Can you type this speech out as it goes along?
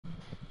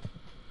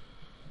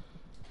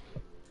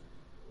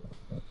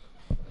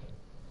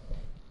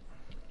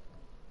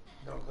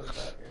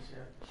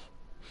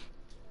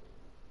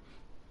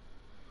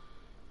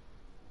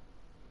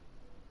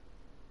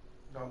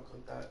don't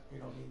click that. You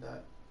don't need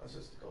that. Let's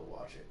just go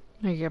watch it.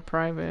 Make it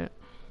private.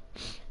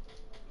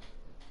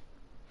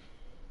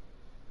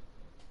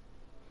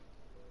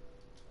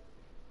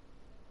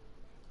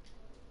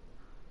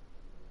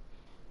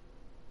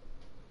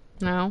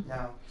 Now?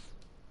 Now.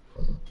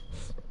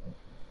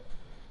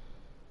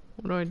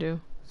 What do I do?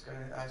 It's going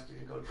to ask you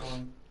to go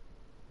join.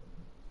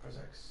 Press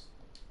X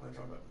on the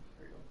join button.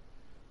 There you go.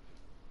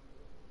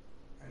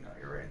 And now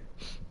you're in.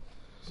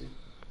 See?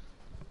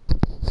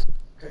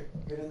 Okay,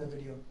 get in the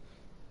video.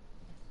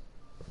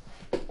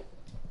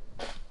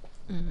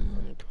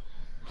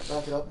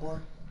 Back it up more.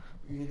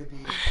 You need to be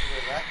where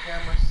that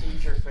camera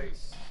sees your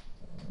face.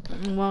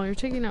 Well, you're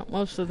taking up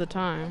most of the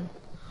time.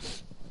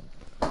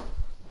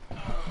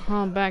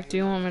 How back do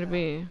you want me to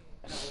be? No,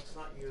 it's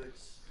not you.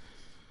 It's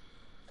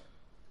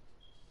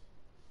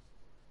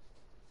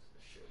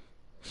shit.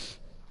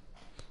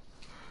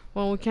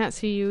 Well, we can't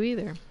see you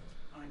either.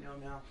 I know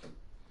now.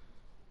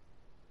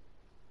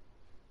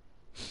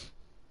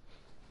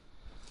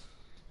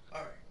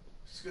 Alright,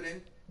 scoot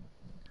in.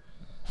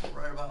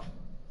 Right about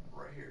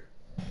right here.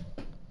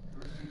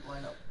 Your feet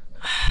line up.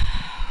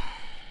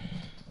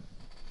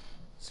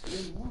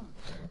 Scoot in more.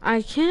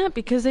 I can't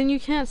because then you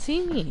can't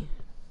see me.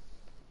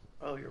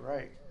 Oh, you're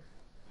right.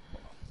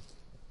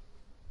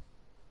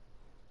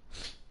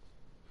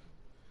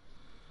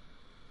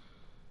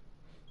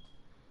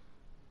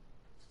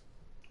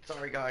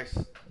 Sorry guys,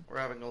 we're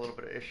having a little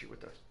bit of issue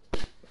with this.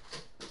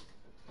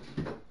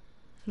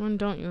 When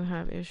don't you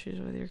have issues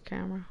with your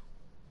camera?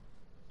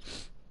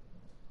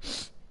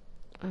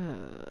 Now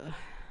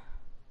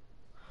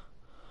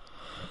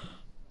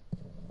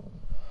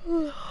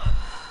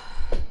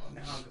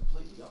I'm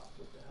completely off.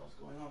 What the hell's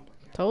going on with my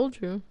camera?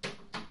 Told you.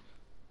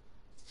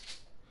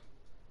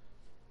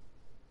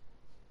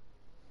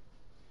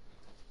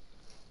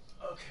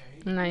 Okay.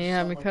 Now you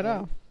have me cut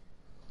off.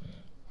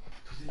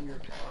 Put in your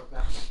car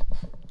back.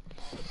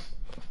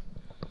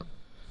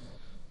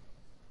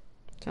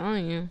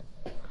 Telling you.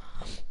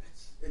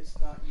 It's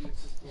not you,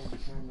 it's just the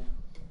camera.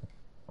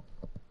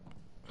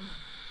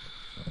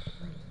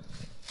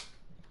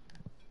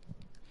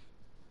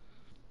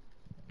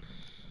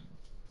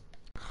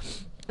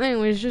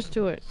 Anyways, just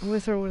do it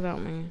with or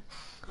without me.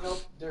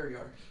 Nope, there you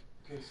are.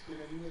 Okay, scoot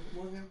in a little bit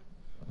more now.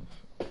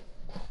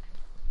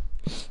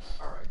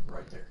 Alright,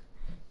 right there.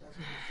 That's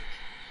what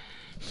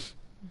it is.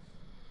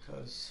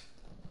 Because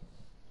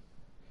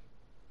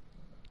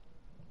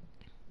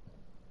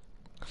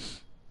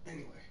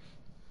anyway.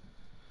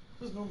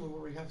 This is normally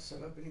where we have it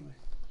set up anyway.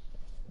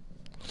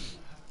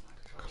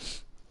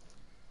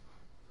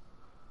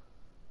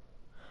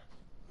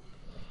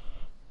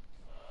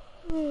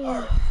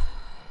 Alright.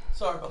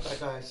 Sorry about that,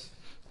 guys.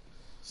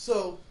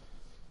 So,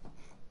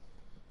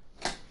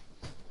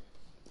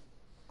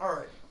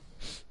 alright.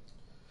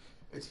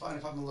 It's fine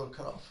if I'm a little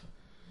cut off.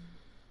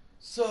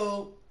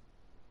 So,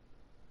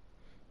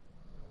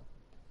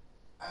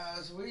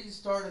 as we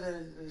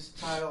started this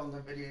title in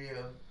the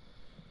video,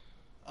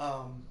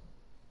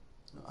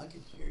 I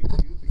can hear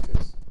you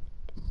because,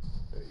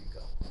 there you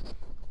go.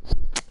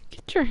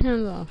 Get your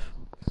hands off.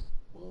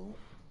 Well,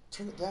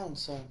 turn it down,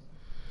 son.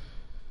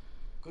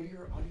 Go to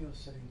your audio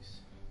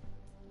settings.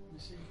 Let me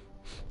see.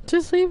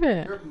 Just leave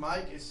it. Your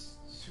mic is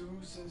too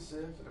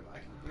sensitive, and I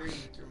can hear you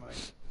with your mic.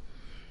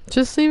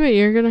 Just leave it.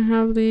 You're gonna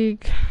have the...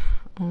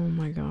 Oh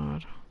my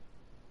god.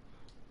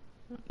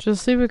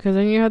 Just leave it because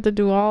then you have to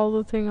do all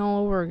the thing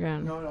all over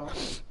again. No, no. I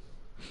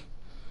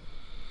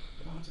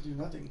don't have to do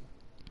nothing.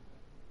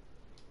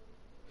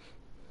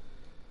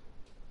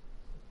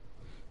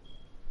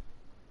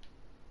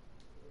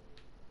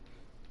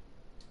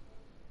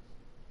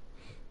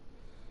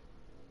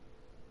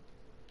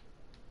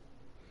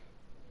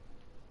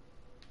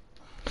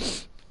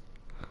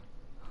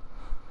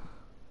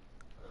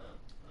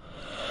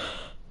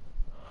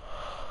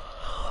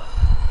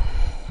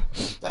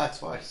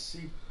 That's why.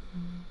 See,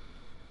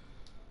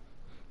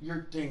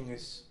 your thing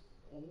is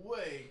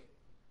way.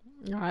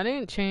 I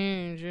didn't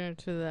change it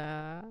to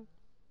that.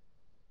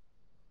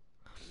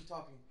 Keep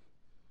talking,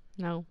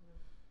 No.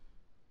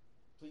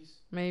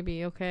 please.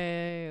 Maybe.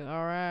 Okay.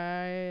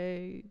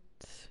 Alright.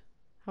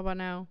 How about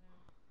now?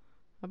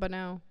 How about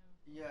now?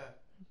 Yeah,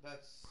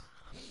 that's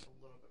a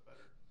little bit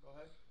better. Go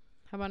ahead.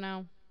 How about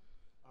now?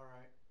 All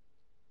right.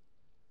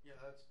 Yeah,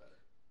 that's better.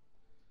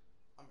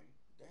 I mean,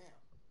 damn,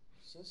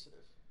 sensitive.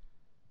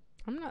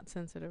 I'm not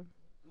sensitive.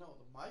 No,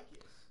 the mic is.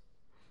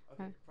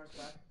 Okay, Okay. press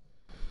back.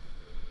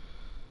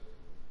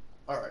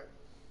 All right.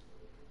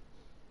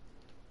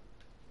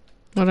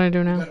 What do I do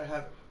You now? gotta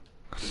have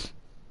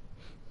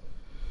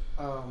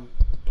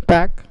it.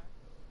 Back.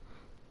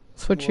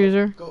 Switch well,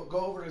 user. Go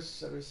over to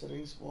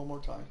settings one more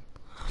time.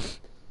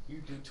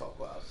 You do talk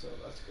loud, so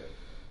that's good.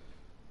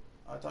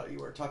 I thought you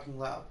were talking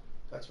loud.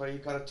 That's why you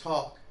gotta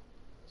talk,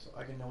 so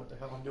I can know what the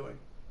hell I'm doing.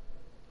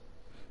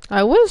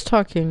 I was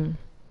talking.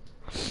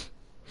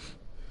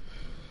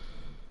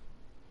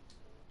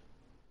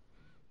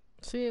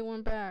 See, it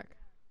went back.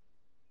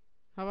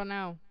 How about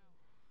now?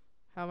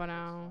 How about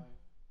now?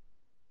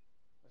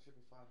 That should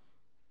be fine.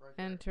 Right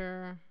there.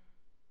 Enter.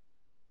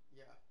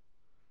 Yeah.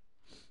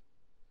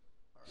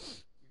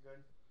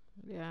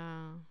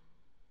 Yeah.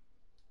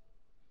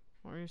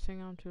 Or you're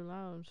saying I'm too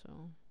loud,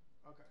 so.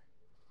 Okay.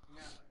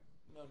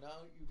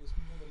 Now you just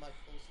pull the mic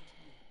closer to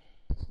you.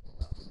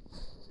 No.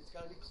 It's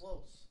gotta be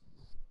close.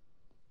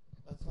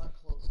 That's not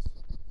close.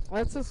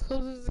 That's as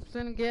close as it's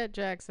gonna get,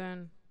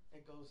 Jackson.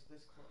 It goes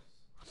this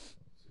close.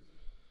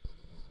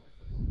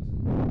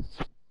 Susan.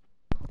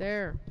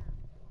 There.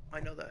 I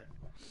know that.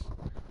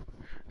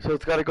 So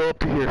it's gotta go up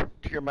to here,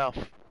 to your mouth.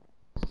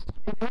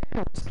 It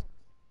is. A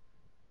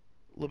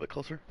little bit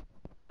closer.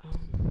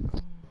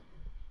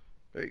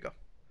 There you go.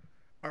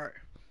 Alright.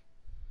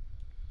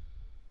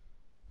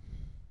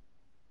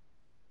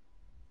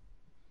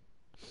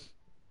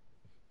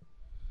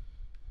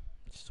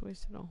 Just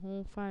wasted a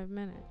whole 5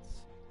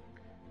 minutes.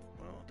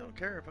 Well, I don't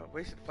care if I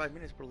wasted 5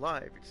 minutes per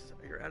live. It's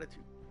your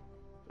attitude.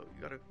 So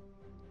you gotta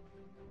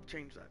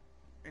change that.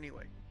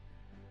 Anyway.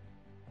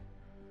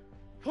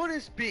 Point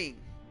is being.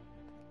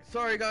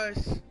 Sorry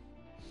guys.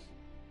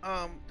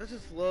 This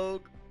is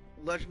LOAG,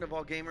 Legend of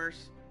All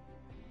Gamers.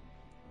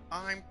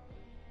 I'm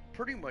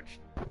pretty much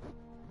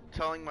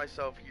telling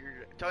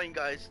you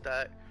guys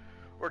that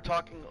we're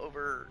talking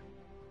over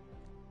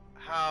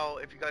how,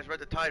 if you guys read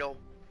the title,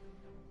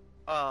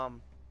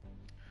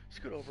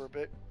 scoot over a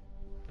bit.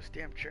 This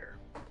damn chair.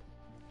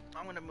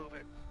 I'm gonna move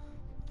it.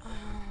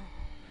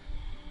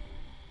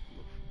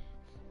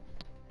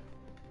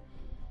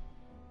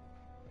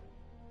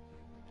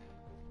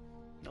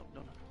 No.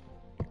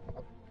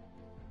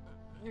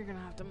 You're gonna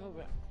have to move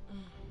it.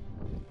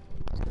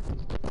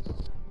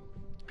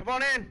 Come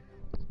on in!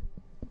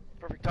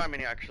 Perfect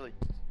timing, actually.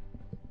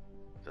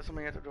 Is that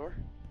somebody at the door?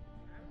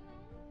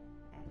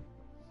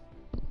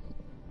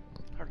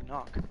 Hard to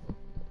knock.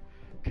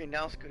 Okay,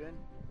 now scoot in.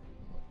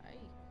 Hey,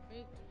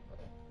 wait.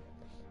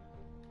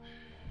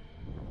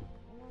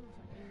 Hold on a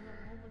second. You have a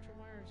whole bunch of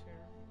wires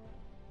here.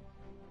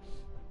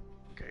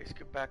 Okay,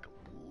 scoot back a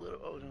little.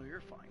 Oh, no,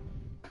 you're fine.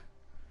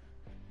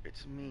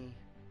 It's me.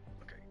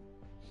 Okay.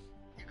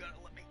 You gotta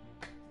let me.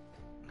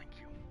 Thank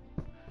you.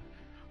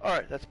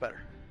 Alright, that's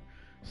better.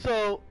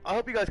 So, I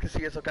hope you guys can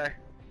see us okay.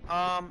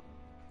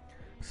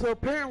 So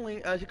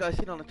apparently, as you guys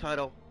seen on the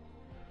title,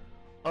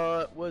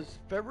 was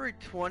February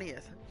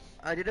 20th,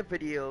 I did a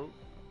video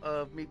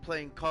of me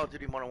playing Call of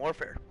Duty Modern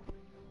Warfare.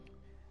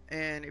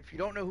 And if you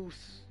don't know who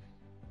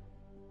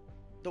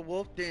the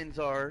Wolf Dens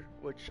are,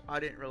 which I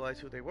didn't realize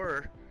who they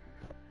were,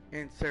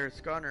 and Sarah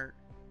Schachner,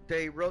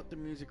 they wrote the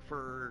music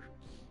for,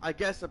 I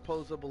guess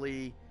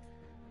supposedly,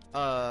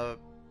 they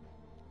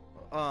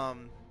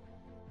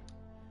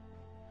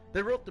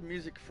wrote the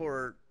music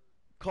for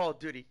Call of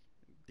Duty,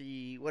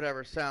 the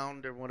whatever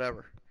sound or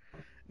whatever.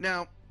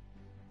 Now,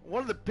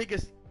 one of the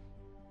biggest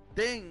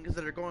things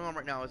that are going on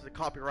right now is the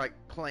copyright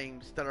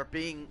claims that are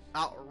being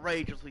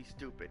outrageously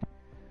stupid.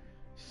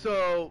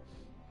 So,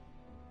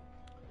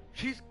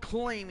 she's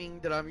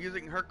claiming that I'm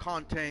using her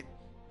content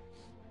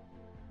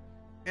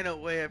in a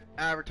way of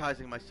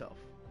advertising myself.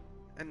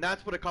 And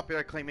that's what a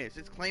copyright claim is.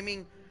 It's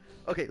claiming...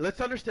 Okay,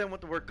 let's understand what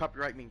the word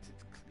copyright means.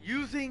 It's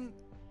using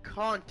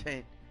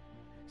content,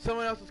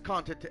 someone else's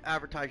content, to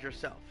advertise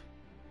yourself.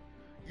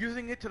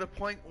 Using it to the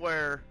point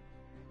where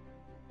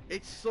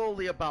it's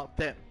solely about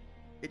them.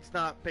 It's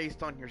not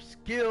based on your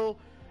skill.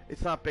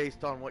 It's not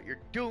based on what you're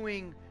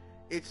doing.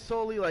 It's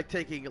solely like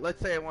taking...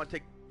 Let's say I want to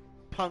take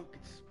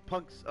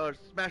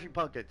Smashing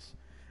Pumpkins,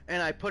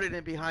 and I put it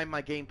in behind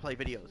my gameplay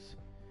videos.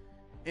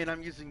 And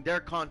I'm using their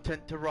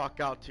content to rock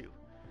out to.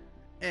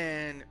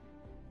 And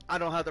I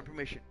don't have their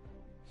permission.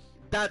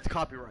 That's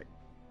copyright.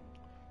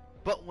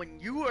 But when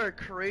you are a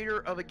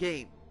creator of a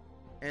game,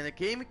 and the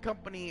gaming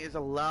company is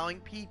allowing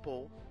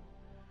people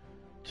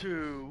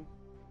to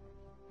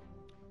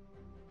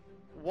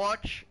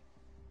watch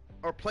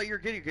or play your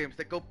video games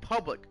that go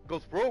public,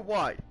 goes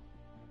worldwide,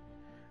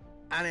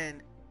 and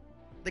then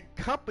the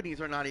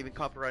companies are not even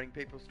copywriting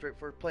people straight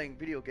for playing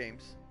video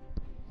games,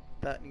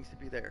 that needs to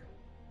be there.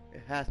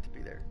 It has to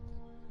be there.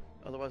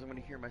 Otherwise I'm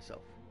going to hear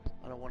myself.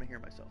 I don't want to hear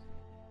myself.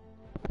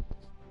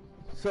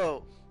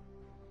 So,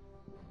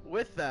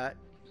 with that,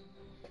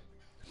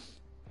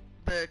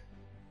 the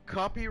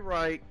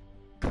copyright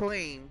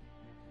claim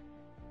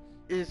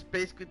is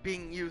basically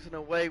being used in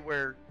a way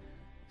where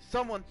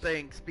someone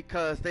thinks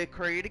because they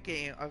create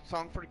a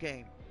song for the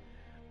game,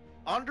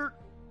 under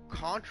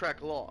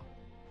contract law,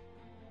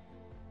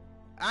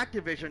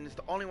 Activision is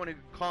the only one who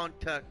can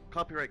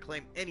copyright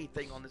claim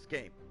anything on this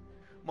game,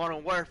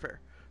 Modern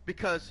Warfare.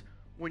 Because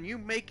when you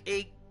make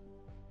a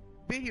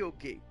video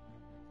game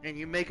and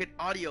you make an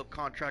audio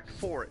contract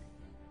for it,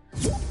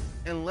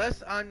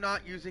 unless I'm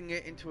not using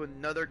it into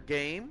another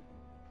game,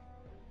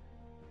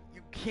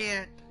 you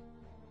can't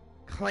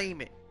claim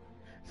it.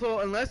 So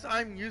unless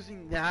I'm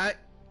using that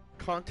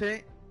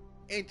content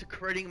into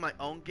creating my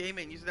own game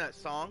and using that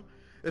song,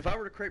 if I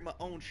were to create my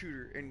own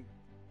shooter and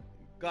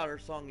got our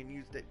song and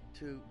used it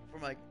for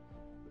my,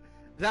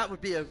 that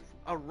would be a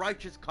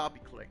righteous copy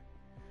claim.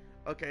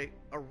 Okay,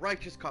 a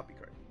righteous copy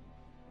claim.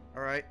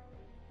 All right.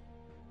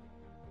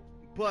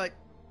 But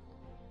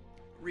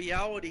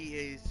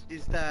reality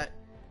is that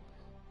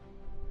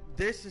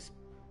this is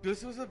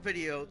This was a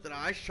video that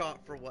I shot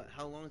for what?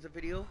 How long is the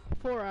video?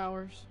 4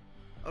 hours.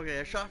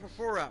 Okay, I shot for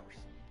 4 hours.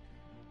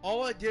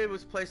 All I did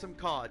was play some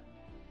COD.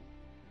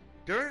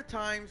 During the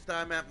times that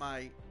I'm at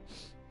my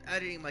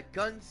editing my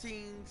gun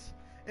scenes,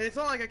 and it's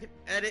not like I can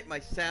edit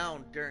my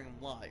sound during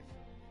live.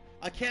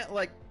 I can't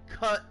like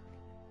cut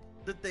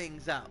the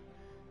things out.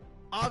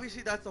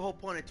 Obviously, that's the whole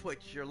point of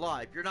Twitch. You're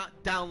live. You're not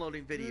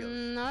downloading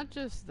videos. Not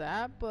just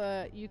that,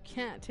 but you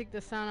can't take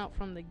the sound out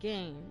from the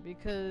game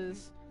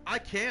because I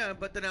can,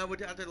 but then I would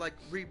have to like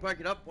re-break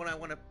it up when I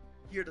want to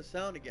hear the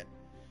sound again.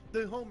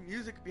 The whole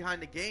music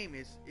behind the game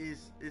is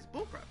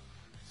bullcrap.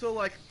 So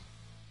like,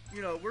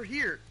 you know, we're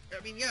here.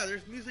 I mean, yeah,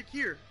 there's music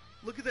here.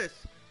 Look at this.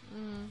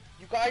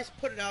 You guys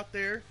put it out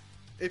there.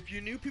 If you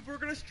knew people were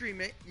gonna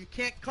stream it, you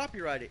can't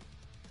copyright it.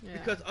 Yeah.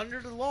 Because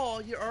under the law,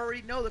 you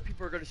already know that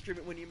people are going to stream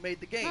it when you made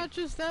the game. Not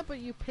just that, but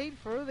you paid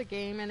for the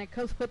game, and it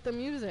comes with the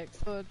music.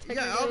 So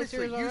yeah,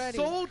 obviously, you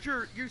sold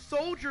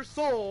your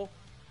soul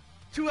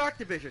to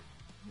Activision.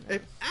 Yes.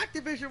 If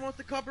Activision wants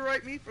to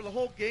copyright me for the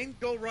whole game,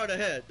 go right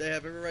ahead. They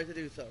have every right to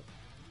do so.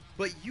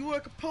 But you, are a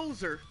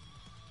composer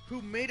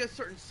who made a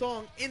certain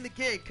song in the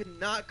game,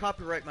 cannot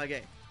copyright my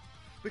game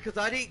because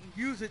I didn't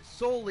use it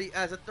solely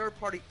as a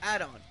third-party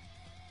add-on.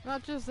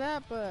 Not just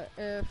that, but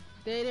if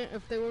they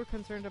were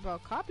concerned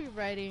about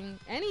copywriting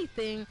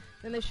anything,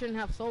 then they shouldn't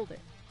have sold it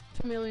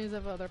to millions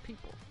of other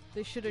people.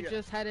 They should have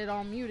just had it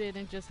all muted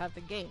and just have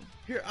the game.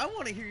 Here, I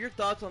want to hear your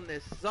thoughts on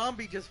this.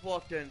 Zombie just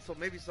walked in, so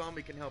maybe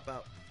Zombie can help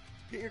out.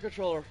 Get your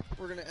controller.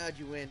 We're going to add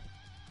you in.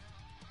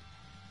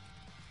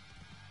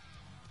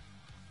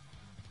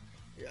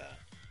 Yeah.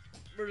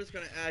 We're just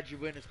going to add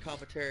you in as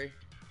commentary.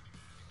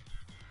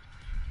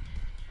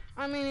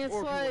 I mean,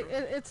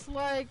 it's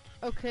like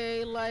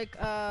okay, like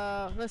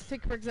let's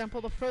take for example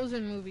the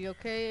Frozen movie.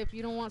 Okay, if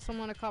you don't want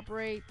someone to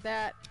copyright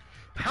that.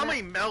 How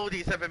many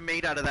melodies have been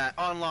made out of that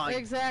online?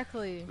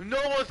 Exactly.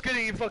 No one's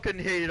getting fucking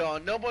hated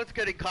on. No one's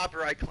getting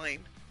copyright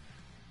claimed.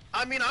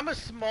 I mean, I'm a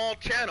small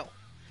channel.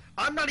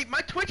 I'm not even.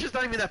 My Twitch is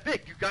not even that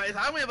big, you guys.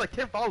 I only have like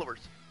 10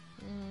 followers,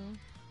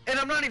 and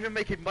I'm not even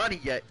making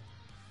money yet.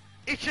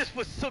 It just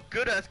was so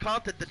good as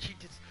content that she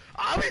just.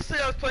 Obviously,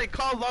 I was playing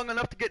COD long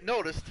enough to get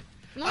noticed.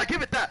 I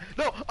give it that.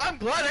 No, I'm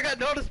glad I got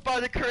noticed by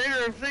the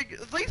creator of things.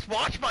 At least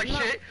watch my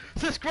shit.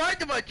 Subscribe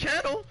to my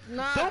channel.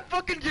 Don't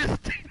fucking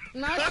just.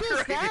 Not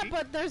just that,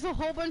 but there's a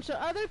whole bunch of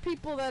other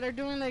people that are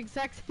doing the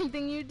exact same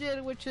thing you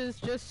did, which is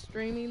just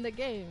streaming the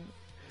game.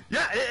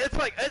 Yeah, it's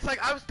like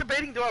I was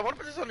debating, do I want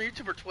to put this on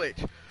YouTube or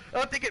Twitch?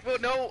 I'm thinking, well,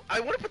 no, I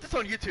want to put this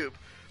on YouTube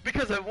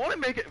because I want to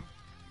make it,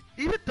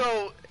 even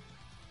though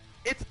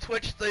it's a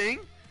Twitch thing,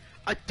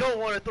 I don't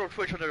want to throw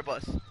Twitch under the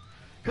bus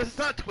because it's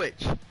not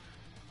Twitch.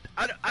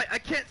 I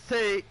can't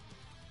say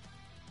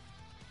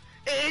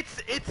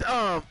it's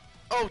oh,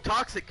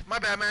 toxic, my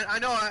bad, man. I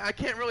know I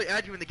can't really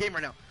add you in the game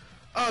right now,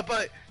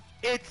 but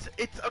it's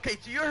okay.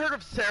 So you heard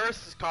of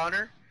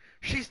Schachner?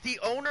 She's the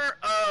owner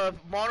of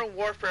Modern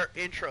Warfare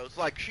intros.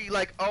 Like she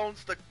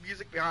owns the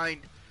music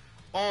behind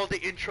all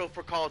the intro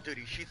for Call of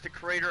Duty. She's the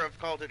creator of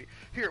Call of Duty.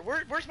 Here,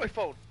 where's my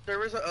phone?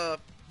 There is a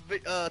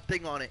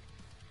thing on it.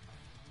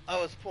 I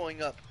was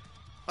pulling up.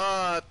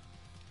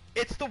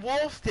 It's the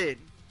Wolfden.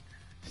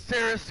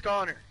 Sarah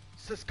Schachner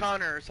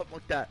or something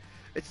like that.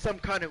 It's some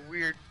kind of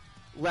weird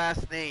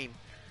last name.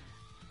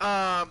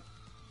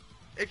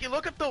 If you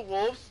look at the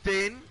Wolf's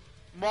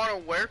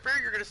Modern Warfare,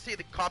 you're gonna see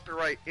the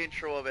copyright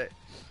intro of it.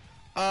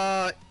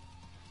 Sarah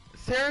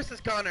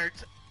Schachner,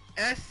 it's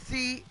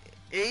Schachner.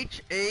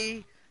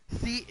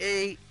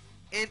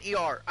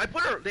 I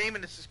put her name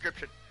in the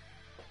description,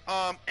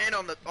 and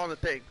on the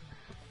thing.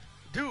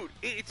 Dude,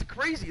 it's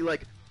crazy.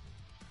 Like,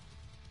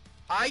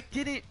 I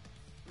didn't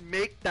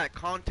make that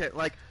content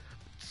like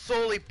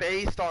solely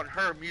based on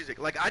her music.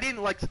 Like, I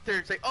didn't like sit there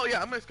and say, oh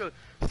yeah, I'm just gonna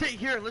sit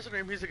here and listen to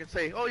her music and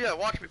say, oh yeah,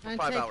 watch me for 5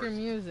 hours. And take your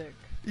music.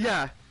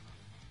 Yeah.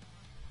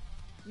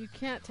 You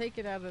can't take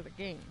it out of the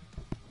game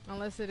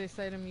unless they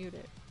decide to mute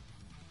it.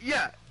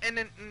 Yeah, and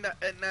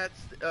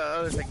that's the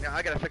other thing. Now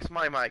I gotta fix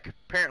my mic.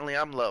 Apparently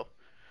I'm low.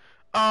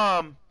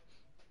 What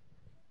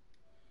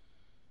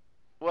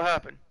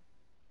happened?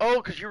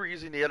 Oh, because you were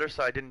using the other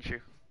side, didn't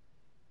you?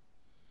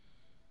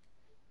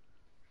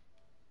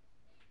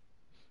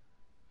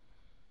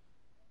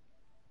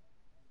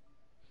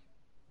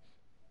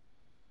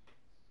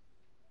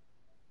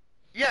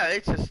 Yeah,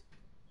 it's just.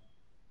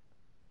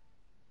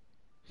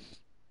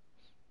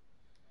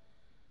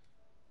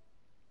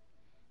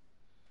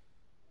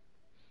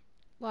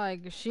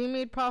 Like, she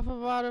made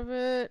profit out of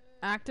it,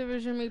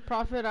 Activision made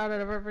profit out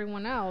of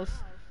everyone else,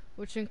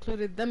 which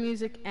included the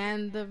music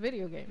and the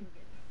video game.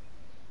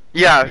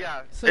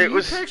 Yeah, so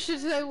you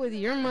purchased it with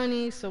your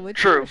money, so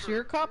it's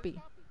your copy.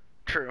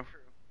 True.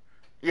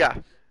 Yeah.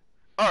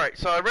 Alright,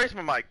 so I raised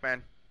my mic,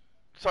 man.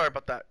 Sorry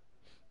about that.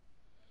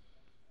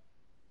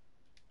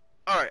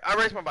 Alright, I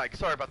raised my mic.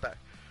 Sorry about that.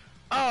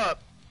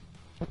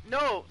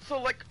 No,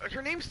 so, like,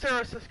 her name's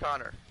Sarah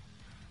Schachner.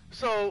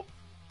 So,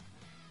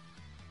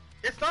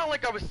 it's not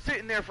like I was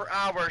sitting there for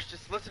hours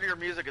just listening to her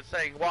music and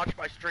saying, watch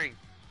my stream.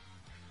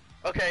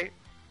 Okay?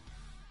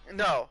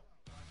 No.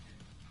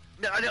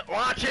 No,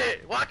 watch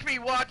it. Watch me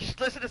watch.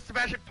 Listen to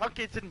Smashing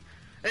Pumpkins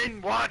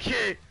and watch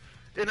it.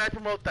 And I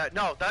promote that.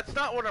 No, that's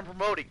not what I'm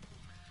promoting.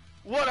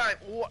 What I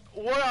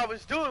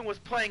was doing was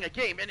playing a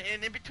game, and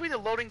in between the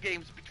loading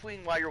games,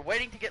 while you're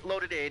waiting to get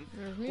loaded in,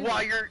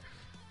 while you're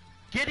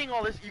getting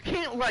all this, you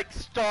can't like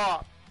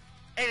stop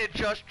and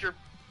adjust your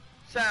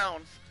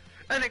sounds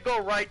and then go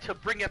right to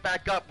bring it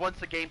back up once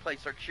the gameplay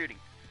starts shooting.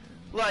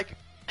 Like,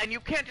 and you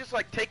can't just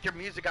like take your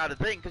music out of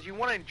the thing because you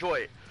want to enjoy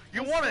it.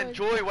 You want to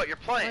enjoy what you're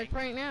playing. Like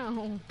right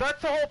now.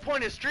 That's the whole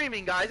point of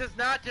streaming, guys. It's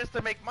not just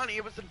to make money.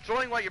 It was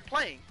enjoying what you're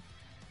playing.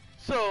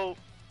 So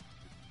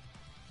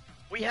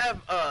we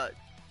have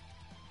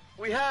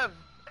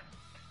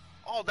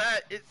all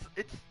that. It's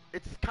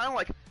kind of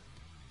like,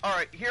 all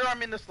right, here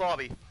I'm in this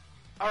lobby.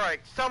 All right,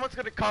 someone's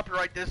gonna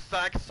copyright this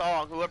exact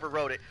song, whoever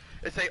wrote it,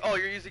 and say, oh,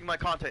 you're using my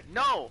content.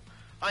 No,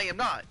 I am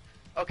not.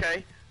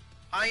 Okay,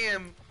 I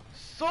am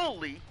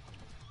solely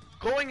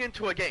going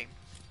into a game.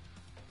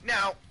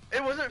 Now,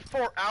 it wasn't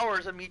 4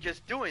 hours of me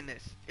just doing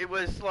this. It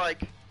was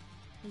like,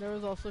 there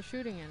was also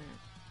shooting in it.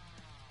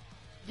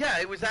 yeah,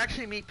 it was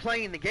actually me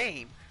playing the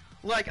game.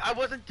 Like, I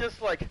wasn't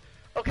just like,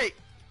 okay,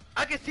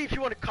 I can see if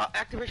you want to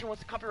Activision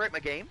wants to copyright my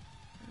game,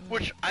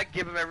 which I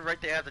give them every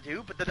right they have to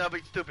do, but then that'll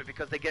be stupid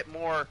because they get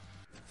more,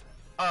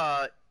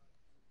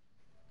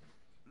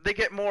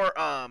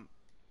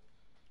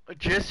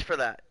 gist for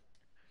that.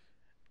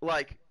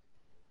 Like,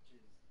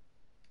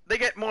 they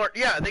get more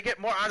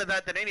out of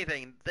that than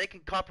anything. They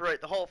can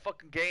copyright the whole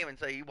fucking game and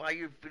say, why are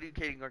you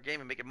videotating our game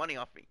and making money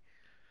off me?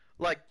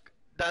 Like,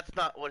 that's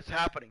not what's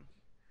happening.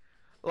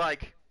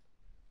 Like,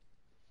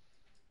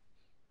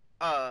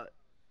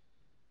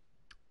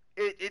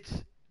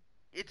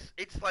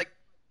 it's like,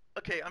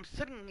 okay, I'm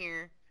sitting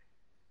here,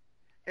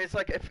 it's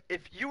like,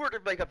 if you were to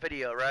make a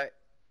video, right,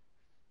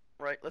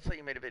 let's say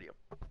you made a video,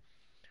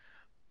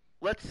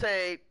 let's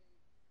say,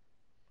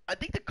 I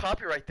think the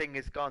copyright thing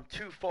has gone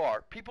too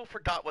far. People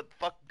forgot what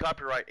fucking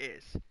copyright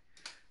is.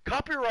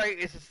 Copyright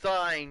is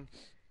assigned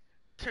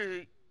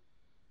to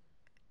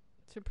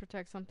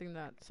protect something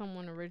that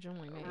someone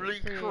originally made.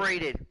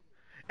 Created.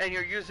 And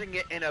you're using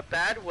it in a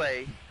bad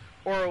way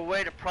or a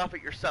way to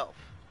profit yourself.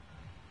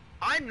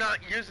 I'm not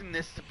using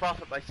this to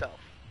profit myself.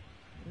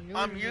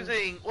 I'm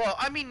using, well,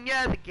 I mean,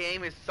 yeah, the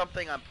game is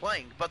something I'm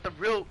playing, but the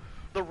real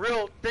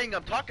thing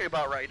I'm talking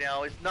about right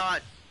now is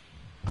not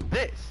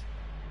this.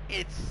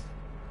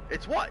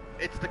 It's what?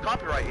 It's the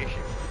copyright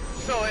issue.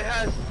 So it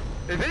has,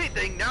 if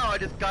anything, now I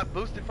just got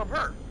boosted from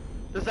her.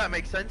 Does that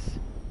make sense?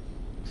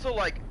 So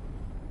like,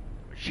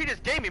 she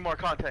just gave me more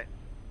content.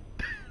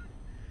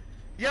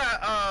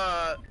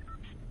 Yeah,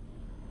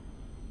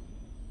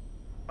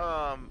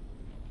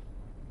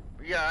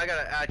 yeah, I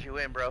gotta add you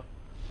in, bro.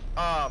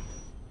 I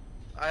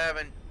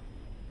haven't,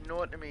 you know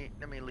what, let me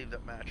leave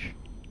that match.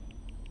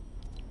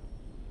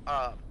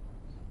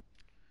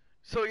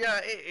 So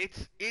yeah,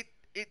 it's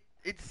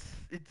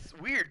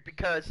weird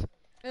because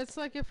it's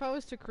like if I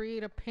was to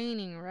create a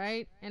painting,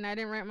 right, and I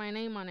didn't write my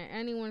name on it,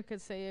 anyone could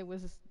say it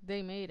was,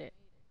 they made it.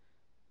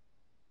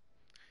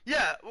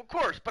 Yeah, of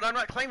course, but I'm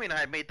not claiming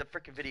I made the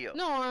freaking video.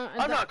 No,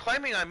 I'm not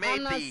claiming I made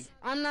the...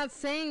 I'm not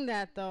saying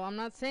that, though. I'm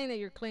not saying that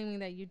you're claiming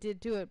that you did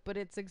do it, but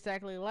it's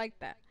exactly like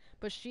that.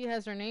 But she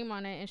has her name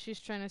on it, and she's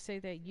trying to say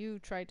that you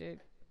tried to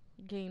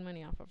gain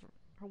money off of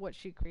her, what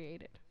she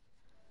created.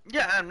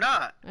 Yeah, I'm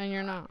not. And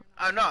you're not.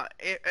 I'm not.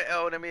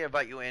 Oh, let me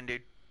invite you in,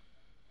 dude.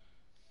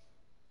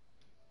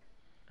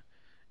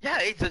 Yeah,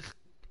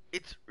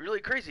 it's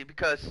really crazy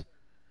because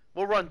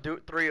we'll run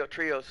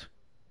trios.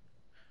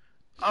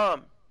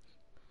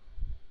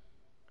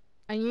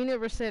 And you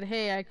never said,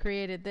 hey, I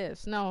created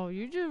this. No,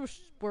 you just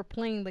were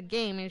playing the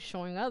game and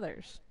showing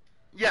others.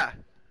 Yeah.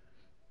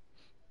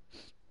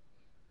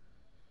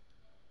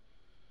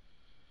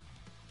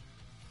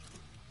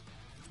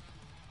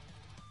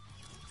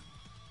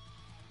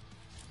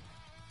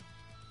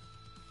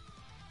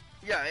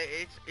 Yeah,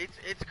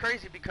 it's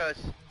crazy because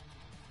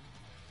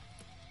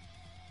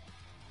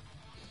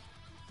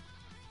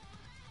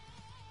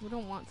we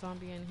don't want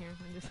zombie in here.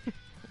 I'm just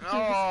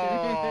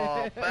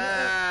oh,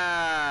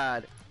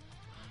 bad.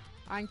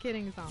 I'm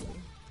kidding, zombie.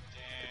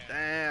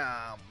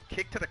 Damn.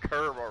 Kick to the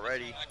curb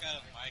already. I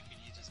got a mic and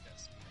you just got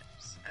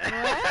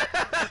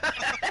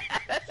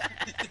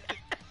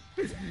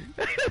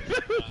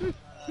spams.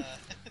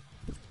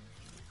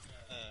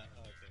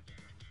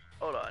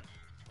 Hold on.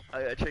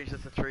 I gotta change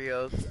this to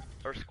trios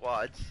or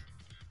squads.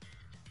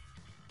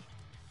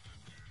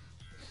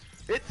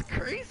 It's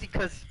crazy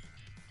because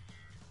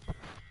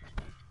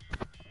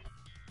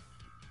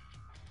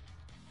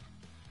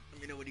let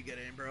me know when you get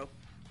in, bro.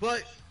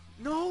 But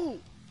no.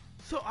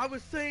 So I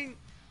was saying,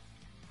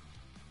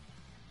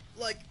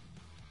 like,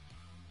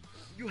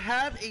 you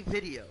have a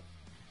video.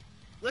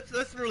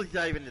 Let's really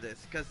dive into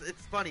this because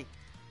it's funny.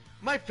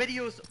 My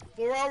video is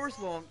 4 hours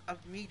long of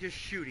me just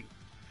shooting.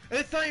 And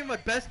it's not even my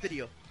best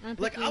video.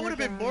 Like, I would have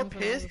been more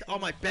pissed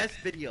on my best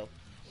video.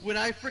 When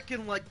I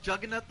freaking, like,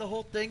 juggernaut the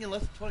whole thing in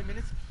less than 20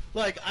 minutes.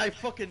 Like, I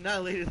fucking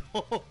annihilated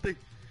the whole thing.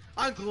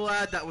 I'm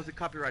glad that wasn't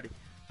copyrighted.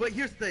 But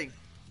here's the thing.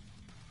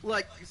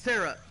 Like,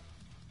 Sarah,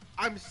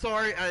 I'm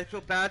sorry, and I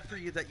feel bad for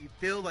you that you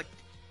feel like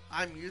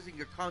I'm using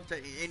your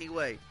content in any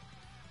way.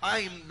 I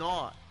am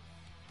not.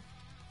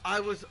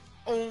 I was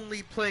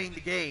only playing the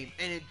game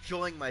and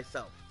enjoying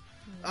myself.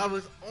 I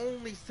was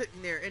only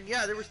sitting there, and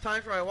yeah, there was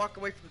times where I walk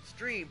away from the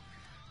stream,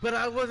 but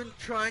I wasn't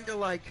trying to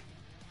like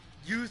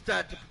use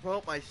that to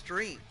promote my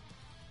stream.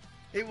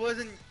 It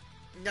wasn't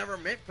never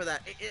meant for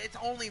that. It's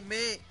only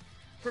meant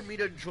for me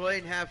to enjoy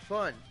and have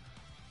fun.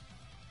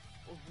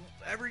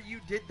 Whenever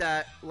you did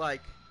that,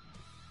 like,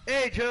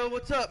 hey Joe,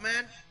 what's up,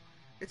 man?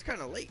 It's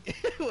kind of late.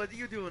 What are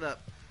you doing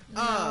up?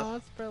 No,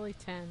 it's barely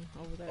 10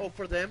 over there. Oh,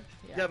 for them?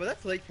 Yeah. Yeah, but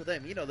that's late for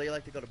them. You know, they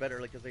like to go to bed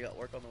early because they got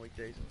work on the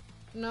weekdays.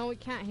 No, we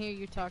can't hear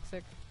you,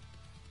 Toxic.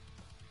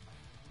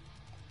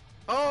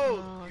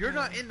 Oh, No, you're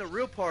no. not in the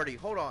real party.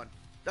 Hold on.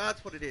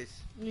 That's what it is.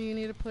 You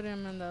need to put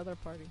him in the other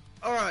party.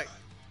 Alright,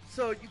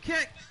 so you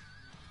can't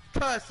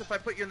cuss if I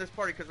put you in this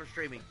party because we're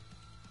streaming.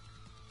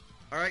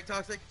 Alright,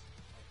 Toxic?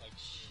 Like,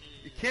 shit.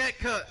 You can't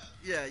cut.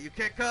 Yeah, you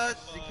can't cuss.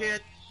 You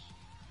can't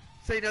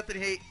say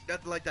nothing hate,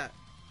 nothing like that.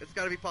 It's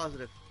got to be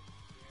positive.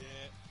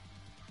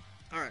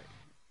 Yeah. Alright.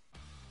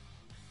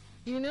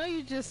 You know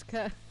you just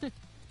cut. I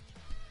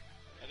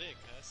didn't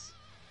cuss.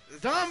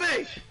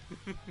 Zombie!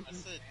 I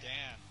said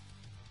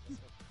damn.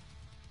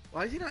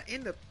 Why is he not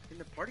in the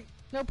party?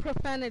 No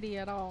profanity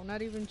at all.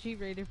 Not even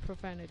G-rated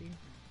profanity.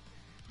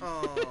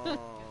 Oh.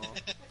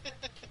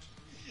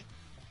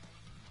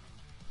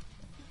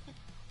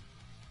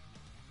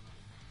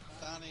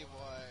 Donnie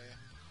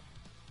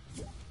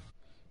boy.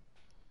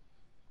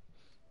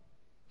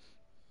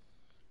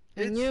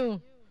 And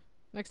you.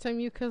 Next time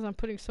you cuss, I'm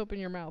putting soap in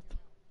your mouth.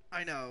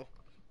 I know.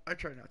 I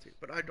try not to,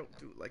 but I don't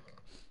do like.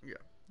 Yeah.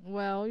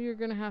 Well, you're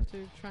gonna have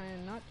to try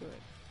and not do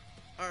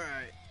it.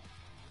 Alright.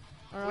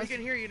 Or We else,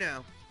 can hear you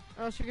now.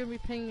 or else you're gonna be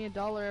paying me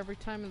 $1 every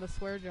time in the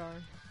swear jar.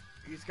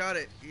 He's got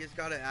it. He's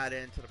got to add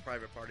into the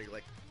private party,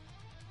 like,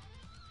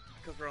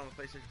 because we're on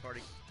the PlayStation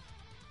party.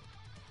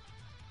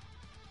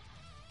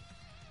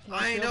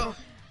 I know.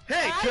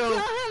 Hey, I Joe, told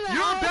him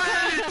you're that.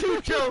 bad at it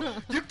too, Joe.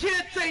 You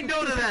can't say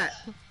no to that.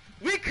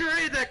 We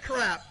created that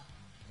crap.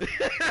 I'm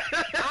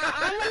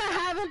gonna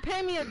have him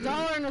pay me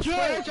 $1 in a Joe,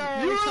 swear jar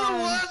every you're the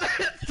time. one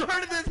that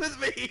started this with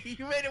me.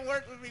 You made it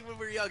work with me when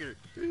we were younger.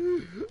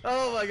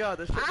 Oh my God,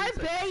 that's. I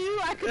bet you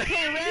I could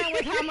pay rent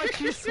with how much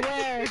you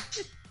swear.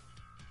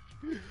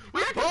 We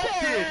I both could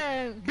pay did.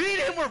 rent. Me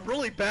and him were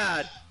really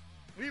bad.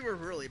 We were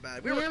really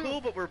bad. We Me were and-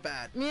 cool, but we're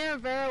bad. Me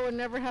and Vera would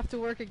never have to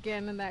work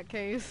again in that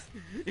case.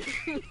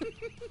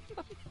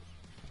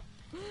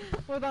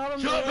 With all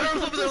the Joe, money.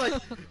 Meryl's over there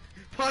like,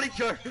 potty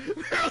jar.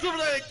 Meryl's over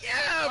there like,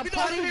 yeah, A we don't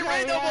have to potty be jar,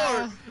 right no yeah.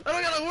 more. I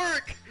don't gotta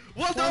work.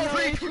 $1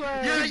 $1 each. each way.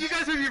 Yeah, you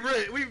guys would be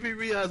rich. We'd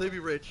be they'd be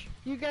rich.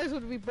 You guys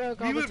would be broke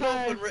all We the would both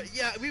time. been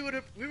yeah, we would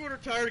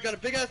retire, got a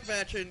big ass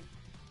mansion.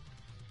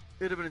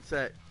 It'd have been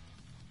set.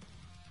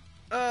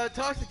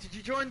 Toxic, did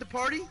you join the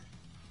party?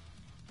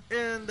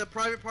 In the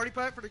private party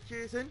pack for the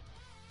KSN?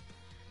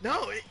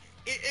 No,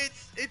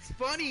 it's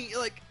funny,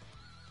 like,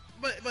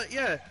 but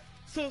yeah.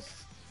 So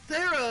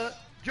Sarah,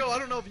 Joe, I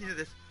don't know if you did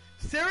this.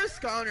 Sarah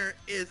Schachner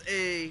is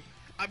a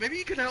maybe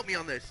you can help me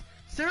on this.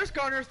 Sarah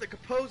Schachner is the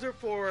composer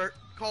for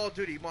Call of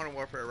Duty Modern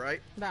Warfare,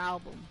 right? The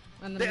album.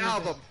 And the The music.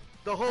 album,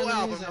 the whole And the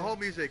album, music. the whole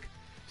music.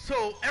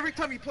 So every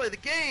time you play the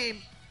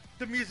game,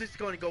 the music's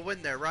going to go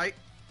in there, right?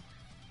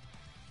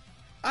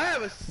 I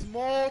have a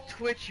small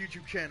Twitch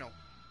channel,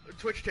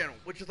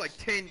 which is like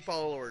 10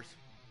 followers,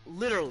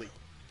 literally.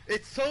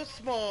 It's so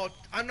small,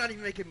 I'm not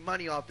even making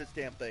money off this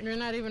damn thing. You're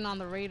not even on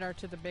the radar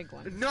to the big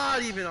one.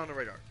 Not even on the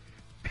radar.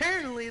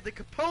 Apparently, the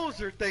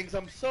composer thinks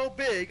I'm so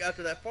big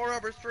after that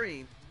 4-hour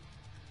stream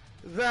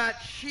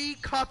that she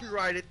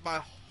copyrighted my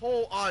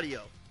whole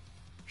audio.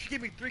 She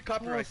gave me 3 Little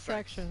copyright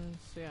strikes. sections,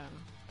 yeah.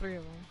 3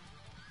 of them.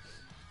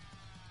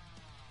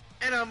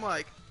 And I'm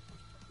like,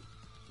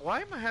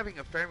 why am I having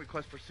a friend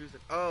request for Susan?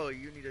 Oh,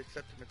 you need to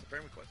accept him as a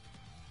friend request.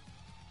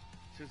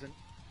 Susan.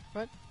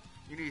 What?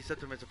 You need to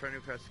accept him as a friend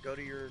request. Go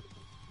to your...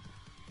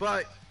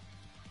 But,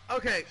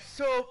 okay,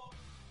 so...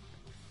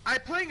 I'm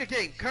playing a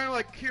game, kind of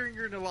like hearing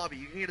you're in the lobby.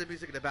 You can hear the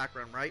music in the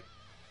background, right?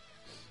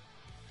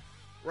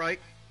 Right?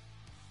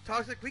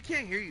 Toxic, we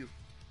can't hear you.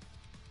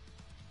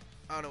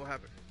 I don't know what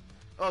happened.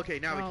 Okay,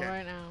 now we Oh, can.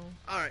 right now.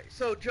 Alright,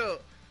 so Joe,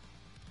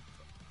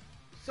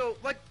 so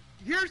like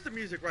here's the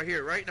music right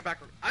here, right in the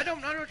background. I'm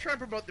not trying to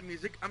promote the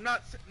music. I'm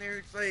not sitting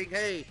there saying,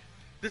 hey,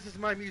 this is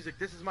my music,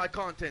 this is my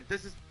content,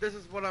 this is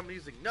what I'm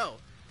using. No.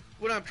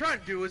 What I'm trying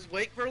to do is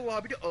wait for the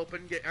lobby to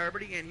open, get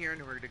everybody in here,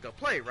 and we're gonna go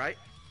play, right?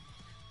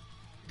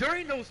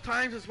 During those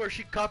times is where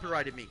she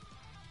copyrighted me.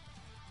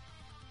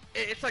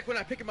 It's like when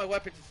I pick up my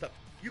weapons and stuff.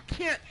 You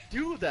can't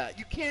do that.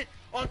 You can't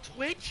on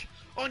Twitch.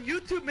 On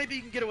YouTube, maybe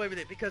you can get away with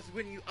it because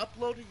when you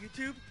upload to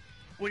YouTube,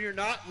 when you're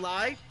not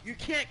live, you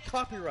can't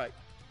copyright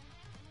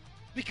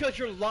because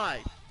you're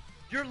live.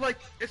 You're like,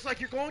 it's like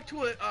you're going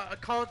to a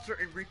concert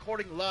and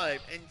recording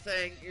live and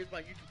saying, "Here's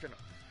my YouTube channel."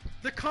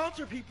 The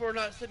concert people are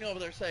not sitting over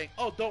there saying,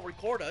 "Oh, don't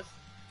record us."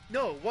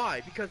 No,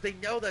 why? Because they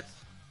know that's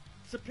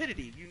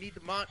stupidity. You need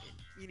the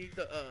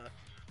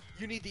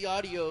you need the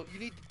audio, you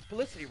need the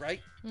publicity, right?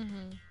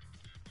 Mm-hmm.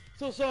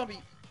 So Zombie,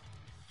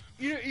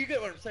 you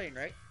get what I'm saying,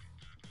 right?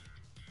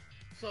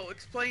 So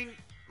explain,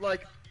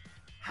 like,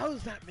 how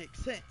does that make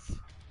sense?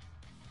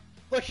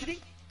 Like, she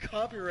didn't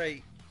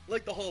copyright,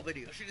 like, the whole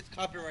video. She just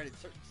copyrighted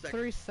certain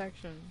sections. 3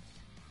 sections.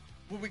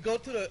 When we go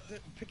to the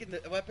picking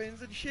the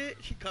weapons and shit,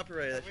 she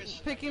copyrighted that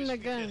shit. Picking the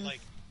guns. Like,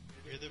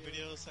 hear the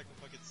video so I can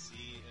fucking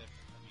see if,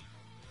 I mean,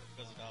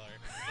 it goes $1.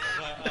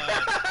 But,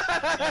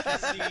 so I can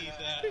see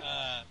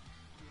that,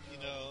 you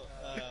know,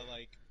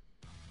 like,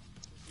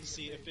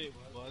 see if it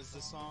was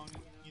the song,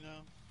 you know?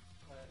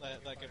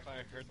 Like if I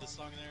heard the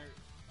song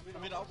there.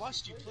 I mean, I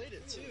watched you played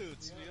it too,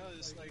 to be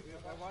honest. Like,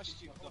 I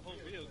watched you the whole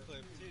video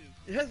clip too.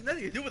 It has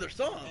nothing to do with her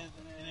song.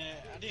 And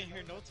I didn't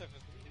hear no type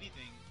of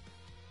anything,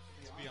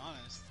 to be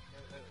honest.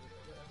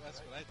 That's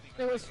what I think.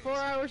 It was 4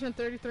 hours and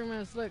 33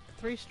 minutes. Look,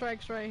 3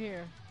 strikes right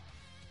here.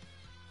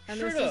 And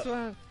Straight this up. is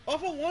one.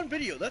 Off of one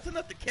video, that's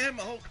enough to can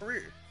my whole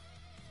career.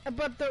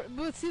 But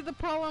see, the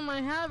problem I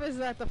have is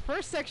that the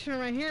first section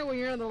right here, when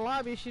you're in the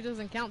lobby, she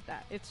doesn't count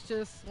that. It's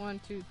just 1,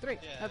 2, 3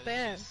 at the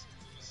end.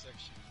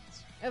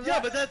 Yeah,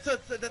 but that's the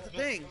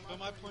thing. But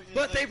my point is,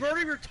 But like, they've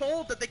already been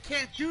told that they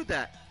can't do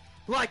that.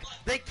 Like,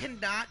 they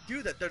cannot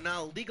do that. They're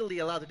not legally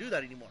allowed to do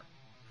that anymore.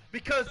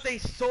 Because they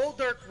sold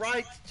their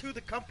rights to the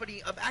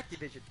company of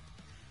Activision.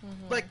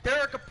 Like,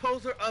 they're a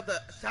composer of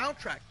the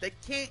soundtrack. They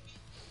can't...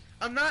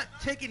 I'm not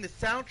taking the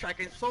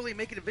soundtrack and solely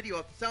making a video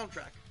of the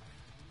soundtrack.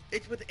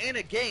 It's within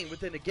a game,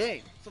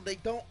 So they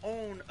don't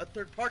own a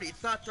third party.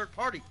 It's not third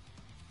party.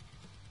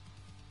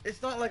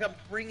 It's not like I'm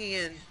bringing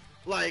in,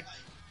 like,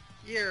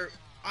 here,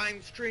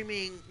 I'm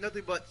streaming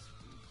nothing but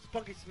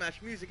Spunky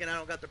Smash music and I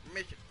don't got the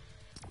permission.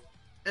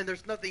 And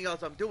there's nothing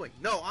else I'm doing.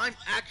 No, I'm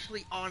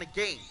actually on a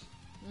game.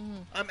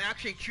 I'm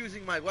actually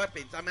choosing my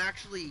weapons. I'm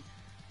actually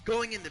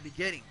going in the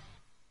beginning.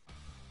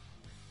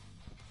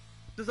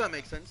 Does that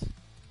make sense?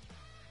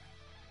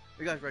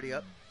 You guys ready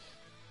up?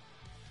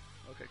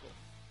 Okay, cool.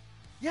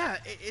 Yeah,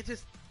 it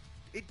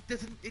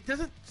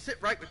doesn't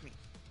sit right with me.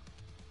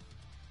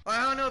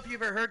 I don't know if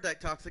you've ever heard that,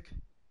 Toxic.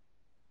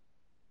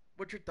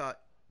 What's your thought?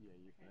 Yeah,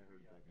 I heard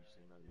that you're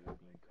saying that you're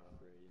being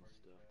copyrighted and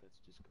stuff. That's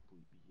just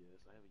complete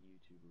BS. I have a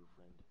YouTuber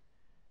friend,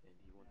 and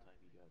one time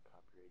he got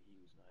copyrighted. He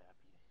was not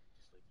happy,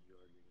 just like you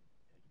are.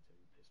 I can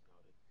tell you're pissed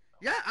about it.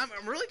 Yeah,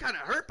 I'm really kind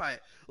of hurt by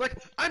it. Like,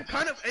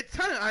 it's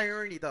kind of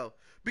irony though,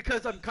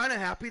 because I'm kind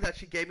of happy that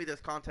she gave me this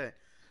content,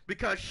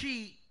 because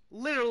she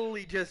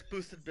literally just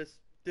boosted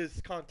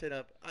this content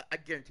up. I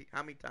guarantee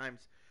how many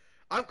times.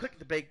 I'm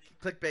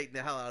clickbaiting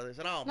the hell out of this,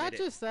 and I'll admit Not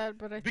just that,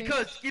 but I think...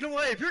 Because, you know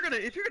what, if you're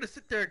gonna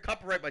sit there and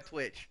copyright my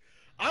Twitch,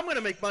 I'm gonna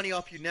make money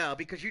off you now,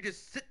 because you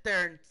just sit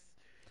there and...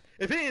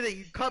 If anything,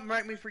 you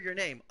copyright me for your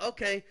name.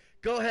 Okay,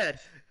 go ahead.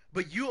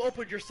 But you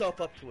opened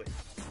yourself up to it.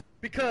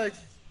 Because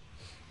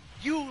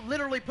you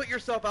literally put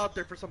yourself out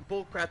there for some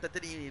bullcrap that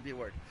didn't even be a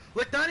word.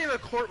 Like, not even a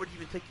court would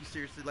even take you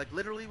seriously. Like,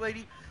 literally,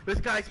 lady, this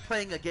guy's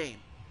playing a game.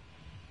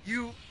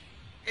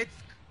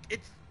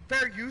 It's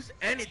fair use,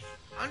 and it's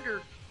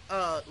under...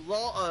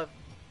 law of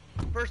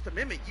First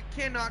Amendment. You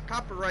cannot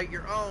copyright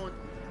your own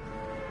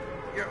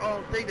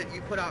thing that you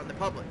put out in the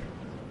public.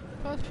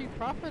 Plus, she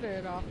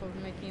profited off of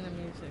making the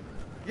music.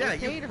 Yeah, They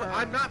paid her.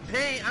 I'm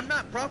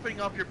not profiting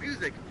off your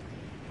music.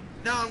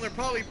 Now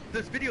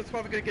this video's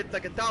probably gonna get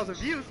like 1,000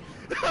 views.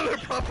 I'm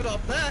gonna profit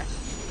off that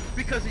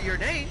because of your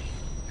name,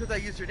 because I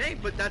use your name.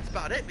 But that's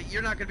about it. But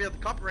you're not gonna be able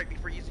to copyright me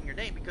for using your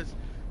name, because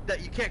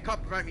that you can't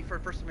copyright me for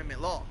First Amendment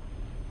law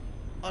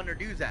under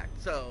News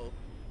Act. So.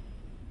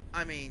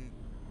 I mean,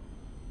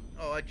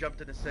 oh, I jumped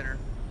in the center.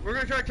 We're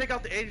gonna try to take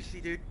out the agency,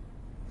 dude.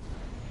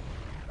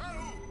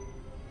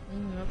 You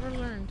never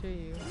learn, do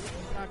you? You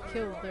got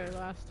killed there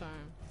last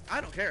time. I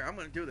don't care. I'm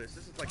gonna do this.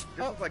 This is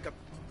like a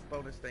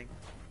bonus thing.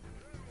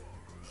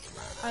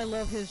 I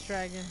love his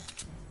dragon.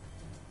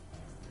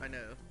 I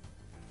know.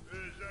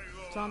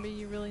 Zombie,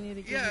 you really need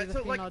to give Yeah, me the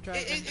so female like,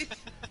 dragon.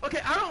 it's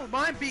okay. I don't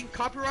mind being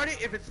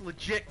copyrighted if it's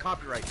legit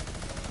copyright,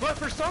 but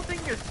for something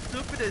as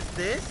stupid as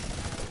this,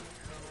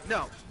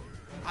 no.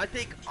 I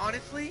think,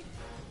 honestly...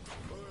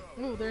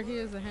 Ooh, there he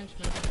is, the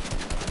henchman.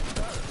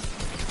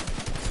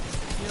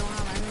 You don't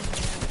have anything.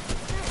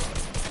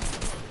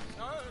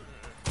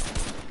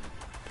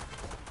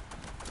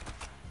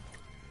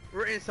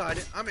 We're inside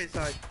it. I'm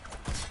inside.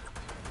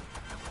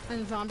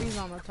 And Zombie's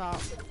on the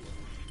top.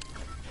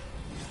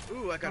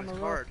 Ooh, I got On his the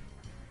card.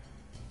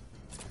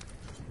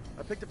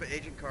 I picked up an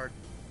agent card.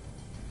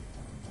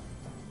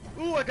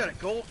 Ooh, I got a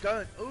gold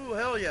gun. Ooh,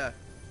 hell yeah.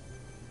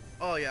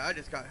 Oh yeah, I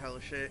just got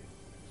hella shit.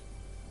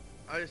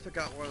 I just took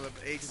out one of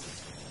the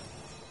agents.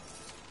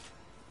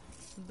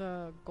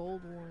 The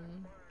gold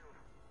one.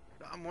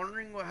 I'm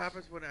wondering what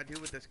happens when I do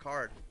with this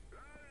card.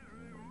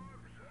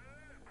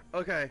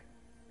 Okay.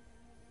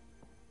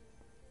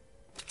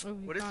 Oh,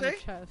 he What'd it found a say?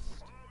 chest.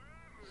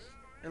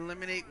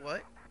 Eliminate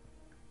what?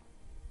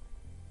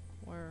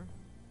 Where?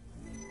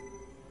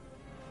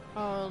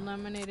 Oh,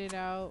 eliminated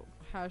out.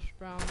 Hash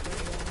brown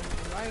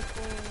with the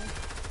rifle.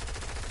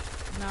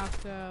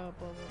 Knocked out,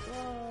 blah blah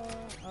blah.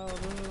 Oh, those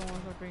are the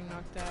ones that are being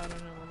knocked out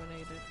and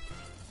eliminated.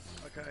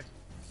 Okay.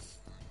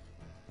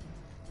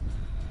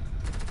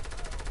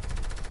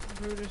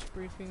 Brutus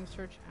briefing,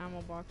 search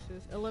ammo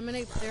boxes.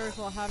 Eliminate players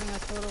while having a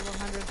total of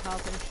 100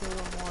 health and shield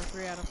or more,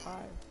 3 out of 5.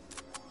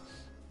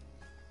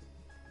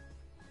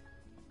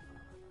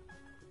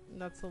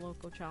 That's the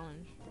local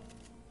challenge.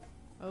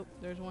 Oh,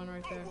 there's one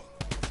right there.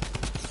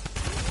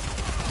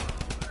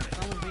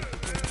 Someone beat the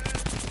kid.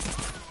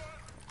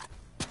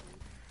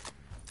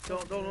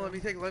 Don't let me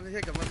take him. Let me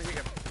take him.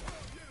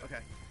 Okay.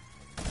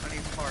 I need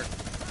his card.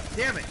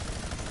 Damn it!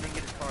 I didn't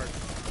get his card.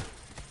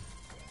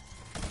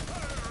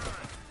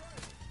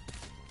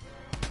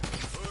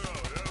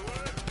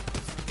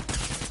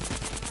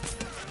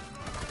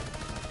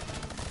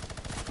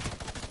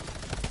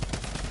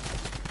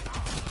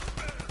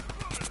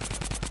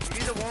 You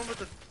need the one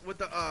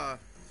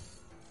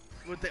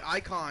with the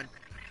icon.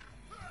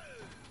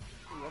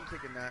 Ooh, I'm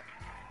taking that.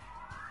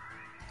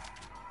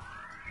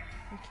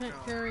 You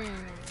can't carry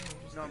anyone.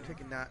 No, I'm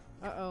taking that.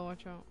 Uh-oh,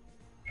 watch out.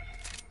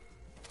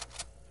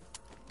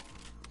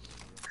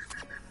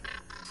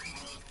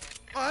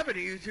 Oh, I've been a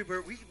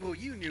YouTuber. Well,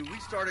 you knew we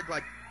started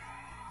like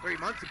 3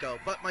 months ago,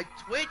 but my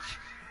Twitch,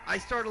 I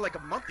started like a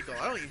month ago.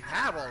 I don't even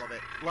have all of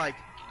it. Like,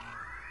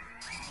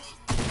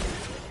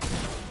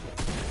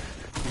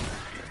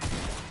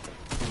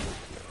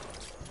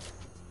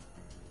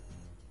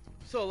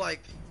 so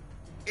like,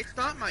 it's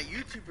not my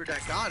YouTuber that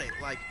got it.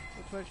 Like,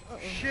 Twitch. Uh-oh.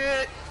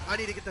 shit, I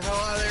need to get the hell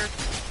out of there.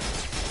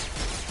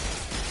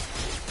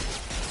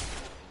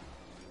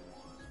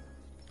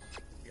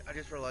 Yeah, I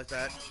just realized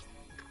that.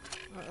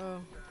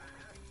 Uh-oh.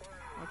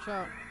 Watch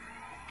out.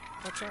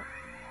 Watch out.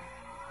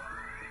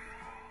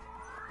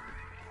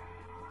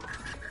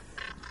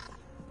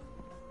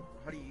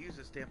 How do you use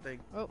this damn thing?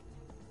 Oh.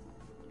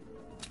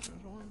 There's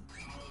one.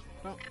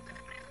 Oh.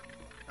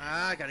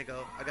 Ah, I gotta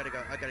go. I gotta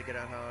get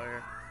out of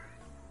here.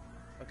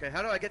 Okay,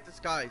 how do I get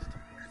disguised?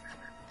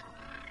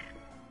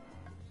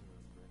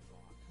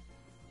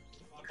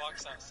 The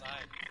box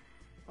outside.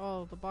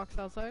 Oh, the box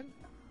outside?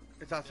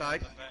 It's outside.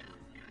 The back.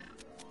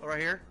 Oh, right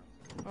here.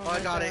 Oh, I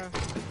right got there. it.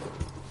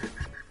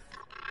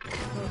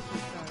 Close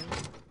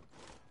disguise.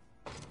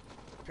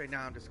 Okay,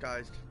 now I'm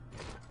disguised.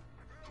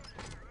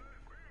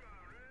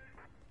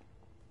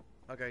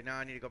 Okay, now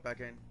I need to go back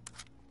in.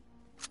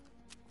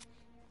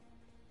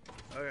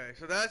 Okay,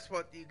 so that's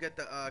what you get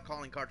the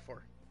calling card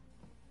for.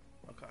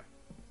 Okay.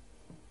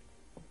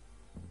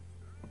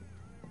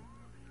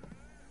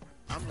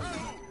 I'm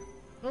leaving.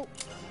 Oh.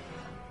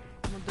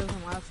 It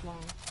doesn't last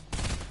long.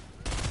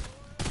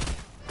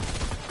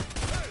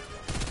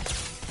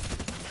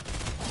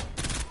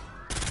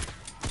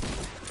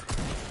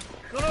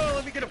 No,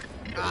 let me get him.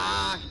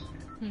 Ah.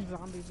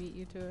 Zombie beat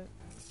you to it.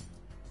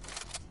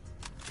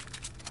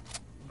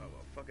 Oh well,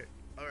 fuck it.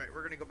 All right,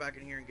 we're gonna go back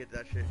in here and get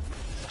that shit.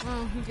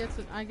 Oh, he gets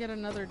it. I get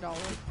another $1.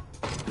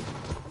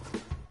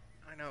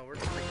 I know, we're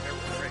just making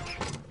everyone rich.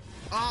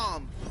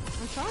 I'm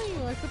telling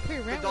you, I could pay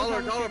The rent. dollar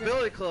with how much you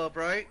billy club,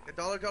 right? The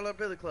dollar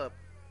billy club.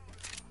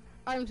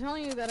 I'm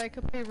telling you that I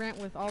could pay rent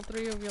with all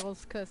 3 of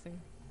y'all's cussing.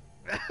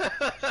 No.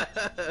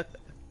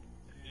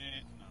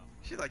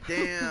 She's like,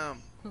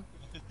 damn.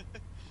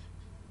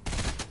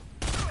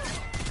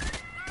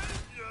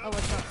 Oh,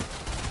 what's up?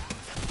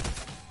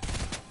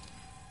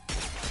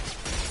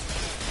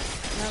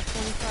 I have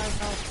 25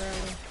 health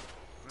barely.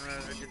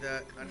 I did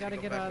that. I You need gotta to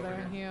go get back out of over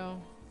there and here.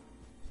 heal.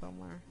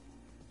 Somewhere.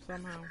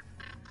 Somehow.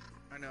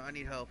 I know, I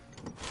need help.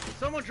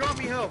 Someone drop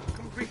me help.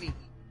 Come greet me.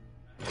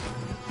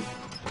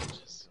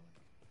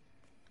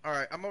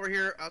 Alright, I'm over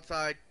here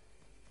outside.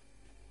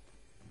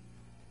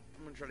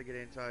 I'm gonna try to get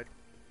inside.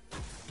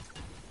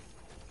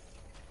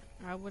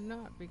 I would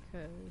not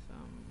because,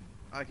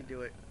 I can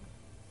do it.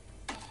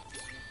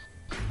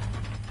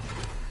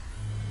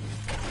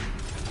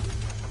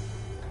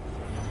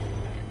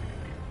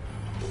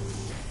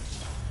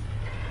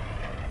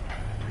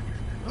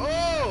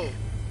 Oh!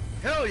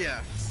 Hell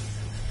yeah!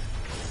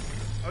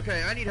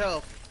 Okay, I need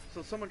help.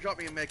 So someone drop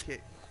me a med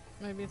kit.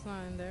 maybe it's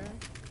not in there.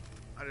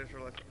 I just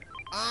realized.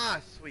 Ah,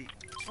 sweet.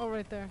 Oh,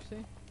 right there, see?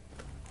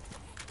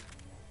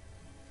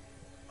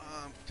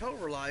 Total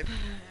we're live.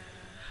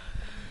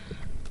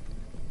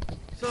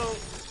 So,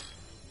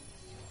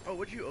 oh,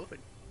 what'd you open?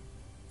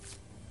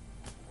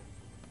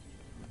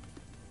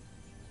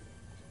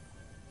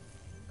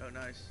 Oh,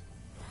 nice.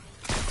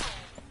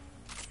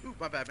 Ooh,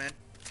 my bad, man.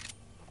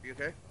 You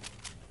okay?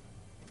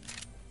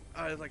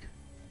 I was like,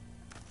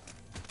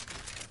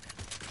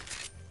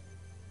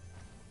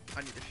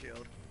 I need a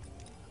shield.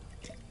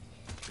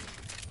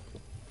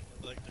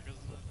 Like, there goes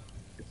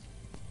the...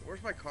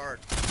 Where's my card?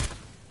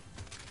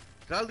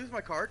 Did I lose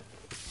my card?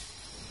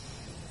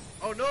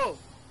 Oh no!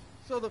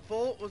 So the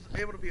vault was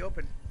able to be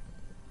opened.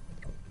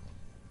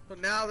 So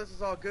now this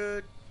is all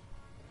good.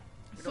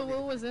 We So don't what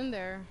need- was in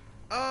there?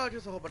 Oh,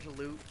 just a whole bunch of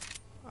loot.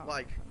 Oh,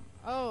 Like,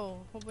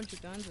 oh, a whole bunch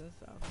of guns and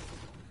stuff.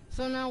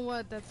 So now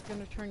what? That's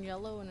gonna turn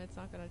yellow and it's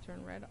not gonna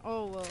turn red?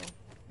 Oh, well.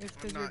 It's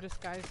because you're not-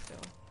 disguised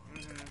still.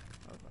 mhm.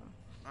 Okay.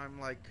 I'm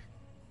like,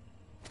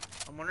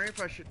 I'm wondering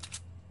if I should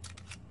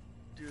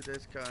do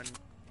this gun.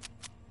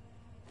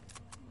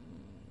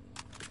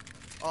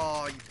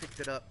 Oh, you picked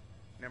it up.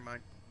 Never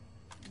mind.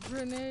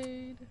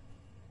 Grenade.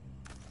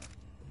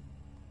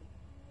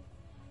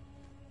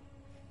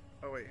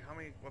 Oh wait, how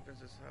many weapons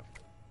does this have?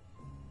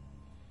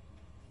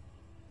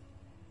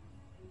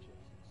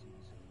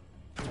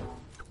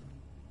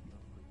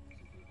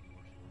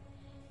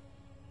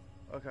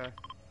 Okay.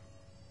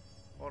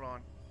 Hold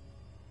on.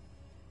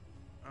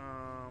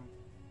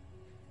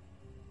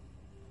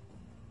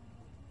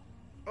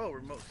 Oh,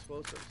 remote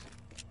explosives.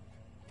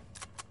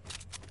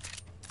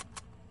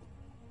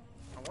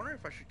 I wonder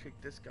if I should take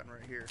this gun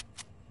right here.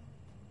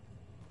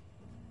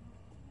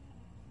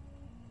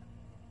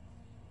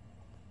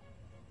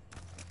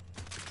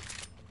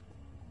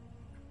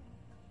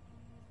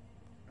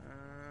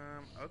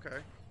 Okay.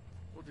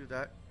 We'll do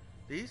that.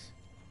 These?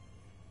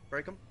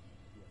 Break them?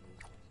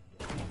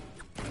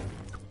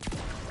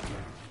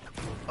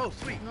 Oh,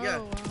 sweet, Oh, yeah.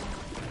 wow.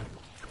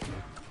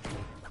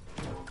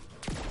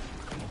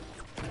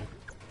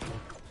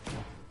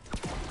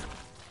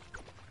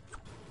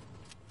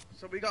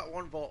 So we got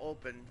one vault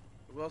open.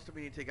 What else do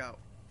we need to take out?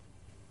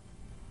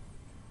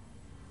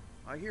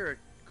 I hear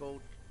a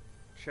gold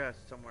chest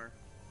somewhere.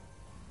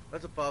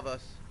 That's above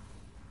us.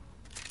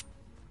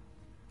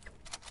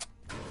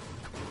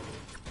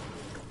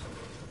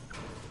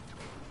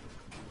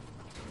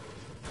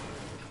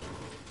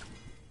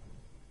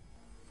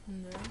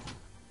 In there.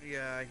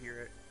 Yeah, I hear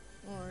it.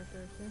 Oh, right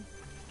there, see?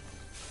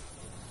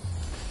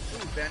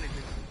 Ooh,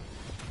 bandages.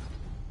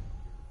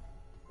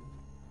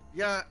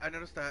 Yeah, I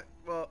noticed that.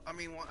 Well, I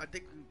mean, I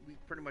think we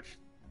pretty much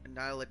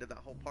annihilated that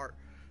whole part.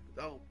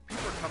 Oh,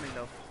 people are coming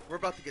though. We're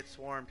about to get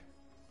swarmed.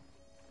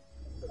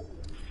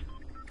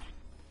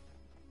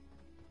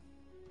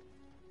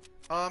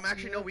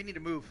 Actually, no, we need to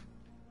move.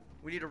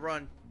 We need to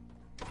run.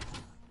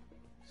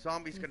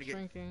 Zombie's gonna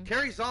shrinking. get...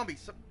 Carry zombie!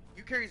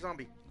 You carry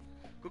zombie.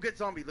 Go get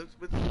zombie. Let's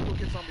go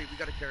get zombie. We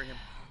gotta carry him.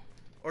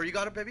 Or you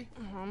got him, baby?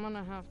 I'm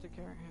gonna have to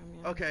carry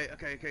him, yeah.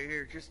 Okay,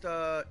 here. Just,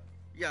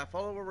 yeah,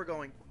 follow where we're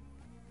going.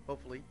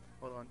 Hopefully.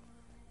 Hold on.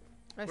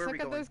 I Where are we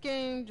suck at going? this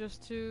game,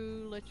 just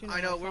to let you know.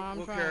 I know, so I'm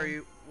we'll trying. carry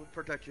you. We'll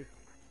protect you.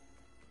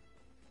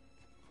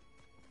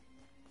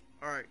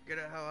 Alright, get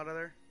the hell out of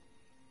there.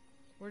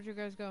 Where'd you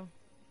guys go?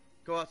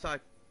 Go outside.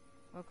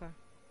 Okay.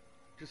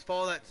 Just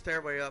follow that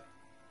stairway up.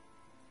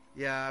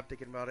 Yeah, I'm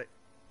thinking about it.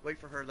 Wait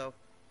for her, though.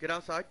 Get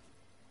outside.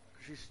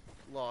 'Cause she's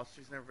lost.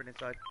 She's never been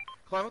inside.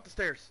 Climb up the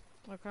stairs.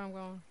 Okay, I'm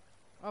going.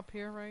 Up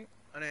here, right?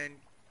 And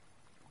then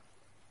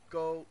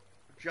go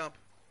jump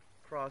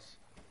across.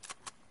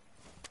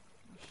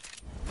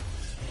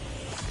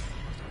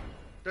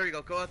 There you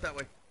go. Go out that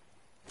way.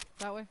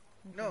 That way?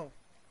 Okay. No.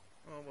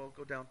 Oh, well,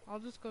 go down. I'll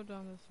just go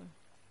down this way.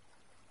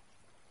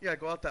 Yeah,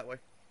 go out that way.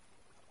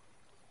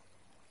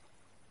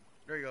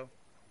 There you go.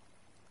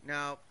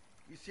 Now,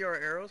 you see our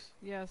arrows?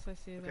 Yes, I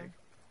see Okay. them.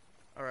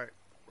 Alright,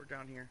 we're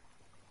down here.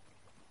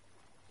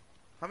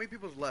 How many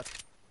people's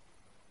left?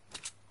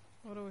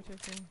 What are we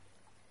taking?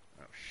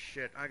 Oh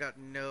shit, I got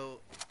no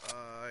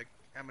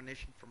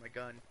ammunition for my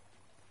gun.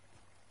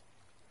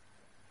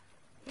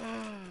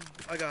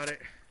 I got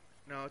it.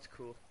 No, it's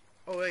cool.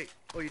 Oh wait,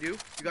 oh you do?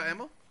 You got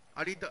ammo?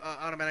 I need the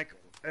automatic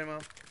ammo,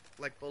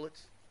 like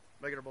bullets,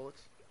 regular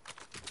bullets.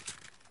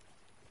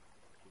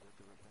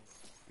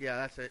 Yeah,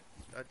 that's it.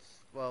 That's,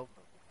 well,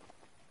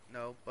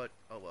 no, but,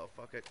 oh well,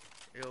 fuck it.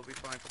 It'll be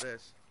fine for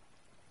this.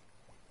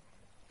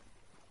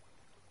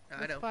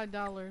 I know.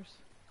 $5.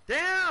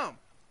 Damn!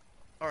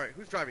 Alright,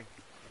 who's driving?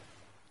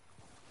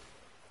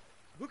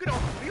 Who can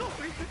all, we all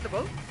three fit in the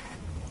boat?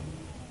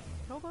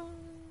 Hold on.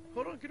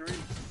 Hold on, get her in.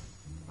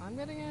 I'm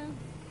getting in.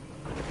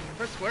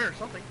 Press square or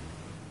something.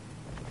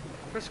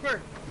 Press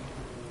square.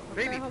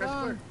 Okay, Baby, hold press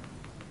on. square.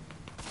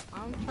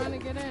 I'm trying to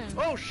get in.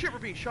 Oh shit, we're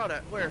being shot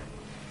at. Where?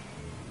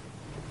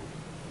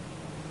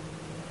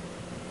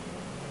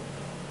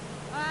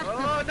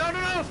 Ah. Oh,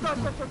 no, stop.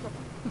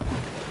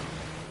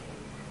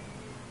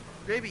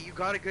 Baby, you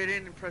gotta get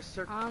in and press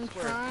circle. I'm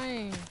square.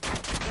 trying.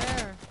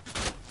 There.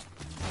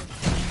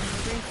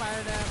 I'm being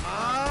fired at.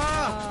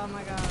 Ah! Oh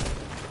my god.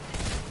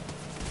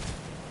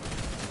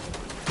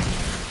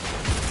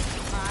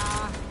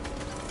 Ah.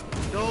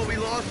 No, we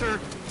lost her.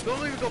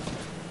 Don't even go.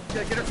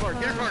 Yeah, get her car.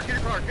 Get her car.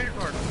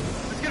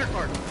 Let's get her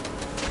car.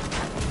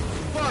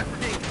 Fuck, we're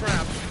getting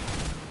trapped.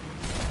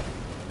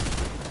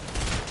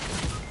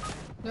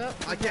 Nope.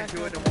 I can't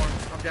do it no more.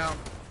 I'm down.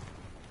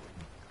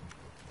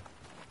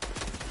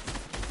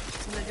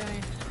 They're getting.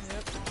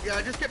 Yep.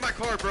 Yeah, just get my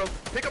card, bro.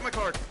 Pick up my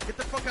card. Get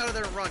the fuck out of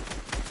there and run.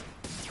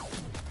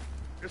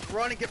 Just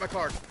run and get my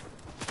card.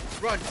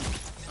 Run.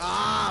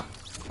 Ah,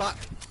 fuck.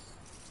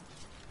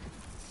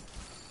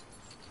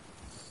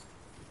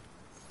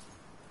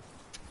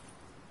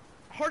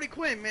 Harley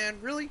Quinn, man,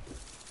 really?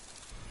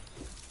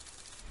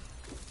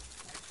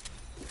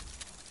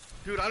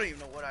 Dude, I don't even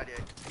know what I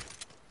did.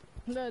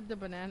 The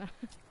banana.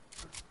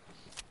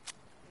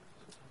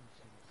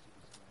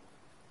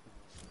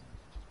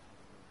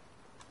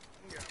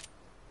 Yeah.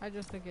 I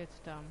just think it's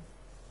dumb.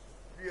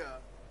 Yeah.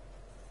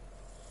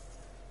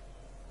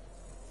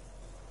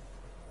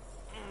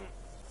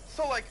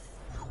 So, like...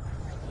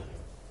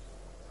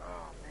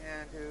 Oh,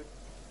 man, dude.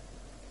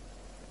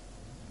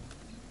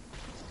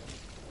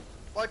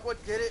 Like,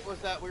 what did it was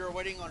that we were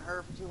waiting on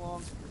her for too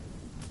long.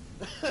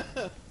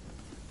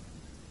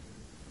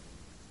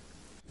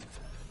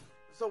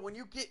 So when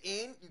you get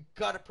in, you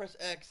gotta press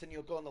X and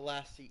you'll go in the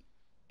last seat.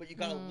 But you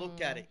gotta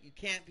look at it. You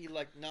can't be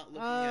like not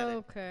looking at it.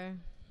 Okay.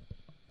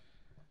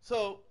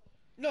 So,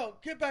 no,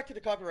 get back to the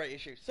copyright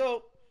issue.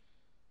 So,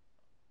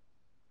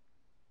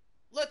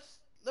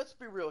 let's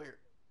be real here.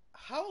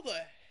 How the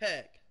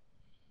heck?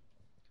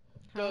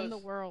 How in the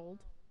world?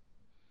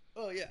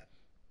 Oh yeah.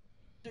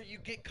 Do you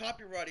get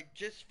copyrighted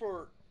just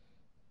for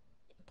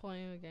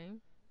Playing a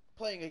game?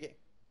 playing a game?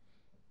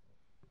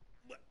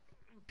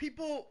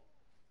 People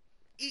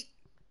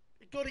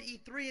go to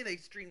E3 and they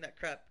stream that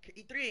crap.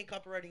 E3 ain't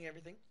copywriting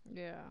everything.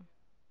 Yeah.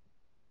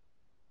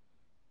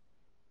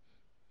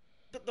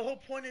 The whole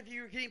point of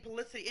you getting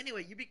publicity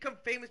anyway, you become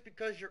famous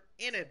because you're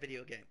in a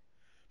video game.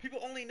 People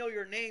only know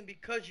your name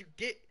because you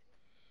get...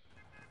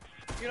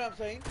 You know what I'm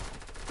saying?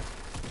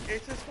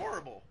 It's just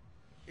horrible.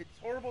 It's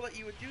horrible that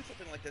you would do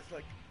something like this.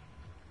 Like,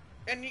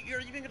 and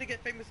you're even going to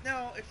get famous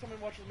now if someone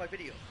watches my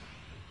video.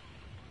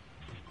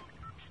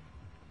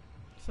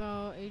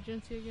 So,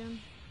 agency again?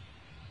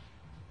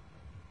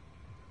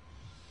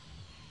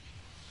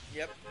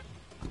 Yep.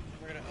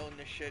 We're going to own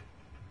this shit.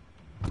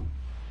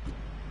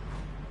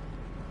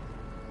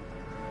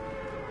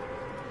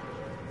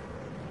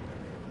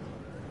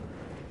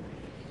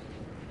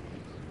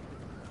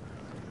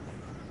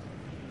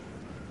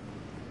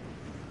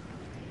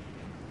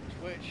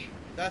 Twitch.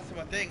 That's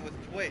my thing with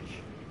Twitch.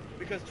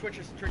 Because Twitch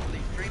is strictly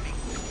streaming.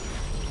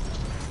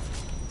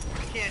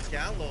 You can't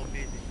download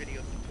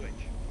videos to Twitch.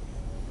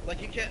 Like,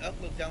 you can't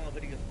download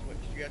videos to Twitch.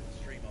 You have to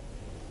stream them.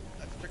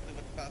 That's strictly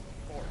what the fast is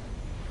for.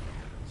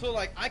 So,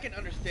 like, I can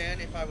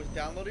understand if I was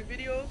downloading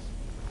videos.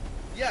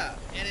 Yeah,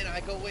 and then I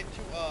go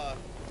into,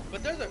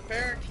 but there's a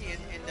fairity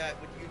in that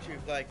with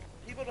YouTube. Like,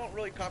 people don't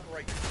really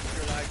copyright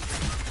your live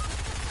stream.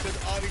 Because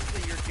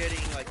obviously you're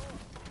getting, like,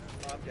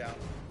 I'm down.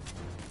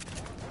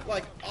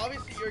 Like,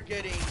 obviously you're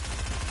getting...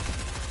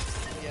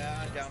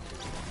 Yeah, I'm down too.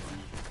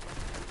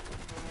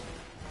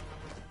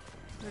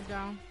 You're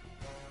down.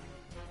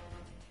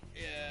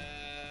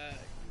 Yeah,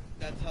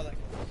 that's how that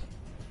goes.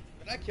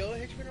 Did I kill a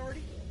henchman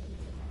already?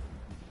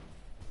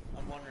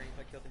 I'm wondering if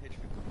I killed the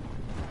henchman.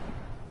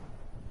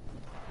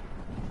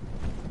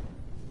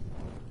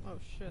 Oh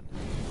shit.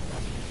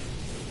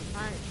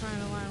 I ain't trying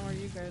to land where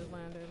you guys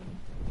landed.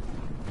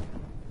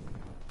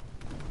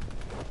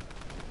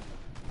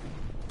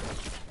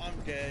 I'm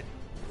dead.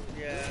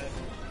 Yeah.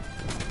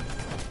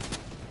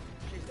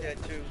 She's dead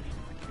too.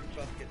 She's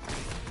about to get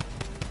sweet.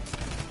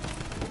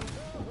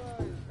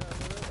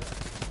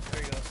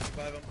 There you go.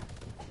 Revive him.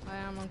 I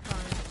am, I'm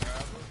trying.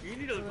 You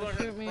need to learn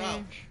how to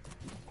crouch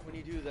when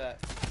you do that.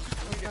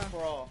 You need to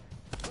crawl.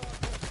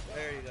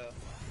 There you go.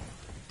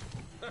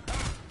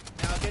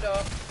 Now get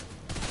up.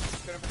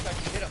 It's gonna protect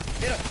you. Hit him.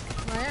 Hit him.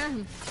 I am.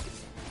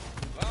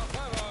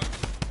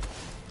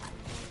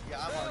 Yeah,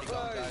 I'm already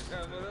gone, guys.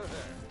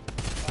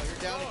 Oh,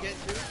 you're down again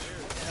too?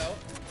 What the hell?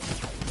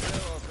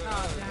 Oh,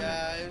 damn it.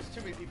 Yeah, it was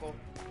too many people.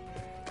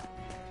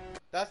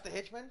 That's the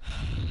hitchman?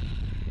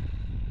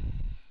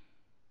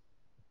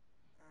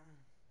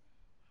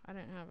 I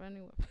didn't have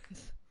any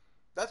weapons.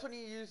 That's when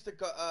you use the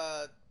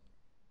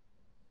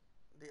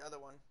other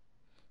one.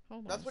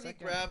 Hold on That's a when you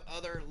second. grab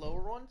other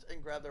lower ones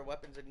and grab their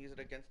weapons and use it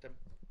against them.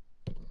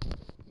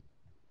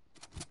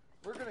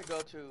 We're gonna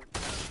go to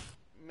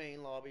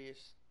main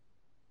lobbies.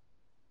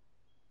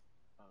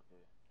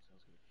 Okay,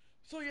 sounds good.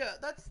 So yeah,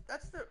 that's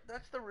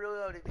the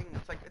reality thing.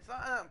 It's like, it's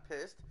not that I'm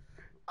pissed.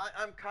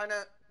 I'm kind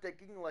of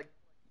thinking like,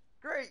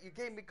 great, you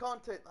gave me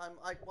content. I'm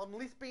at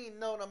least being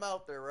known I'm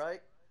out there,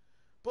 right?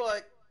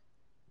 But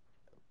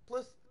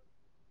plus,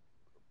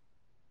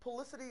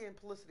 publicity and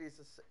publicity is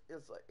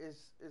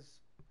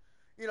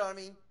you know what I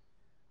mean?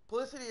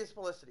 Publicity is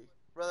publicity.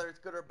 Whether it's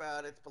good or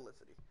bad, it's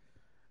publicity.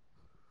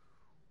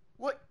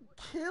 What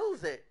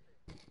kills it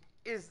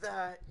is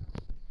that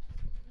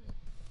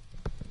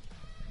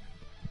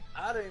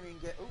I don't even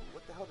get. Ooh,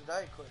 what the hell did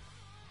I click?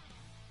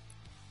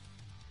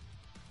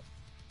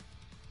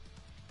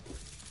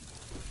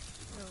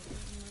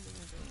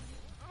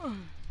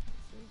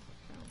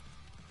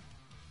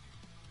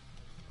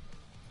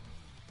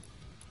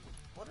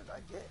 What did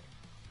I get?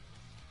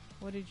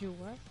 What did you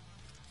what?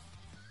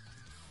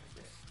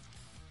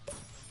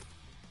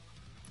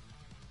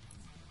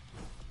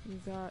 You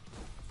got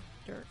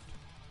dirt.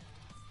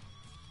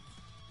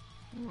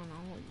 I don't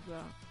know what you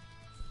got.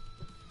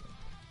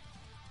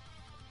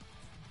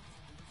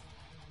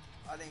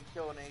 I didn't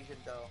kill an Asian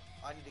though.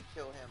 I need to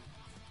kill him.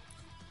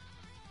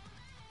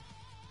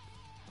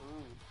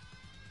 Ooh,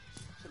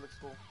 shit looks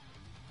cool.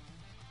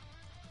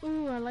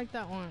 Ooh, I like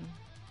that one.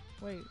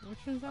 Wait, which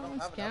one's that I don't one?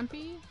 have it up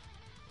Scampy?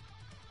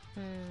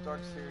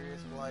 Dark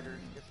Sirius glider.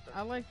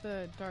 I like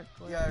the dark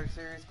glider. Yeah,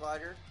 Sirius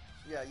glider.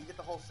 Yeah, you get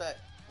the whole set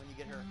when you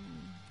get her.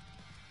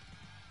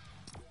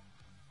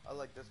 I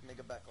like this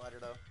mega bat glider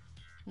though.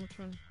 Which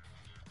one?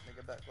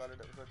 Mega bat glider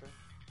that was right there.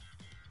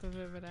 The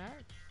Vivid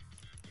Axe?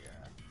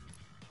 Yeah.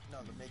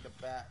 No, the mega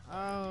bat.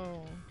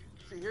 Oh.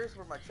 See, here's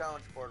where my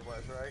challenge board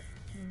was, right?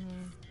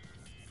 Mhm.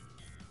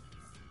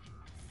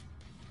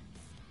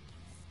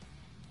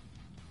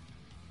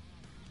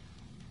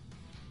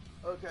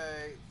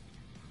 Okay.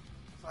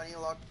 So I need to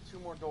lock 2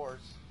 more doors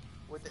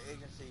with the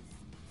agency.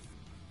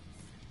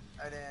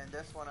 And then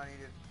this one I need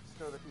to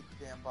still defeat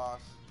the damn boss.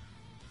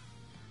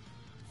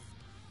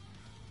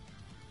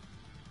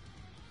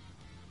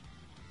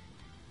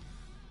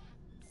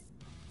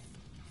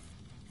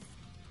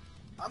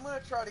 I'm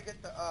gonna try to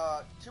get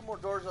the 2 more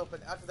doors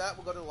open. After that,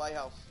 we'll go to the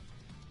lighthouse.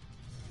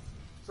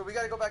 So we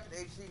gotta go back to the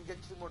agency and get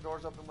 2 more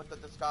doors open with the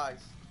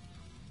disguise.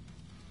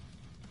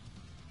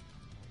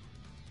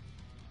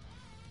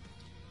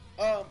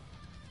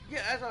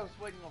 Yeah, as I was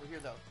waiting over here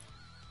though,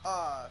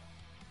 I'm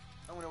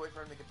gonna wait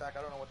for him to get back.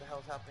 I don't know what the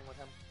hell's happening with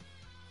him.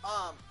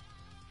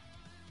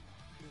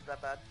 He's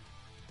that bad.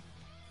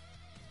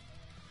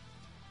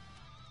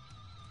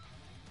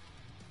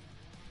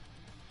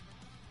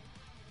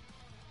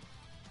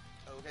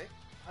 Okay,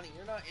 honey,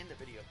 you're not in the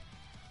video.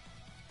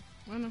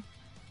 I know.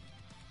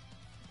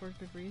 For a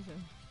good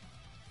reason.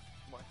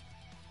 What?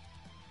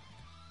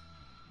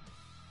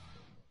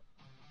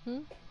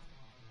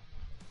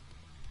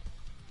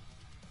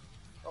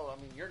 Oh, I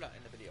mean, you're not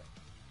in the video.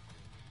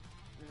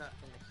 You're not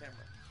in the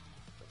camera.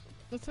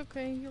 It's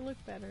okay. You look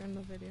better in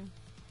the video.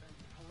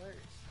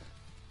 Hilarious.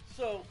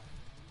 So,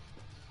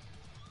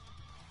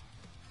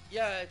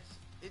 yeah,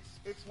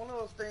 it's one of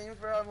those things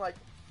where I'm like,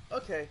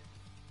 okay.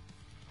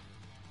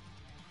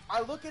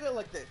 I look at it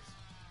like this,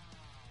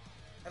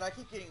 and I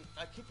keep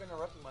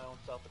interrupting my own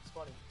self. It's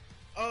funny.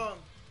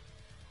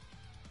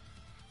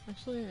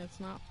 Actually, it's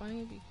not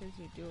funny because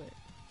you do it.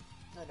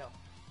 I know.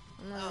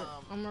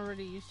 I'm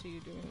already used to you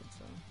doing it,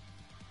 so.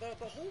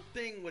 The whole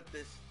thing with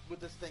this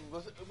thing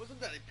wasn't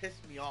that it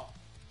pissed me off.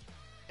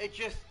 It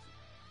just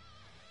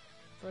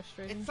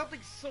Frustrating. it's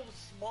something so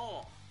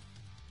small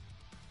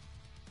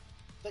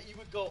that you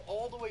would go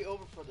all the way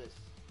over for this.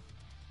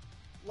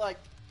 Like,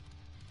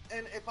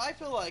 and if I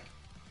feel like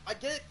I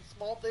get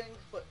small things,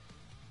 but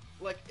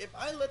like if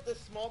I let this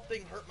small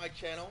thing hurt my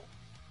channel,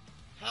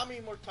 how many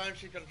more times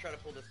she's gonna try to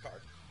pull this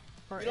card?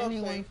 For You know what I'm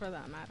anyone, saying? for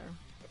that matter.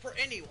 For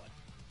anyone.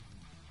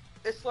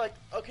 It's like,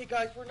 okay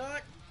guys, we're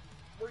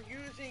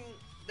using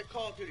the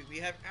Call of Duty. We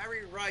have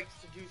every rights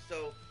to do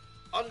so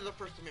under the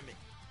First Amendment.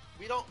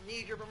 We don't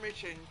need your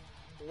permission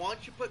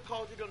once you put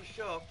Call of Duty on the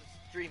shelf to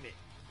stream it,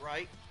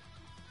 right?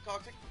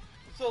 Toxic?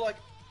 So like,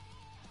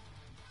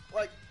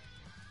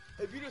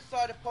 if you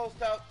decide to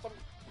post out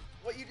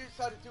what you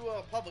decide to do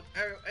public,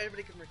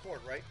 everybody can record,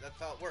 right? That's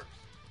how it works.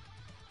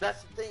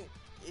 That's the thing.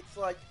 It's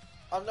like,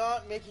 I'm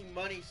not making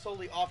money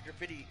solely off your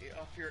video,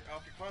 off your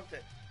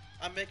content.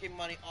 I'm making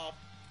money off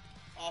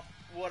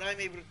what I'm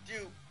able to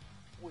do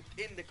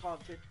within the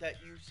content that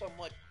you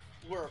somewhat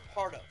were a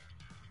part of.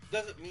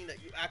 Doesn't mean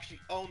that you actually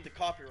own the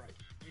copyright.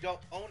 You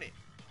don't own it.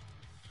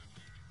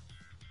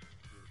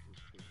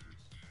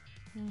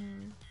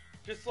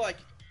 Just like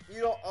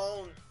you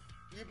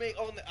may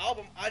own the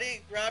album. I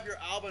didn't grab your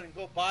album and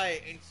go buy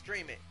it and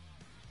stream it.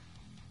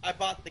 I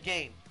bought the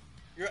game.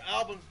 Your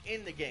album's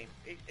in the game.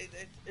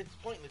 It's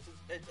pointless.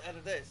 It's out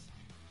of this.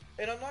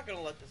 And I'm not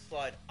gonna let this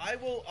slide. I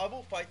will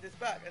fight this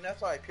back, and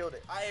that's why I appealed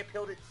it. I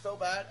appealed it so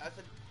bad. I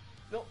said,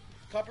 no,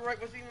 copyright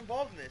wasn't even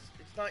involved in this.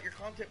 It's not your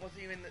content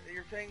wasn't even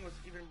your thing was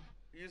even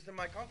used in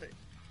my content.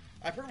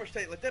 I pretty much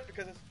say it like that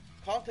because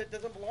content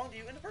doesn't belong to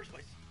you in the first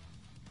place.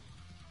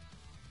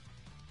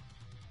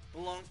 It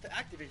belongs to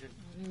Activision.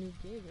 And you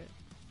gave it.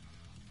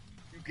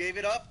 You gave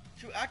it up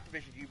to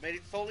Activision. You made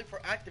it solely for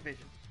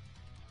Activision.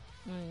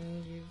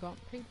 And you got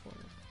paid for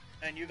it.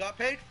 And you got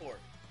paid for it.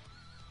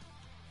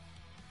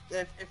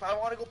 If I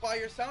want to go buy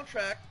your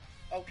soundtrack,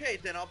 okay,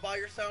 then I'll buy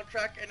your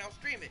soundtrack and I'll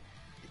stream it.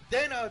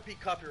 Then I would be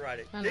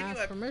copyrighted. And then ask you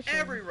have permission.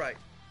 every right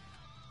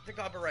to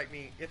copyright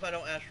me if I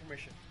don't ask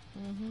permission.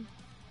 Mm-hmm.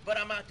 But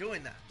I'm not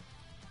doing that.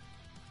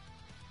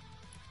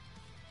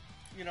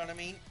 You know what I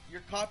mean?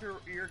 Your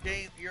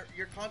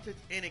content's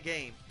in a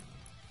game.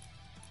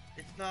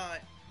 It's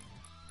not,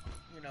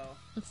 you know.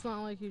 It's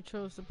not like you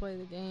chose to play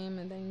the game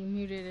and then you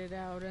muted it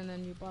out and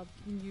then you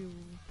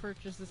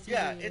purchased the CD.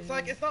 Yeah, it's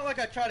not like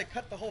I try to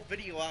cut the whole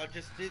video out,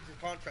 just did the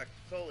contract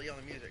solely on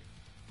the music.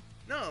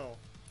 No.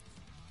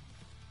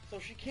 So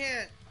she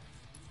can't.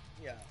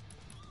 Yeah.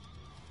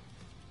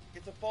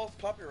 It's a false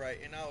copyright,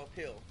 and I'll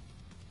appeal.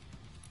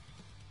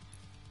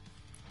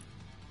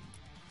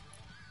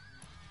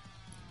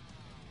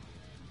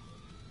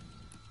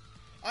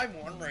 I'm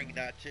wondering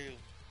that too.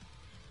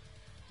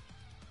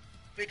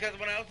 Because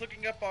when I was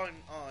looking up on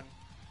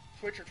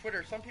Twitch or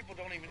Twitter, some people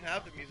don't even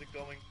have the music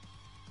going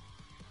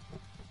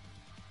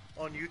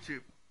on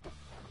YouTube.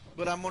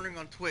 But I'm wondering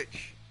on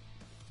Twitch,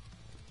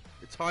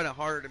 it's kind of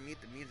harder to mute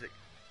the music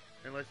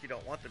unless you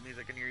don't want the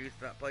music and you're used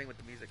to not playing with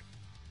the music.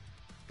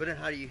 But then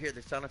how do you hear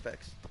the sound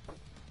effects?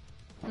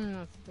 And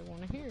that's what they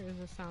want to hear is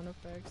the sound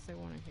effects. They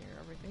want to hear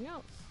everything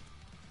else.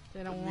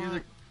 They don't The want.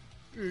 music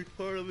is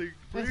part of the It's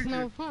equation.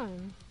 no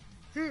fun.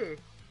 Yeah.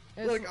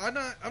 It's Look, I'm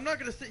not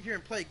gonna sit here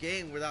and play a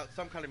game without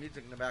some kind of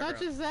music in the background.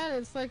 not just that.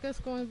 It's like us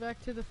going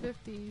back to the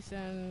 50s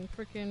and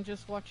freaking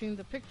just watching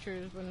the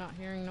pictures but not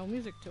hearing no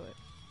music to it.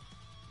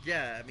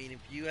 Yeah, I mean, if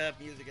you have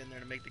music in there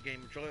to make the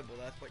game enjoyable,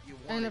 that's what you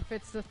want. And if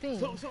it's the theme.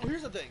 So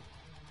here's the thing.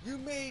 You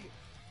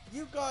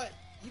got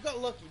you got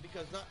lucky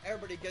because not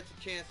everybody gets a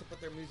chance to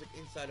put their music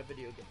inside a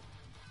video game.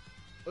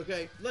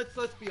 Okay,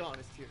 let's be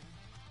honest here.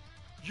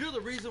 You're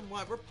the reason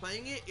why we're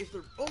playing it. It's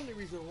the only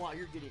reason why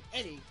you're getting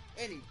any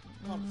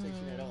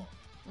compensation at all.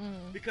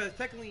 Because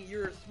technically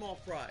you're a small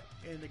fry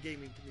in the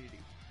gaming community.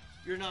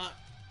 You're not,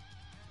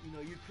 you know,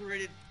 you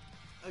created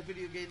a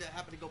video game that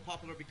happened to go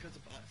popular because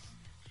of us.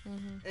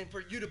 And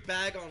for you to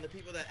bag on the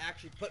people that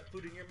actually put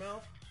food in your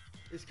mouth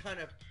is kind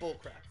of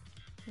bullcrap.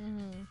 You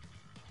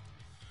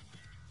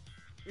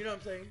know what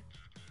I'm saying?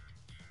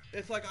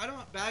 It's like, I'm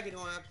not bagging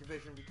on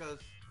Activision because,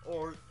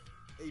 or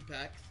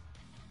Apex,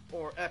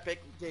 or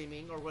Epic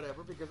Gaming, or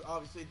whatever, because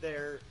obviously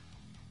their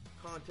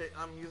content,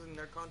 I'm using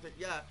their content,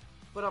 yeah,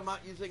 but I'm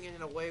not using it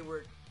in a way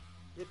where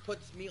it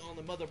puts me on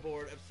the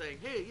motherboard of saying,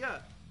 hey, yeah,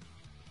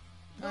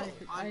 no,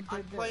 I'm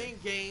playing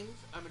games,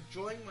 I'm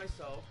enjoying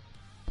myself,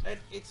 and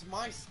it's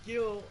my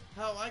skill,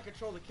 how I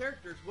control the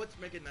characters, what's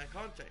making that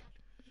content.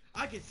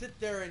 I can sit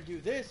there and do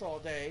this all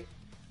day,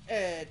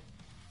 and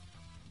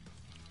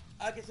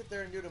I can sit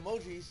there and do the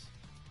emojis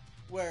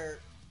where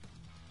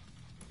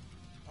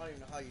I don't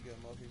even know how you do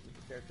emojis with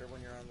the character when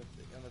you're on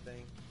the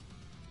thing.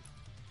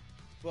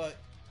 But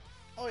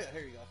oh yeah,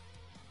 here you go.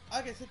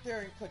 I can sit there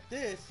and click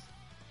this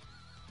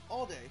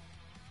all day,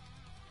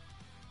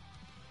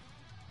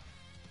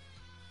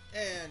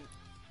 and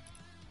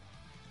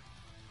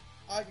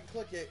I can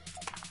click it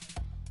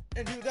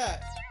and do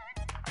that,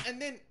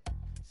 and then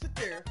sit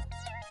there,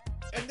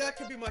 and that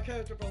could be my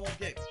character for the whole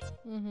game.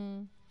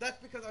 That's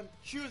because I'm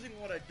choosing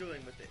what I'm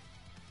doing with it.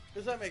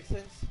 Does that make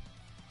sense?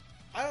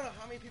 I don't know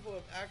how many people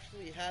have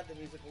actually had the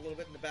music a little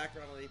bit in the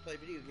background when they play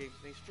video games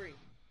and they stream.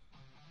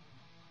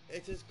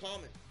 It's just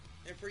common.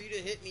 And for you to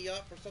hit me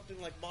up for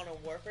something like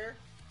Modern Warfare,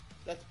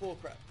 that's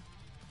bullcrap.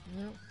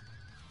 Yep.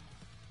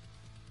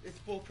 It's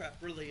bullcrap,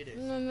 really it is.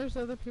 And then there's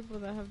other people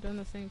that have done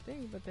the same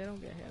thing, but they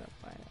don't get hit up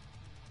by it.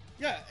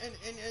 Yeah, and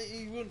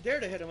you wouldn't dare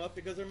to hit them up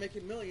because they're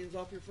making millions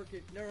off your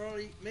freaking... They're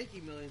already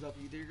making millions off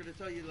you. They're going to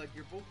tell you, like,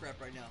 you're bullcrap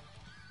right now.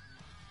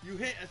 You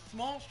hit a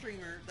small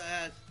streamer that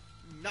has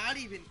not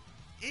even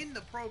in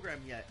the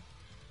program yet,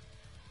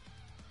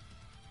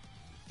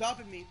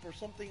 stopping me for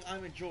something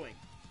I'm enjoying.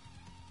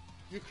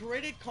 You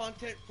created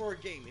content for a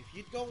game. If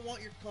you don't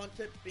want your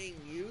content being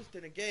used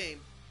in a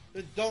game,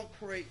 then don't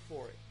create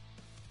for it.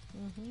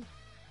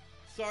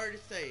 Sorry to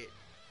say it.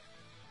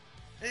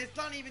 And it's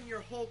not even your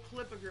whole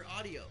clip of your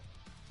audio.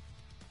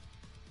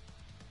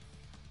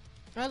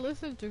 I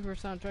listened to her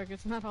soundtrack.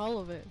 It's not all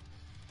of it.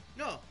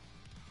 No.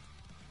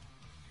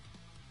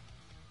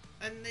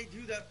 And they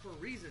do that for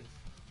reasons.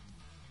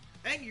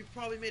 And you've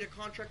probably made a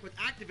contract with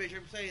Activision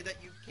saying that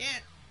you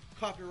can't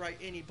copyright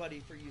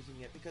anybody for using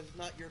it because it's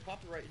not your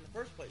copyright in the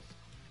first place.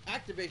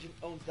 Activision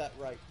owns that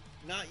right,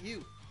 not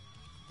you.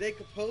 They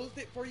composed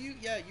it for you?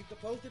 Yeah, you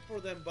composed it for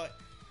them, but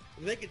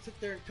they can sit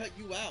there and cut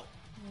you out.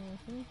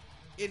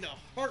 In a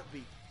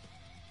heartbeat.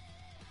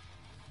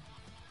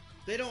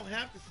 They don't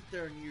have to sit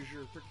there and use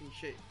your freaking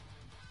shit.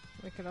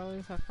 They could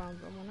always have found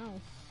someone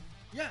else.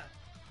 Yeah.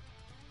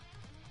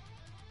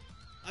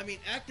 I mean,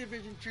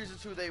 Activision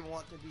chooses who they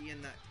want to be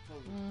in that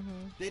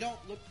program. They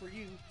don't look for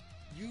you.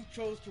 You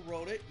chose to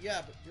wrote it,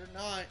 yeah, but you're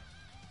not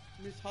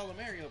Miss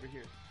Halamary over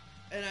here.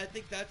 And I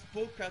think that's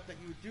bullcrap that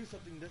you would do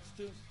something that's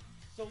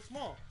so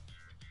small.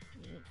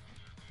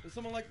 With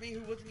someone like me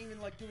who wasn't even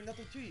like doing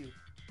nothing to you,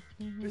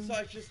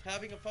 besides just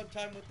having a fun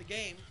time with the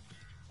game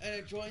and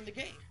enjoying the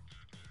game.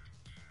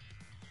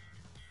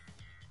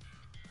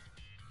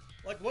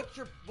 Like, what's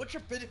your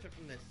benefit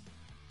from this?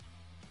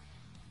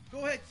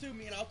 Go ahead, sue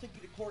me, and I'll take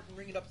you to court and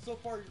bring it up so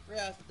far your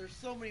ass that there's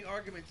so many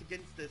arguments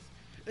against this,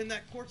 and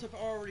that courts have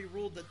already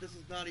ruled that this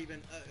is not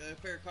even a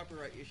fair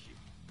copyright issue.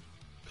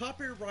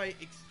 Copyright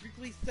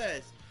strictly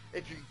says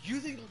if you're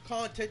using the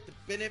content to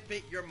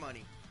benefit your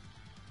money.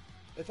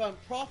 If I'm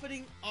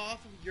profiting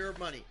off of your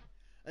money,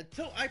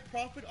 until I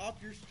profit off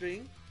your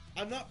stream,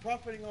 I'm not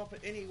profiting off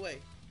it anyway.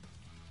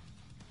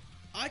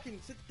 I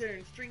can sit there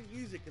and stream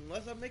music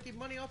unless I'm making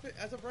money off it.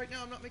 As of right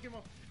now, I'm not making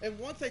money. And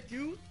once I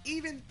do,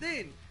 even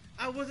then,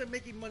 I wasn't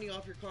making money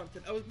off your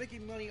content. I was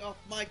making money off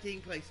my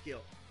gameplay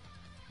skill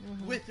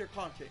with your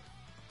content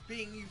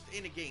being used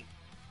in a game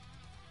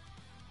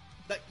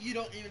that you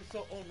don't even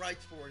still own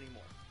rights for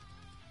anymore.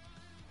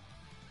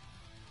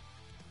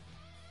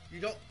 You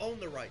don't own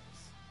the rights.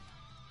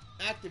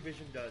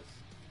 Activision does.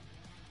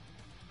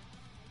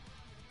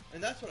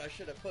 And that's what I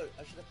should have put.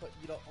 I should have put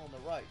you don't own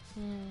the rights.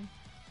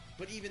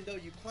 But even though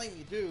you claim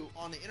you do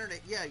on the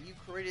internet, yeah, you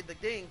created the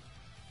game,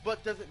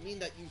 but doesn't mean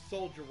that you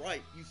sold your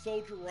right. You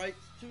sold your rights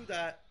to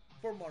that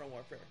for Modern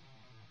Warfare.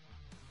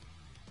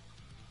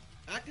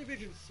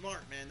 Activision's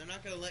smart, man. They're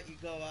not going to let you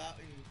go out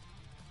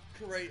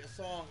and create a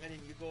song and then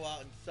you go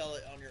out and sell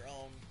it on your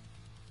own.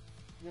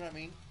 You know what I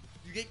mean?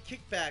 You get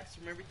kickbacks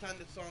from every time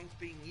the song's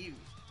being used.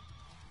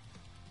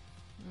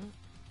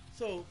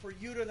 So for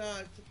you to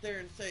not sit there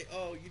and say,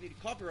 oh, you need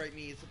to copyright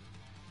me,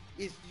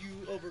 is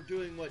you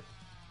overdoing what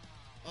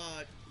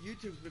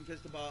YouTube's been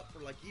pissed about for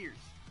like years.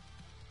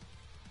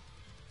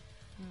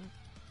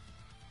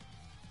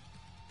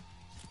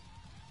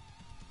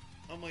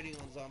 I'm waiting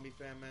on Zombie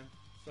Fan, man.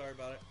 Sorry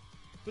about it.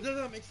 But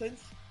doesn't that make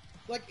sense?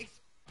 Like,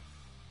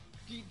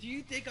 do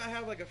you think I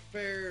have like a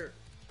fair...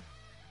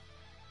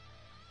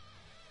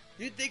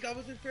 Do you think I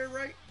was in fair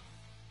right?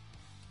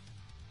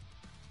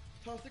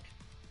 Toxic?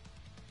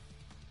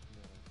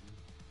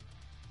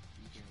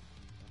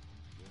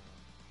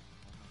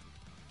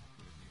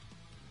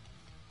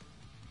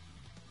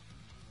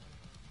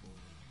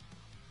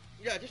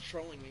 Yeah, just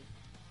trolling me.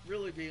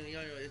 Really being,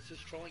 it's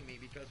just trolling me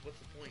because what's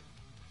the point?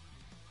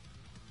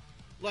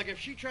 Like, if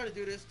she tried to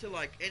do this to,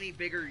 like, any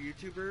bigger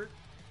YouTuber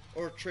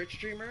or Twitch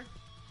streamer,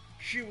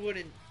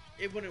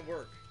 it wouldn't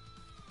work.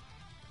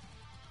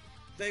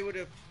 They would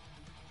have,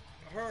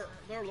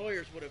 their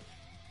lawyers would have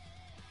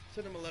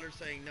sent him a letter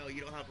saying, no,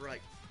 you don't have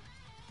rights.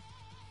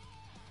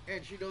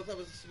 And she knows I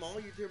was a small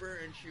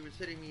YouTuber and she was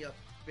hitting me up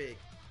big.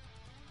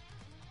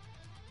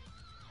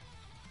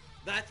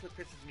 That's what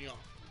pisses me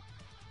off.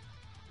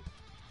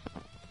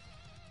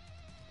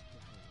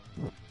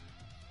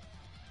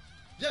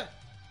 Yeah.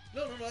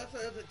 No, that's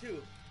it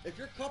too. If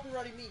you're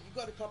copyrighting me, you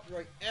gotta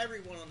copyright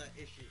everyone on that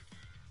issue.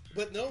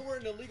 But nowhere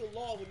in the legal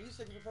law, when you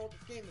said you promote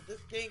this game, that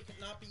this game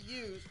cannot be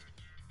used,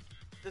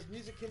 this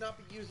music cannot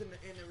be used in the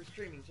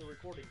streamings or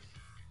recordings.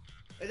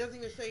 It doesn't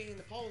even say it in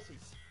the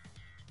policies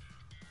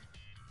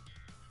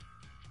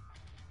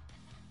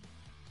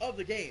of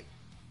the game.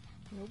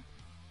 Nope.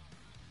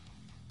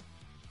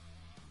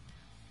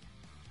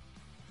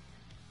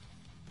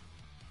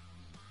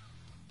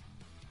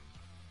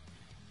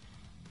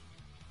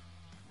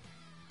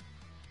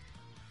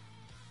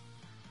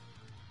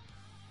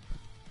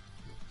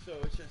 So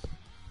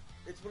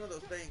it's one of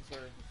those things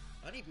where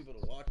I need people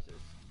to watch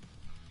this.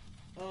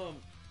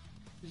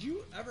 Did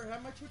you ever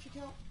have my Twitch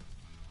account?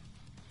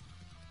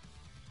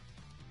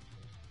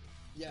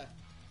 Yeah.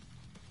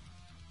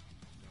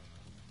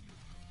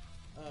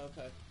 Oh,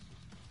 okay.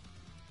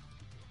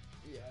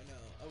 Yeah, I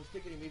know. I was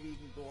thinking maybe you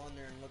can go on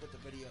there and look at the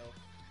video,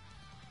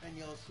 and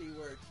you'll see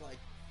where it's like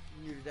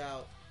muted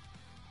out.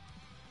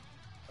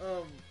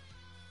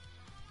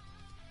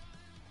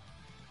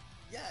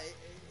 Yeah,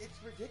 it's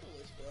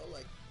ridiculous, bro.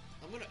 Like,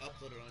 I'm gonna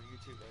upload it on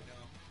YouTube right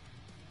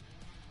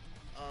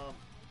now.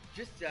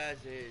 Just as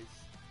is.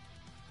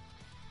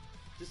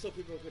 Just so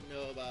people could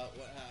know about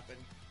what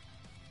happened.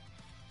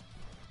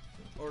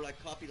 Or like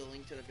copy the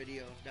link to the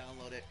video and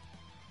download it.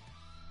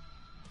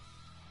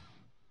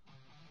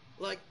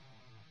 Like,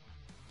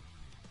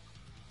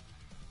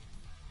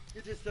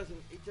 it just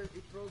doesn't, it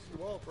throws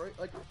you off, right?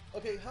 Like,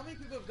 okay, how many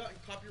people have gotten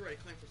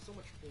copyright claims for so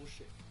much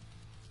bullshit?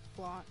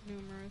 Lot,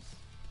 numerous.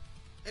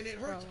 And it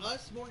hurts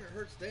us more than it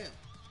hurts them.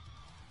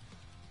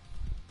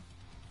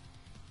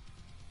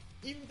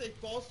 Even if they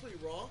falsely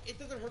wrong, it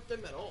doesn't hurt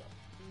them at all.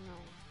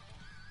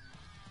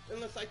 No.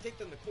 Unless I take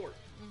them to court.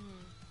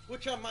 Mm-hmm.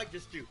 Which I might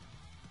just do.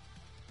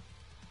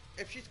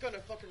 If she's gonna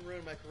fucking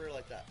ruin my career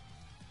like that.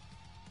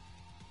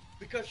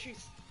 Because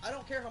I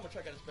don't care how much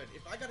I gotta spend.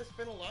 If I gotta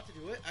spend a lot to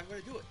do it, I'm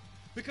gonna do it.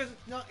 Because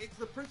it's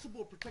the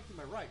principle of protecting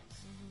my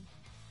rights.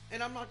 Mm-hmm.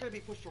 And I'm not gonna be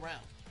pushed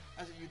around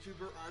as a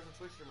YouTuber or as a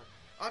Twitch streamer.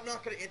 I'm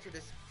not gonna enter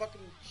this fucking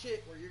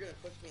shit where you're gonna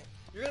push me off.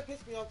 You're gonna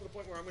piss me off to the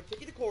point where I'm gonna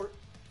take you to court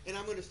and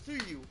I'm gonna sue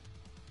you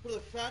for the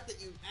fact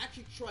that you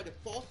actually tried to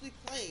falsely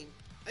claim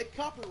a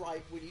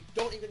copyright when you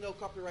don't even know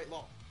copyright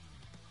law.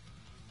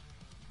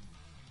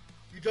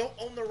 You don't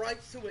own the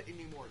rights to it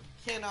anymore.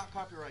 You cannot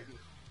copyright me.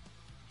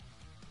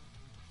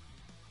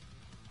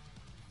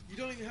 You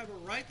don't even have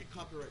a right to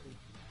copyright me.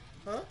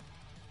 Huh?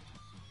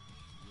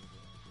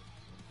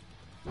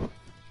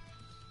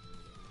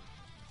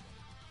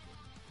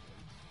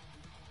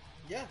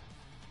 Yeah.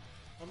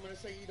 I'm gonna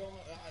say you don't.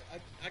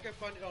 I can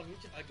find it on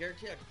YouTube. I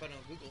guarantee I can find it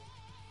on Google.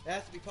 It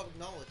has to be public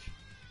knowledge.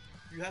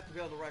 You have to be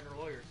able to write her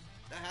lawyers.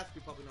 That has to be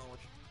public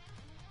knowledge.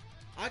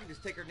 I can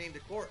just take her name to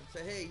court and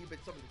say, hey, you've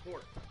been summoned to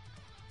court.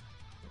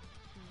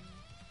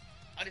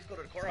 I just go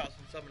to the courthouse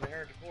and summon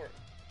her to court.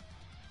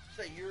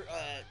 Say you're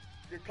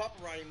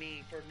copyrighting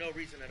me for no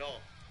reason at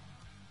all.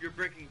 You're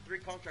breaking 3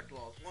 contract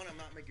laws. 1, I'm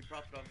not making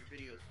profit off your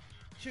videos.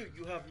 2,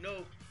 you have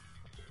no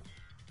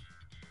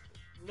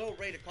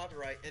right of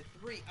copyright. And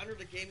 3, under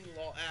the Gaming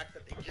Law Act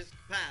that they just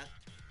passed,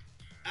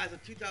 as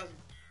of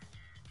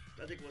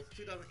 2018,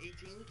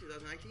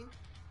 2019,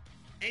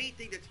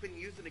 anything that's been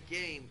used in a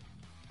game,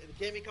 the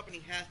gaming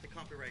company has to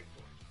copyright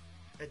for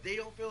it. If they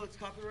don't feel it's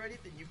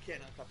copyrighted, then you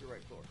cannot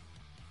copyright for it.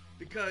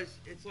 Because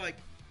it's like,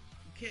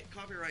 you can't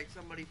copyright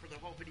somebody for the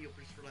whole video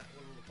just for that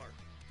one little part.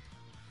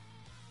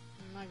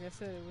 Like I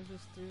said, it was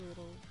just 3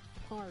 little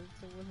parts.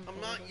 It wasn't. I'm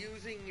not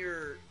using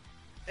your,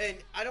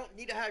 and I don't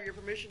need to have your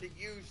permission to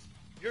use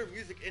your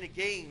music in a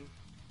game.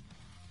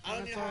 I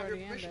don't need to have your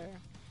permission.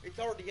 It's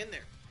already in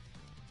there.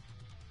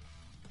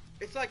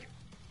 It's like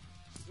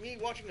me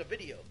watching a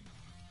video,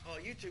 a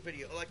YouTube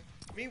video, like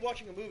me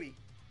watching a movie,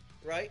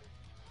 right?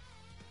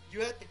 You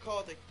have to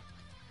call the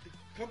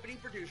company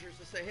producers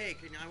to say, hey,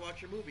 can I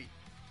watch your movie?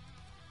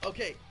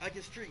 Okay, I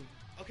can stream.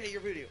 Okay,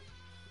 your video.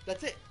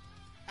 That's it.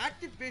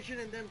 Activision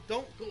and them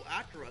don't go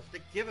after us. They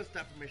give us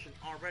that permission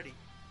already,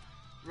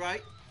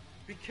 right?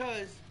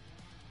 Because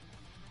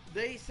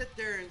they sit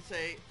there and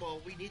say,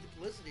 well, we need the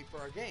publicity for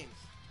our games.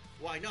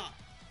 Why not?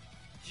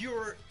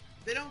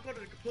 they don't go to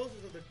the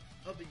composers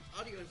of the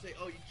audio and say,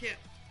 oh, you can't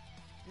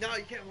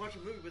watch a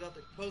movie without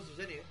the composers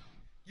in it.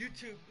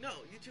 YouTube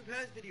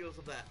has videos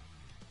of that.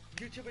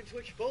 YouTube and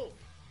Twitch both.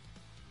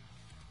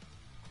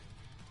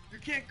 You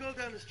can't go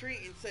down the street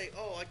and say,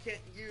 oh, I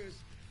can't use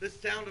the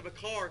sound of a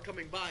car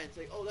coming by and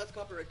say, oh, that's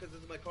copyright because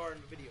this is my car in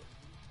the video.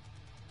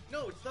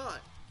 No, it's not.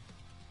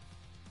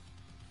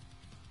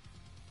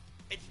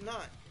 It's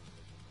not.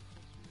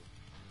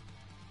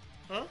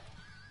 Huh?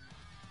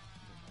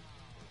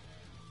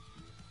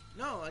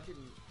 No, I can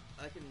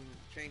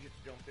change it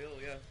to don't feel,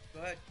 yeah.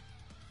 Go ahead.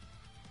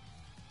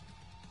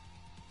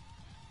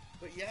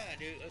 But yeah,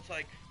 dude, it's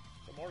like,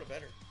 the more the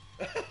better.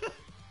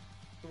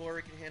 The more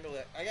we can handle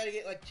that. I gotta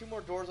get like 2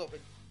 more doors open.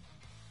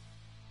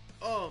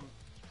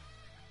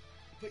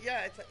 But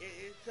yeah, it's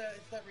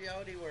that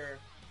reality where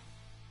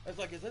it's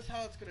like, is this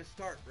how it's gonna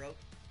start, bro?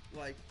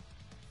 Like,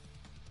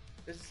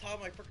 this is how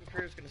my freaking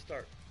career is gonna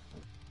start.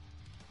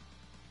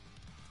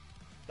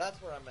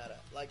 That's where I'm at.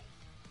 Like,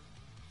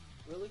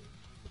 really?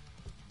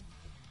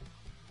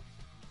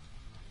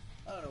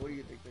 I don't know. What do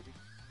you think, baby?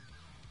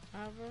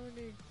 I've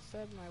already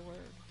said my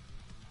word.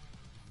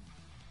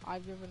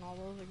 I've given all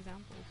those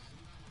examples.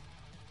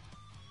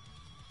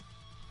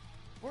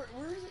 Where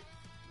is it?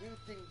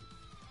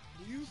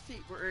 Do you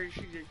see where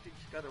she thinks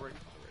she got it right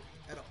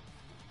already at all?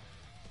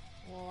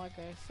 Well, like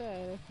I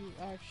said, if you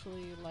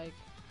actually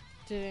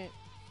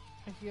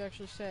if you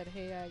actually said,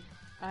 hey,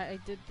 I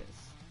did this,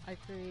 I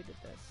created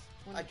this,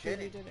 when I you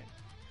didn't.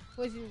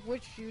 didn't,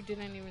 which you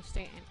didn't even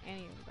state in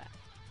any of that.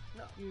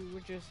 No. You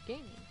were just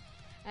gaming,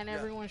 and Yeah.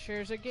 everyone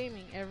shares their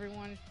gaming.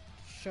 Everyone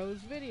shows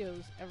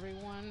videos.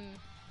 Everyone.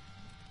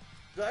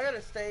 Do I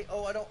gotta say,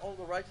 oh, I don't own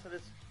the rights to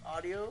this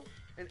audio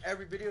in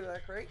every video that I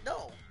create?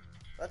 No.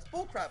 That's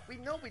bullcrap. We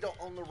know we don't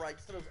own the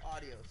rights to those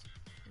audios.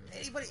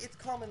 Anybody, it's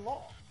common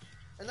law.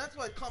 And that's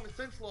why common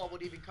sense law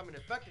would even come in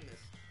effect in this.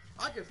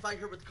 I can fight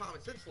her with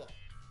common sense law.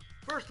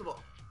 First of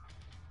all,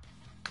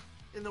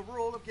 in the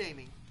world of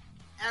gaming,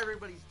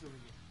 everybody's doing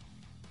it.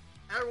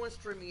 Everyone's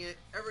streaming it.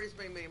 Everybody's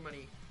making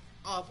money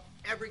off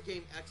every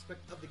game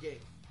aspect of the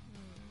game.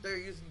 They're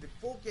using the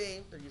full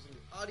game. They're using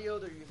the audio.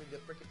 They're using the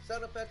freaking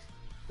sound effects.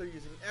 They're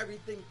using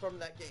everything from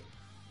that game.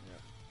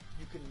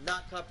 You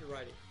cannot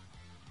copyright it.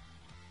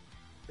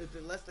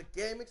 Unless the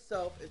game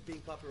itself is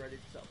being copyrighted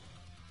itself.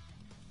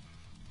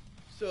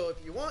 So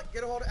if you want,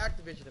 get a hold of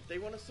Activision. If they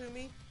want to sue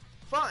me,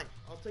 fine,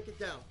 I'll take it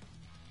down.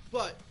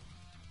 But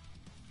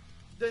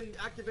then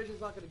Activision's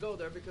not going to go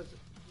there because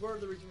we're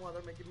the reason why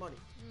they're making money.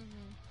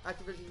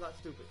 Activision's not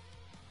stupid.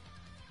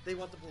 They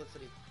want the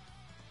publicity.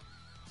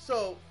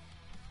 So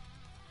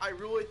I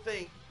really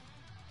think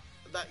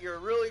that you're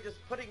really just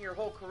putting your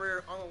whole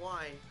career on the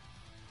line,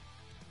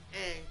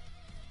 and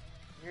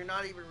you're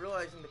not even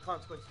realizing the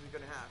consequences you're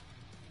going to have.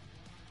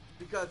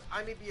 Because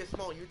I may be a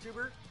small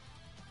YouTuber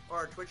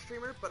or a Twitch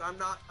streamer, but I'm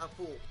not a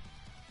fool.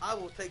 I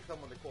will take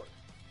someone to court.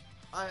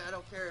 I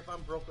don't care if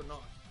I'm broke or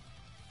not.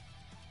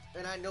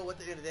 And I know at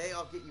the end of the day,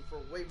 I'll get you for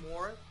way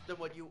more than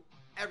what you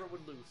ever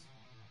would lose.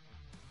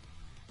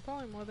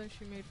 Probably more than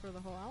she made for the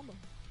whole album.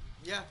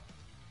 Yeah.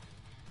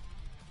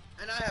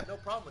 And I have no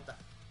problem with that.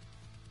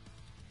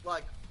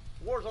 Like,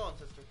 war's on,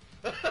 sister.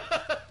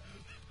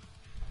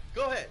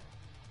 Go ahead.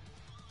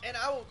 And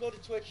I will go to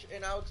Twitch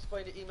and I'll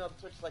explain the email to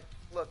Twitch like,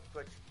 look,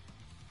 Twitch,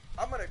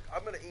 I'm gonna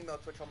email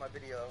Twitch on my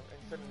video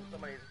and send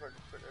somebody to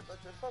Twitter.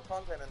 There's no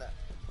content in that.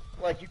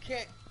 Like, you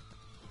can't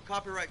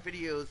copyright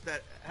videos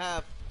that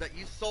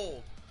you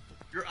sold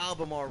your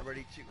album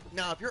already to.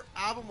 Now, if your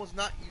album was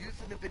not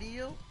used in the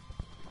video,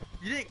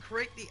 you didn't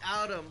create the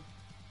album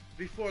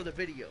before the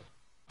video.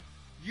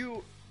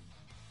 Your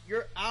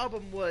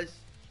album was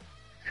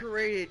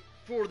created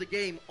for the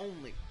game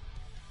only.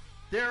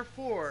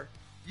 Therefore,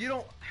 you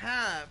don't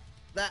have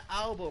that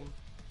album.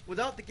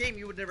 Without the game,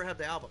 you would never have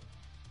the album.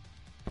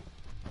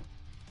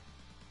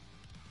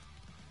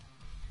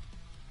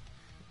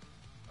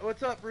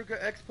 What's up, Ruka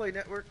X Play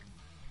Network?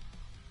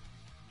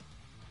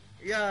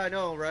 Yeah, I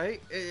know,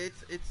 right?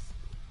 It's.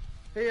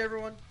 Hey,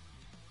 everyone.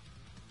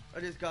 I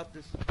just got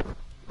this.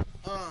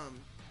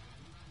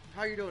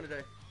 How you doing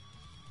today,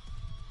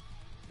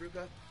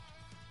 Ruka?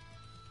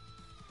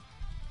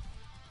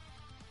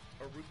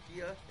 Or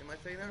Rukia? Am I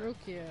saying that?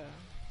 Rukia.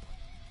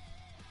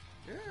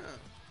 Yeah.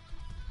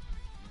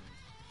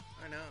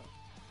 I know.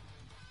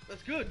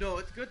 That's good. No,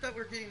 it's good that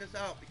we're getting this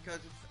out because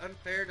it's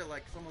unfair to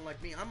like someone like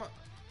me.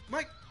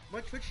 My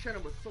Twitch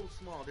channel was so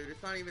small, dude.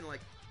 It's not even like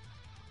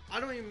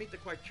I don't even meet the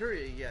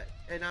criteria yet,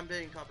 and I'm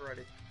getting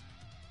copyrighted.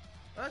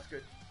 That's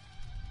good.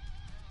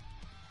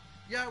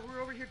 Yeah,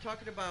 we're over here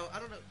talking about. I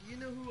don't know. Do you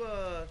know who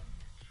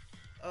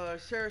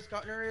Sarah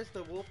Schachner is?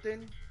 The Wolf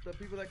Den, the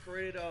people that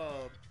created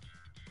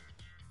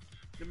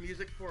the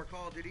music for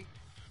Call of Duty,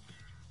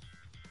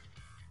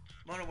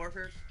 Modern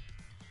Warfare.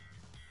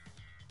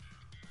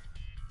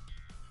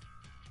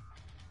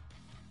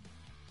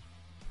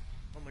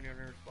 I'm gonna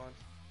never response.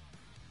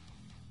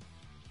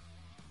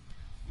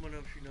 I don't know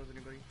if she knows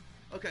anybody.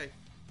 Okay,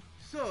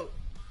 so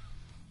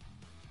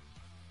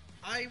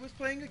I was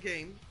playing a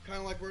game, kind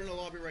of like we're in the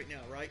lobby right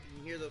now, right? You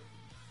can hear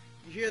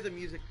you hear the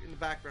music in the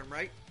background,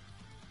 right?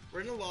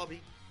 We're in the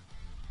lobby,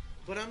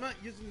 but I'm not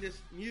using this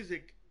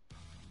music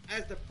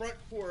as the front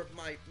for of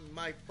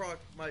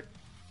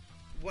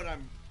what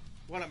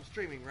I'm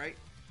streaming, right?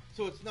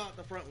 So it's not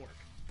the front work.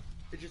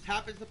 It just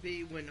happens to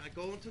be when I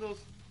go into those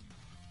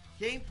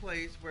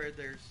gameplays where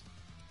there's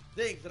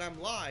things that I'm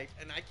live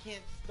and I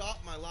can't stop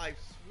my live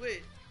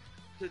switch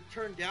to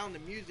turn down the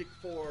music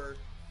for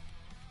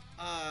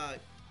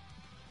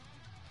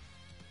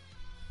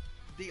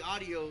the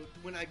audio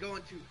when I go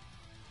into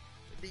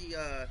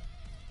the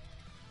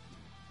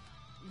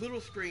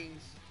little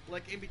screens,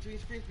 like in between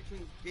screens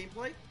between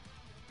gameplay,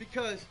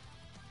 because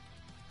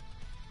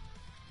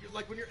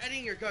like when you're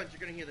editing your guns, you're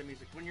gonna hear the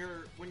music. When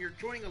you're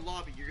joining a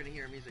lobby, you're gonna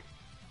hear music.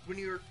 When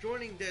you're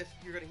joining this,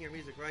 you're gonna hear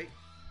music, right?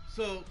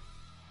 So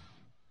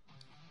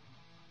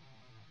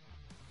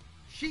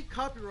she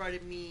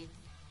copyrighted me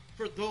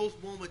for those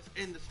moments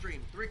in the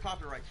stream. 3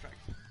 copyright strikes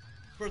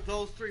for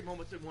those 3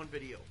 moments in one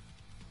video.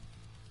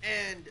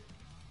 And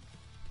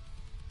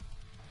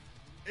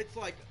it's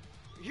like,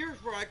 here's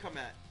where I come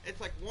at.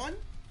 It's like, 1,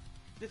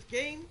 this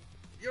game,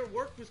 your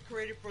work was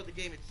created for the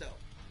game itself.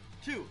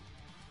 2,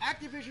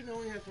 Activision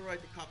only has the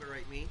right to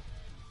copyright me.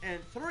 And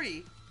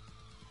 3,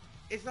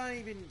 it's not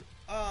even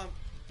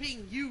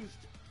being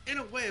used in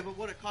a way of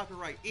what a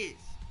copyright is.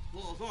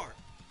 Laws are.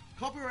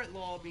 Copyright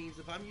law means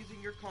if I'm using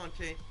your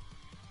content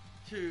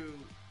to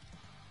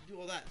do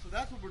all that. So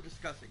that's what we're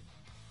discussing.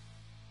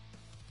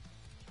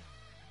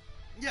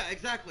 Yeah,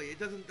 exactly.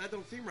 That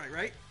don't seem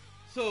right?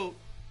 So,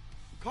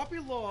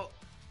 copyright law,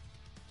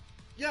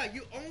 yeah,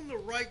 you own the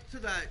right to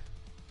that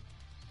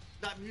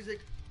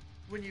music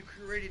when you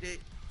created it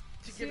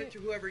to give it to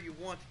whoever you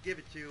want to give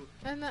it to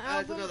and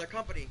as another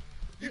company.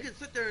 You can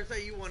sit there and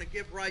say you want to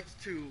give rights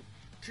to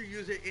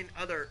use it in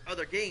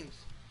other games,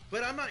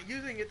 but I'm not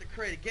using it to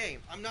create a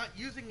game. I'm not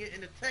using it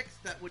in a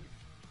text that would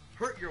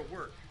hurt your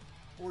work,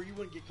 or you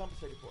wouldn't get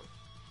compensated for it.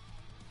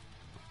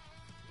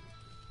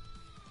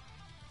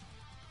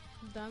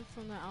 That's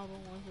when the album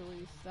was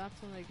released.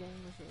 That's when the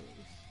game was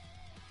released.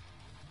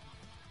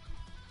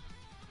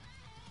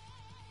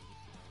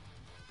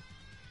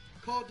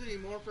 Call of Duty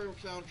Modern Warfare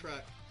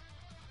soundtrack.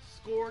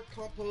 Score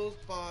composed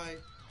by...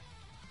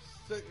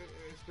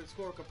 It's been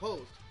score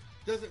composed.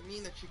 Doesn't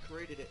mean that she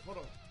created it. Hold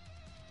on.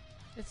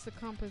 It's the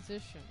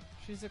composition.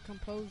 She's a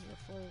composer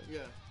for it. Yeah.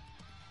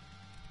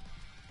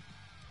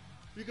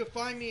 You can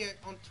find me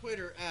on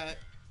Twitter at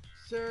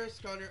Sarah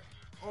Schachner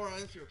or on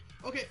Instagram.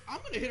 Okay, I'm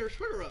gonna hit her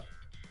Twitter up.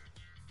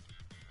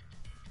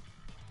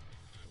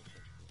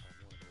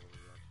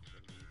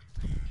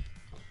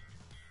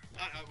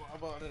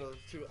 I want to know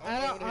too.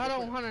 I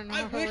don't want to know.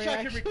 I wish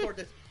I could record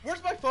this.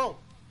 Where's my phone?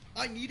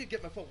 I need to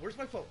get my phone. Where's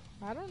my phone?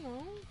 I don't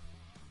know.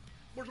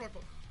 Where's my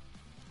phone?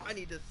 I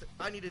need to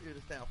do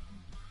this now.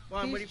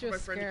 Well, I'm waiting for my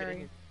friend to get in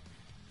here.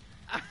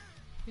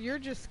 You're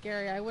just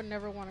scary. I would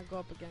never want to go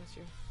up against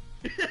you.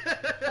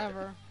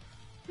 Ever.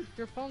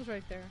 Your phone's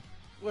right there.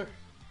 Where?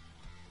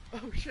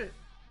 Oh shit.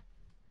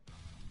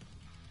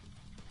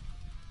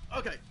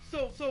 Okay,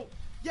 so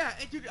yeah,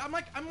 and dude, I'm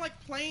like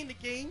playing the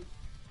game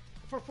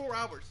for 4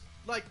 hours.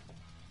 Like,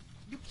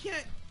 you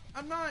can't.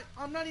 I'm not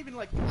even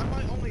like. I'm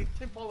like only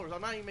 10 followers.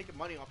 I'm not even making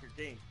money off your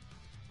game.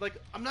 Like,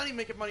 I'm not even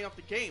making money off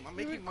the game. I'm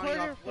making money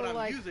off what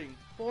I'm using.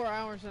 4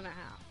 hours and a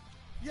half.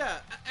 Yeah,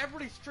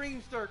 everybody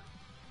streams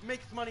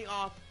makes money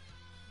off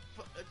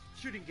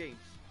shooting games.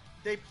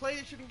 They play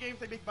the shooting games,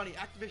 they make money.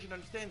 Activision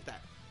understands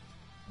that.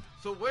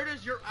 So where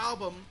does your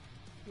album,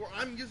 where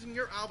I'm using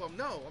your album?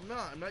 No, I'm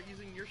not. I'm not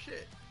using your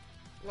shit.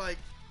 Like,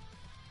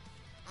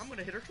 I'm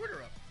gonna hit her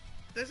Twitter up.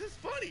 This is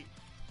funny.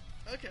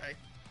 Okay.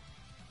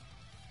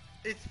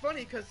 It's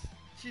funny because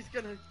she's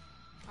gonna...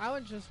 I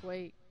would just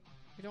wait.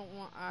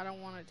 I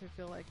don't want it to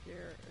feel like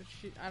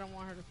I don't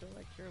want her to feel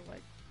like you're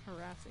like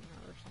harassing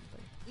her or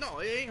something. No,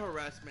 it ain't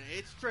harassment.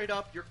 It's straight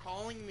up, you're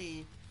calling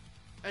me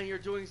and you're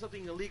doing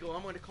something illegal.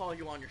 I'm going to call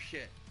you on your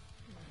shit.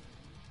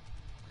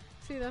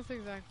 See, that's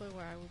exactly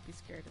why I would be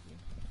scared of you.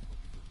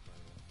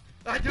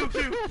 I do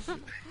too.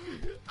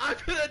 I'm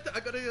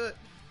gonna do it.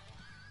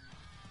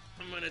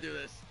 I'm gonna do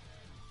this.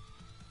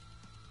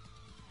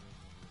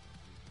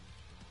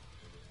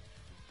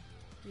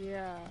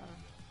 Yeah.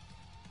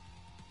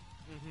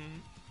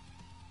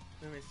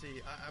 Let me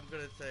see. I'm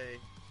gonna say.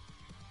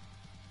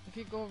 If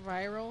you go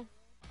viral,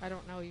 I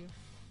don't know you.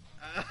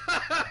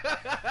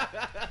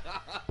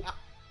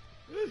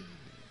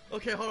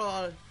 Okay, hold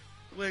on.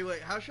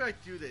 Wait. How should I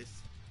do this?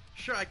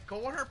 Should I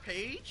go on her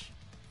page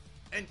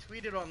and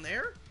tweet it on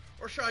there,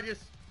 or should I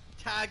just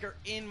tag her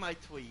in my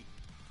tweet?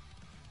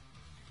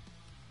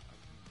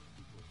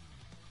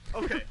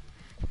 Okay.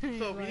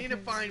 So we need to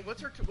find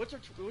what's her Twitter?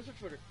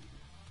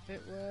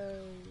 It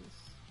was.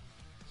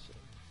 Shit,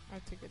 I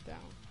took it down.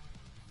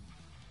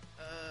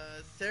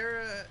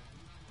 Sarah.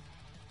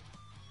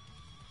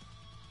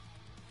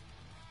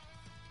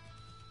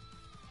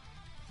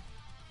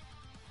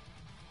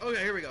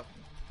 Okay, here we go.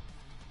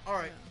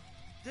 Alright.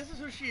 Yeah. This is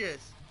who she is.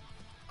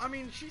 I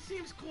mean, she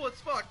seems cool as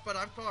fuck, but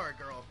I'm sorry,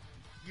 girl.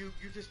 You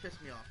just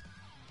pissed me off.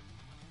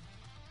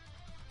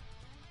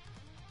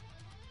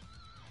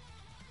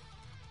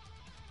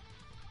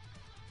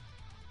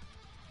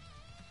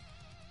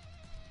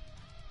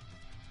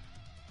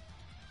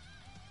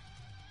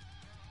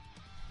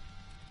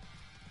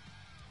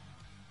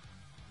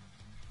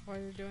 While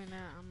you're doing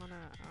that, I'm gonna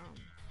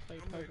play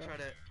I'm gonna Pogo. try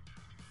to.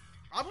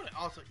 I'm gonna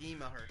also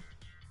email her.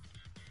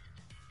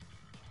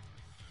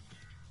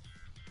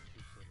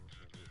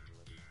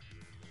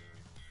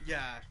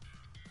 Yeah,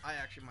 I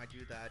actually might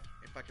do that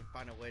if I can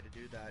find a way to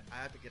do that. I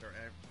have to get her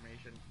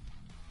information.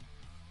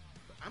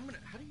 But I'm gonna.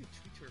 How do you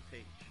tweet to her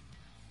page?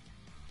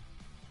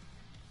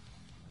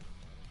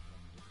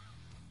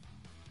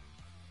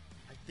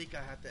 I think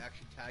I have to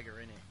actually tag her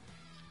in it.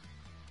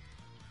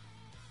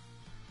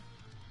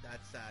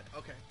 That's sad.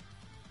 Okay.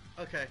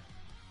 Okay.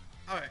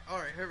 Alright,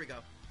 here we go.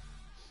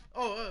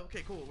 Oh,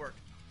 okay, cool, it worked.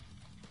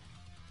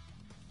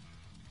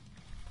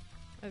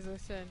 As I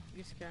said,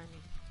 you scare me.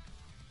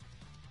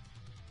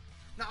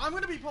 Now, I'm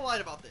gonna be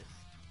polite about this.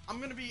 I'm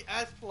gonna be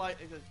as polite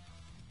as...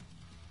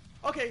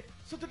 Okay,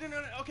 so...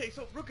 Okay,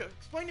 so, Ruka,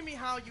 explain to me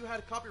how you had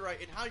a copyright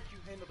and how did you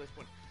handle this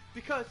one?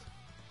 Because...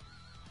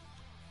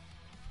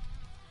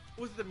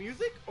 Was it the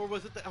music, or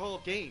was it the whole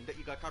game that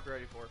you got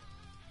copyrighted for?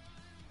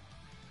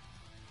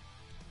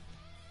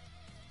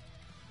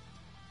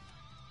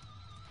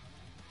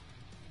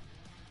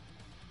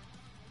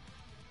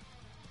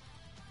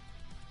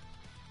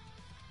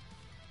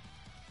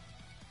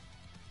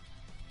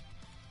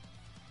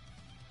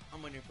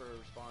 I'm waiting for a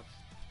response.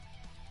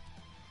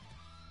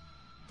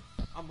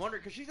 I'm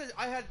wondering, because she says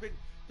I had been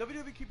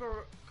WWE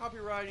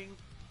copywriting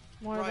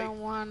More than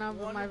one of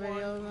my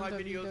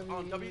videos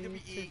on on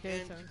WWE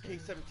and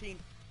 2K17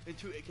 and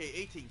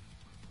 2K18.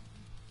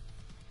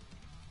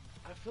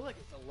 I feel like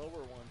it's the lower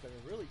ones that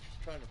are really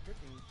just trying to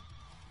freaking...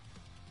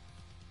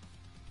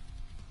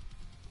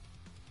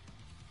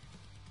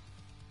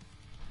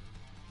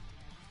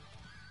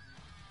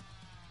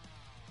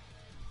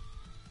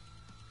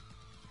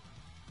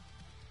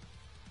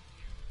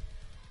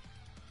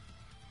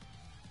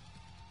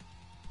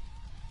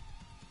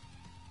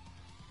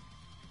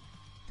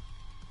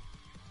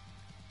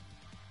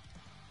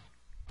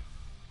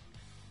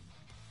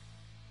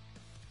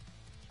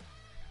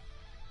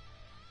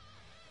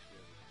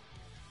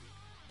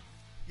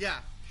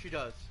 Yeah, she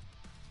does.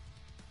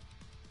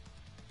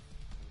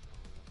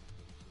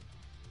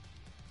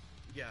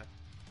 Yeah.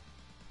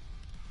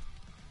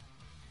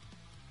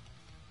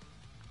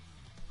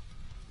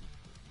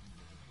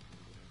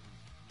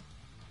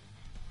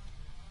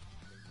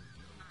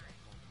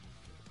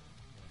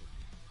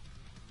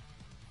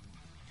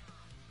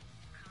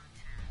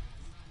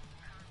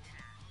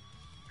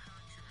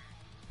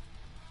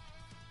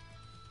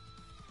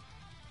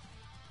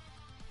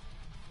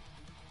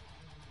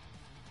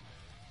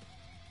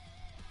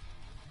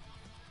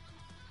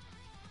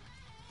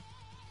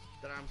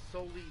 That I'm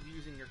solely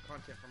using your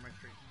content for my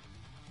stream.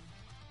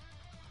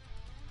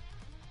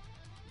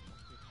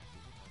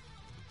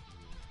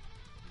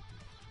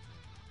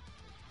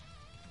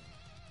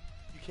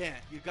 You can't.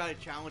 You gotta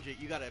challenge it.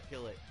 You gotta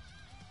appeal it.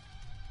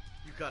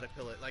 You gotta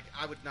appeal it. Like,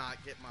 I would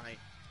not get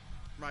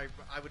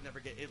I would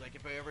never get it. Like,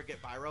 if I ever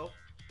get viral,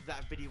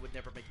 that video would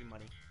never make me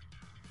money.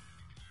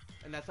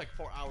 And that's like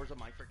 4 hours of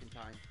my freaking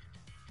time.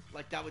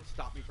 Like, that would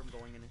stop me from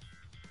going in it.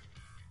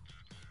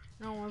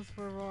 That was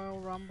for Royal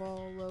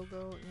Rumble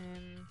logo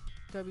in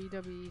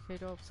WWE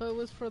K12. So it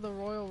was for the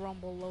Royal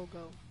Rumble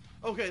logo.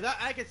 Okay, that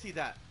I can see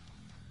that.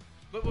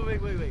 But wait.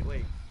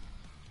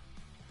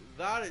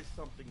 That is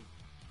something.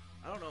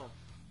 I don't know.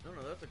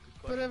 That's a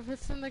good question. But if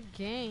it's in the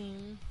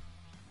game,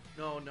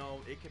 No,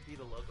 it could be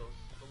the logos.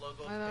 The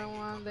logos. I don't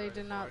want. They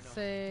did not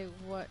say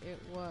what it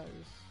was.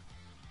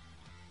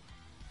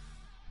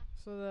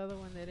 So the other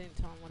one, they didn't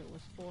tell them what it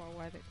was for.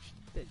 Why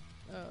they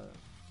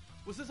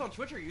Was this on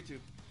Twitch or YouTube?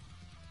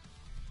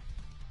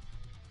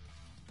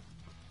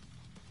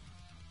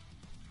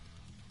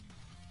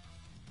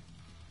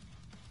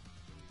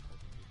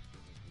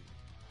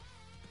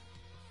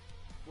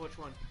 Which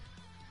one?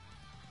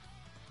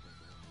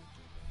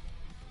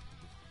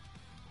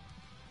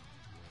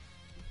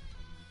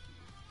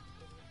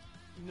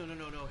 No.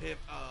 Him,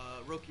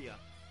 Rokia.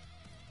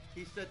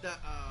 He said that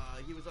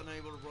he was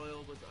unable to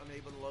logo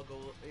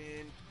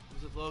in. It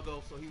was his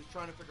logo, so he was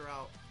trying to figure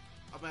out.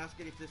 I'm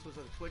asking if this was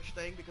a Twitch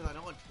thing because I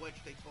know on Twitch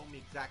they told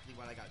me exactly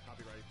what I got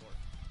copyrighted for.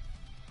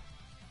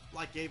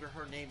 Like gave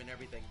her name and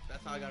everything.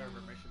 That's how I got her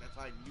information. That's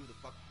how I knew the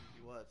fuck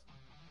she was.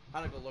 I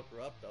had to go look her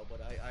up though,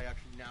 but I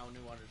actually now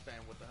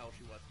understand what the hell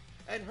she was.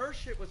 And her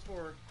shit was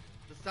for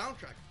the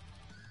soundtrack.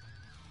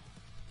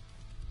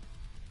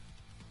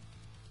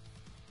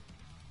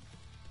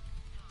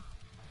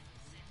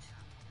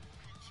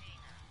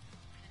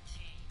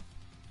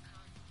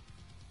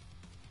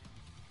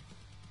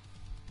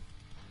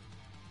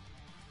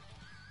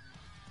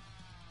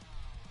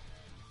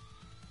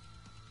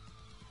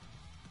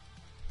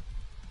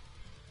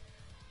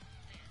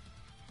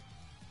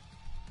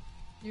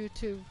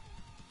 YouTube.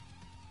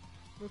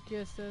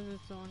 Rukia says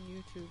it's on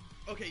YouTube.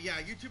 Okay,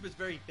 yeah, YouTube is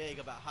very vague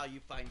about how you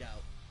find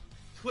out.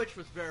 Twitch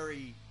was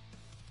very...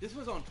 This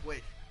was on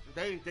Twitch.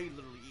 They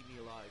literally eat me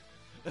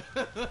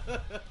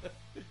alive.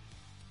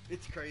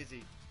 It's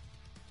crazy.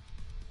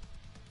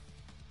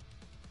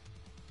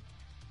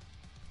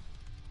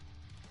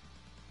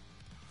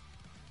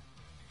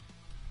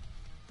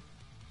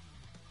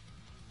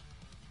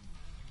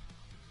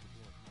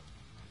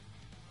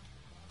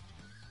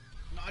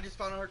 I just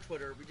found her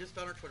Twitter. We just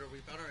found her Twitter. We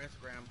found her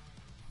Instagram.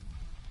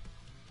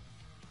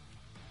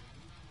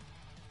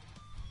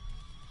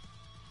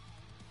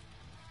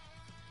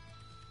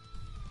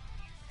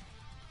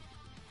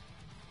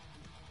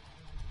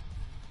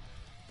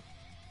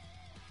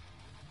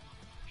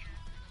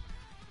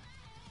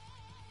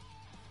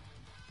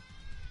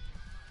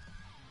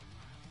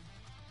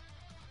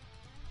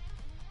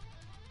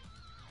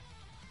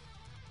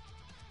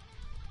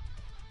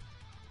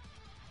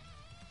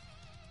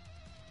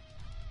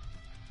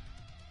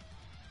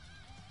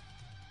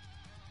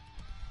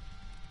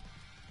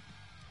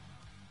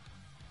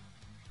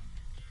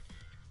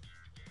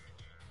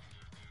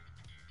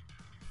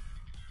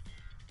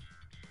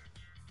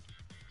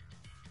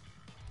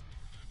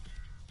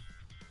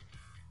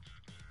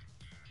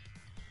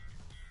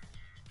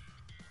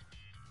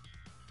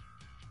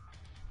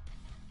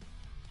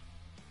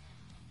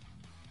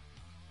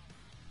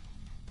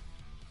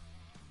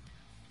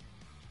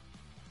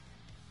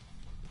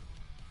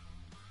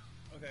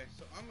 Okay,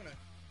 so I'm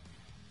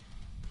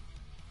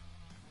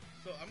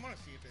gonna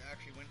see if it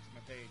actually went to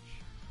my page.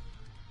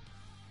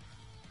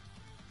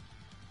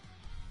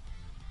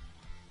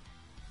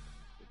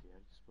 Okay, how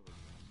do you spell his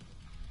last name?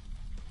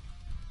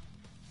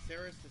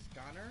 Sarah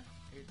Schachner.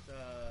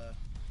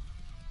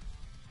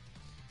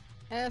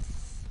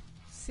 It's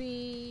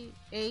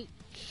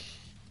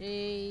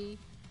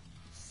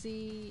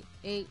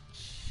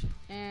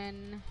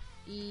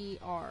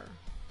SCHACHNER.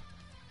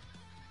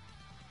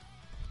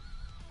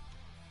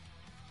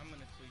 I'm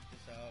gonna tweet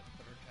this out and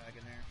put her tag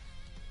in there.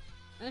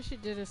 And she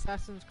did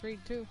Assassin's Creed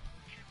too.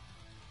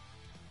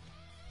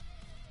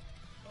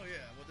 Oh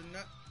yeah, well then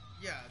that,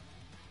 yeah,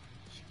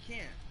 she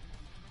can't.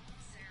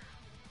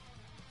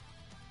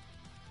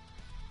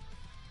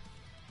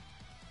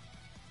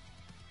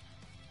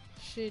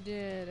 She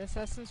did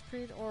Assassin's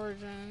Creed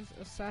Origins,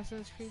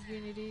 Assassin's Creed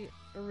Unity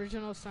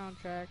original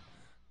soundtrack,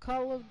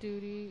 Call of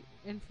Duty,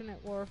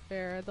 Infinite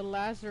Warfare, The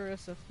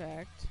Lazarus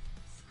Effect,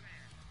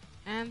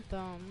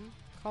 Anthem,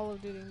 Call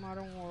of Duty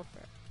Modern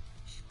Warfare.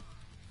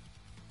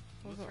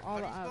 Those are all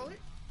the How do you spell others. it?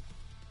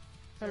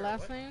 Her Sarah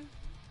last what? name?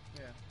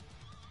 Yeah.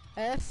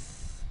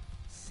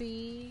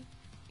 SCHACH.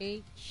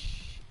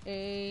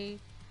 At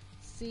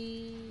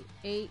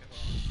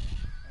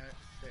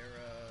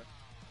Sarah.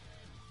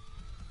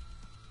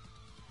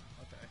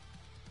 Okay.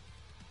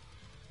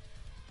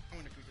 I'm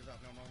gonna tweet this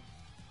out now, Mom.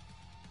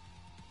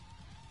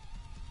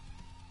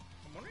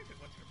 I'm wondering if it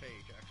went to the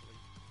page actually.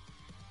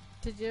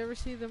 Did you ever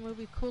see the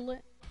movie Cool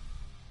It?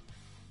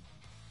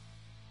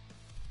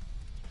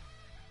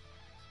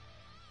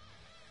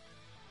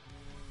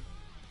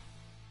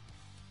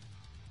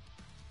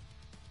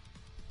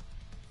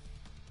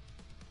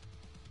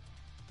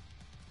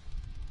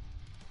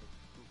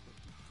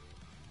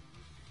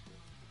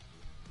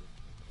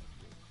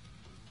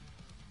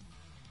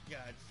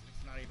 Yeah,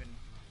 it's not even.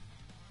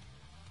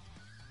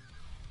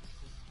 It's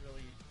just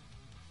really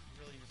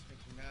just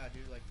makes me mad,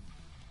 dude. Like,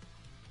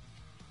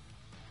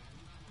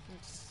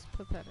 It's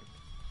pathetic.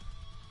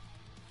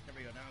 there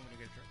we go. Now I'm gonna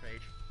get to her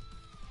page.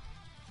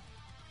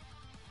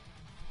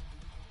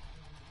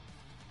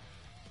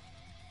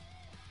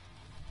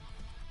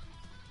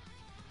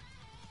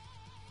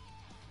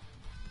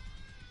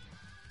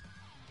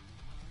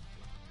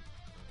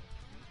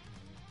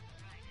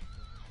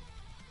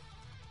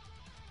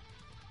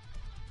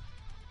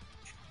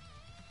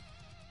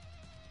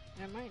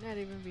 It might not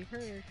even be her.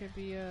 It could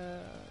be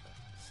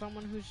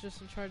someone who's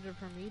just in charge of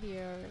her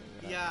media. Or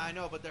whatever. Yeah, I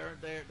know, but they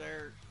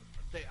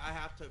I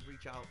have to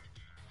reach out.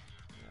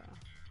 Yeah.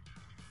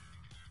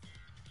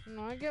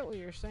 No, I get what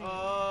you're saying.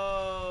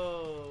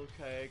 Oh,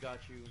 okay,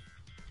 got you.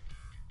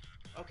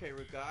 Okay,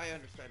 Ruka, I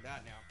understand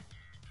that now.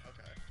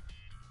 Okay.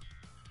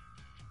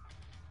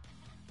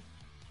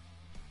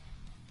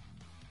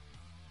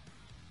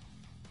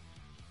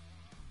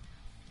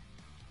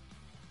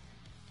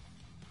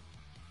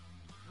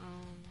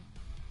 Um,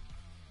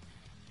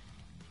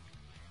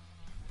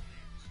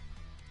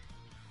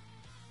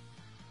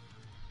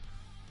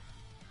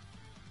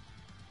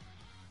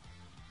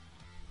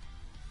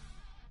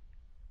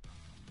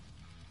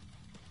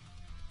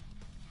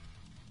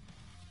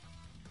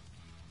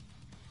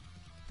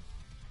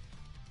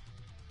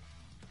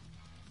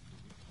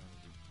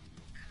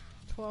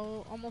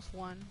 12, almost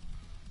 1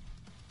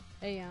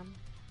 a.m.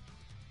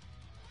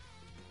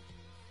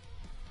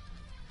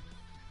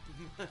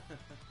 Yeah,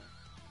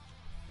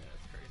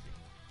 that's crazy.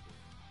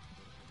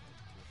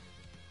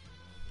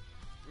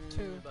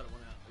 2. About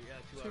 1 hour.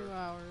 Yeah, 2 2 hours.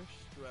 hours.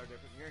 2 hour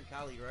difference. You're in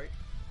Cali, right?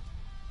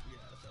 Yeah,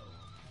 so.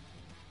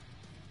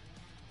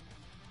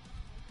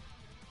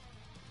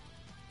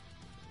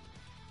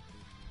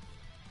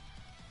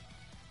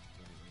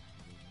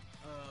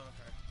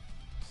 Okay.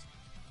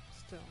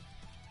 Still.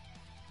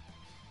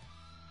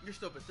 You're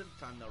still Pacific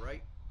time though,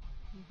 right?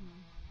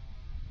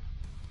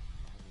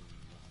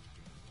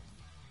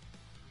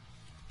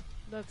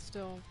 That's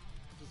still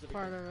Pacific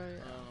part time. of it.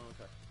 Yeah. Oh,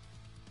 okay.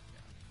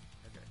 Yeah.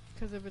 Okay.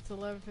 Because if it's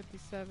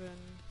 11:57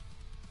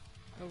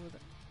 over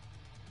there.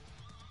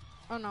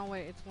 Oh no,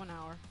 wait, it's 1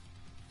 hour.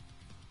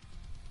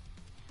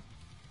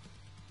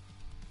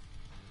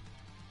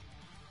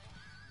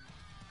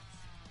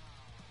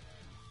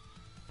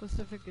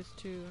 Pacific is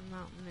 2 and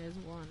Mountain is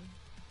 1.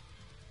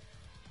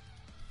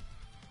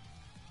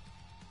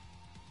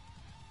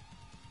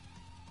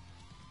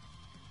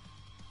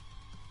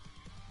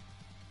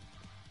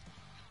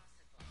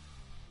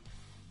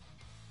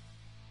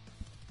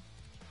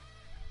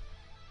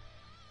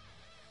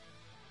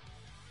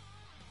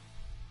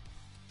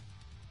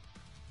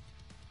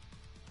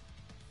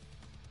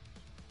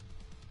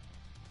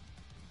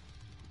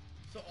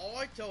 So all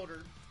I told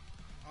her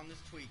on this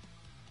tweet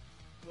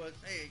was,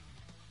 hey,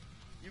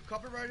 you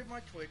copyrighted my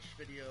Twitch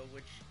video,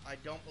 which I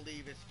don't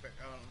believe is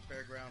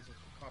fair grounds of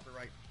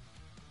copyright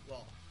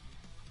law.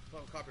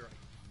 Well, copyright.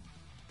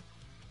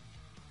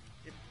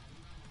 If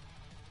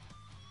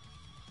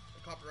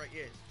the copyright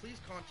is, please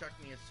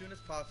contact me as soon as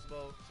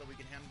possible so we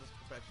can handle this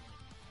professionally.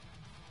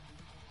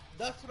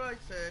 That's what I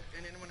said,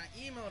 and then when I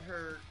emailed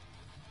her,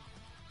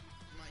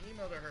 my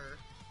email to her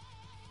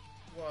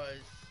was,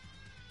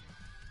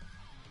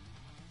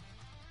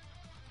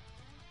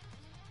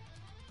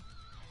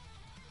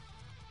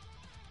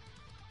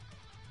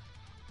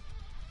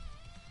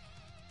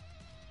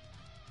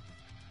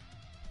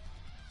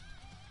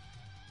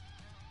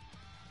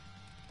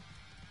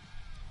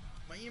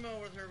 my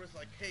email with her was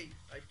like, hey,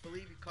 I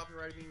believe you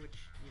copyrighted me, which,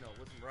 you know,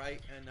 wasn't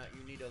right, and that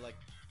you need to, like,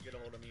 get a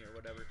hold of me or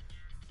whatever.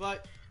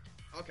 But,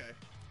 okay.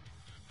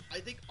 I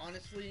think,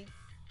 honestly...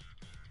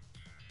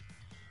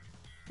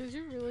 Did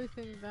you really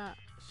think that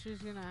she's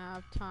gonna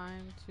have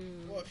time to...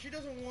 Well, if she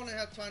doesn't want to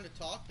have time to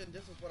talk, then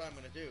this is what I'm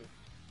gonna do.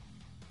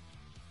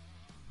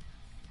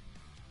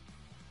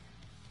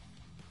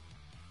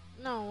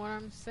 No, what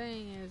I'm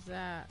saying is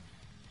that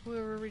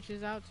whoever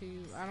reaches out to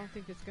you, I don't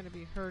think it's gonna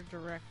be her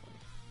directly.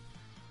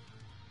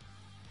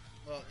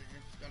 Well,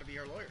 it's gonna be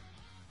her lawyer.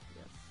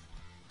 Yes.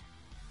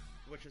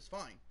 Which is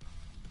fine.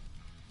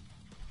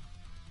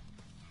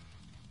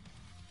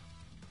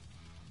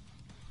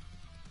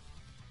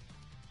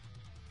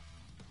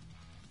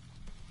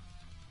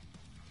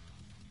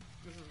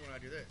 This is when I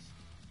do this.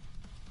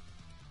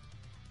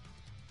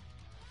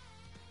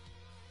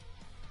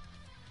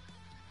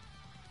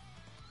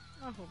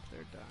 I hope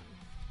they're done.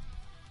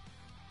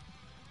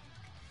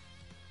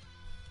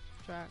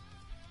 Track.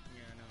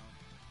 Yeah, I know.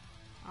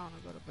 I wanna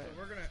go to So bed.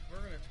 we're gonna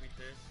tweet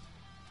this.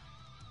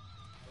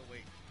 Oh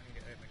wait, I need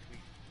to edit my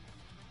tweet.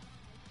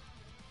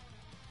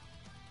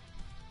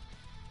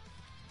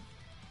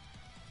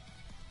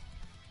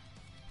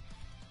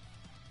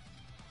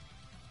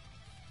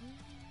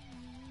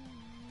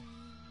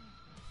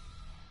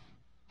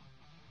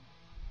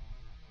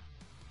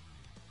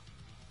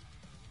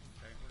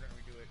 Okay, we're gonna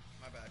redo it.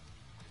 My bad.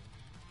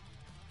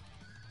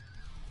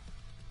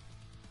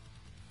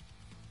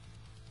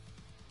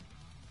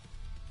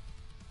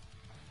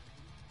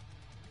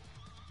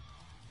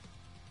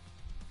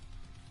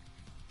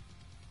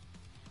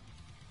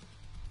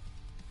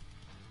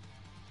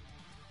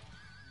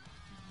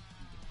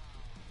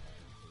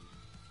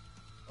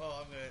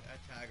 Oh, I'm gonna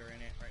tag her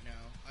in it right now.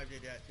 I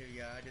did that too.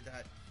 Yeah, I did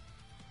that.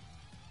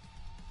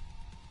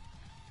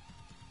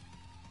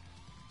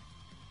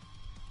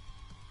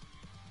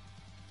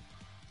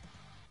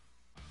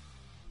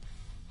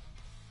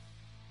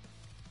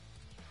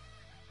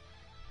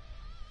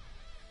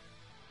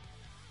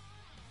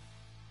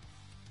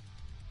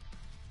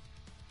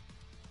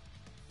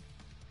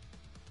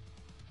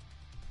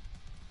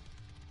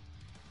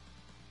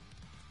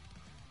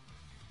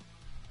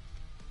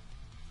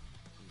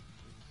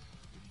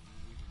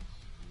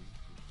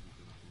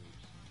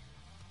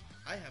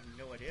 I have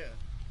no idea.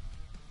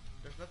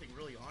 There's nothing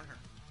really on her.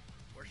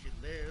 Where she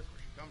lives,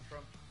 where she comes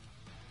from.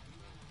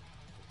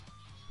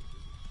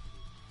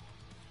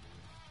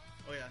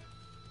 Oh yeah.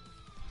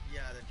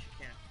 Yeah, then she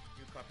can't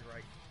do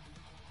copyright.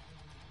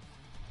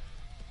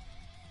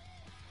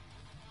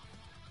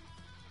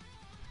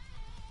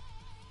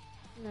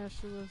 Yeah,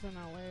 she lives in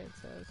LA, it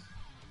says.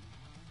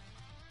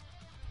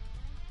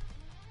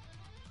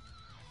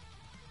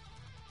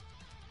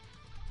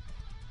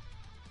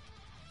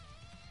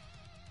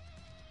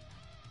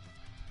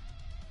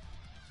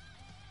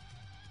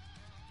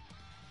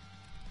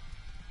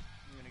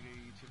 I'm gonna go to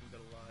YouTube and go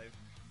to live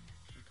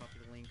and copy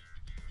the link.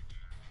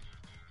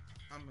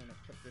 I'm gonna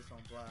put this on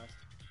blast.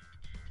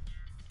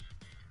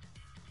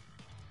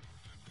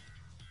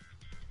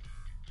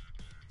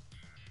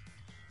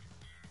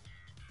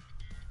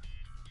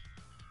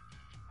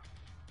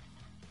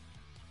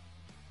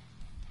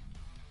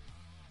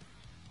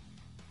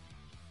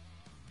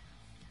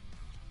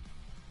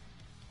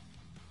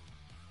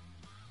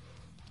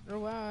 Oh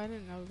wow, I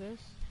didn't know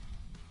this.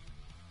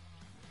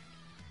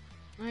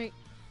 Right.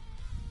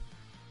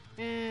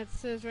 And it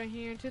says right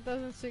here, in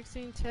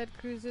 2016, Ted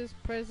Cruz's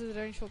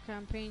presidential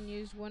campaign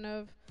used one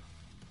of,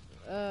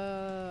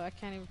 I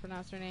can't even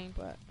pronounce her name,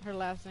 but her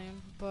last name,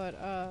 but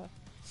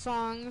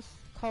songs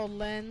called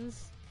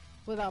Lens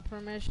without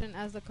permission.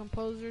 As the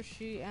composer,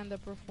 she and the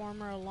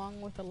performer,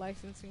 along with a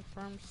licensing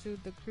firm,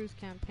 sued the Cruz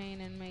campaign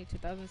in May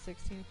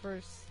 2016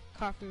 for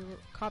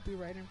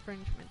copyright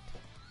infringement.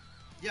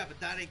 Yeah, but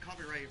that ain't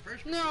copyright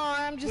infringement. No,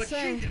 I'm just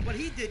saying. What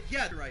he did,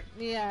 yeah, right.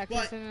 Yeah,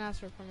 because But he didn't ask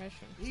for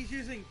permission. he's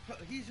using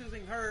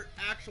her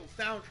actual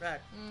soundtrack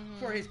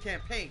for his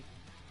campaign.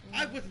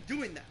 I wasn't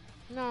doing that.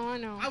 No, I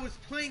know. I was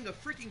playing a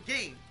freaking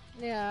game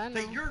Yeah, I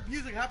know. that your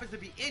music happens to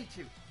be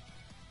into.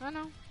 I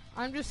know.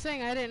 I'm just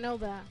saying I didn't know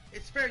that.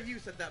 It's fair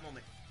use at that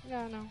moment.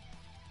 Yeah, I know.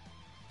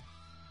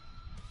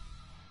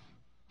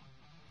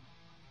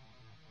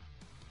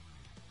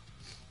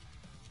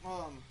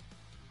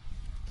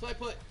 So I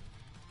put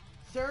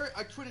Sarah.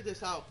 I tweeted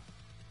this out,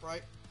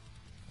 right?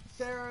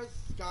 Sarah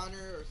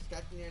Schachner or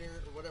Schachner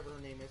or whatever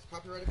her name is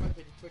copyrighted my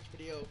Twitch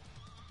video.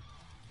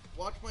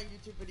 Watch my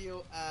YouTube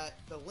video at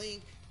the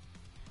link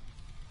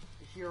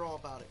to hear all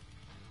about it.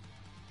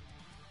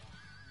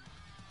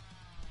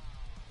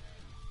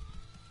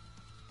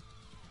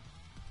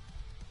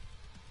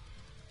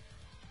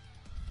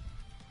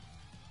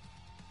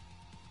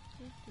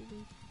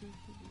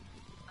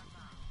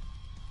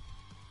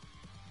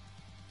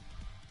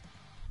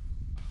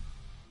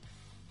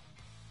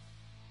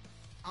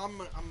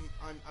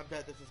 I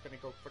bet this is gonna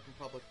go freaking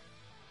public.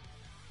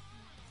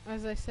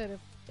 As I said, if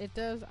it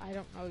does, I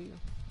don't know you.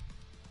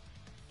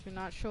 Do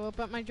not show up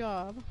at my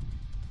job. Do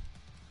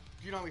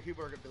you know how many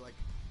people are gonna be like?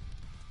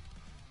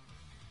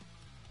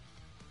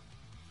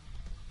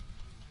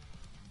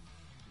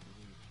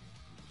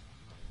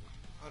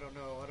 I don't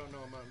know how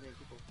many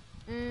people.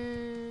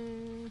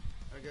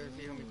 I gotta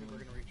see how many people are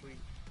gonna retweet.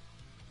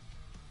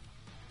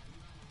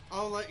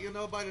 I'll let you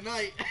know by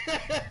tonight.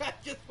 I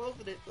just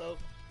posted it, so.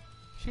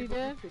 She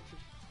did?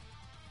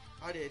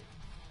 I did.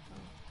 Oh.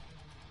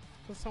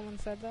 So someone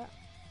said that?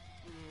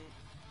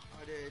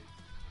 I did.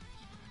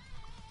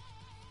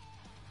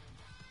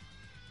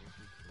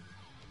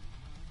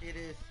 It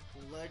is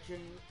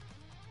Legend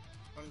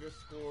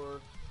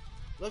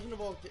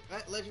of all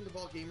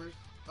gamers.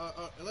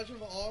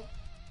 Legend of all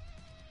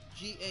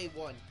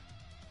GA1.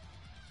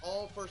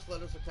 All first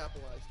letters are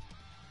capitalized.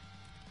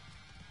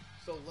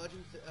 So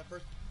Legend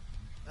first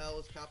L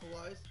is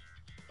capitalized.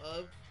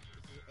 Of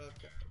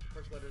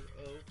first letter is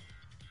O.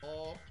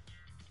 All,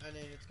 and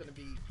then it's gonna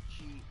be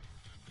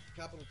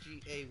capital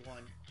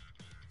GA1.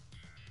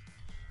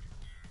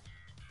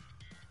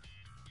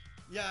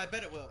 Yeah, I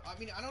bet it will. I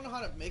mean, I don't know how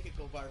to make it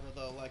go viral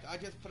though. Like, I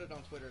just put it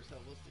on Twitter, so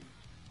we'll see.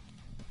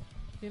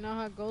 You know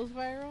how it goes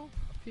viral?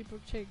 People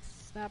take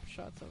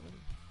snapshots of it.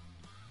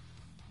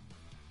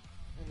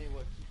 And they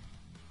would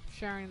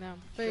sharing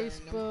them. Sharing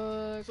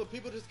Facebook. them. So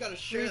people just gotta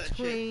share that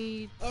shit.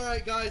 Retweet.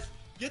 Alright, guys,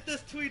 get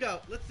this tweet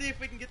out. Let's see if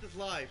we can get this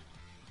live.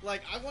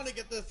 Like, I want to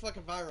get this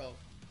fucking viral.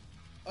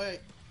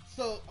 Alright,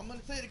 so I'm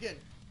gonna say it again.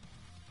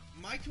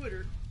 My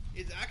Twitter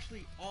is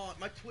actually on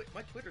my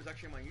Twitter is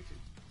actually on my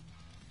YouTube.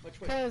 My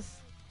Twitter. Because,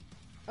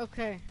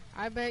 okay,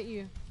 I bet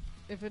you,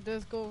 if it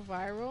does go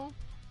viral,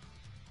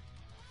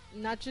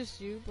 not just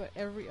you, but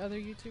every other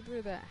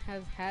YouTuber that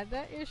has had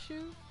that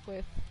issue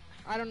with,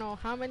 I don't know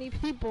how many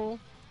people,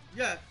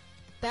 yeah,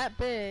 that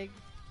big,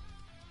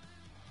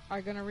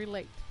 are gonna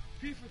relate.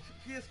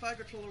 PS5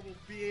 controller will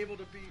be able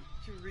to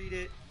read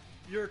it.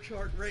 Your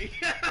chart rate.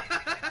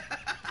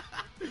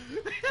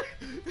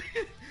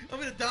 I'm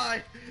gonna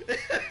die.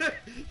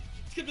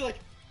 It's gonna be like.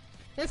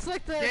 It's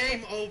like the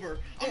game over.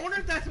 I wonder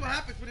if that's what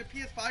happens when a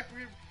PS5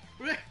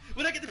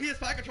 when I get the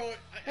PS5 controller.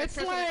 It's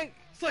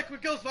like when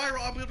it goes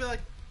viral. I'm gonna be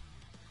like.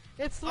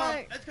 It's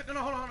like.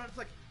 No, hold on.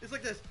 It's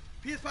like this.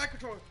 PS5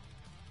 controller.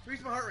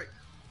 Reach my heart rate.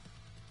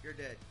 You're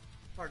dead.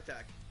 Heart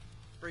attack.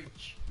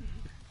 Breach.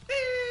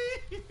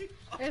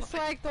 It's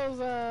like those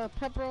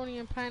pepperoni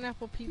and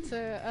pineapple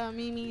pizza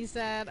memes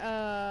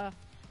that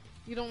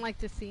you don't like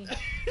to see.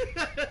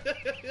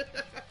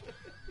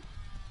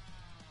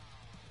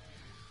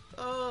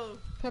 Oh.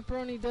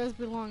 Pepperoni does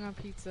belong on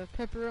pizza.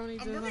 Pepperoni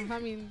does really, not. I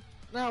mean,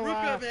 no.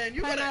 Ruka, man,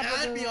 you gotta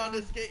add me on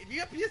this game. Do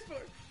you have PS4?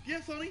 Do you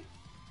have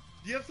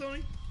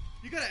Sony?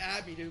 You gotta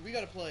add me, dude. We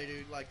gotta play,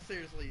 dude. Like,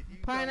 seriously.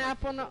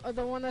 Pineapple, no,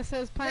 the one that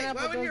says pineapple.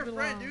 Hey, why wasn't your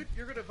friend, dude?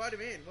 You're gonna invite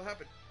him in. What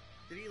happened?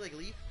 Did he like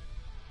leave?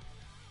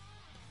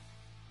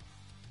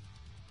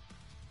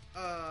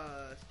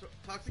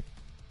 Toxic.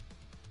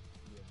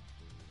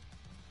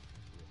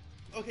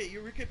 Okay,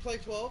 you can play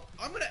 12.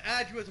 I'm gonna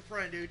add you as a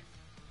friend, dude.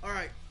 All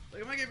right.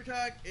 Like, my gamer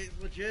tag is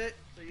legit,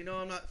 so you know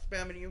I'm not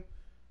spamming you.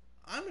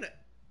 I'm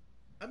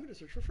gonna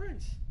search for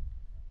friends.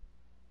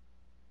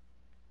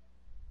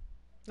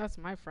 That's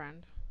my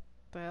friend.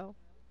 The hell?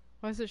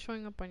 Why is it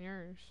showing up on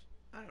yours?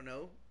 I don't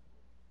know.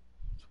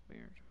 It's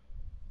weird.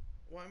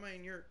 Why am I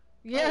in your?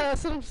 Yeah,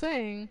 that's what I'm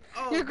saying.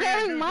 Oh, you're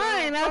grabbing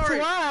mine. That's sorry.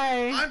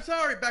 why. I'm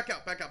sorry. Back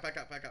out.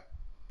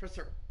 Press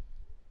circle.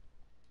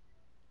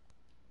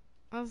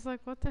 I was like,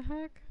 what the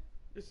heck?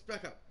 Just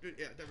back up. Dude,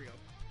 yeah, there we go.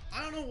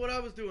 I don't know what I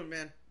was doing,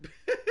 man.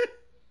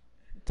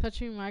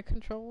 Touching my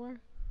controller?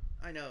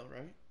 I know,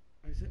 right?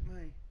 Is it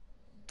my...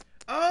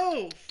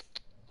 Oh!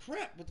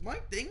 Crap, was my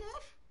thing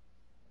off?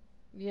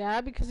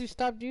 Yeah, because you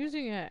stopped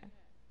using it.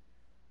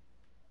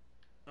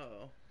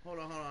 Uh-oh. Hold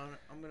on.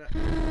 I'm gonna...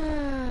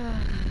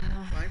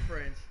 Find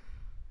friends.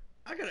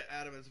 I gotta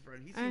add him as a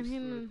friend. He seems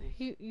really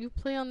cool. You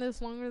play on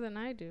this longer than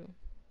I do.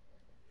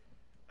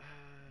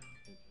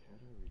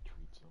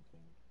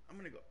 I'm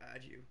gonna go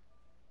add you.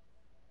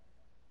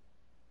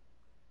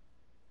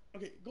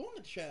 Okay, go in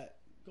the chat.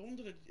 Go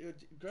into the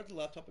grab the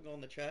laptop and go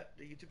in the chat,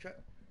 the YouTube chat.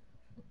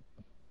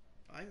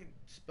 I can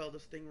spell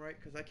this thing right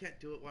because I can't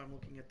do it while I'm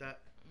looking at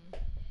that.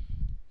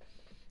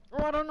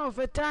 Oh, I don't know if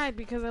it died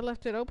because I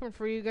left it open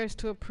for you guys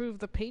to approve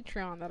the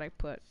Patreon that I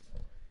put.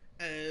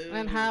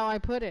 And how I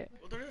put it.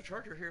 Well, there's a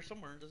charger here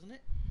somewhere, doesn't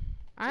it?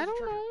 I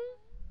don't know.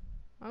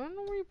 I don't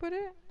know where you put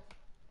it.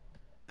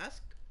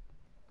 Ask.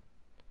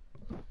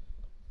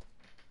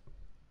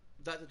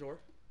 Is that the door?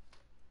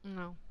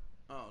 No.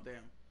 Oh, damn.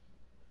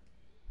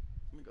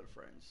 Let me go to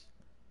friends.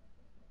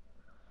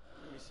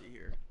 Let me see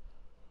here.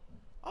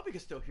 I hope you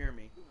can still hear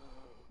me.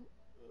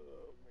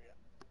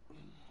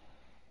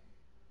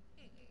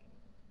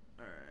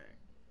 Alright.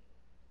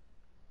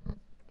 Do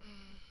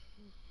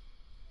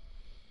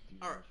you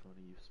know how much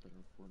money you've spent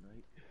on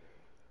Fortnite?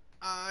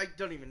 I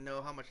don't even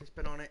know how much I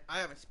spent on it. I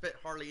haven't spent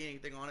hardly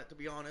anything on it, to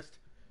be honest.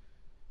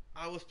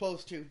 I was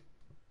supposed to.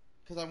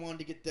 Because I wanted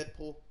to get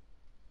Deadpool.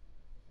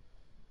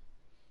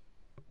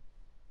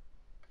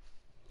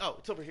 Oh,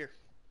 it's over here.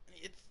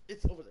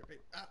 It's over there, babe.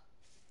 Ah,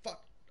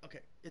 fuck. Okay,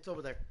 it's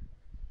over there.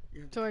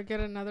 Do I get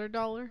another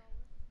 $1?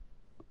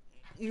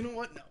 You know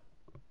what? No.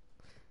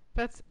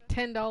 That's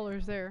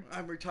 $10 there.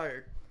 I'm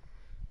retired.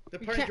 The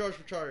party jar's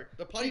retired.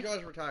 The party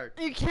jar's retired.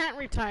 You can't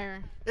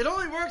retire. It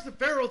only works if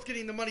Farrell's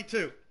getting the money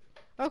too.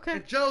 Okay.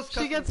 And Joe's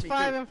cussing She gets with me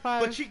 5 too. and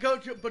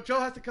 5. But Joe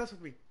has to cuss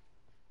with me.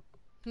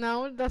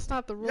 No, that's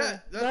not the rule. Yeah,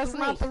 that's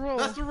not the rule.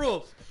 That's the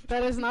rules.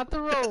 That is not the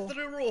rule. That's the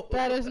new rule.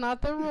 That is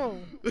not the rule.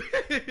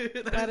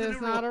 That is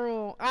not a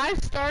rule. I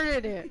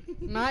started it,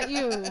 not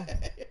you.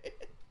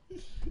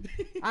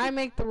 I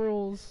make the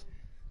rules.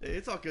 Hey,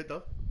 it's all good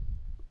though.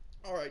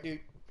 Alright,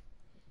 dude.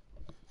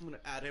 I'm gonna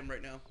add him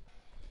right now.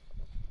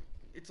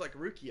 It's like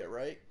Rukia,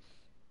 right?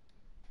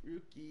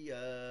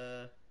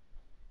 Rukia.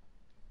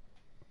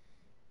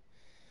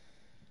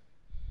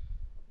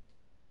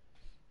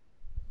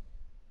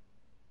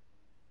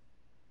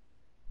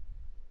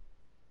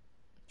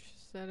 She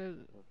said it.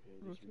 Okay,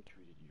 I just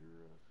retweeted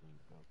your thing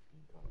about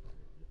being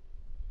copyrighted.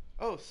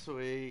 Oh,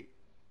 sweet.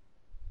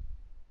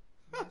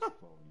 I also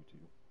follow you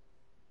too.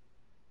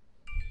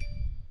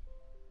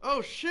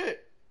 Oh,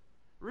 shit.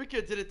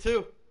 Rukia did it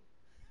too.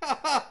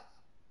 Haha.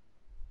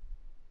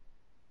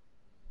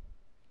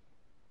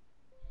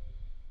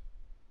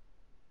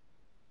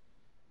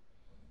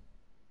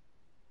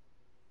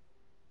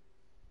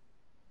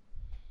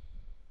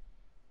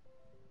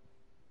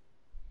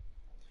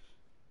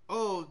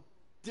 Oh,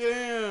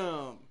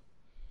 damn.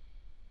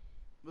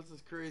 This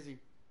is crazy.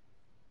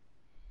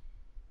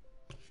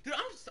 Dude,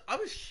 I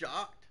was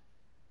shocked.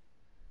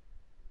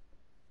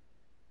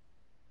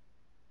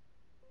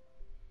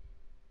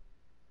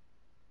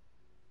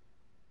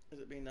 Is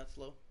it being that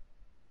slow?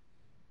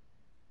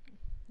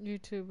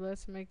 YouTube,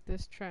 let's make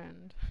this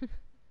trend.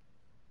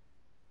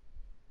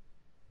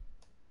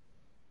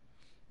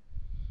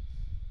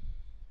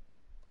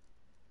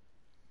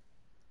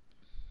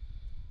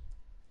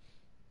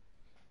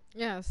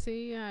 Yeah,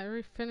 see,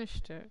 I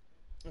finished it.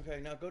 Okay,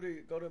 now go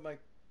to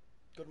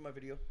my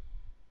video.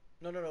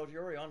 No,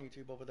 you're already on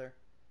YouTube over there.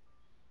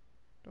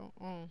 Don't.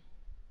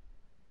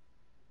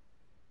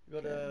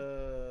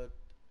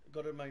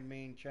 Go to my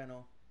main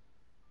channel.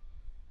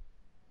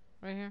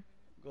 Right here.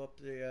 Go up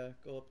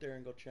there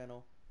and go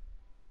channel.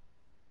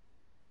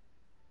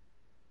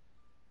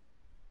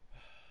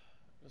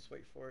 Let's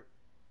wait for it.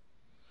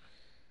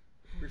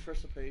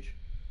 Refresh the page.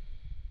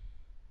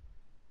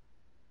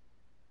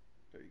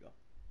 There you go.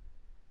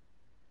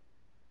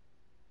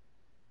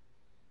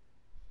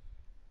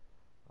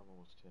 I'm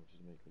almost tempted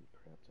to make like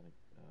crap ton of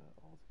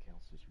all the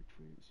accounts just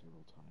retweet it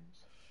several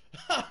times.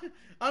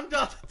 I'm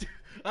down to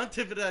I'm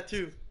tipping that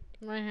too.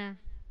 Right here.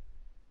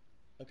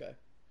 Okay.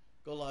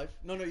 Go live.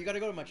 No, you gotta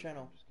go to my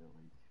channel. I'm just gonna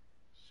like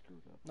screw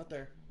it up. Not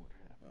there. What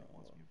happened? It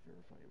wants me to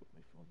verify it with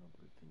my phone number.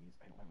 The thing is,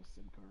 I don't have a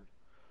SIM card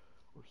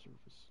or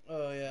service.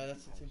 Oh yeah,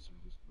 that's the I thing. have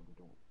service, but I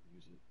don't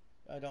use it.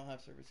 I don't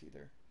have service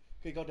either.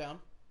 Okay, go down.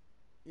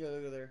 Yeah,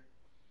 go there.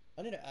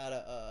 I need to add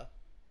a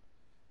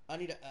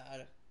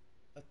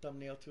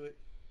thumbnail to it.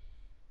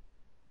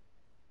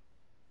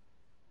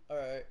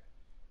 Alright.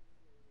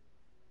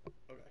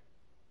 Okay.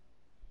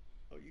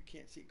 Oh, you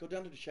can't see. Go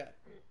down to the chat.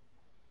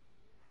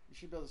 You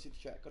should be able to see the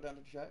chat. Go down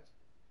to the chat.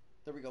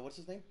 There we go. What's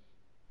his name?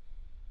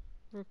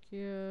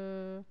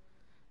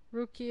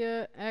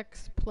 Rukia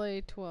X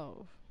Play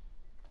 12.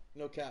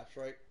 No caps,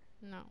 right?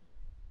 No.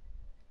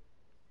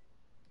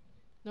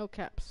 No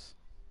caps.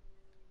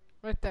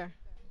 Right there.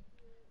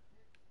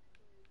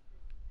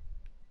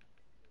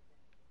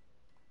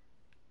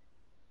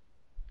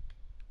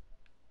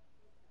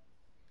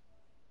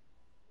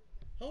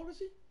 How old is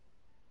he?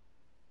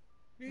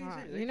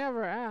 You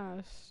never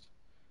asked.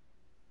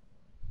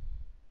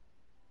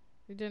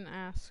 You didn't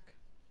ask.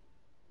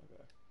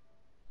 Okay.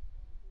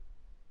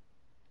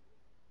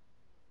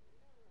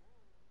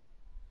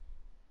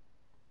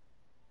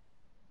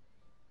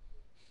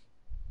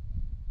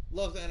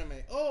 Loves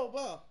anime. Oh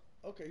wow.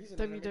 Okay, he's an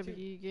anime too.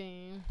 WWE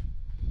game.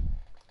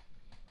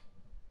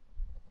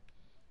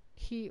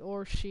 he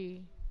or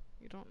she.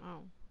 You don't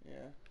know.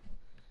 Yeah.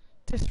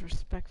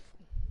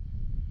 Disrespectful.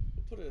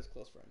 We'll put it as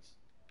close friends.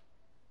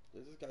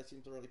 This guy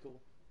seems really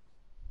cool.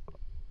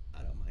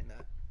 I don't mind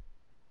that.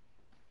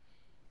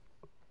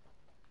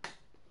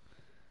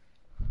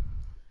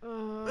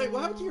 Hey,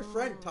 what happened to your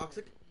friend,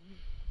 Toxic?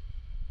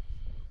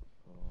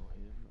 Oh,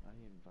 him? I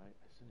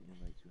sent an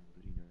invite to him,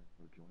 but he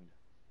never joined.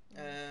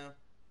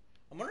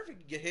 I'm wondering if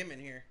we could get him in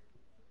here.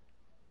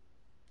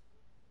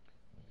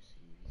 Let me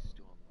see, he's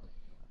still online.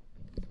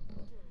 I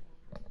don't think he's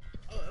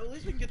online. Oh, at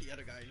least we can get the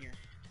other guy in here.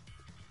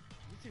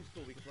 He seems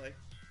cool. We can play.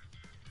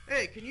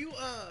 Hey, can you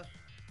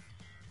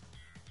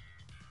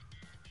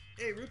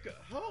Hey, Ruka,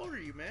 how old are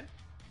you, man?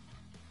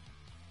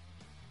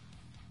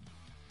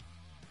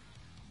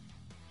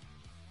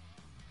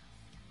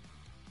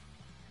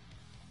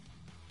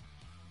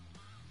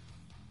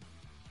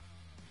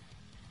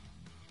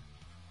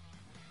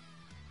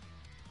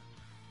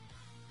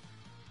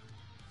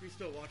 He's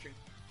still watching.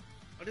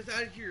 I just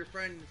added you your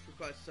friend's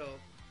request, so...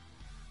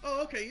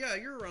 Oh, okay, yeah,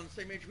 you're around the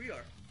same age we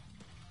are.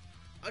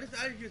 I just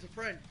added you as a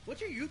friend. What's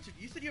your YouTube?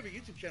 You said you have a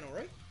YouTube channel,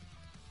 right?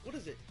 What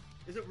is it?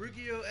 Is it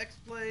Rugio X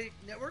Play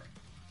Network?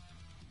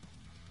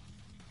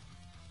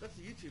 That's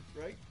the YouTube,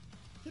 right?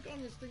 Click on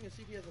his thing and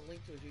see if he has a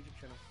link to his YouTube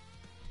channel.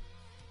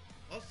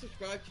 I'll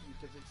subscribe to you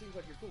because it seems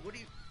like you're cool. What do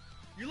you...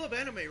 You love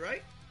anime,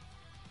 right?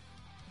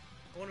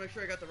 I want to make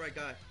sure I got the right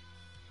guy.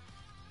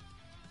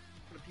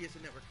 For the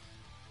PSN Network.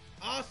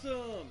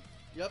 Awesome!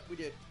 Yep, we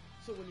did.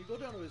 So when you go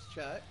down to his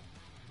chat,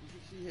 you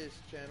should see his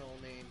channel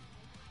name.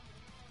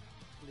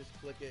 And just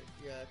click it.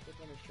 Yeah, click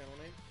on his channel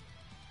name.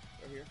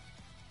 Right here.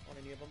 On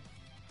any of them.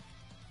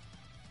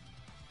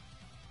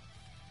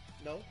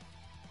 No?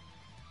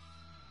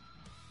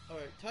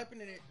 Alright, type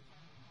in it.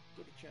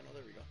 Go to channel.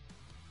 There we go.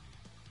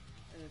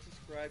 And then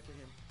subscribe to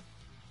him.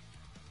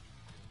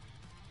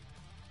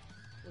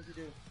 What's he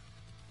do?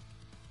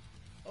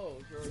 Oh,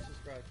 you're already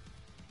subscribed.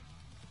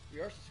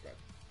 You are subscribed.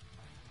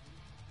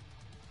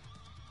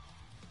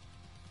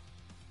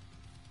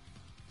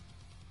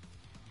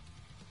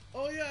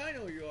 Oh yeah, I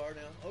know who you are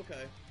now.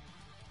 Okay.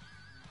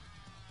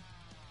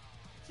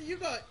 So you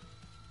got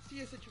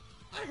CSGO.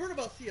 I heard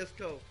about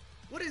CSGO.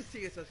 What is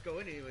CSGO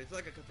anyway? It's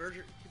like a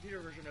computer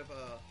version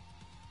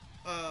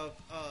of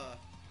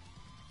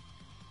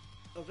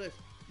this.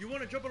 You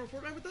want to jump on a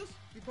Fortnite with us?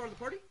 Be part of the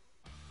party?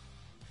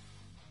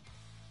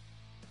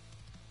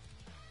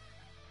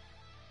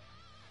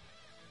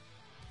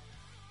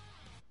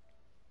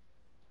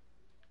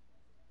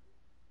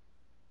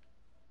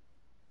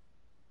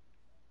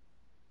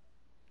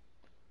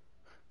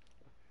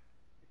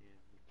 Yeah,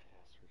 the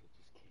password I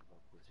just came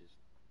up with is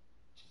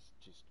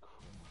just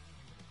crap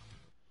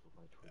for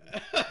my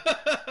Twitter.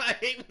 I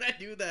hate when I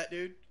do that,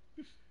 dude.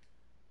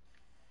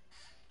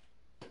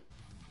 I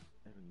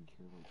don't even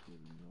care about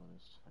Twitter, to be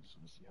honest. I just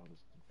want to see how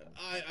this thing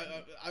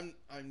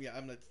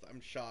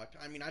I'm shocked.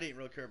 I mean, I didn't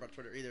really care about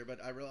Twitter either,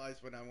 but I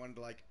realized when I wanted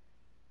to like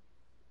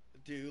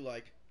do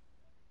like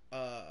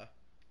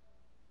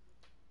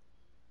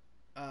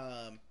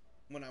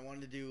when I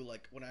wanted to do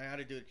like when I had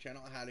to do a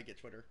channel, I had to get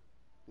Twitter.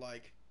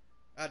 Like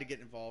I had to get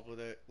involved with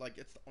it. Like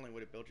it's the only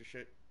way to build your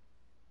shit.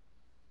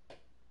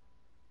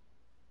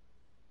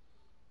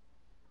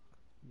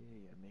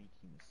 Yeah,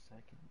 making a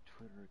second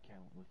Twitter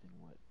account within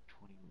what,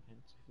 20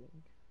 minutes, I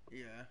think?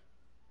 Yeah.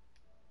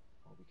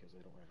 All because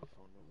I don't have a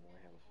phone number. Well,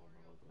 I have a phone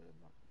number, but I'm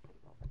not gonna put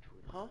it on my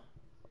Twitter. Huh?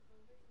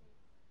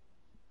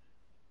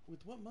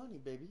 With what money,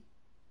 baby?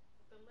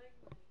 The leg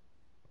money.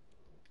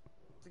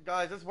 So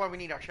guys, this is why we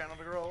need our channel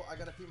to grow. I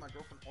gotta feed my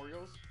girlfriend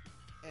Oreos,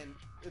 and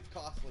it's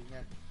costly,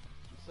 man.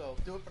 So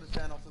do it for the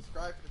channel.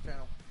 Subscribe to the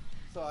channel,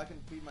 so I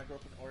can feed my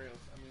girlfriend Oreos.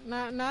 I mean,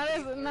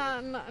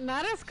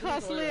 not as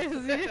costly as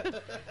you.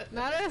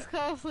 Not as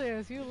costly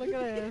as you. Look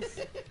at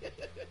this.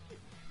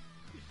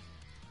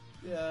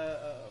 Yeah.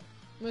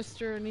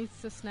 Mr.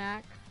 needs to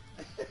snack.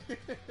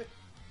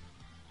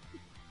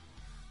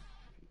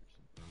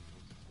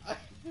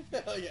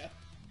 Hell yeah.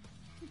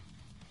 I'm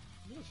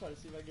gonna try to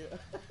see if I get.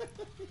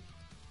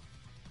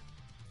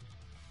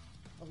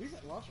 Oh, he's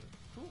at launcher.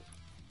 Cool.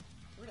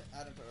 We're gonna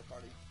add him to our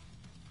party.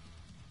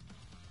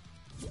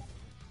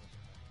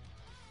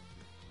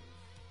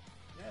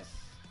 Yes.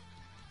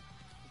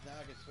 Now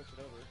I can switch it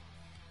over.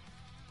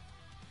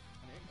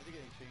 I think I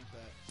can change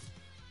that.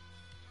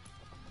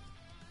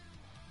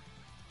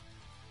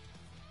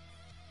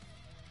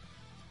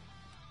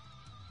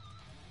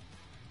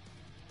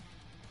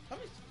 How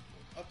many?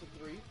 Up to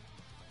 3.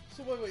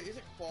 So wait, is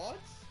it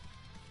quads?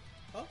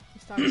 Huh?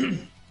 He's talking to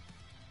me.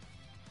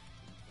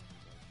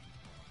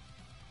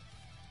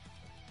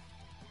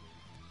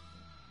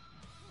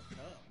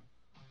 Oh.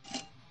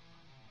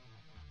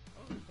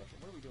 Oh, good question.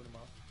 What are we doing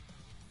tomorrow?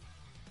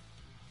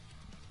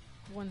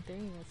 One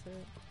thing, that's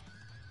it.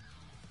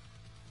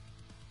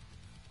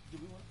 Do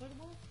we want to play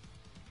tomorrow?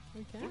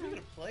 We What are we can.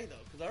 gonna play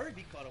though? Cause I already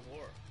beat God of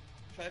War.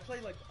 Should I play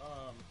like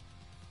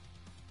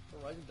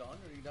Horizon Dawn?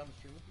 Are you down to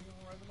stream with me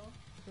on Horizon Dawn?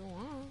 If you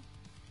want.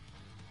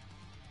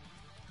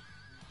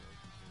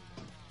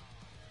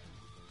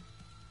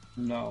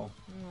 No.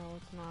 No,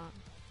 it's not.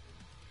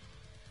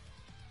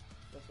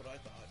 That's what I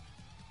thought.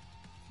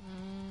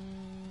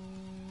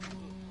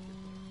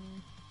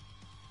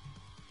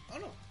 I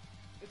don't know.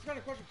 It's kind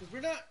of a question because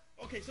we're not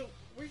okay. So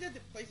we did the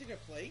PlayStation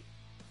Play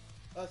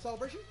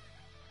celebration,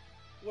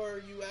 where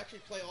you actually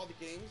play all the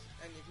games,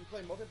 and if you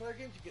play multiplayer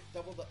games, you get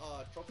double the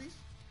trophies.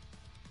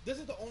 This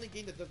is the only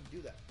game that doesn't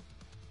do that.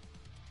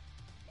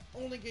 The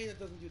only game that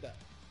doesn't do that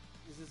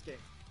is this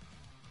game.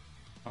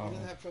 Oh. It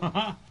doesn't have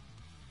trophies.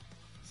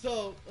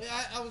 So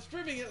I was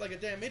streaming it like a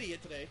damn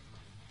idiot today,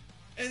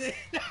 and then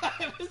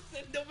I was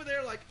sitting over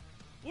there like,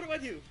 what do I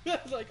do? I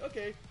was like,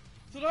 okay,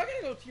 so do I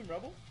gotta go Team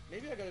Rebel?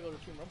 Maybe I gotta go to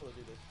Team Rebel to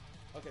do this.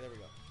 Okay, there we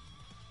go.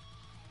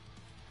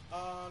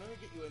 Let me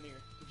get you in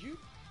here. Did you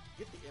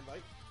get the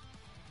invite?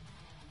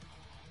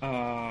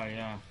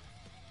 Yeah.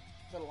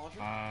 Is that a launcher?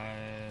 I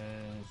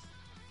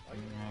don't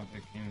even have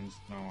the game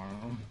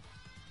installed.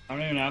 I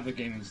don't even have the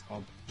game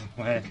installed.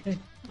 Way.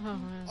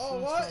 Oh, Oh,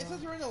 what? It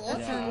says you're in the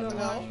launcher. It's in What the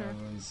the hell? launcher.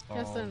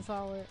 Just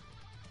install it.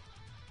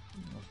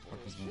 What the fuck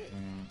is shit. that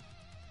thing?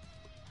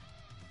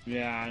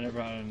 Yeah, I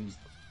never had it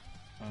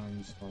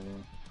installed.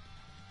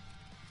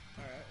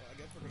 Alright, well, I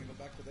guess we're gonna go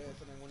back to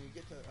this, and then when you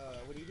get to,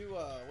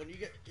 when you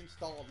get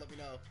installed, let me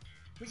know.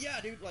 But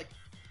yeah, dude, like,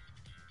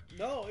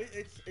 no,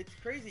 it's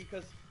crazy,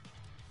 because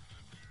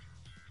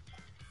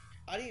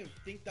I didn't even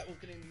think that was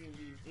gonna be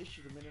an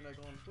issue the minute I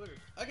go on Twitter.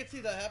 I could see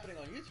that happening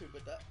on YouTube,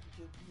 but that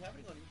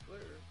happening on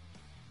Twitter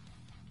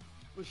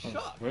was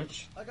shocked.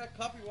 Twitch? I got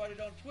copyrighted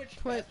on Twitch.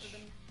 Twitch. Faster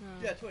than,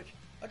 Yeah. yeah, Twitch.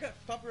 I got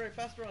copyrighted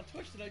faster on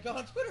Twitch than I got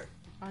on Twitter.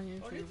 On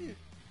YouTube. On YouTube.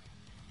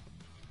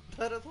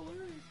 That is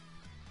hilarious.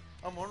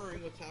 I'm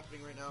wondering what's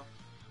happening right now.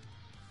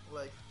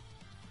 Like,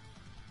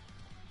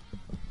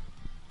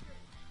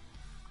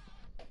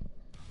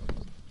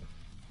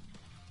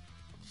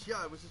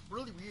 yeah, it was just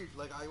really weird.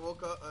 Like, I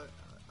woke up,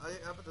 I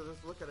happened to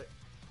just look at it.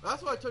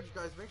 That's why I told you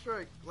guys, make sure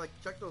I, like,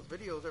 check those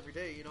videos every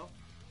day, you know?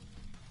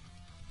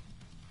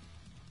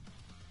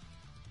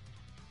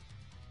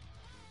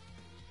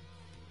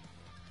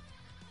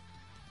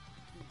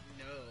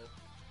 No.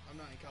 I'm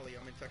not in Cali,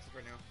 I'm in Texas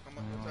right now.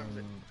 What time is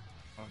it?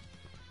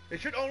 It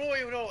should, oh no,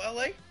 wait, no,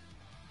 LA?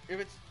 If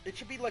it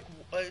should be like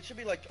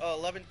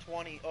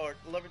 11:20 or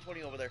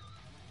 11:20 over there.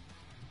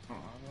 Oh,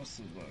 what's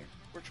it like?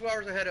 We're 2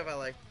 hours ahead of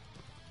LA.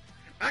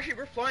 Actually,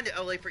 we're flying to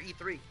LA for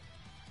E3.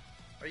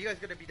 Are you guys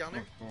gonna be down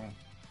there? Oh, cool.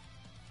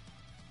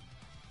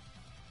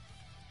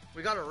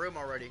 We got a room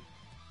already.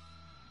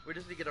 We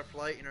just need to get our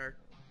flight and our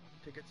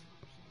tickets.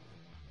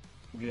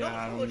 Yeah,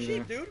 I no, don't it's either.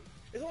 cheap, dude.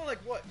 It's only like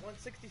what,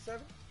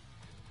 167?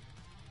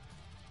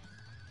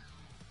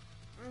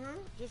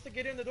 Just to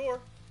get in the door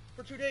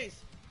for 2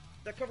 days.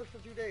 That covers for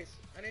 2 days,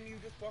 and then you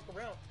just walk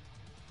around.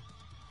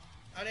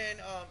 And then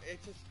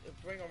it's just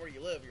depending on where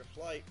you live, your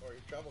flight or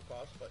your travel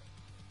costs. But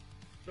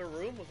the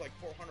room was like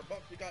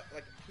 $400. We got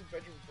like a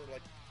 2-bedroom for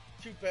like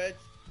 2 beds,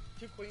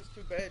 2 queens,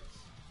 2 beds.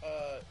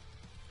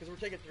 Because we're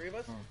taking 3 of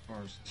us. Oh, of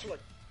course. For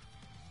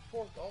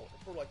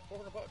like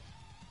 $400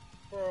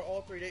 for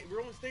all 3 days. We're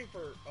only staying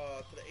for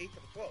the 8th to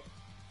the 12th.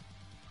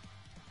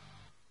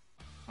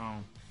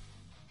 Oh.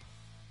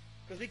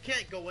 Because we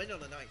can't go in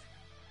on the 9th.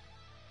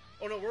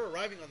 Oh no, we're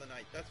arriving on the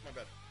 9th. That's my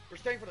bad. We're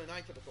staying for the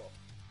 9th to the 12th.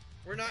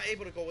 We're not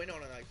able to go in on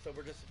the 9th, so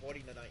we're just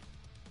avoiding the 9th.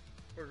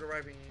 We're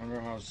arriving. I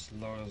wonder how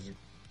slow it is.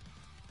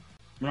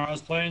 When I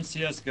was playing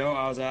CSGO,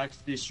 I was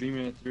actually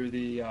streaming it through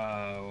the,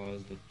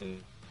 what's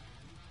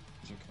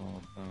it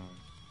called?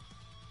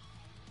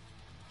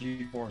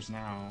 GeForce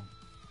Now.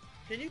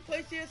 Can you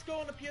play CSGO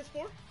on the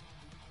PS4?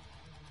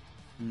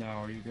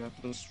 No, you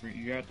have to stream.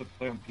 You have to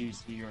play on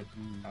PC or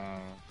through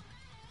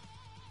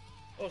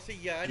Oh, see,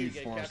 yeah, I need to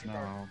get a GeForce capture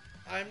card. Now.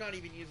 I'm not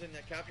even using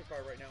that capture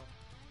card right now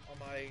on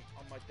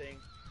my thing.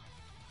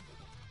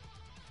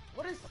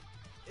 What is?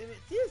 I mean,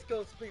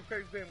 CS:GO is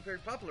very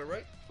popular,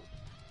 right?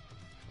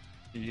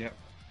 Yep,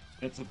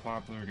 it's a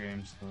popular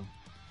game still.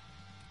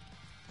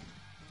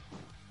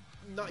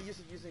 I'm not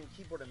used to using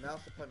keyboard and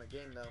mouse to play my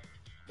game though.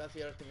 That's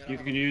the other thing. You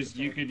can use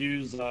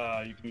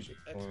controller. Xbox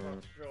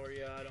controller.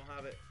 Yeah, I don't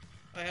have it.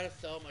 I had to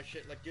sell my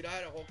shit. Like, dude, I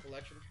had a whole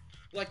collection.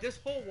 Like this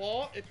whole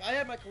wall. If I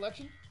had my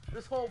collection,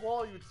 this whole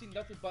wall, you would see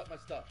nothing but my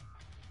stuff.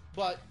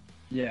 But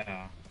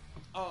Yeah.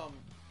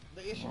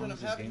 the issue that I'm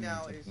having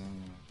now is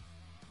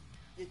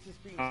it's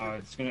just being.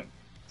 It's gonna.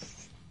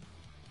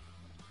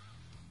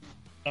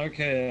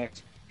 Okay,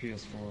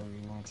 PS4.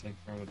 You want to take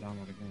forever to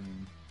download a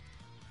game?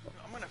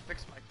 I'm gonna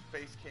fix my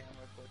face cam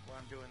real quick while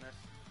I'm doing this.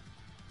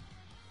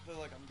 I feel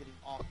like I'm getting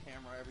off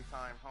camera every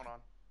time. Hold on.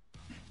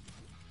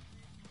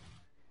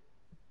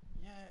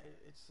 Yeah,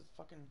 it's a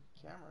fucking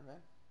camera,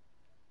 man.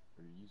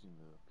 Are you using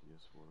the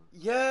PS4?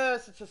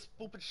 Yes, it's a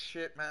stupid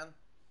shit, man.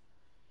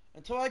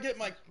 Until I get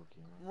my,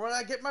 when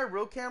I get my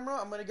real camera,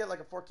 I'm gonna get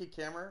like a 4K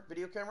camera,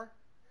 video camera.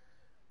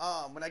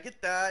 When I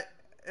get that,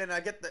 and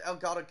I get the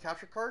Elgato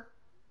capture card,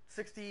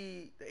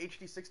 the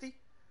HD 60,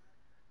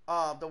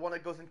 the one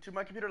that goes into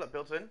my computer that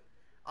builds in,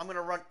 I'm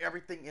gonna run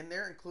everything in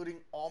there,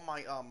 including all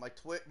my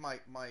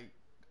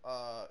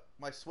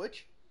my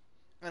Switch,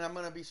 and I'm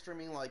gonna be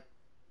streaming like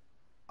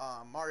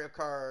Mario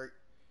Kart.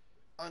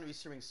 I'm gonna be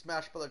streaming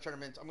Smash Brothers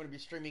tournaments. I'm gonna be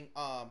streaming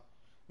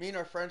Me and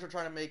our friends are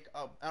trying to make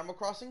Animal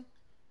Crossing,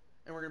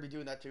 and we're gonna be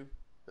doing that too.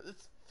 But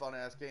it's a fun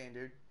ass game,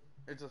 dude.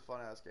 It's a fun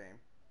ass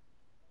game.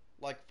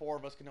 Like 4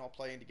 of us can all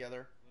play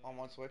together on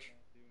one Switch.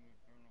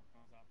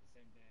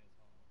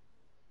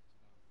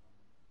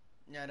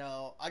 Yeah,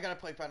 no, I gotta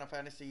play Final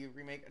Fantasy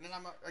Remake, and then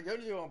I'm gonna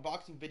do an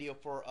unboxing video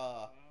for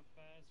Final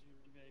Fantasy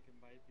Remake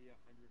might be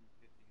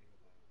 150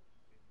 gigabytes.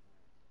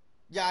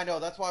 Yeah, I know.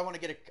 That's why I want to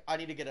get a. I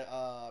need to get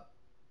a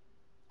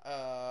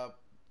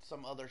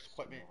some other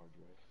equipment. Hard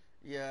drive.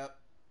 Yeah.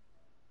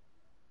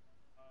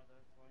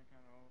 That's why I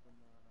kind of hoping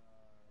that it's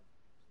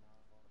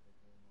not all the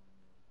game on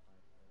the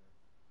iPad.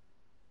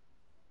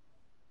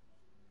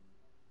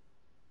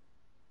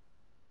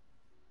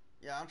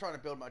 Yeah, I'm trying to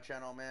build my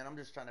channel, man. I'm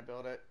just trying to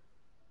build it.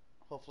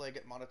 Hopefully, I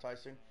get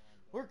monetized soon.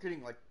 We're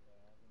getting like.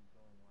 I've been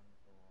building mine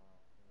for a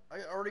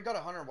while. Too. I already got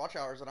 100 watch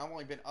hours, and I've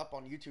only been up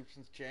on YouTube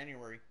since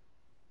January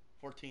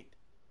 14th.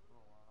 Oh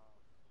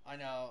wow. I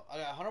know. I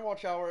got 100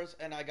 watch hours,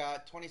 and I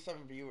got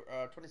 27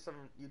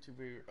 YouTube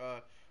view,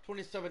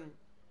 27.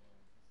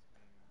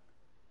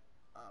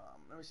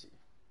 Let me see.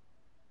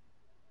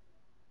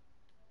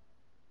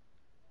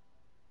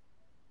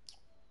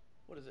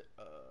 What is it?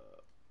 Oh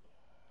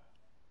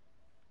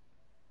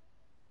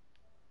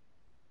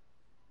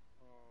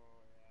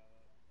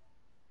yeah.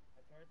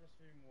 I tried to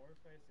stream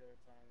Warface the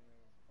other time, and it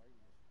was buggy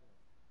as shit.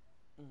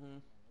 Mm-hmm.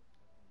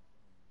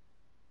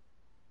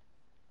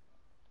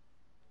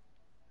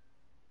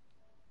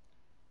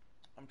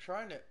 I'm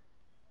trying to.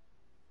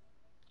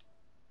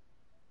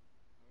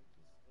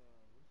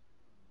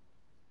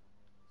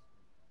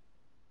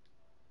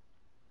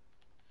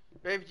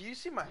 Babe, do you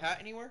see my hat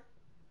anywhere?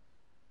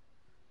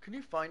 Can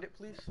you find it,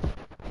 please?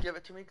 Give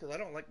it to me, because I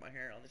don't like my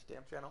hair on this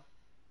damn channel.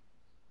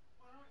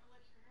 Why don't you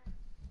like your hair?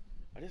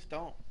 I just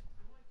don't.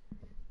 I like your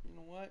hair. You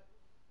know what?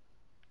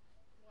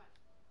 What?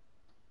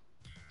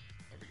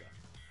 There we go.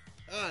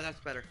 Ah, that's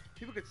better.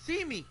 People can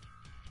see me.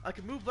 I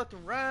can move left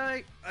and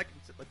right. I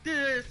can sit like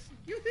this.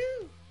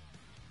 Yoo-hoo!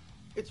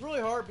 It's really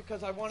hard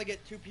because I want to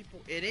get 2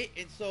 people in it,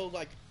 and so,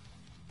 like,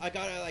 I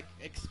gotta, like,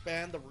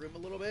 expand the room a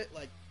little bit,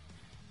 like,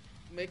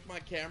 make my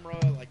camera,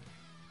 like,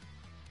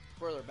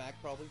 further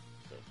back, probably,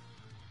 so.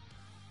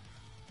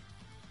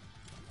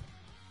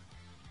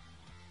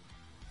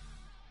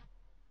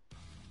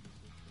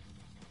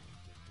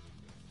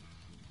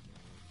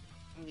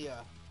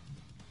 Yeah.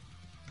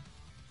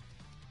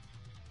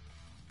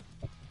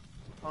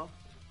 Huh?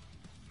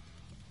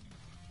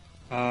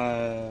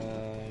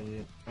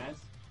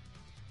 Nice.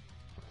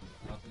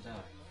 How's it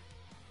out?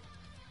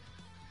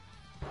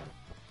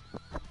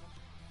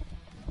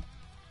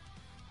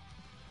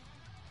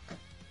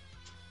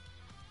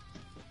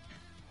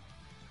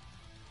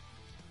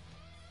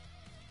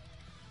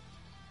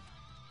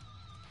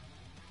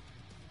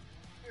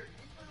 Here, can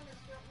you put on this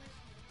stuff, please?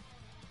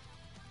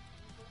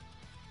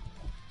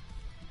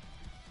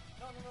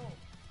 No.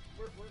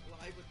 We're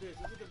live with this.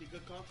 This is gonna be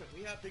good content.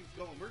 We have things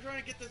going. We're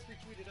trying to get this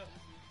retweeted up.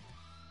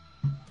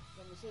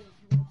 I'm just saying, if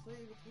you want to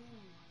play with me,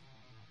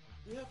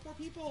 we have 4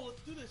 people.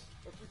 Let's do this.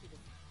 Or 3 people.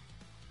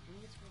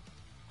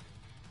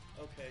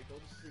 Okay, go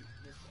to sleep,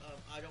 Miss.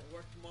 I don't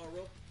work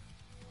tomorrow.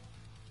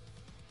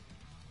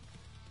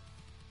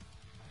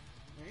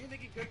 Are you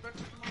making good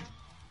breakfast tomorrow?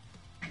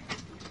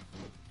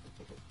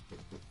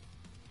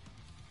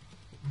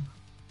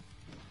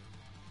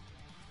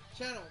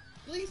 Channel,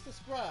 please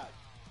subscribe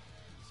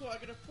so I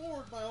can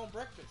afford my own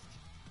breakfast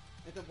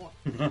in the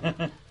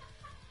morning.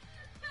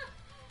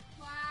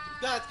 Wow.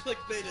 That's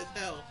clickbait as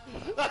hell.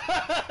 So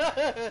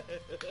what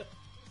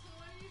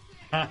do you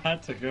think?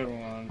 That's a good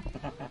one.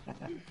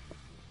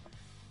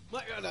 No,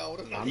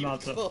 I'm not I'm even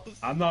not. close.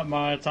 I'm not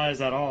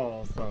monetized at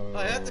all, so.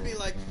 I have to be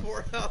like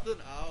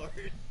 4,000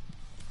 hours.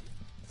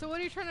 So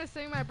what are you trying to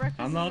say? My breakfast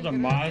I'm not isn't good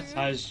enough for you?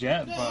 demonetized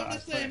yet, No, but I'm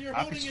just I saying play you're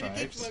Happy holding it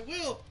against my Stripes.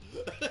 will.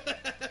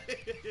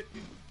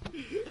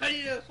 I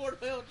need to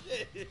afford my own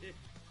shit.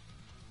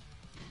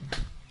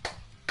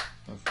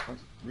 The fuck?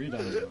 Read on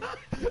it.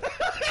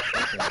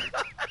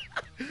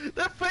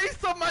 The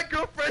face on my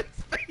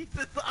girlfriend's face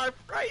is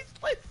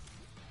priceless.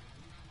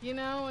 You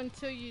know,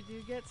 until you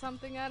do get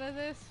something out of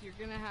this, you're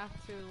gonna have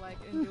to like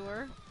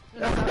endure.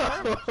 And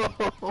suffer.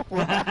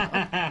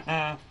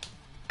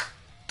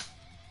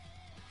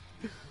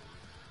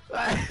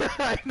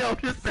 I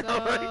noticed that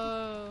already.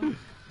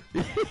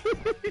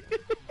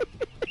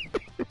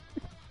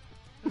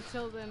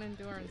 So until then,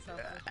 endure and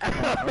suffer.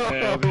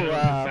 Okay, I'll be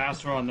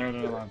faster on there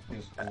than on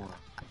PS4.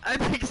 I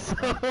think so.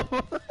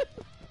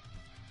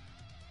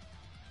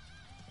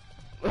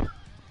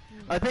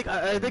 I think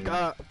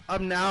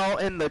I'm now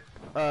in the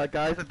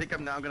guys. I think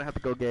I'm now gonna have to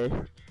go gay.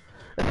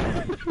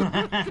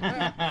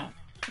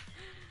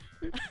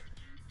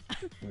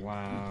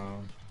 Wow.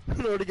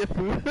 In order to get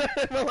food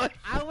in my life.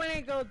 I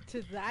wouldn't go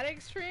to that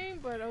extreme,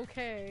 but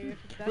okay.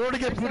 If that's In order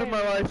to what get you're food in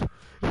my saying.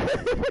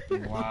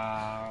 life.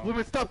 Wow.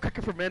 Women, stop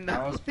cooking for men now.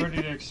 That was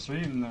pretty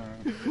extreme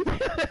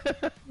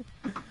there.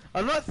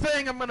 I'm not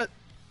saying I'm gonna.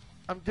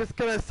 I'm just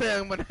gonna say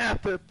I'm gonna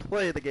have to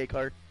play the gay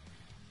card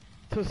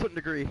to a certain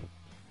degree.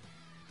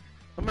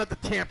 I'm gonna have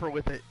to tamper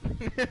with it.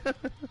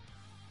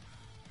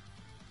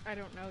 I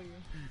don't know you.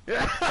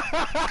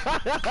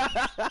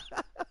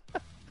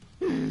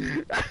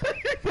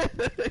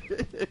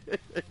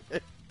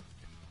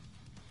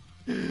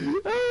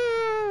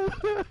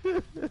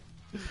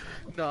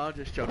 No, I'm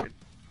just joking.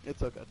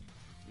 It's okay.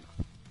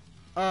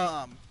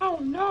 Oh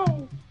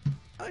no!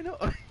 I know.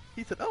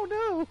 He said, "Oh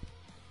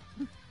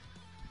no,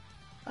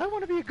 I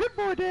want to be a good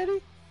boy,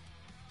 Daddy."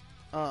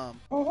 Oh.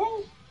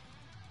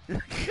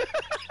 We're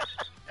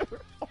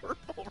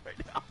horrible right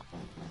now.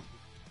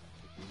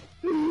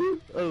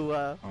 Oh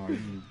wow. Oh,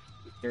 you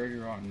dirty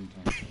rotten.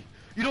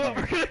 You know what?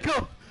 We're gonna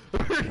go.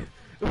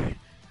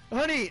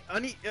 Honey, I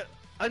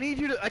need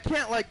you to. I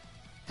can't like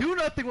do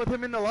nothing with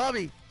him in the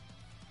lobby.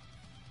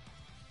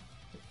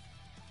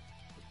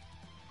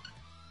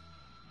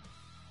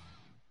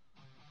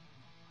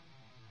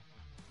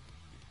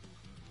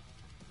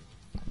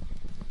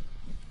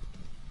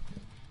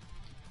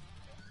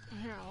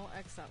 Here, I'll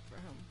X out for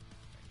him.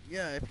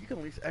 Yeah, if you can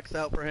at least X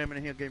out for him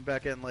and he'll get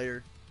back in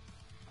later.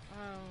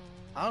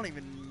 I don't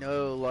even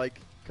know, like,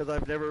 cause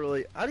I've never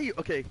really. How do you?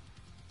 Okay.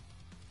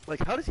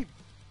 Like, how does he?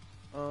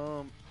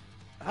 How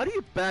do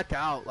you back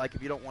out? Like,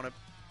 if you don't want to,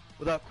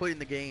 without quitting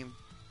the game.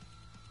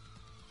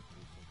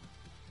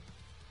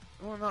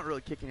 Well, I'm not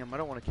really kicking him. I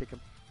don't want to kick him.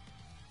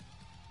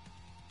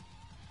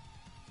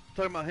 I'm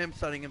talking about him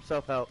signing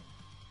himself out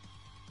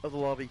of the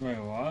lobby. Wait,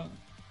 what?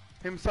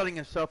 Him signing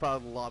himself out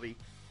of the lobby.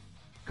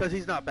 Because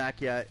he's not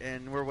back yet,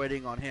 and we're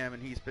waiting on him,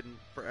 and he's been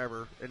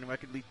forever. And I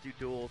could at least do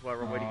duels while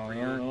we're waiting for The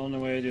you. only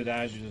way to do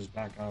that is you just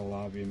back out of the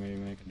lobby and maybe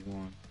make a new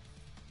one.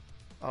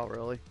 Oh,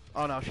 really?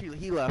 Oh, no,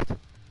 he left.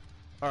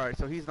 Alright,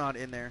 so he's not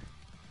in there.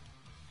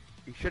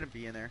 He shouldn't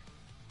be in there.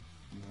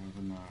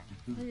 Never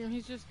mind.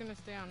 He's just gonna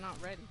stay on not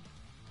ready,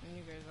 and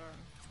you guys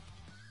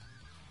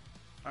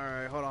are.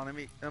 Alright, hold on.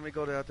 Let me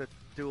go to the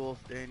duels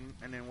thing,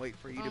 and then wait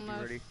for you to be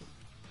ready.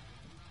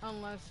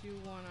 Unless you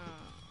wanna...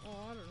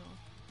 Well, I don't know.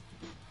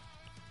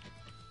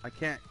 I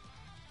can't.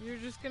 You're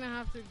just gonna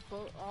have to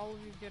all of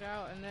you get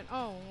out, and then...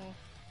 Oh, well...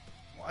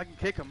 Well, I can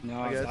kick him, No,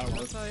 I guess. that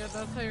works.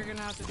 That's how you're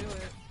gonna have to do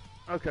it.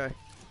 Okay.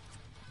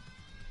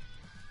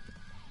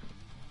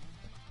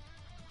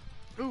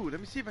 Ooh, let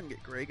me see if I can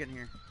get Greg in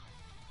here.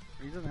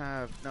 He doesn't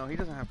have... No, he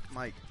doesn't have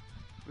Mike.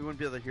 We wouldn't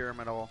be able to hear him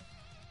at all.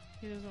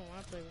 He doesn't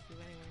want to play with you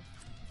anyway.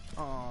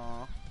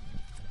 Aww.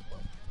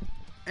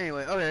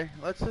 Anyway, okay,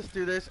 let's just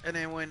do this, and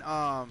then when,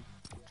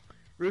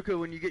 Ruka,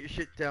 when you get your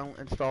shit down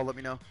installed, let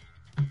me know.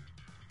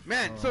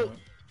 Man, so,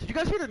 did you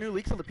guys hear the new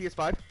leaks on the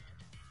PS5?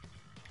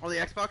 On the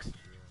Xbox?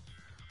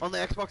 On the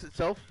Xbox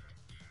itself?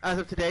 As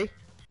of today?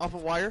 Off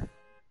of Wire?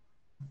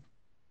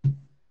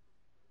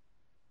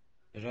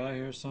 Did I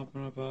hear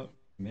something about...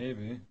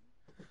 Maybe.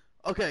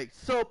 Okay,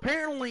 so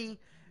apparently,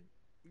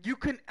 you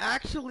can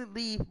actually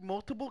leave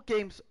multiple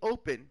games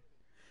open,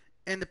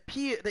 and the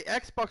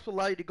Xbox will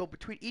allow you to go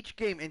between each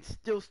game and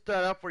still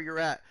start off where you're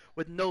at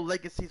with no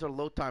legacies or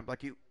load time.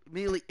 Like, you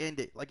immediately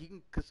end it. Like, you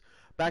can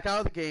back out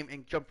of the game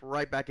and jump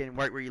right back in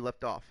right where you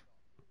left off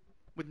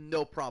with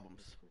no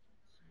problems.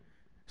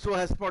 So it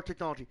has smart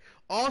technology.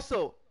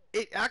 Also,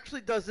 it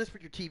actually does this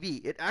with your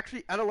TV. It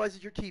actually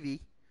analyzes your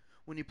TV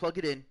when you plug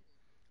it in,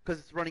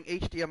 because it's running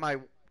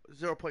HDMI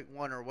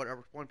 0.1 or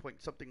whatever, 1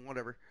 point something,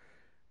 whatever,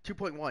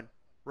 2.1,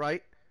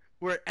 right?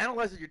 Where it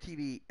analyzes your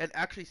TV and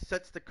actually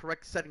sets the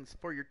correct settings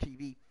for your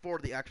TV for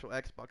the actual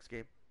Xbox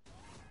game.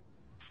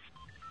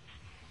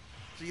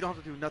 So you don't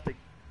have to do nothing.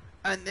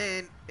 And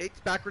then it's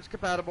backwards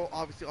compatible,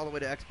 obviously all the way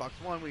to Xbox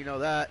One, we know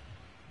that.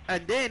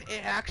 And then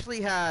it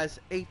actually has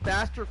a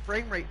faster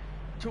frame rate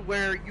to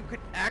where you could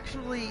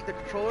actually, the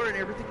controller and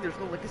everything, there's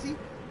no latency,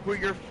 where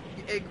it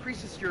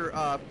increases your,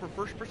 for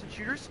first-person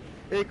shooters,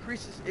 it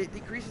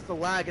decreases the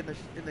lag in the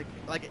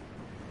like,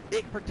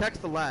 it protects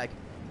the lag.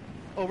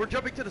 Oh, we're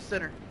jumping to the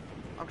center.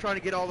 I'm trying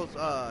to get all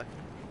those,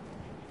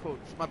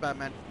 quotes. My bad,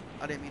 man.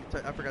 I didn't mean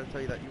to, I forgot to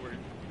tell you that you were,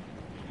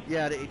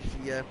 yeah, the agency,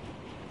 yeah.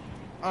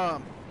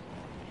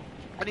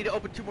 I need to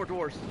open 2 more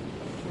doors.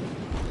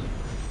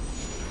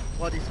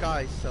 Well, these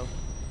guys, so. Let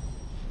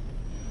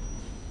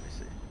me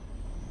see.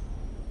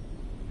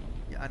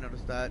 Yeah, I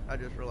noticed that. I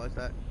just realized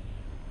that.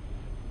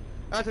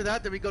 After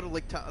that, then we go to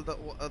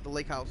the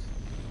lake house.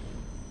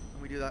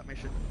 And we do that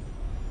mission.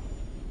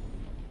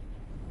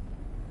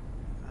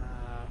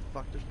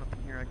 Fuck, there's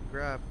nothing here I can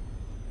grab.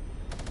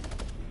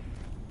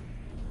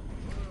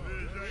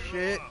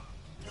 Shit.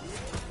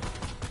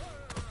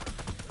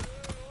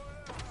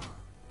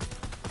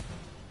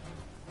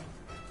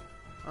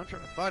 I'm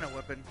trying to find a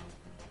weapon.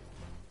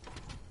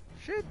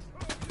 Shit.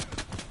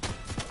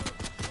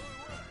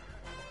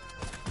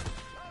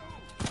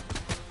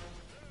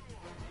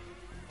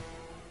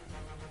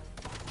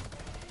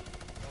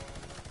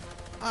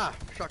 Ah,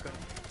 shotgun.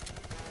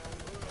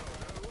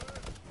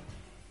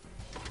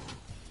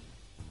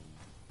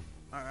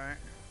 Alright.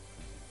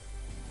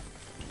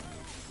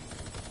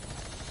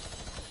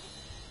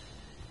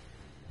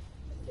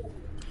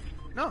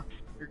 No,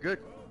 you're good.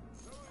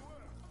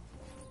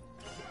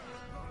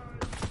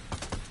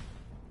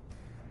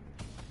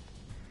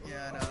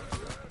 Yeah, I know.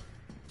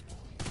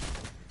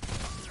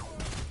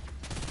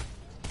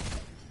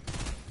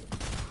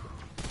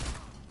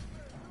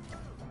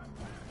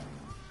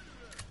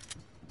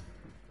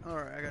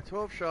 Alright, I got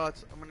 12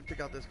 shots. I'm gonna pick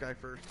out this guy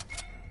first.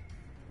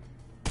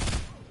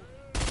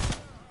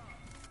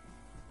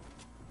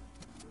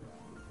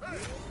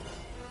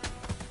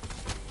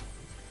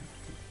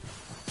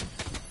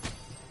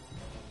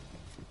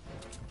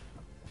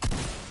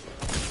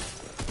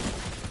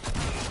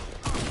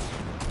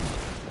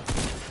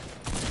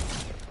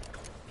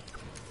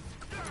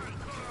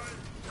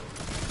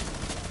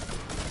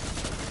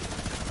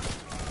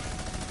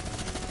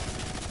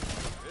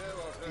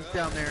 He's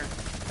down there.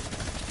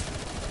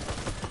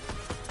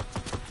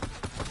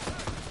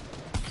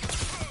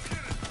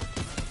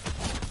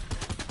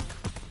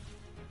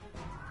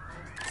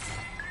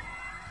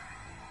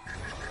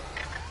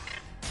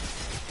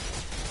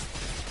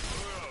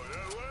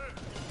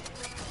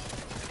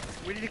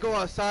 We need to go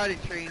outside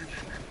and change.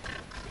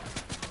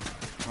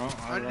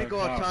 Oh, I need to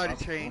go outside and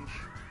change.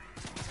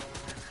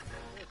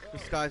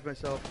 Disguise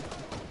myself.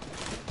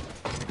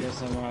 I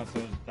guess I'm gonna have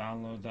to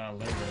download that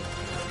later.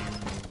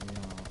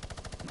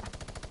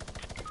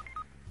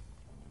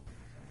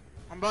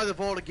 I'm by the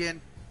vault again.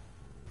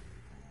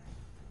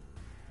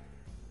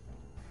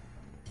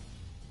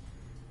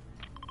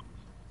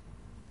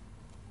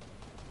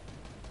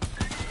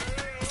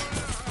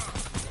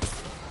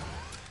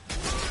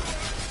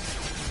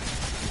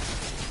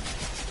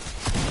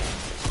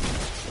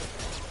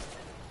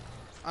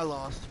 I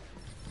lost.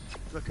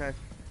 It's okay.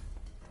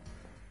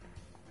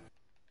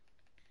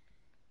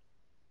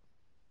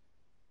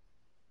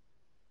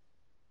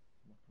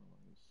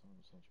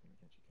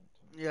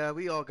 Yeah,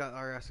 we all got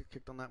our asses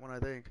kicked on that one, I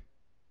think.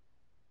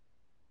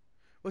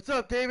 What's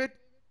up, David?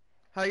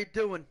 How you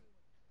doing?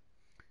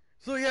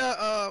 So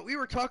yeah, we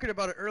were talking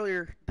about it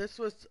earlier. This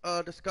was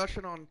a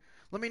discussion on.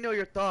 Let me know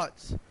your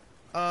thoughts.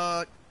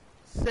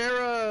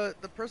 Sarah,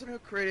 the person who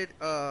created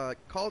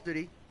Call of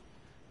Duty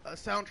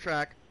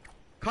soundtrack,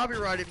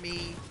 copyrighted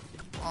me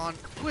on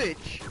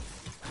Twitch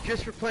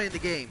just for playing the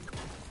game.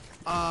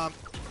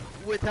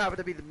 With having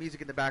to be the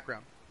music in the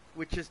background,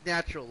 which is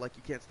natural, like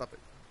you can't stop it.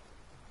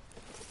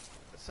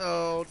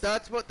 So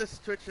that's what this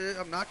Twitch is.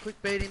 I'm not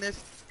clickbaiting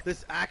this.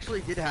 This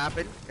actually did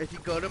happen. If you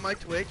go to my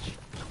Twitch,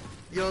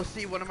 you'll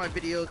see one of my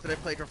videos that I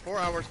played for 4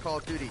 hours Call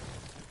of Duty.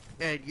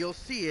 And you'll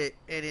see it,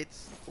 and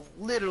it's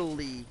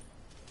literally,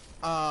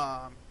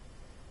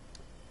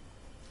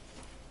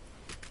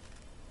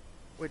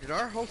 wait, did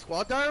our whole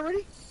squad die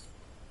already?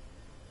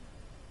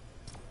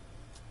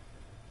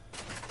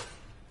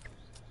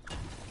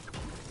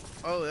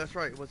 Oh, that's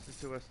right. It was just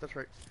to us. That's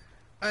right.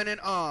 And then,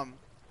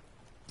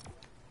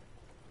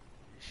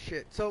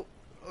 shit. So,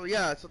 oh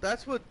yeah. So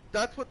that's what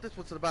this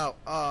was about.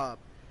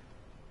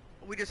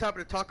 We just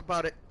happened to talk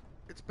about it.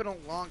 It's been a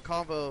long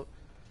convo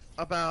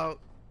about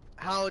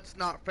how it's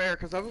not fair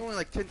because I'm only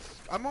like 10.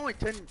 I'm only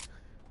 10.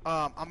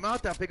 I'm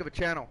not that big of a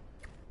channel,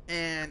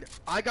 and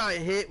I got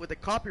hit with a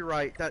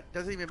copyright that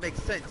doesn't even make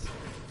sense.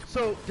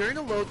 So during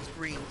the load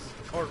screens,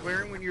 or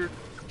when you're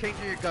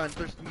changing your guns,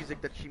 there's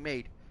music that she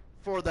made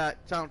for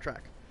that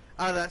soundtrack.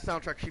 Out of that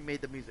soundtrack, she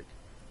made the music.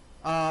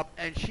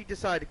 And she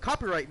decided to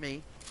copyright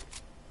me.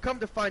 Come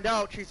to find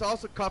out, she's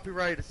also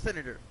copyrighted a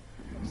senator.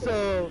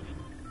 So,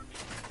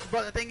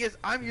 but the thing is,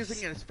 I'm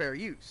using it as fair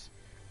use.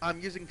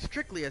 I'm using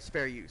strictly as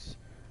fair use.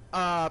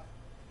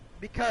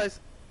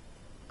 Because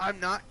I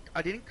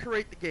didn't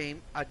create the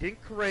game, I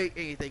didn't create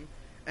anything,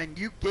 and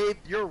you gave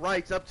your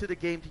rights up to the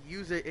game to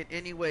use it in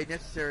any way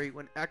necessary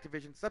when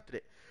Activision accepted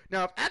it.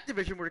 Now, if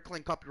Activision were to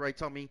claim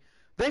copyrights on me,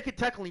 they could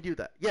technically do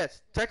that.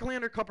 Yes, technically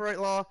under copyright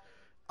law,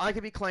 I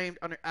can be claimed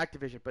under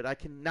Activision, but I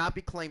cannot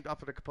be claimed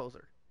off of the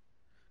composer.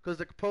 Because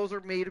the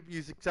composer made a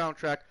music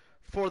soundtrack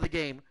for the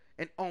game,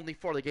 and only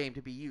for the game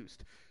to be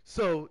used.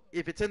 So,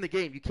 if it's in the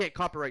game, you can't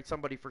copyright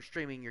somebody for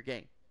streaming your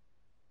game.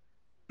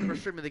 For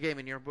streaming the game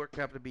and your work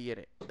happened to be in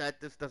it.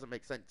 This doesn't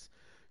make sense.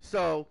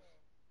 So,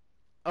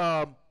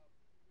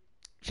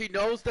 she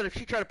knows that if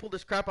she tried to pull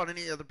this crap on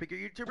any other bigger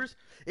YouTubers,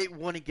 it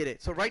wouldn't get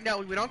it. So right now,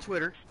 we went on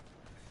Twitter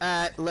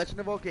at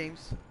Legend of All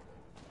Games.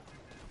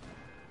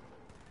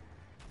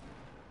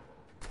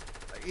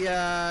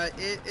 Yeah,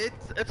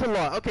 it's a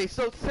lot. Okay,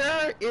 so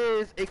Sarah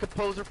is a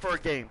composer for a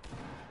game.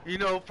 You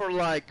know, for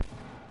like,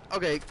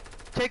 okay,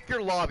 take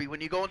your lobby. When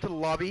you go into the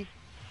lobby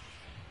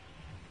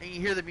and you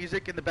hear the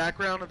music in the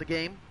background of the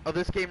game, of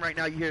this game right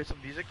now, you hear some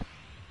music.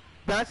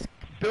 That's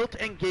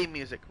built-in game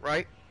music,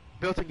 right?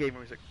 Built-in game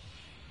music.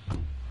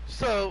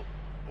 So,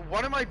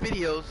 one of my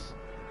videos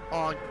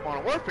on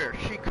Modern Warfare,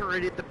 she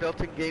created the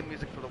built-in game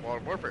music for the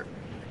Modern Warfare.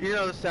 You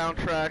know, the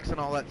soundtracks and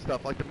all that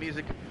stuff, like the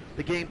music,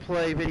 the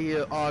gameplay,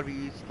 video,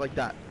 audios, like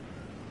that.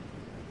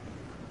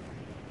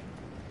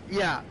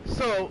 Yeah,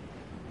 so,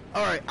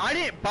 alright, I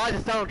didn't buy the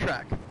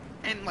soundtrack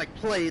and, like,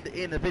 play it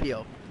in the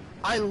video.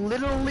 I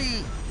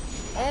literally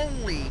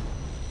only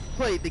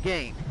played the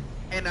game.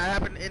 And I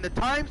happen, in the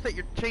times that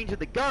you're changing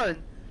the guns,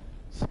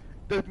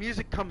 the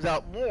music comes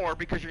out more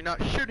because you're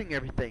not shooting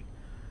everything.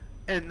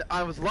 And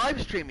I was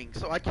live streaming,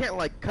 so I can't,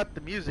 like, cut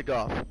the music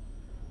off.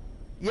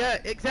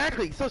 Yeah,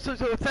 exactly. So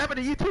it's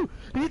happening to you too.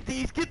 You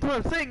get what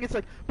I'm saying. It's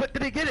like, but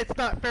then again, it's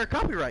not fair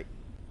copyright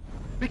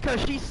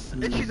because she's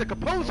a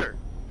composer.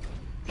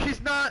 She's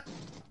not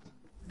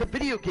the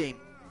video game.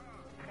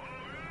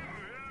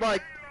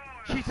 Like,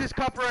 she's just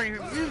copyrighting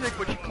her music,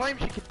 which she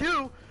claims she can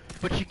do,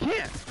 but she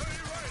can't.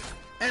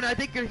 And I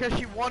think because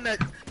she won that...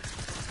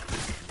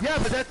 Yeah,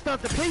 but that's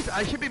not the case.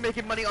 I should be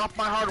making money off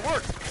my hard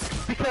work.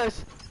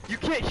 Because you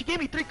can't... She gave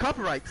me 3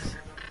 copyrights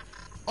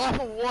off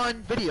of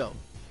one video.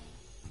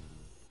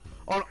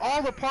 On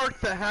all the parts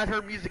that had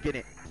her music in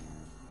it.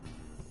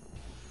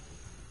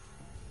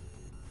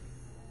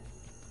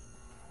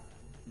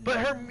 But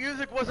her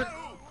music wasn't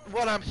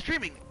what I'm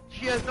streaming.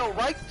 She has no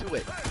rights to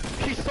it.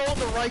 She sold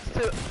the rights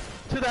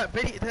to that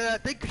video, to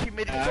that thing, because she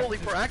made it solely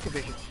for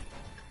Activision.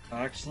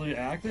 Actually,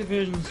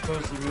 Activision's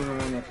supposed to be the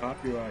one that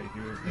copyright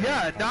you.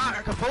 Yeah, not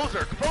a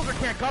composer. Composer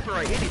can't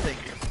copyright anything.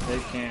 They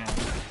can't.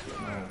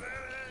 No.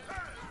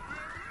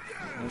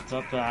 It's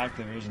up to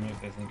Activision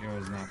if they think it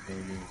was not their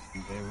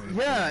use. They wouldn't.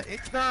 Yeah,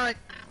 it's not.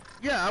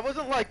 Yeah, I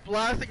wasn't like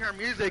blasting her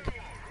music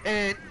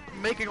and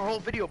making a whole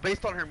video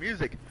based on her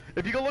music.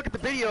 If you go look at the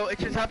video, it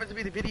just happens to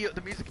be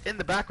the music in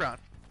the background.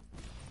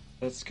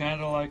 That's kind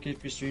of like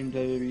if you stream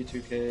WWE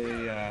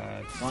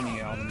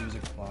 2K20, all the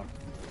music's blocked.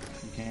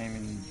 You can't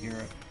even hear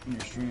it in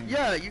your stream.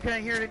 Yeah, you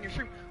can't hear it in your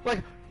stream.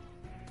 Like,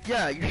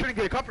 yeah, you shouldn't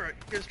get a copyright.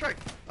 Get a strike.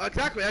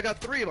 Exactly, I got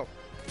 3 of them.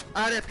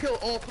 I had to kill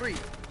all 3.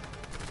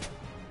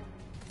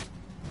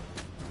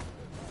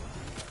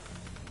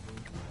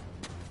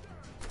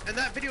 And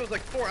that video was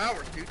like 4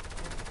 hours, dude.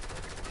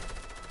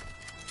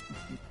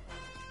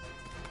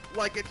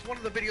 Like, it's one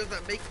of the videos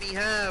that make me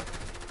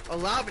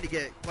allow me to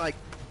get, like,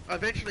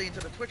 eventually into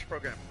the Twitch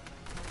program.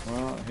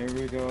 Well, here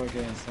we go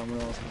again.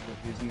 Someone else is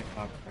abusing the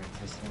copyright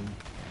system.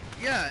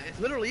 Yeah, it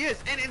literally is.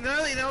 And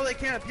now they know they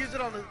can't abuse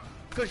it on the...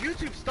 Because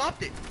YouTube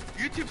stopped it.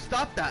 YouTube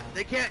stopped that.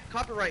 They can't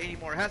copyright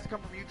anymore. It has to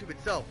come from YouTube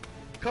itself.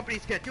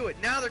 Companies can't do it.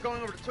 Now they're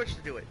going over to Twitch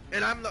to do it.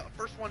 And I'm the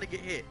first one to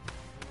get hit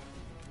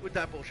with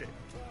that bullshit.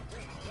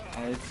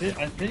 I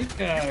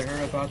think I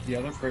heard about the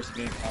other person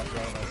being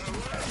copyrighted by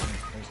some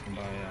person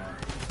by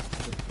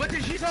But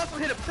then she's also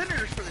hit up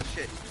senators for this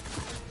shit.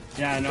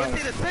 Yeah, I know. But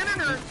see,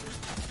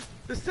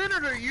 the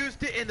senator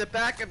used it in the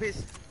back of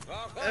his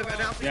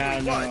announcing yeah,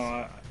 who he was.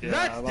 Yeah,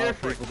 That's a lot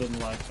different. of people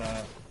didn't like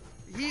that.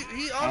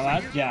 He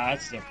also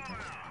that's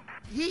different.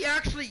 He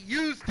actually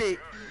used it.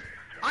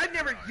 I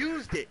never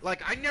used it.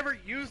 Like, I never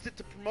used it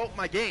to promote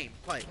my game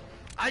play.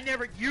 I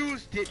never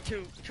used it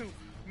to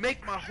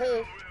make my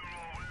whole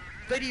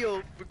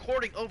video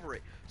recording over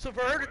it. So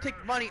for her to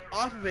take money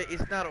off of it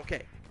is not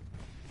okay.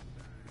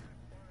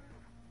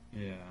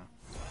 Yeah.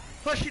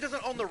 Plus, she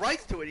doesn't own the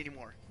rights to it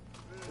anymore,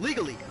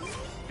 legally,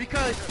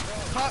 because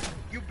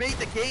you made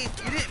the game.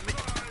 You didn't.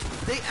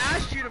 They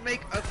asked you to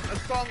make a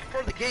song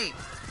for the game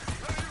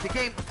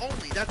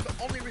only. That's the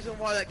only reason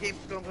why that game's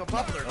going to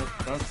become popular.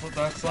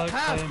 That's like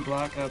playing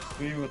Black Ops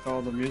 3 with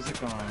all the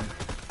music on.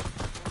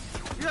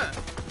 Yeah,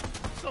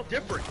 it's no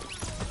different.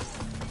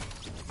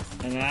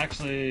 And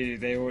actually,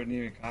 they wouldn't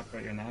even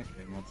copyright you in that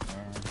game. That's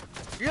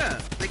hard.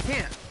 Yeah, they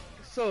can't.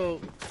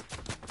 So,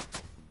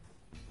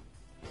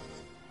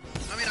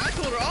 I mean, I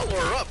told her I'll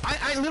lure her up.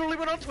 I literally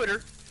went on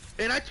Twitter,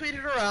 and I tweeted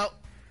her out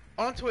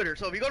on Twitter.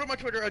 So if you go to my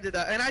Twitter, I did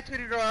that. And I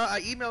tweeted her out.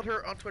 I emailed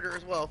her on Twitter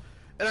as well.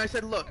 And I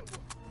said, look,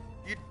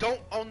 you don't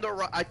own the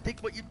right. I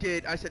think what you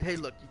did, I said, hey,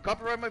 look, you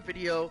copyrighted my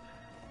video,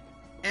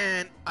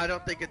 and I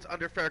don't think it's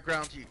under fair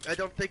grounds. I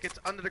don't think it's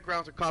under the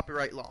grounds of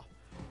copyright law.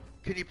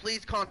 Can you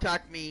please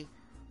contact me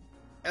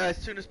as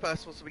soon as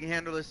possible so we can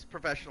handle this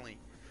professionally?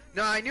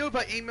 Now, I knew if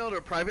I emailed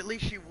her privately,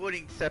 she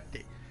wouldn't accept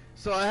it.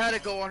 So I had to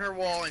go on her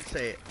wall and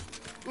say it.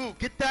 Ooh,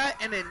 get that,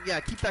 and then, yeah,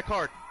 keep that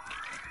card.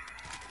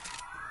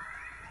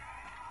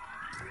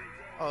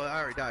 Oh, I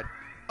already died.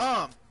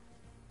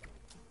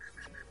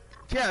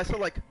 Yeah, so,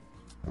 like...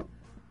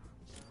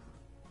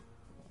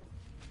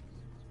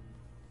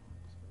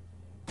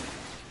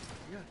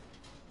 Yeah.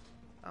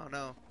 I don't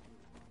know.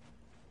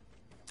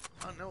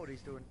 I don't know what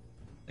he's doing.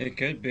 It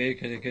could be,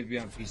 because it could be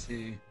on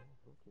PC.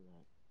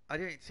 I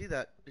didn't see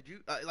that. Did you?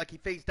 Like, he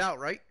phased out,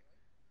 right?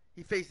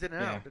 He phased in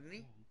and out, didn't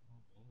he?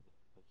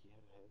 Like, he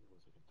had a head, it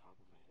was like on top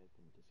of a head,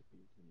 then it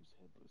disappeared, then he was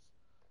headless.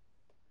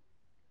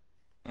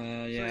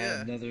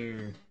 yeah.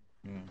 Another...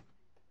 Yeah.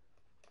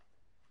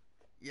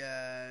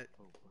 Yeah.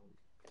 Oh, right.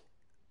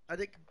 I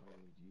think... Do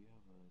you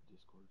have a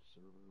Discord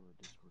server or a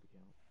Discord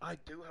account?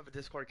 I do have a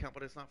Discord account,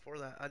 but it's not for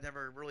that. I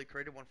never really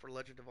created one for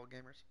Legend of All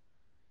Gamers.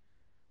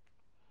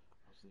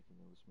 I was thinking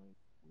that was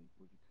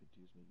what you could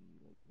do is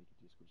maybe like make a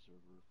Discord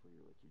server for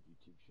your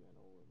YouTube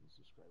channel and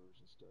subscribers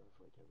and stuff.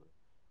 Like have a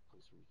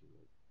place where you could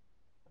like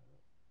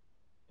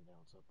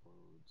announce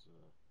uploads.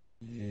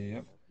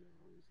 Yep. Have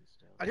giveaways and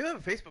stuff. I do have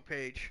a Facebook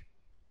page.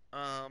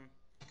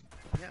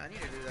 Yeah, I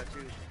need to do that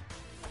too.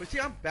 But see,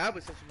 I'm bad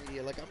with social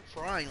media. Like, I'm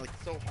trying like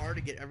so hard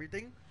to get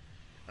everything.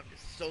 I'm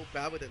just so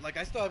bad with it. Like,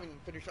 I still haven't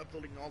finished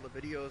uploading all the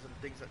videos and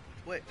things on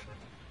Twitch.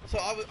 So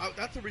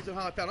that's the reason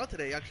how I found out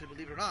today. Actually,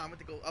 believe it or not, I'm going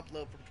to go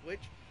upload from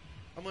Twitch.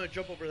 I'm going to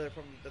jump over there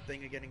from the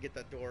thing again and get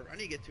that door. I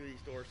need to get 2 of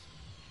these doors.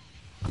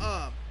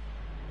 I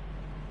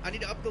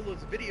need to upload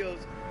those videos,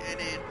 and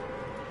then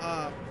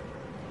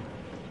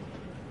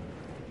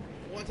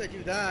once I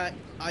do that,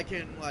 I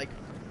can like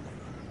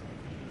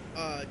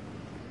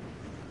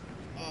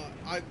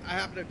I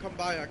happened to come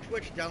by our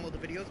Twitch, download the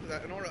videos,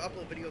 because in order to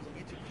upload videos on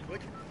YouTube to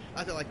Twitch, I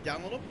have to like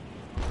download them.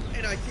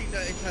 And I seen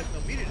that it has no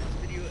muted. This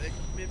video it's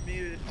been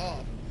muted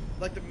off,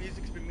 like the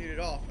music's been muted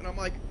off. And I'm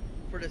like,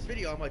 for this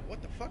video, I'm like,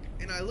 what the fuck?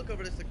 And I look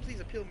over this like,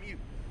 please appeal mute.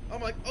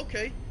 I'm like,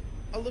 okay.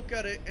 I look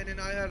at it, and then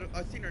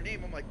I seen her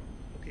name. I'm like,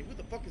 okay, who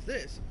the fuck is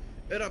this?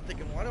 And I'm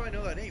thinking, why do I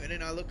know that name? And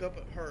then I look up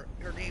at her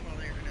name on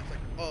there, and it's like,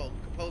 oh,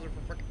 composer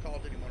for freaking Call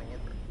of Duty Modern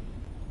Warfare.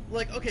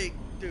 Like, okay,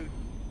 dude,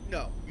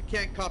 no, you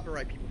can't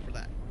copyright people for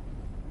that.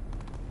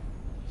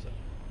 So,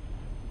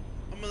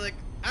 I'm like,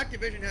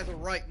 Activision has a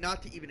right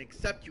not to even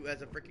accept you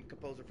as a freaking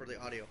composer for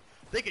the audio.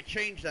 They could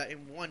change that in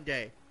one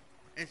day,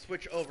 and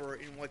switch over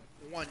in like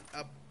one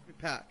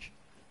patch,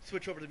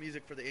 switch over the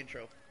music for the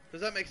intro.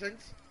 Does that make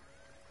sense?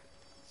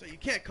 So you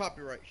can't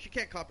copyright. She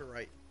can't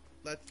copyright.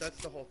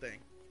 That's the whole thing.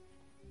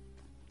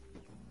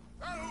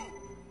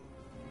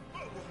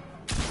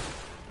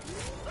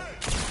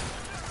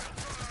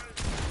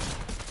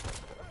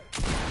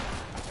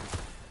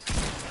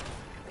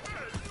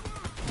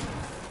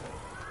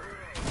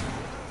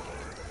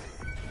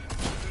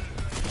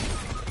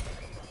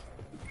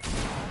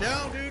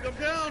 Down, dude, I'm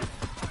down.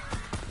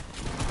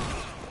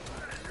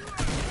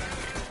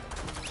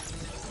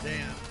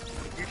 Damn.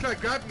 You tried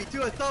grabbing me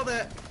too, I saw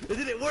that. It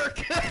didn't work.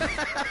 You're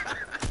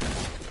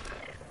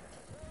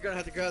gonna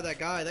have to grab that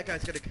guy. That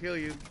guy's gonna kill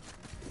you.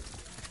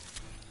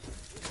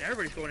 And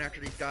everybody's going after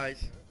these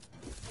guys.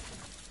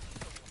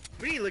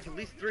 We need like at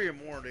least 3 or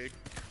more, dude.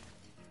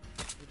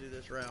 To do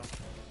this round.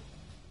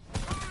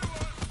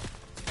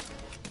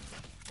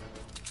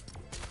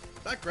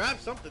 I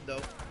grabbed something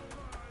though.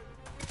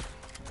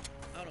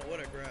 I don't know what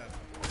I grabbed.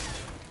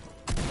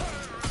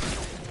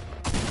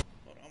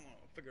 Hold on, I'm gonna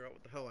figure out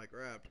what the hell I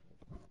grabbed.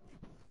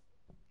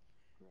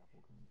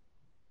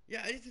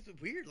 Yeah, it's just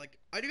weird. Like,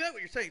 I do get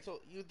what you're saying. So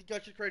you think I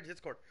should create a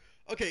Discord?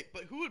 Okay,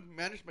 but who would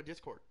manage my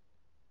Discord?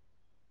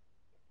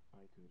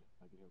 I could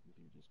help you with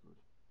your Discord.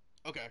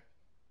 Okay,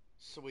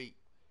 sweet.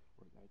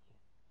 Like,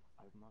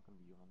 I'm not gonna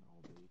be on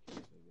all day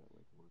because I got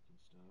like work and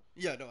stuff.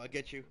 Yeah, no, I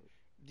get you.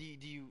 Do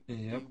you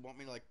want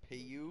me to like pay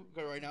you?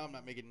 Because right now I'm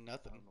not making I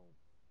nothing. don't know.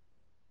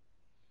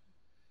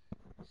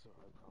 So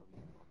I'd probably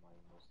be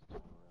online most of the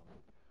time around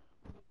like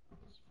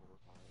 4 or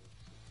 5.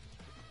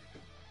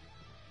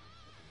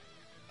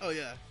 Oh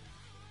yeah,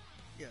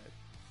 yeah.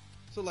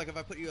 So like, if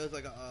I put you as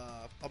like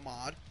a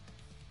mod,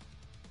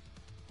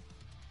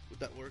 would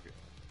that work?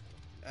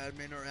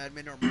 Admin or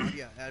mod?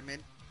 Yeah,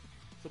 admin.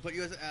 So put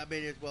you as an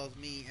admin as well as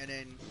me, and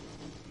then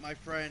my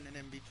friend, and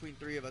then between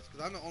 3 of us,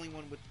 because I'm the only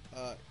one with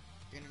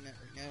internet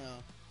right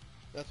now.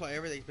 That's why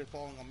everything's been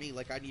falling on me.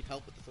 Like, I need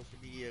help with the social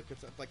media,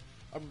 because like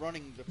I'm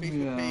running the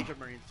Facebook page, I'm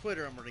running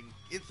Twitter, I'm running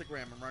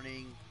Instagram, I'm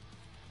running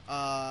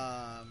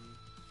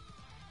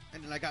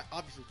and then I got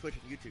obviously Twitch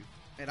and YouTube.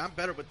 And I'm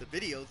better with the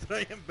videos than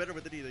I am better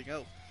with anything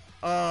else.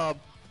 I'm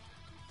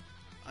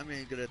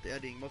really good at the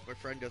editing. Most of my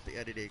friend does the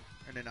editing,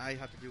 and then I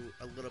have to do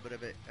a little bit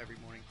of it every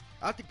morning.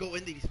 I have to go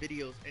into these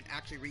videos and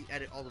actually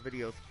re-edit all the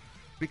videos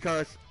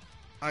because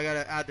I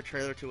gotta add the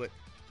trailer to it.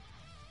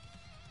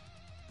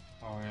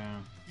 Oh yeah.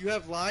 You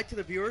have lied to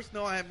the viewers?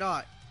 No, I have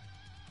not.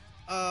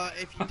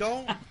 If you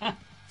don't,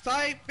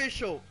 Sci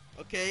Official.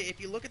 Okay, if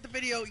you look at the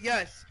video,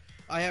 yes,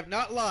 I have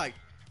not lied.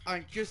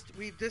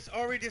 We've just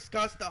already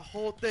discussed the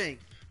whole thing.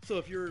 So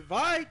if you're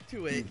lied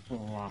to it,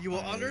 you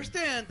will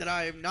understand that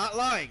I am not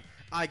lying.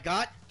 I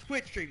got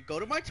Twitch stream. Go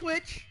to my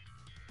Twitch.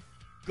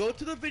 Go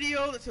to the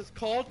video that says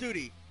Call of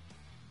Duty.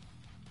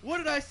 What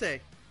did I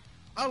say?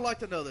 I'd like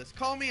to know this.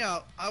 Call me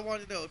out. I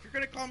want to know. If you're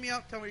going to call me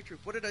out, tell me the truth.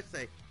 What did I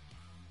say?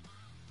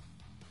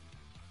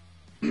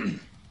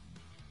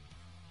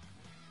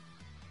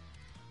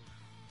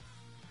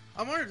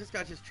 I'm wondering if this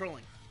guy's just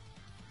trolling.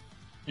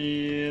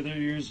 Yeah, there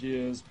usually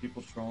is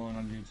people trolling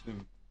on YouTube.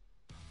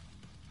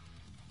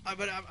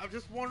 But I'm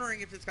just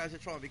wondering if this guy's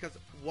just trolling, because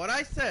what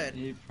I said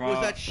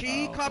was that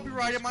she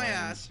copyrighted my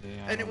ass,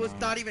 and it was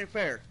not even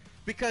fair.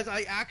 Because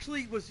I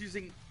actually was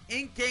using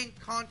in-game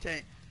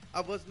content.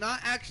 I was not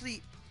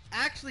actually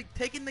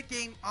taking the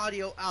game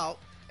audio out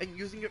and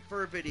using it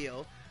for a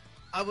video.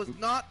 I was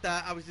not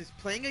that. I was just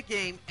playing a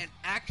game and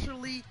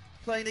actually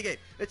playing the game.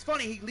 It's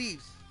funny, he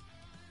leaves.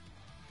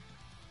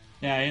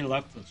 Yeah, he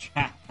left the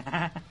chat.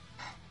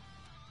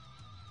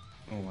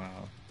 Oh,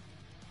 wow.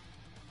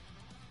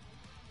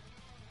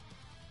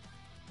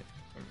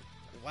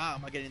 Wow,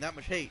 am I getting that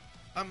much hate?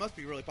 I must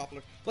be really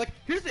popular. Like,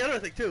 here's the other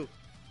thing, too.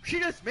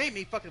 She just made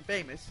me fucking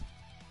famous.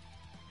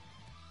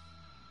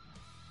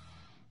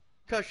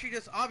 Because she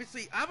just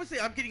obviously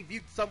I'm getting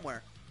viewed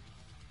somewhere.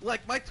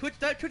 Like,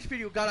 that Twitch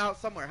video got out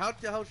somewhere. How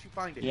the hell did she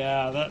find it?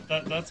 Yeah,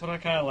 that's what I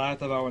kind of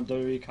laughed about when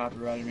WWE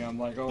copyrighted me. I'm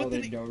like, oh,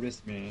 they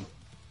noticed me.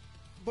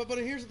 But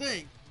here's the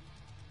thing.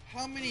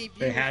 How many viewers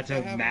they had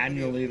to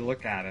manually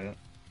look at it.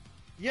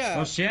 Yeah.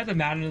 Well, she had to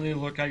manually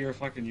look at your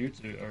fucking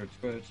YouTube or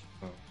Twitch.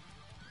 So.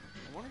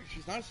 I wonder if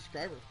she's not a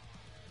subscriber.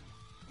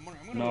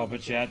 No,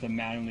 but she had to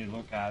manually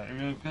look at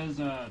it because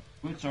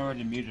Twitch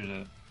already muted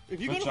it.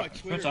 If you go to my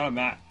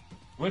Twitter,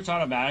 Twitch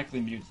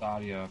automatically mutes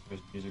audio if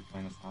there's music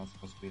playing that's not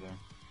supposed to be there.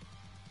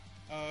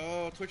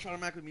 Oh, Twitch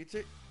automatically mutes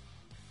it?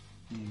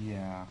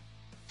 Yeah.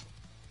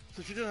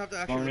 So she doesn't have to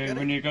actually look Only at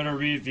when it? you're gonna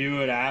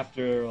review it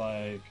after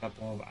like a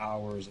couple of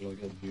hours, it'll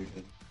get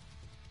muted.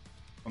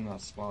 I'm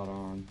not spot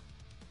on.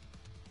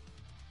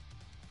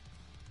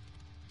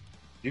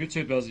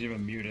 YouTube doesn't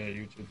even mute it.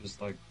 YouTube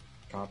just like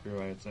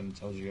copyrights and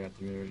tells you have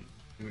to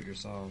do it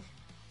yourself.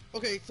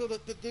 Okay, so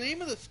the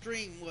name of the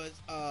stream was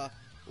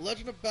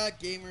Legend of Bad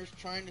Gamers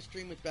trying to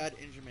stream with bad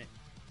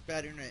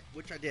internet,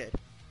 which I did.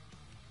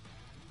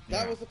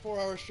 That Yeah. was the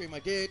 4-hour stream I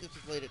did. This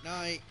was late at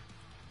night.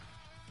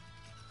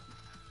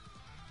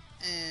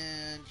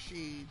 And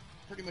she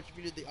pretty much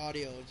muted the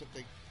audio and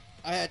something.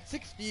 I had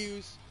 6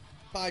 views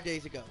 5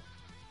 days ago.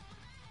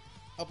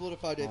 Uploaded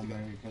 5 days ago.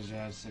 Maybe because you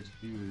had 6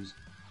 views.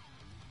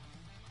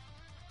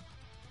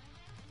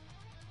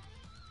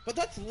 But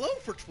that's low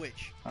for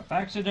Twitch. I've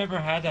actually never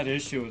had that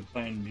issue with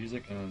playing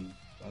music in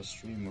a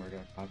stream where it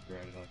got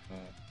copyrighted like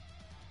that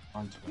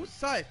on Twitch. Who's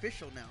Psy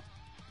Official now?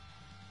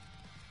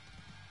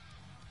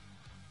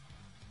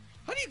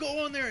 How do you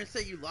go on there and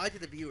say you lied to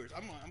the viewers?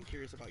 I'm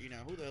curious about you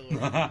now. Who the hell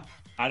are you?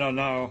 I don't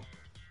know.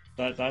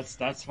 That's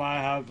why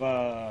I have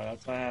my.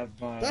 That's why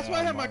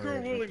I have my girl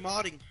moderator. really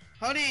modding.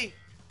 Honey!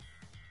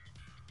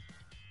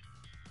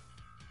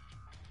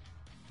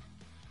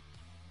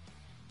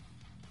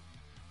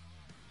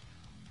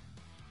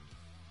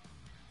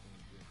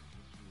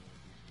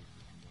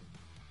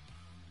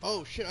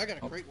 Oh shit, I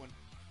gotta create one.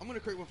 I'm gonna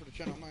create one for the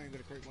channel. I'm not even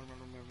gonna create one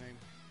under my name.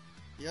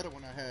 The other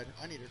one I had,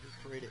 I need to just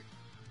create it.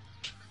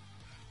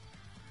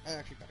 I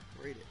actually gotta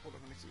create it. Hold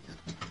on, let me see.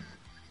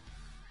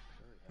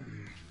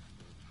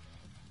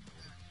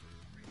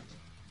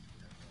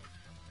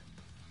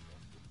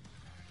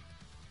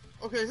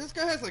 Okay, this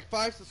guy has like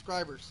 5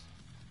 subscribers.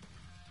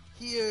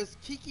 He is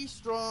Kiki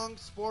Strong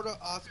Sporta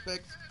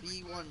Aspects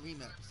B1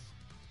 Remix.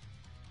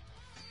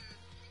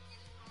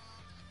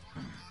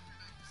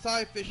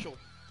 Psy Official.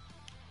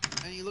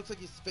 And he looks like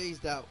he's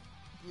phased out.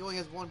 He only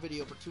has one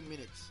video for 2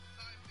 minutes.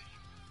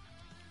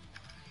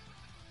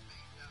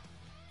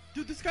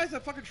 Dude, this guy's a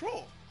fucking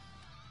troll.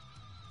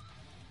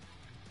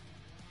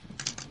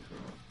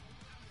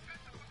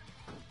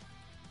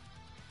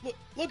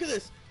 Look at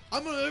this.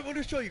 I'm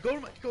gonna show you.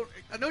 Go.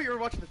 I know you're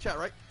watching the chat,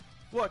 right?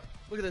 Look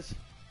at this.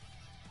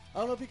 I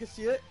don't know if you can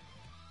see it.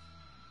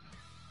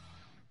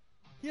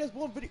 He has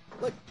one video.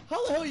 Like,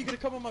 how the hell are you gonna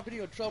come on my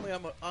video and tell me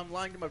I'm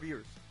lying to my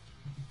viewers?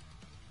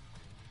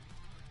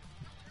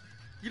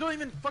 You don't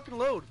even fucking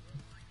load.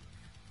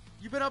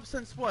 You've been up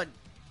since what?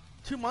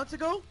 2 months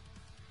ago?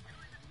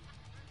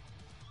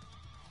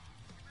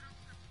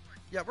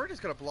 Yeah, we're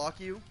just gonna block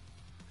you.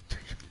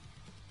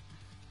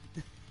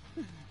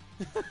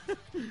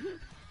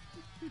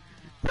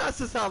 That's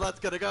just how that's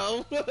gonna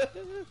go.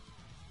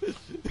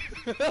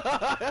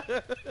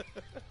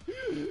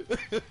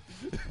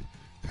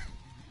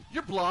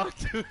 You're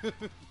blocked.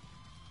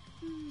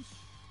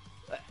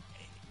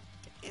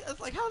 It's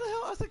like, how the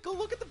hell? I was like, go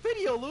look at the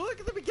video. Look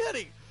at the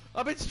beginning.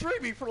 I've been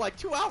streaming for like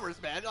 2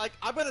 hours, man. Like,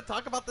 I'm gonna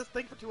talk about this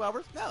thing for 2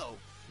 hours? No.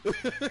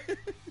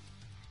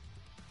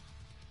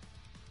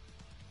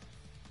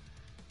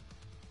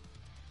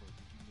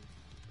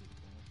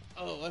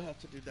 Oh, I have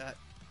to do that.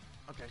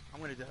 Okay,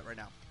 I'm gonna do that right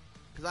now.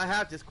 Because I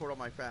have Discord on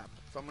my app,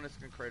 so I'm just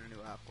gonna create a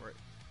new app for it.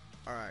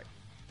 Alright.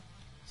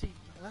 See,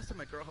 last time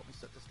my girl helped me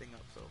set this thing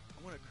up, so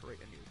I'm gonna create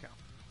a new account.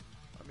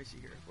 Let me see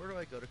here. Where do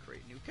I go to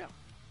create a new account?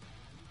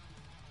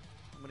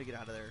 I'm gonna get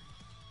out of there.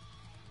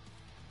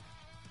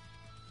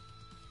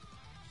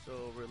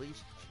 So,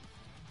 release.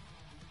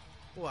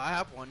 Well, I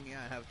have one. Yeah,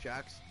 I have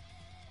Jack's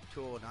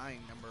 209,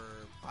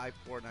 number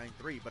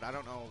 5493, but I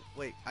don't know.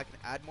 Wait, I can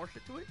add more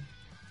shit to it?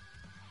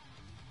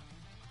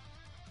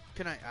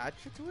 Can I add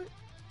shit to it?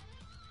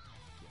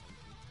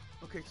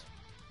 Okay,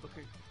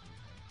 okay.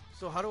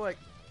 So how do I...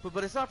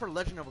 But it's not for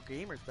Legend of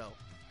Gamers, though.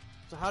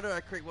 So how do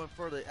I create one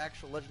for the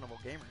actual Legend of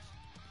Gamers?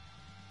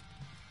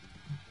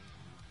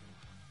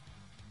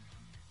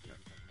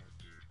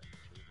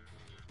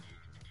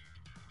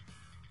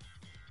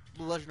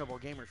 The Legend of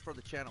Gamers for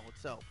the channel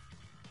itself.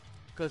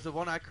 Because the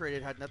one I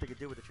created had nothing to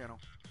do with the channel.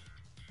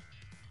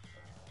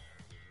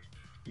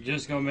 You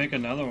just go make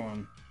another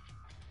one.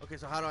 Okay,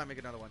 so how do I make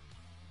another one?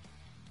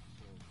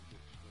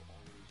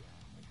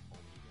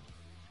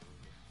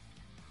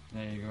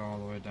 Yeah, you go all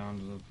the way down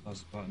to the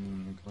plus button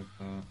and click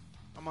that.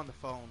 I'm on the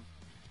phone.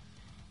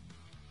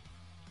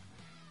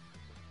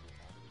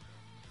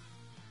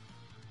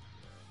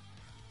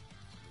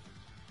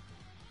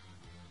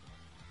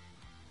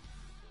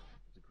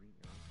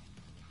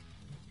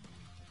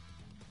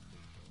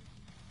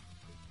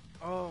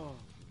 Oh.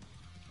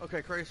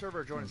 Okay, create a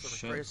server, join Oh a server.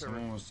 shit, Create a server.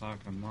 someone was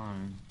talking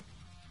mine.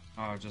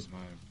 Oh, just my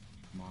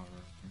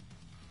moderator.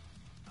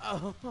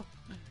 Oh.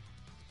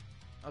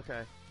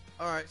 Okay.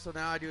 Alright, so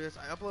now I do this.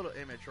 I upload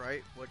an image,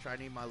 right? Which I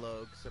need my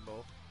LOAG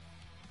symbol.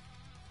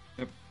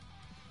 Yep.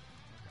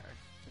 Okay.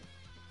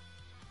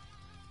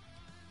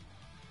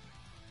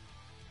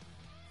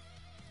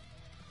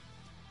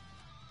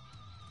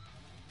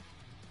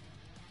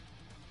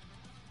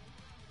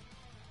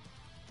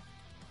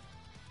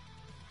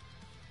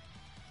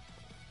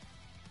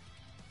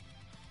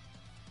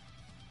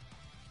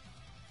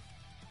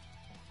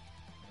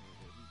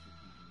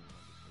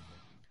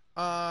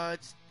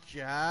 It's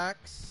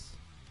Jax.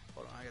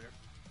 Hold on, I got her.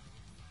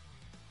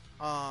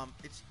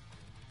 It's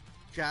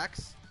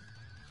Jax.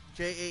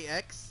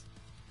 Jax.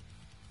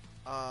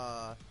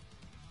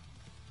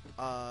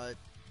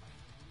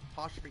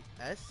 Apostrophe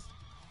S.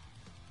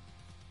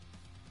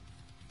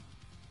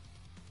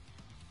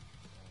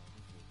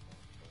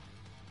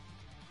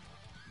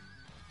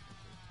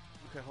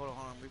 Okay, hold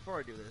on. Before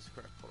I do this,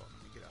 correct. Hold on,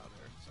 let me get out of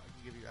there so I can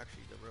give you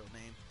actually the real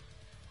name.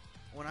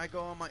 When I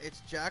go on my,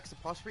 it's Jax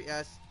apostrophe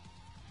S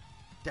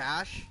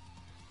dash,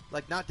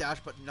 like not dash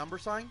but number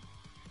sign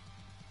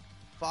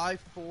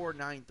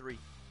 5493.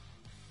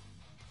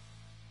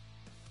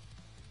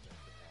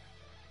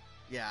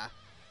 Yeah.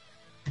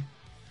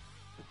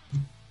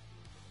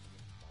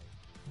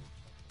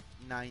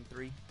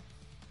 93.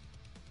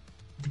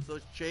 So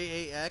it's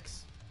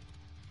JAX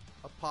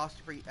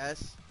apostrophe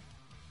S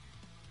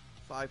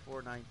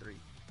 5493. Yeah.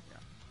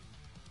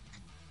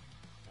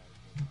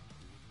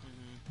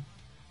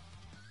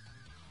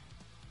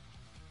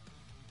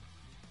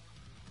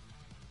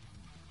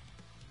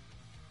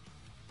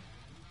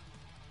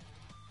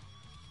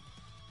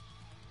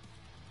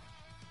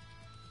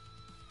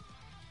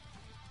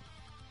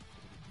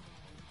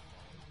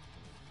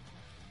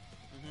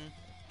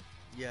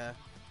 Yeah.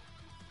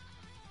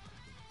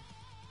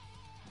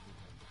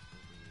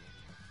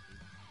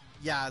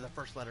 Yeah, the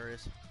first letter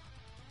is.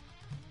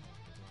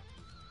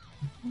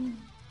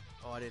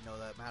 Oh, I didn't know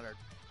that mattered.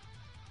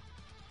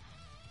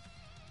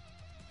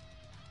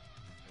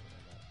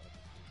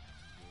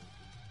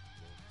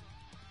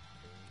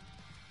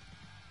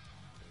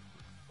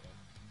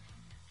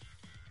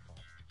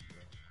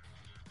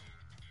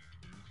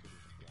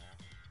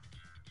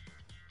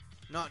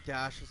 Not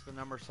dash, it's the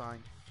number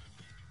sign.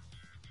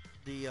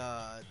 The,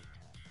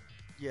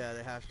 yeah,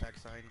 the hashtag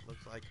sign, it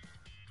looks like.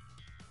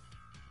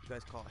 You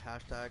guys call it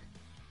hashtag?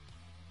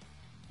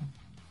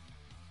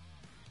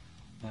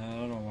 I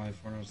don't know why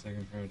Fortnite's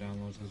taking for a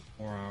download. It says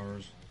 4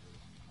 hours.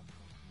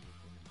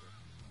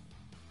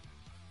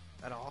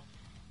 At all?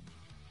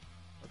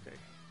 Okay.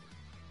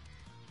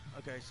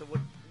 Okay, so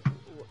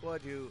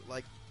what do you,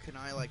 like, can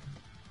I, like...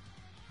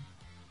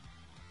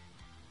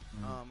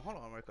 Hold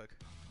on real quick.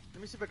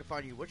 Let me see if I can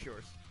find you. What's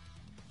yours?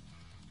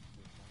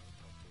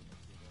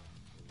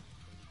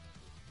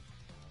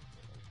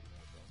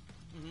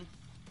 Mm-hmm.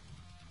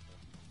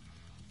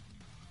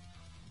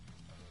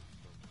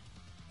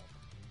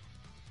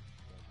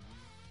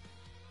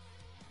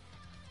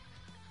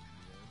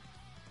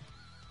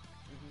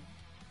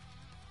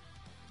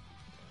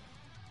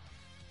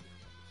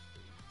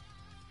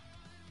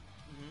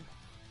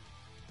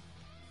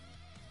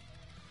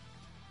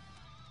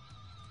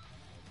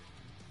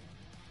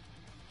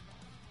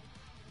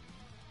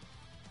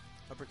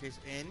 Uppercase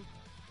N.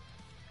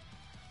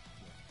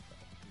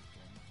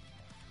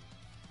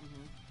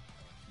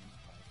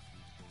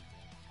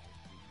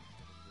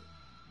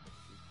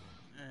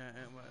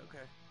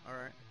 Okay,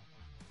 alright.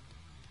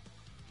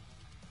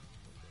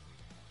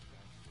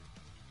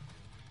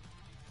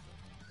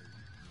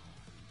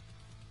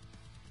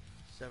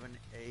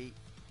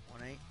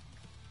 7818.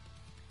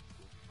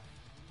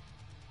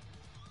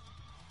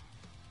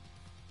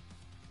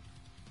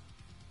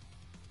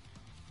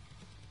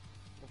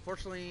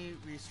 Unfortunately,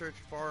 we searched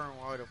far and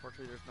wide.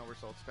 Unfortunately, there's no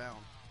results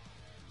found.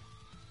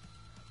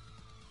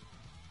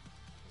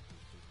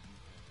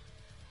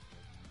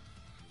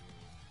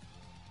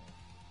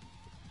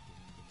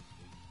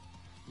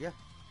 Yeah.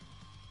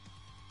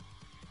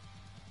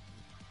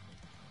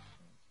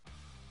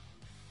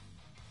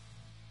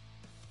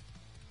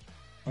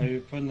 Are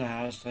you putting the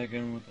hashtag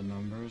in with the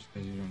numbers?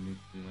 Because you don't need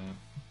to do that.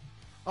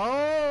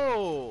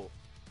 Oh!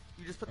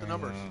 You just put the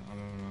numbers. I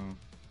don't know.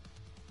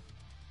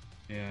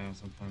 Yeah,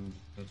 sometimes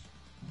it's...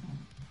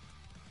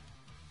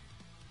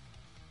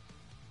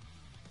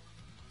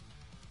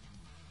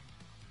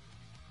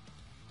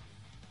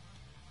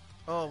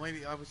 Oh,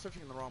 maybe I was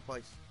searching in the wrong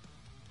place.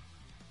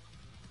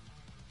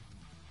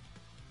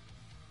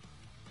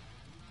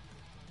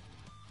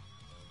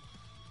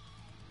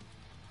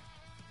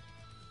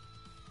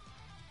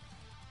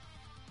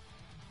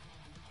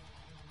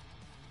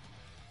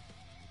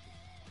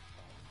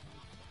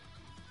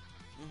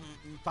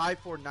 Mm-hmm.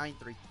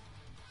 5493.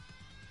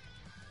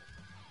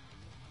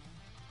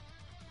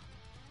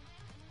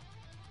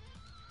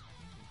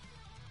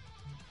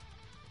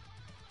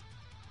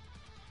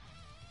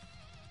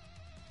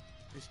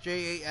 It's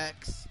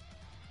JAX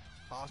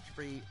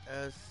apostrophe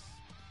S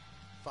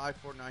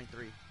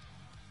 5493.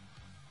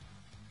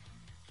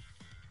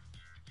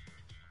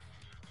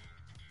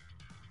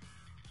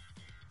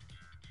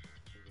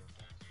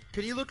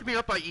 Can you look me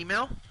up by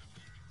email?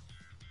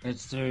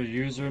 It's their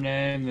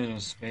username, then a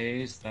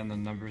space, then the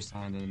number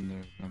sign, then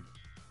their number.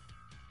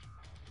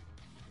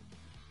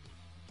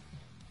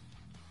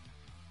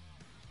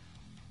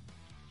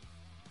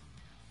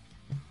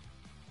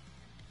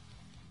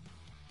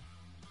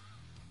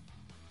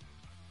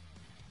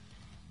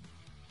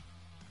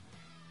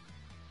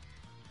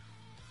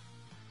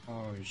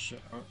 Oh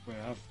shit, oh, wait,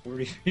 I have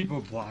 40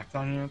 people blocked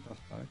on here, what the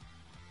fuck?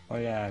 Oh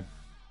yeah, I have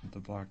to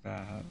block that,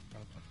 I forgot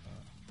about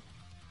that.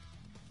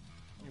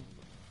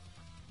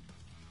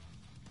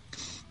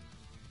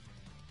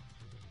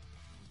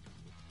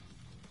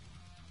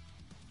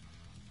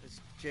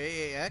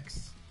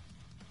 JAX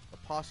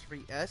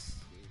apostrophe S,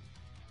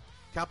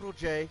 capital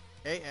J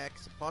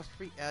AX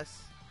apostrophe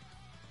S.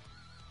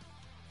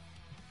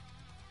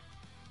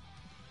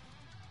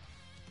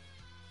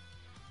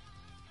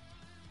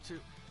 To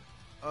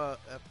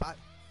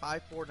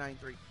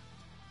 5493.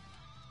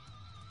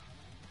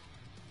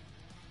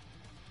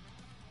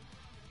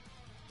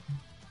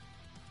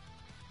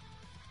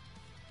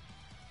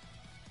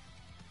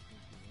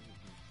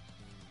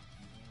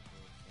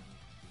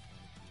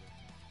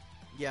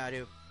 Yeah, I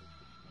do.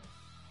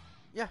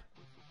 Yeah.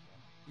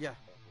 Yeah.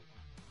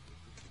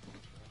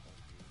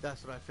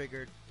 That's what I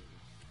figured.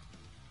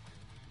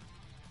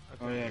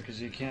 Oh yeah,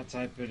 because you can't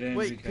type it in.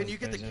 Wait, can you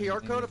get the because QR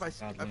everything code is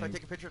if I linked.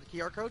 take a picture of the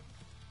QR code?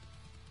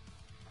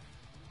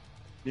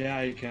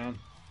 Yeah, you can.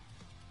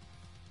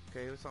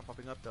 Okay, it's not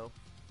popping up though.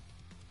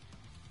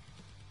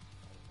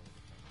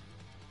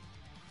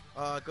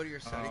 Go to your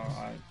settings.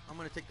 I'm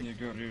gonna take the. You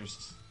go to your.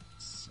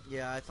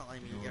 Yeah, it's not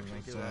letting me actually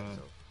do that.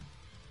 So.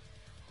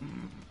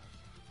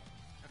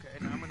 Okay,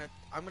 and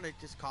I'm gonna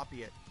just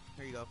copy it.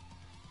 Here you go.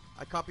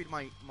 I copied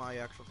my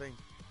actual thing.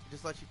 It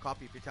just lets you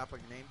copy if you tap on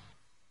your name,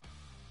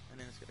 and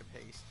then it's gonna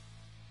paste.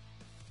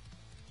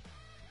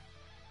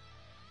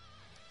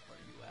 Where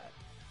are you at?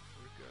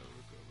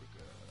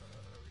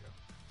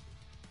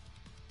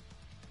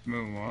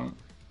 Move what?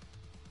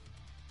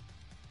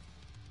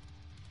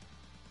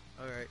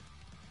 All right.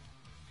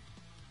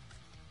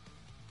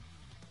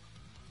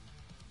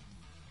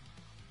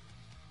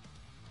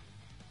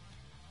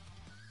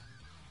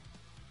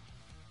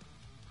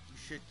 You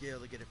should be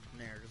able to get it from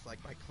there, just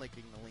like by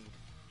clicking the link.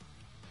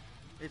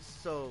 It's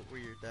so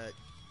weird that.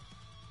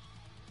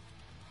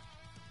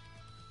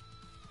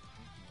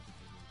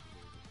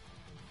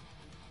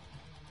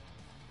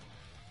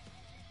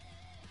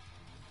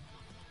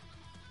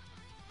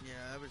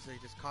 Yeah, I would say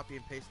just copy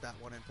and paste that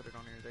one and put it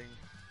on your thing.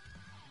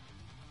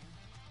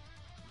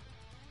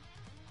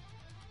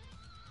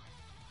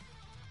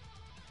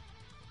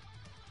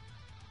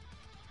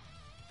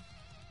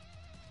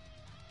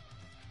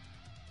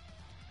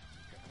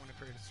 Okay, I want to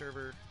create a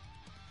server.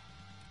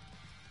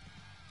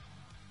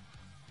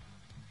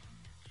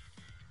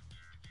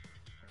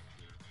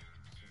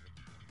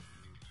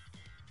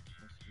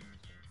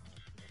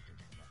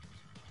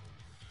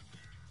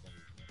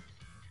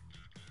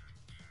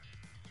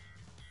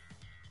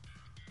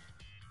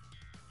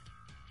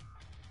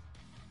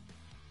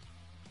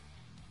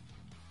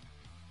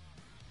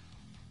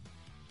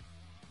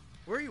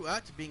 Where are you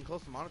at to being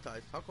close to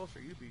monetized? How close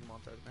are you to being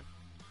monetized, man?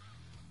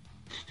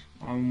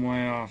 I'm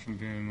way off from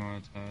being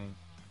monetized.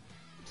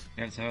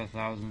 You have to have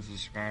 1,000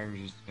 subscribers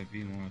just to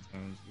be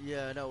monetized.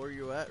 Yeah, I know. Where are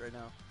you at right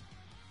now?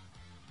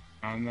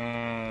 I'm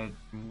at.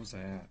 What was I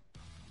at?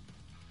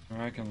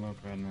 Or I can look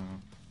right now.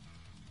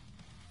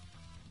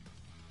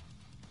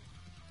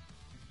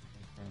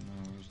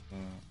 Where's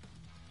that?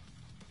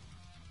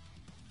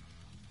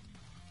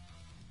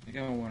 I think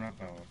I went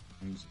up out.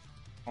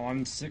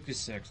 I'm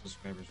 66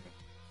 subscribers.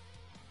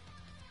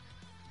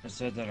 I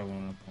said that I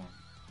went up one.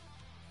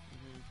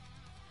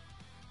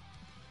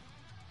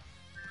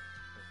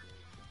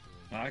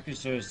 I actually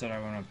should have said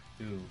I went up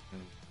 2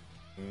 because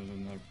there was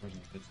another person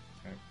that did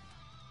subscribe.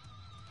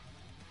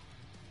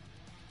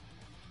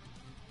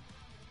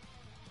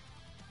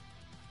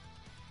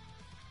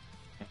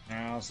 And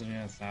I also need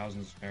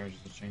 1,000 subscribers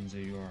to change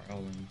the URL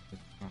link.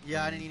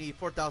 Yeah, and you need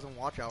 4,000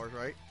 watch hours,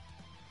 right?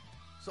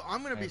 So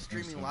I'm gonna be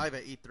streaming so. live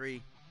at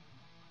E3.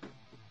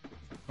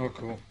 Oh,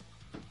 cool.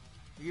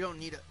 You don't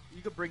need it.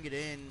 You could bring it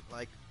in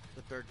like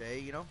the third day,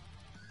 you know.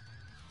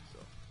 So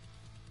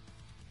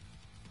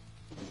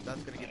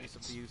that's gonna get me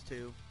some views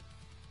too.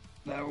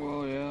 That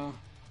will, yeah.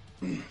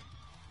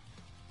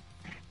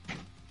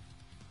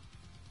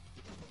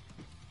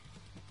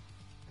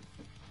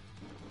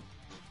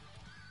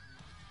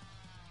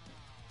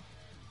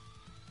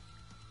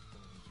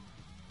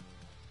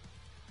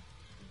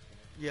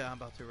 Yeah, I'm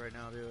about to right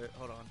now do it.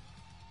 Hold on.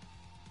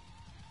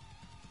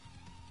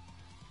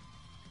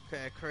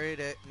 Okay, I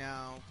created it.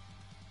 Now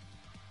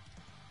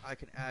I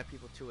can add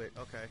people to it.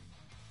 Okay,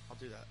 I'll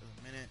do that in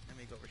a minute. Let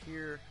me go over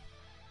here.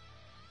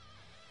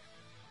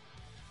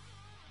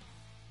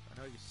 I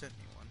know you sent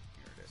me one.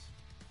 Here it is.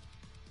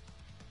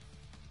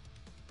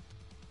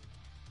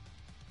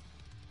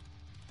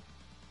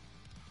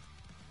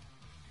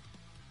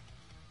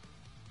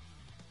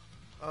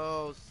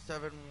 Oh,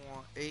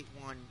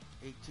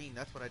 718118.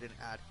 That's what I didn't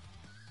add.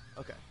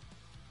 Okay.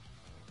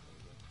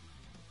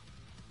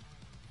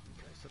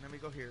 Okay, so let me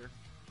go here.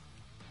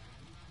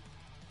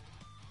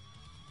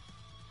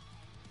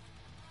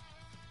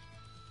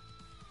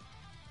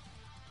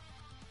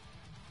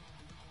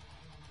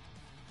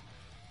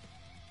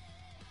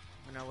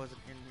 And I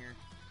wasn't in here.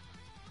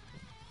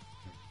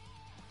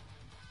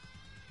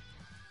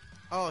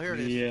 Oh, here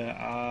it is. Yeah,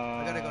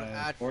 I gotta go to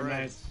add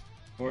friends.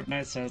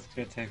 Fortnite says it's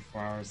gonna take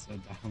 4 hours to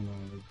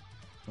download.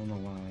 Don't know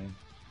why.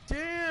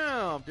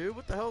 Damn, dude,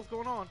 what the hell's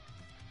going on?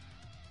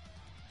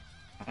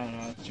 I don't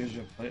know, choose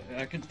your play.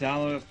 I can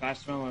download it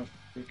faster on my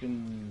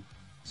freaking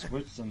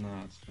Switch than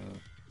that, so.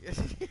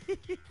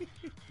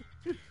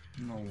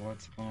 No,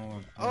 what's going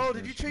on? Oh,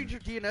 did you change your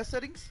DNS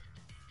settings?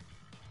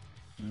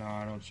 No,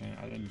 I don't change.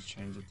 I didn't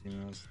change the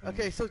DNS.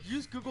 Okay, so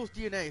use Google's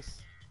DNS.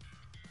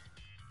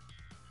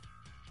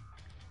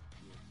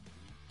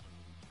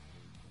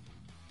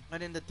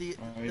 And in the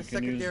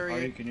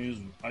secondary. You can use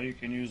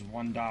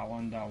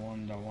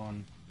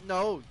 1.1.1.1.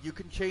 No, you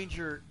can change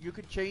your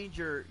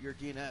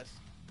DNS.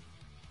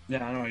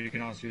 Yeah, I know. You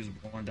can also use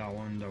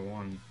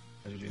 1.1.1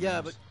 as your DNS.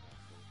 Yeah, but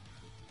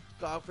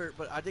Cloudflare.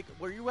 But I think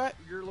where you at,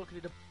 you're looking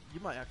at you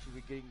might actually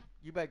be getting.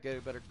 You might get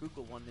a better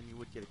Google one than you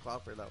would get a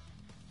Cloudflare though.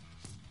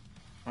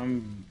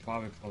 I'm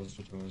probably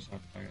closer to it, so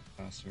I get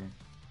faster.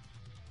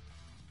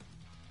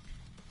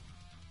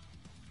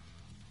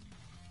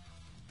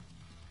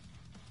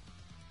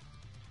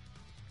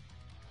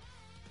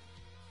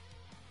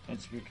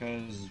 It's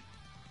because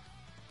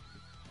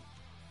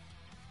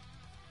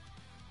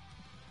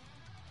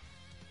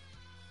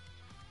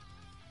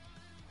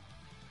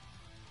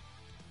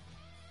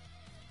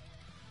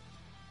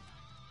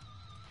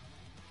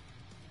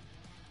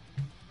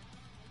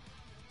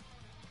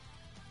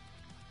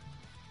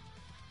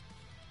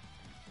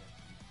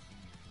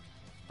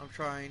I'm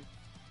trying.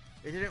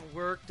 It didn't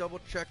work. Double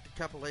check the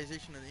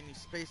capitalization and any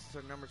spaces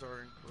or numbers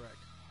are incorrect.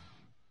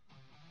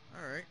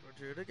 Alright, we'll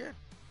do it again.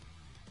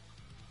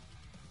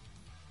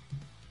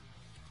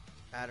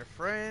 Add a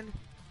friend.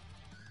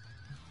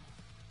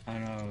 I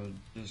know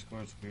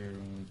Discord's weird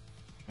when I'm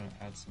trying to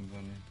add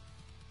somebody.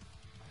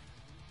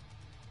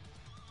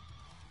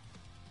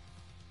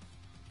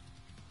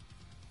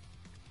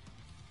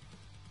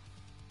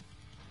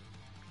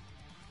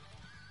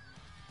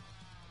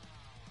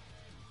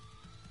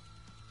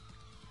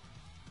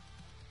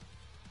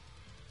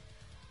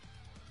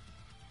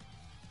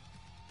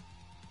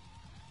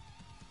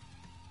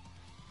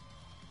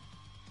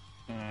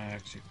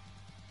 Actually.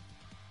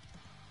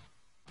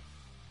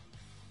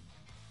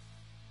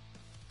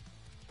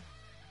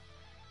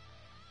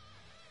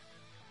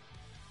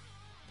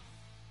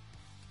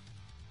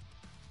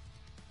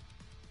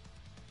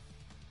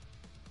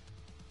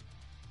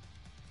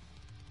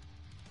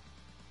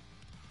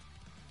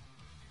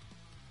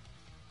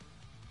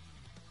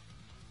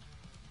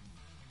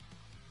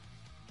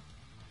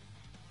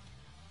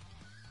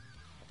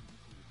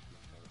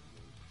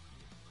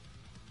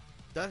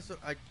 That's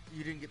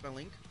you didn't get my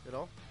link at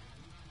all?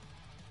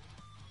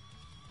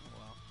 Oh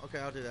wow. Okay,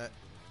 I'll do that.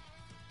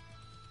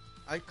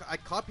 I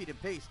copied and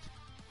pasted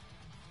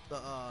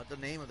the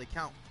name of the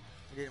account.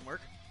 It didn't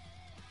work.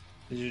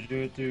 Did you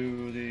do it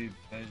through the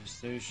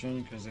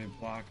PlayStation? Because they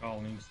block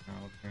all links now,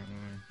 apparently.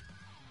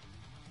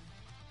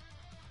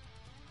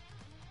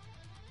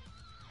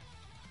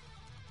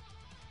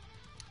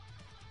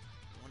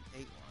 One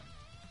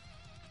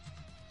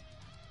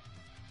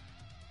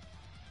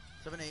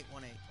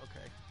 7818.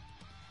 Okay.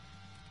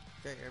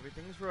 Okay,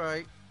 everything's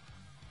right.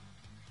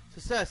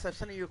 Success. I've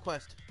sent you a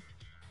quest.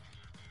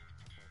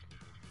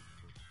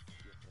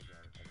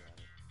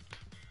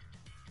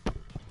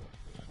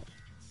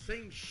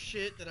 Same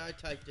shit that I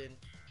typed in.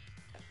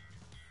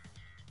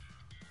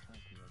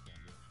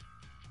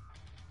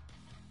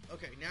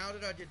 Okay, now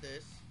that I did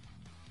this,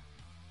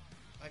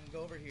 I can go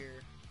over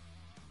here.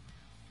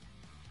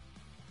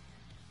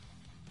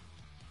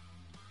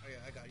 Oh yeah,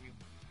 I got you.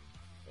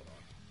 Hold on.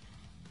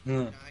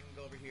 Now I can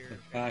go over here.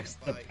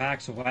 The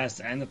PAX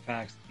West and the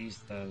PAX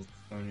East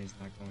Sony's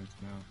not going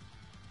to now.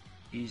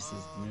 East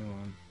is the new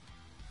one.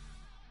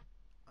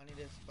 I need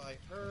to spy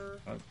her.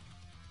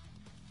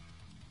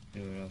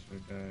 Yeah, what else we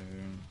got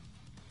here?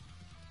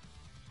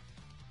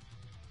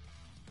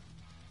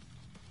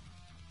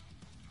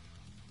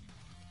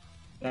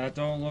 That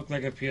don't look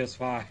like a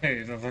PS5.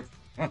 That looks,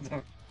 what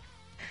the...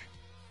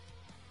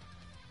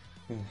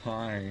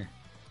 Why?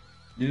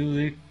 You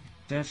leak?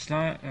 That's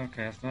not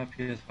okay. That's not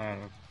PS5.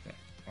 It looks like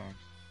Xbox.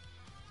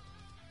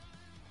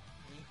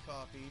 Link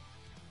copied.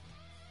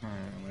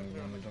 Alright,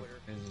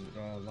 is it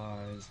all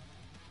lies?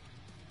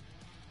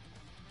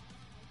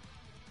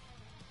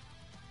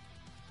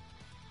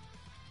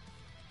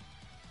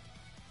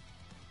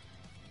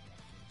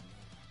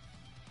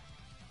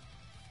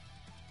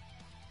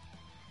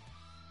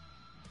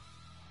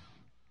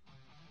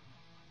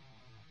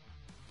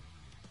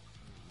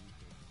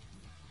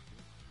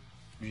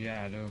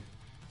 Yeah, I do.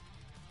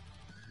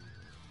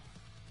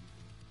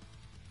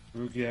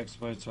 Rookie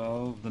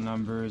XY12, the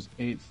number is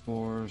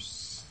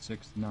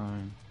 8469.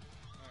 Alright,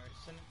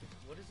 send it.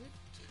 What is it?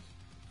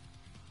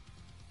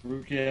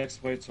 Rookie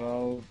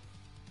XY12,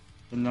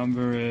 the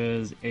number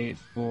is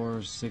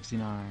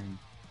 8469.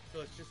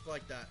 So it's just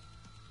like that.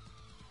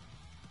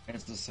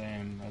 It's the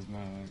same as my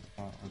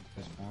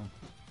this one.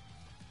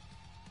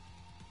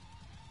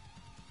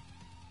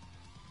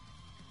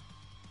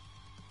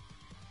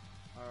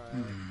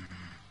 Alright.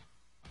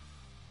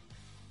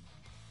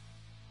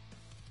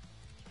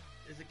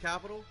 Is it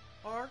capital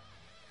R?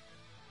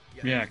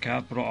 Yes. Yeah,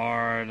 capital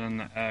R, then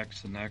the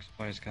X, and the X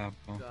plays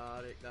capital.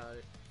 Got it, got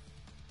it.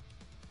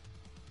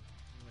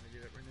 I'm gonna do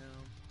it right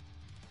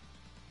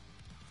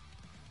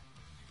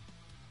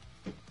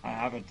now. I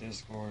have a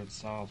Discord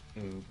itself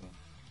too, but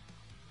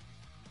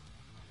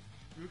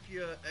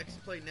Rukia X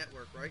Play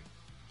Network, right?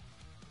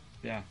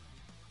 Yeah.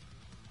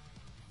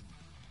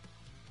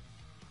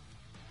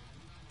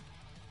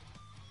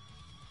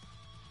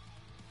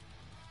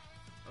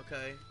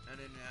 Okay, and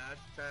then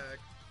the hashtag.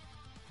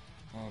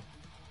 Oh,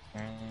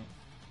 apparently.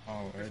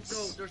 Oh,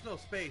 it's There's no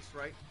space,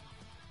 right?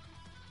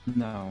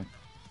 no.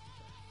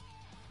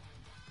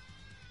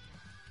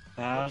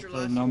 What's your The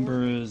last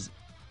number four? is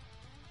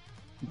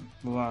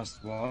the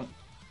last what?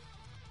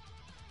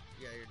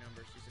 Yeah, your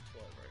number. She said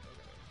 12, right?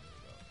 Okay, there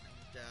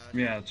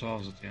we go. Dad. Yeah,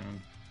 12's at the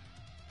end.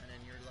 And then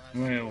your last.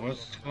 Wait, four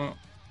what's little 12?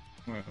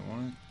 numbers. Wait,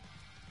 what?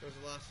 Those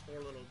are the last four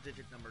little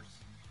digit numbers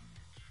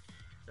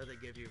that they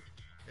give you.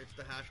 It's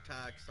the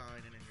hashtag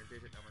sign and then your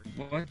digit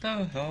numbers. What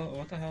the hell?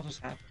 What the hell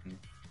just happened?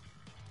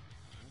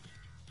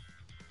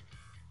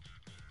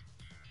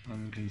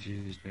 I'm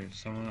confused there. Did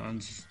someone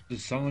just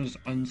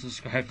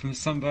unsubscribe from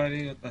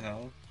somebody? What the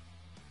hell?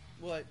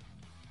 What?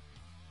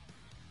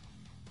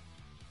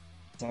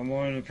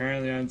 Someone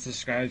apparently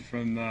unsubscribed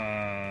from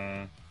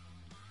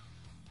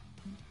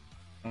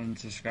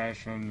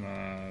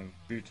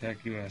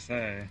Tech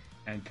USA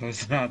and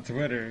posted on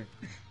Twitter.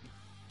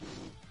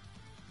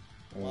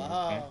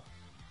 Wow. Okay.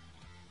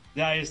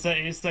 Yeah,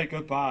 he said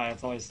goodbye.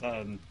 That's all he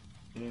said.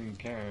 He didn't even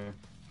care.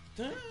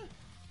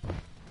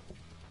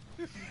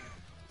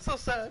 So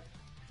sad.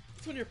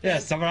 That's when your Yeah,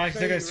 fans someone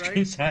actually took a betray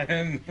you, right? screenshot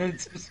and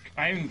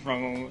unsubscribed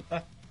from him. What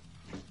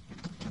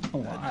the?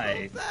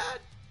 Why? That's so sad.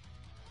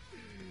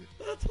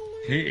 That's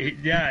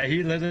hilarious.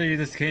 He literally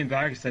just came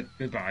back and said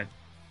goodbye.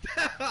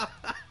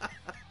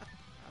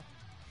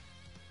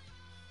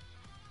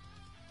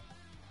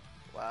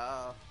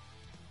 Wow.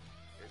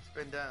 It's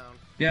been down.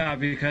 Yeah,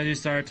 because he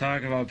started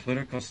talking about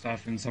political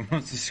stuff and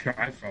someone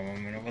subscribed from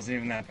him, and it wasn't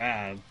even that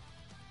bad.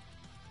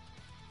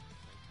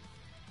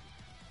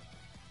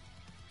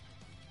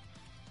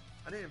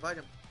 I didn't invite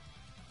him.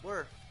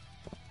 Where?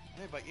 I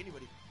didn't invite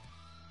anybody.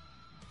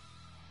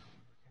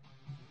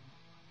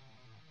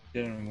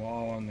 Getting a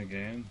wall on the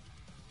game.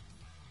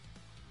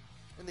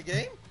 In the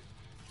game?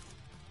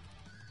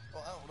 Oh,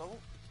 I don't know.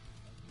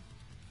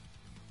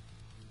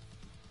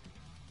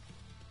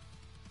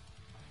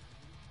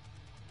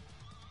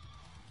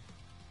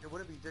 It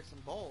wouldn't be dicks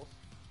and balls.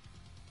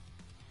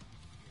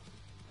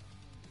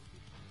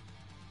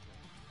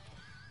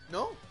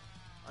 No,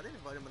 I didn't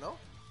invite him. No.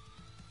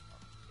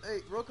 Hey,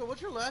 Roko,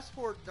 what's your last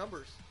four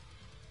numbers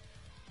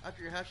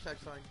after your hashtag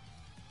sign?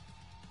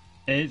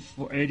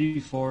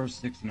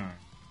 8469.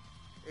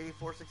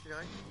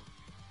 8469.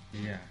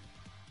 Yeah.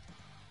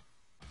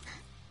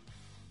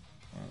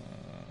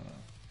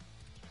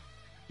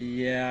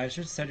 Yeah, I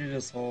should study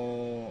this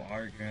whole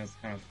argument. It's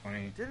kind of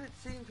funny. Didn't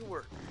seem to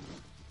work.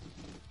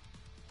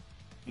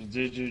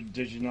 Did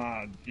you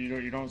not?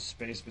 You don't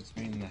space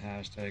between the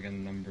hashtag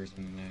and the numbers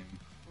in the name.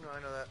 No, I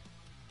know that.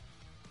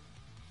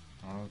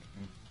 Oh,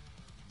 okay.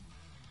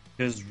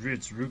 Because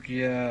it's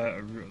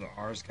Rukia, the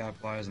R is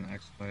capitalized, and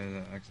X-Play,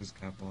 the X is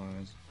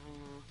capitalized.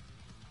 Mm-hmm.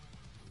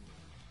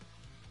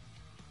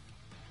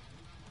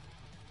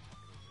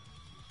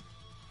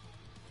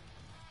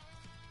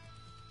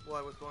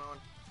 Why? What's going on?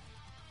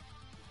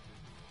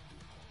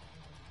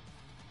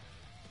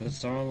 Did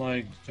someone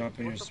like jump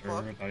in What your the server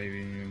fuck? without even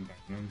inviting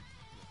them?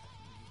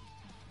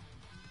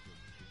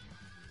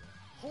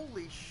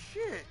 Holy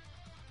shit!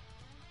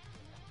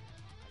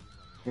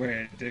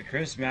 Wait, did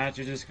Chris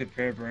Matthews just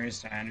compare Bernie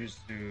Sanders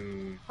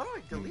to How do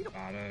I delete him?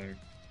 Nevada?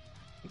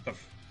 What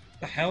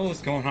the hell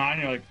is going on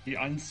here? Like, he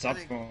I unsubbed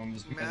think from him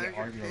just because they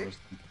manager argued over kicked.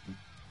 something.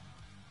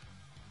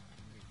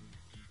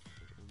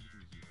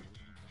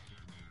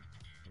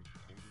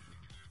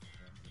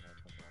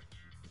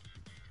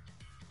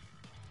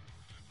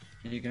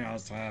 You can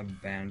also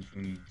have banned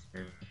from the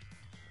server.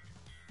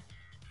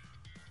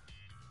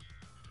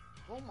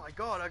 Oh my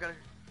god! I gotta.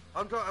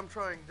 I'm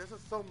trying. This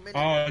is so many.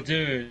 Oh,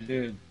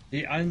 dude.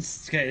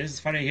 Okay, this is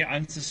funny. He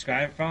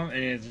unsubscribed from,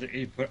 and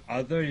he put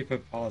other, he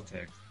put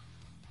politics.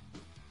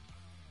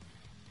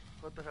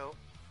 What the hell?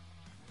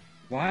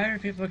 Why are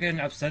people getting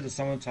upset that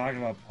someone talking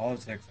about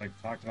politics, like,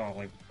 talked about,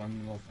 like, one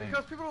little thing?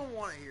 Because people don't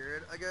want to hear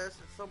it. I guess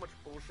it's so much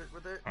bullshit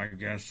with it. I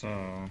guess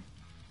so.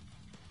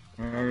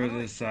 Remember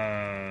this, Can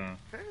I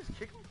just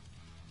kick him?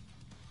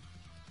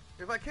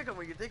 If I kick him,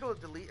 will you think it'll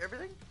delete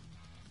everything?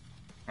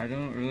 I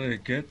don't really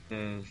get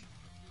this.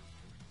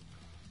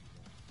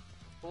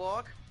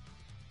 Block.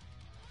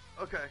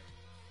 Okay.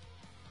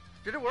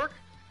 Did it work?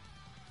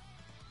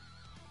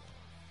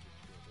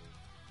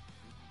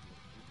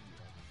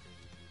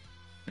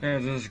 Yeah,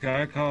 this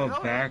guy called How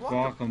did Back it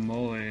block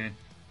Guacamole.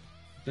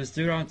 This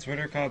dude on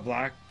Twitter called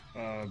Bad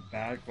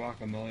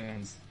Guacamole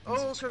and Oh,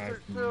 because subscribed they're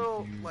from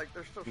still like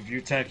they're still.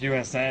 Review Tech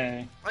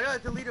USA. I gotta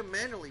delete him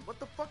manually. What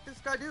the fuck does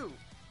this guy do?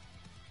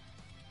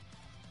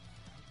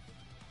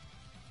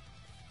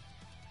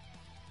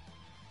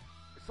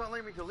 It's not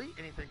letting me delete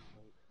anything.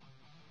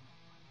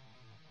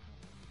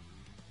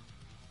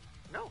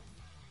 No.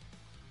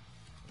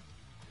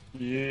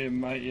 Yeah,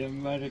 you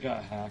might have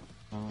got hacked.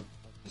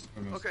 Just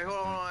for a Okay,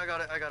 hold on. I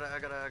got it.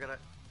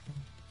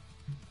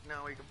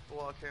 Now we can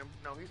block him.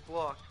 No, he's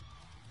blocked.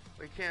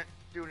 We can't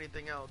do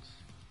anything else.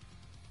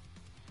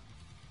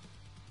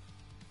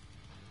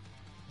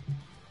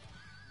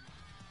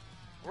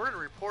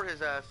 report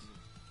his ass.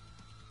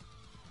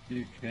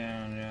 You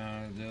can,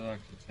 yeah. They like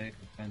to take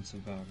offense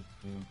about it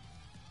too.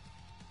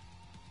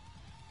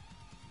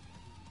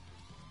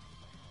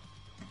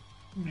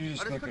 You I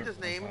just click clicked their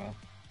his name. profile.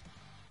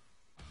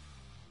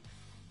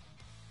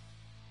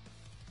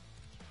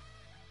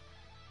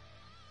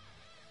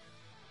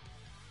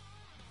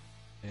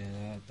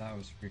 Yeah, that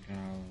was freaking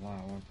out a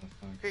lot. What the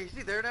fuck? Okay, is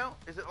he there now?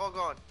 Is it all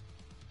gone?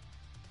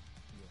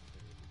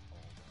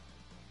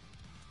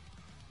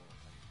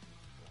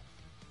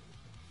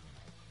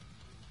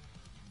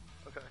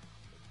 Okay.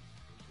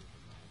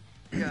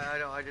 Yeah, I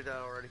know. I did that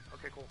already.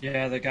 Okay, cool.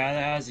 Yeah, the guy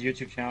that has a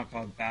YouTube channel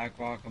called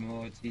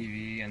Backwalkamolo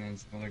TV, and then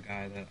some other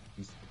guy that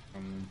owns it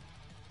from him.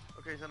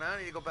 Okay, so now I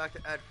need to go back to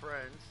add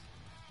friends.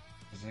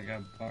 Cause I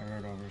got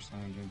butthurt over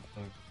something didn't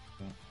click.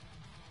 But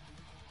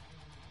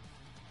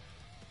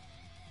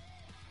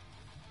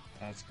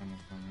that's kind of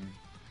funny.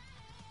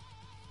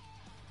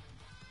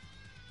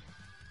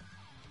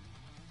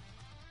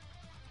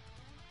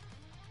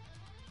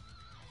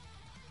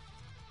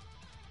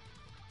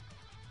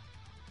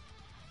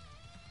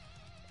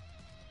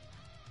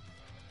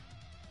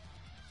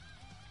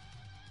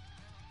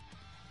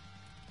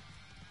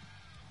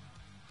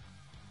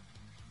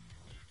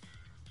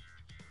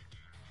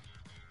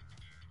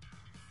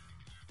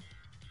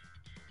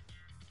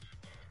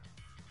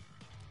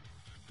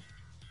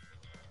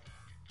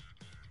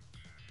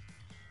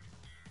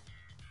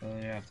 So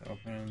you have to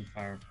open in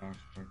Firefox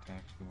for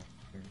text to walk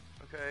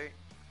Okay.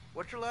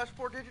 What's your last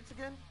 4 digits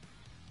again?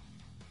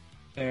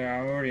 there,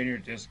 I'm already in your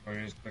Discord.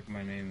 You just click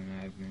my name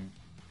and add me.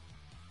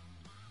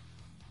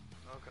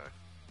 Okay.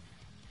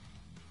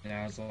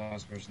 Yeah, I was the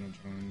last person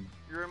that joined.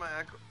 You're in my.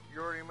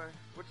 You're already in my.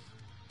 What's?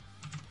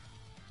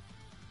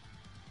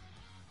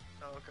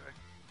 Oh, okay.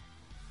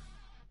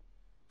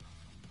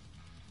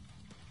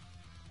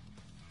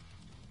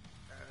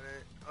 Add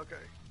it.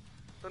 Okay.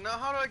 So now,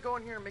 how do I go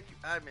in here and make you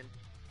admin?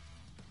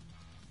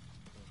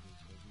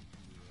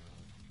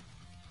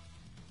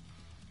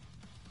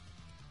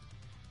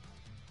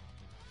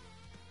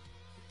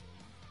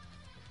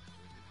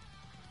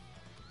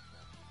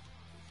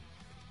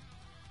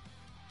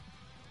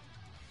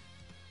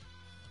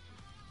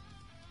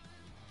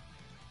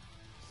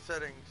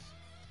 Settings.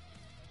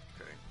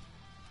 Okay.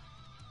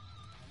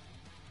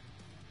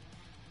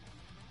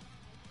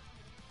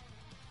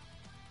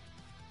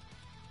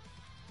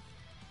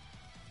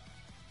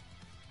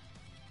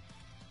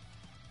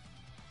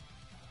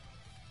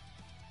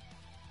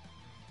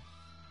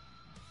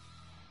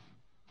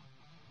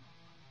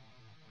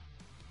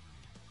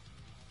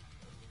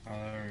 Oh,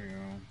 there we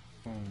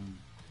go. Boom.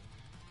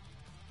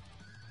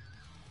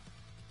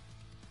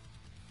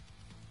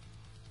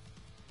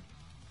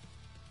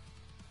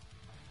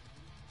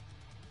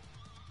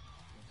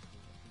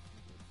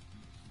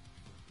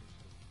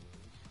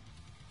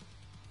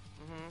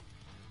 Mm-hmm.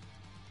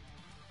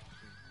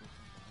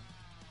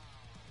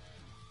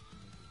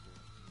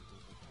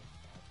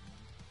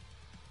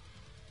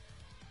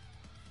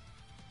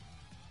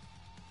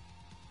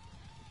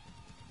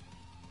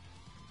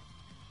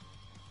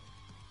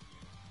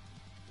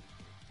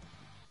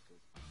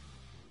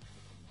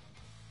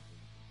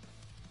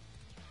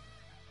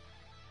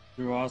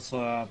 You also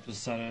have to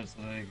set it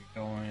so they can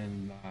go in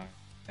and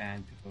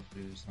ban people if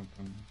they do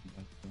something.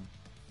 But,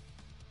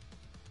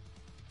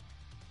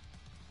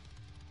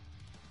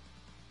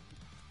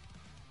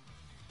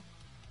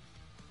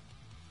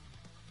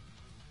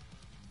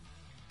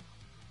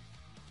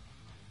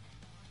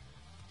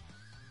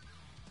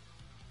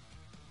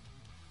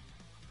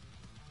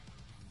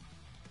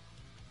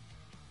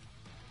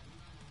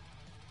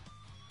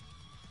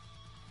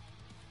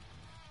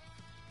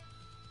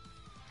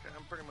 Okay,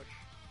 I'm pretty much.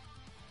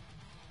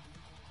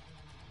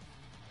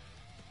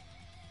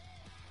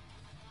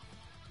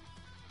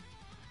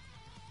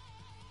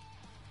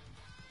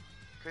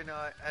 Okay, now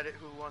I edit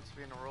who wants to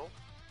be in a role.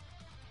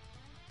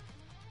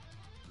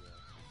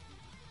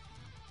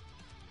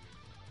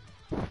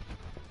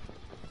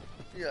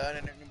 Yeah, I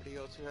didn't know anybody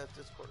else who has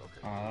Discord.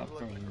 Okay. that Look,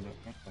 person my, did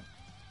what the-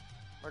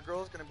 my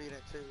girl's gonna be in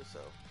it too, so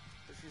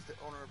she's the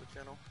owner of the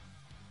channel.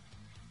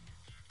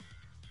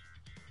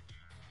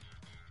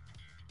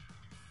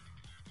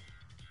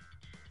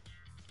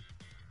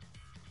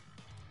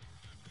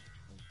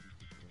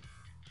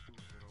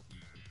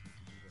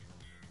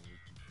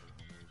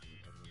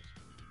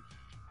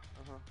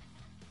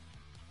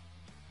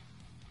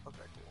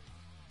 Okay, cool.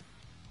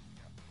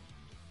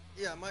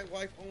 Yeah, my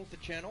wife owns the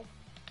channel.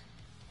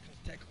 Because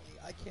technically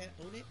I can't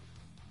own it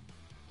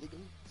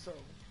legally. So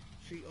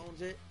she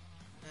owns it.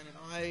 And then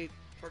I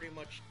pretty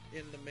much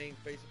in the main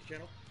face of the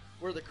channel.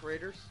 We're the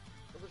creators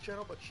of the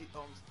channel, but she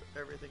owns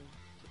everything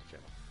to the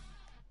channel.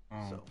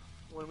 Oh.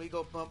 So when we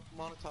go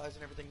monetize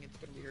and everything, it's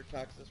going to be her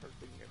taxes, her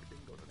thing, everything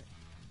go to me.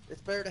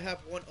 It's better to have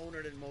one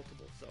owner than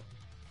multiple, so.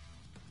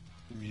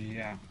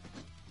 Yeah.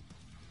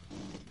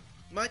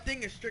 My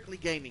thing is strictly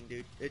gaming,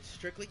 dude. It's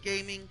strictly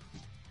gaming.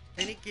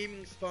 Any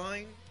gaming's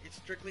fine. It's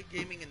strictly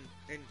gaming,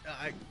 and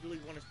I really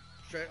want to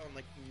straight on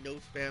like no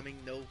spamming,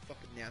 no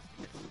fucking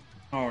nastiness.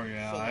 Oh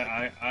yeah, So,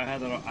 like- I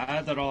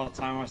had that all the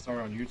time when I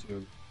started on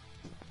YouTube.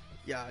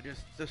 Yeah,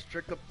 just the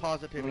strict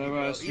positivity. Whenever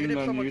Bro. I Even streamed if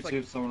on someone's YouTube,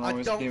 like, someone I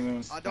always don't, came in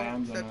and I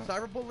don't spammed accept and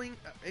cyberbullying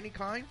of any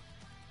kind,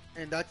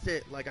 and that's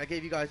it. Like I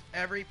gave you guys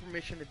every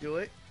permission to do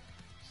it,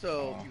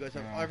 so Oh, you guys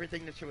have yeah.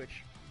 everything to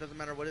switch. Doesn't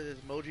matter what it is,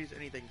 emojis,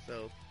 anything.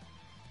 So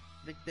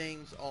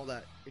nicknames, all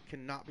that. It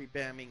cannot be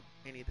bamming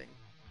anything.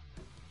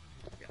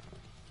 Yeah.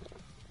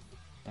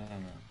 I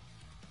don't know.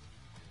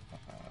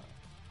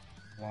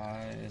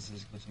 Why is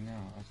this glitching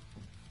out? That's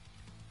cool.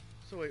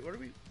 So wait, what are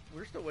we?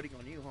 We're still waiting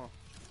on you, huh?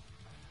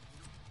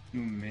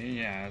 Me?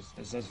 Yeah,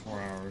 it says 4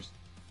 hours.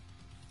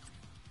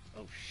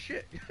 Oh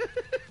shit!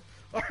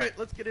 All right,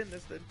 let's get in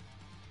this then.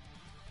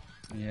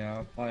 Yeah,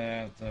 I'll probably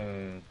have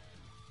to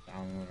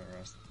download the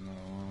rest of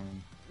another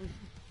one.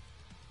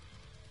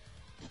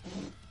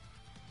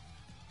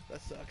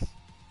 That sucks.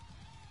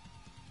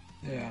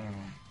 Yeah, I don't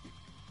know.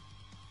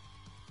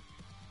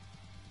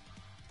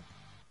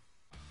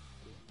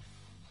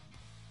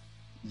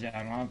 Yeah,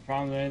 I don't have a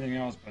problem with anything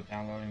else, but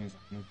downloading is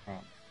no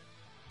problem.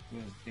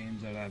 Because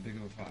games are that big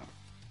of a file.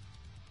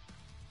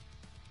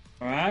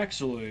 Well,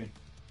 actually,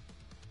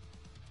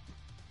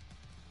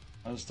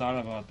 I just thought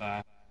about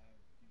that.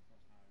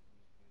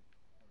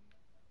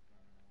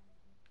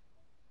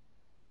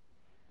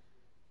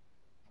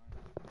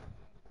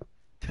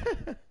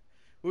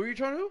 What were you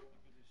trying to do?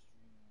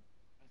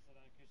 I said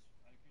I could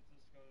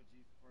just go to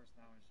GeForce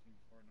now and stream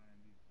Fortnite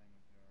and be playing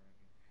with you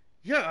already.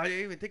 Yeah, I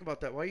didn't even think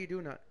about that. Why are you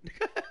doing that?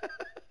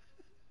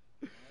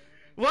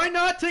 Why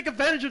not take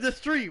advantage of this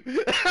stream?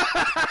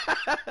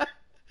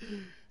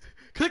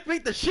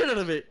 Clickbait the shit out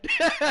of it.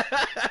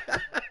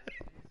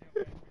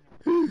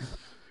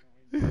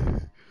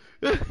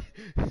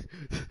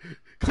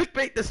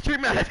 Clickbait the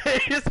stream out of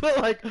it. It's not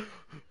like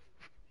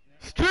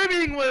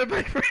streaming with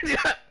my friend. The only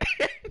thing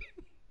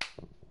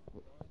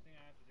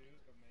I have to do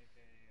is go make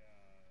a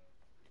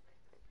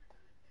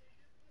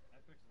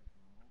Epic's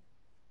account.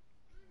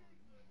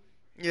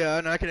 Yeah,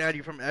 and I can add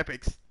you from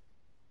Epics.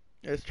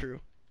 That's true.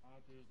 All I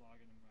have to do is log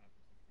into my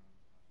Epic's account.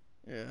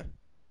 Yeah.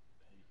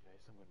 Hey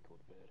guys, I'm gonna go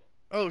to bed.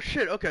 Oh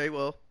shit. Okay.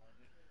 Well.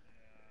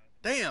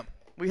 Damn.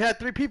 We had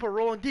 3 people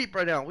rolling deep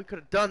right now. We could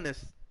have done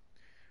this.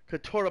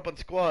 Could tore up on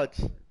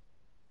squads.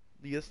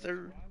 Yes,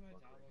 sir.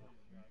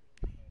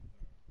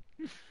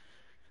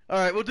 All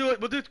right, we'll do it.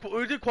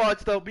 We'll do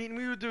quads though. Me and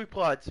we will do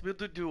quads. We'll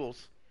do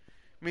duels.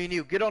 Me and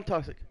you. Get on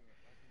toxic.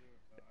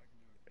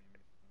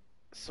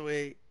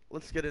 Sweet.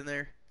 Let's get in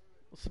there.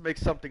 Let's make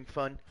something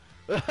fun.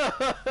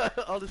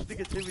 All this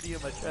negativity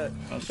in my chat.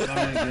 I was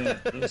trying to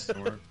get this to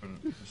work, but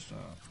it just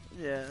stopped.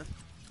 Yeah.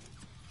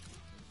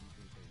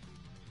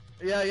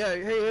 Yeah.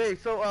 Hey.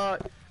 So,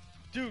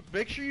 dude,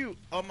 make sure you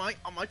on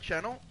my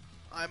channel.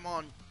 I'm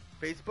on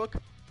Facebook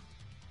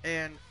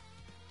and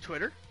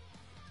Twitter.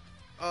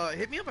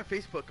 Hit me up on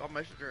Facebook on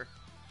Messenger.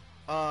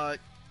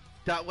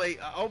 That way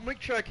I'll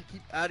make sure I can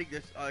keep adding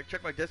this.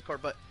 Check my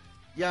Discord, but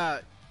yeah.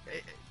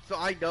 So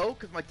I know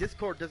because my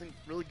Discord doesn't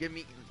really give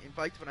me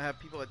invites when I have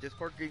people at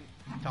Discord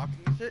talking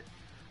and shit.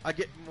 I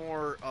get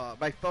more.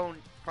 My phone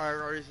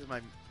prioritizes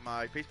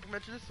my Facebook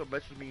messages, so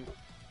message me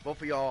both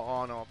of y'all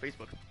on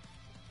Facebook.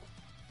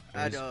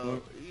 And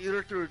Facebook?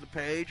 either through the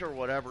page or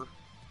whatever.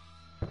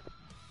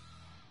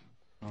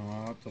 Oh,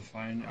 I'll have to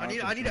find. I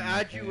need to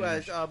add you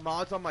as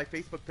mods on my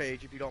Facebook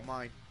page if you don't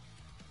mind.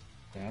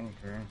 Yeah, I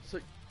don't care. So.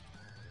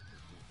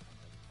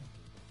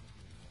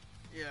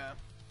 Yeah.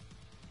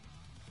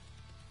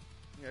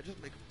 Yeah,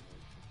 just make.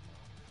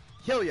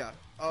 Hell yeah.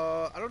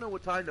 I don't know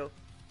what time though.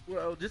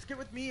 Well, just get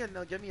with me and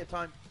give me a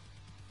time.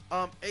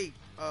 Hey,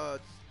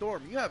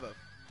 Storm, you have a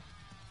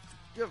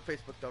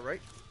Facebook though,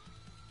 right?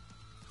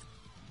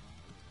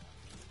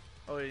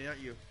 Oh, yeah, not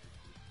you.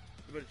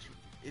 But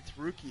it's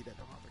Rookie that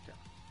don't have an account.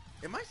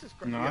 Am I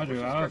subscribed? No, Yeah, I do.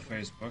 we're I have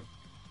subscribed. Facebook.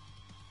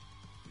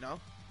 No,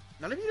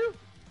 none of you do.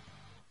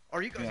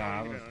 Are you guys Yeah, I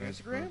on have a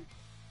Instagram? Facebook.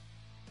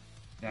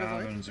 Yeah, I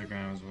have an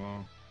Instagram as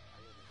well.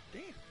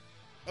 Damn.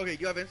 Okay,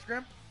 you have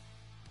Instagram?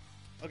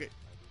 Okay.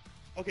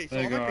 Okay, so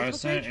There you on go. my I Facebook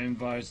sent page.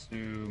 invites to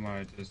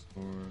my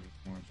Discord.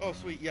 Oh,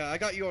 sweet. Yeah, I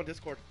got you on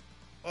Discord.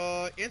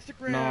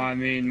 Instagram. No, I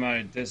mean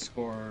my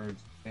Discord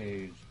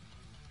page.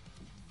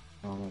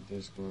 On my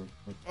Discord.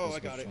 Oh, I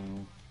got it.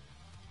 Channel.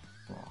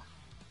 Wow.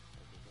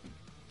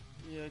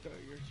 Yeah, I got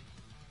yours.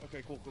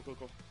 Okay, cool.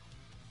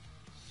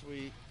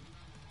 Sweet.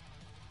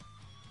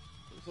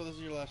 So this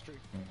is your last stream.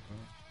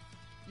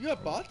 You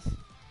have bots?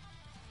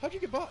 How'd you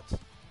get bots?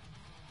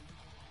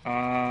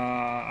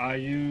 I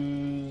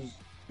use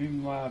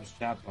Streamlabs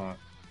chatbot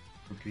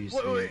for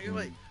PC.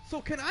 Wait.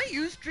 So can I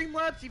use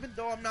Streamlabs even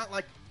though I'm not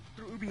like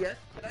through UBS?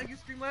 Can I use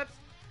Streamlabs?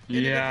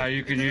 Yeah,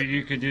 you could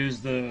use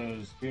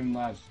the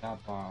Streamlabs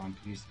chatbot on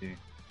PC.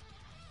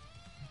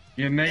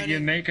 You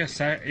make a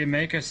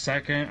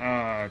second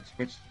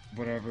Twitch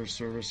whatever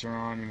service you're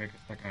on. You make a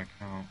second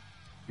account.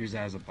 Use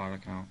that as a bot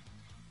account.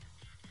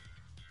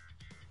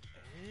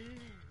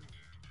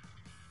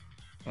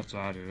 That's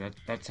what I do.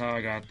 That's how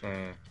I got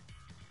the.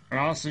 I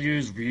also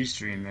use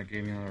Restream. That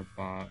gave me another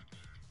bot.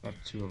 I have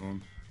 2 of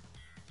them.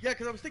 Yeah,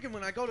 because I was thinking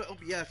when I go to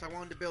OBS, I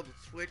wanted to be able to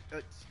switch,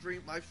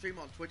 live stream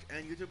on Twitch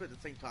and YouTube at the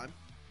same time.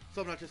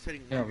 So I'm not just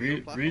hitting Yeah, one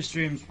video platform.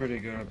 Restream's pretty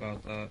good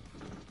about that.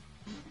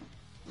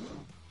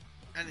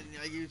 And then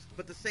I use,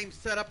 but the same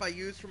setup I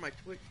use for my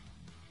Twitch.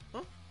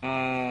 Huh?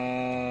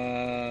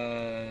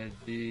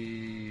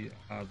 The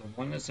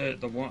one that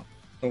said the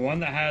one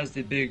that has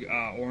the big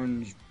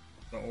orange,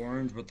 the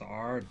orange with the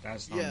R.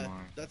 That's not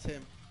mine. That's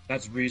him.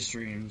 That's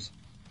Restreams.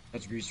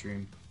 That's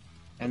Restream.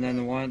 And then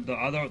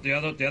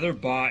the other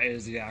bot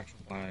is the actual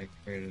bot I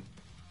created.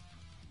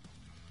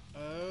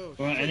 Oh.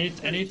 So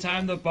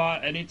anytime the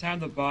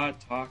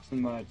bot talks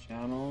in my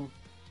channel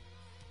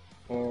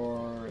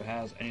or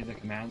has any of the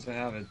commands I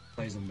have, it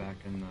plays them back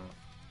in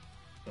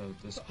the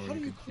Discord. So how do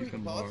you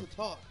create bots to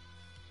talk?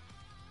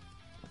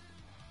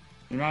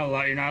 You're not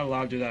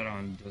allowed to do that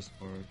on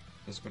Discord.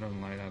 Discord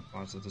doesn't like have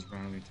bots that just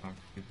randomly talk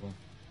to people.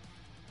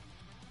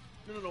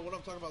 No. What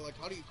I'm talking about, like,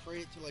 how do you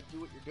create it to like do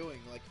what you're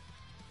doing, like?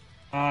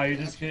 You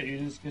just get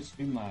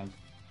Streamlabs.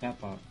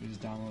 Chatbot. You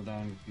just download that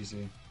on your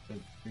PC. The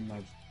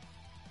Streamlabs.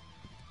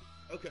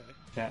 Okay.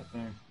 Chat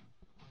thing.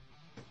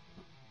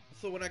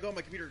 So when I go on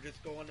my computer,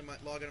 just go onto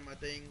log into my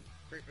thing,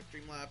 create my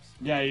Streamlabs.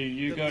 Yeah,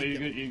 you go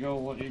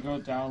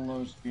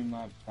download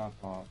Streamlabs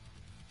Chatbot.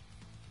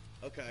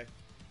 Okay.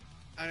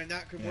 And then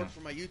that can work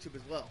for my YouTube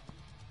as well.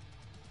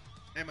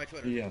 And my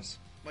Twitter. Yes.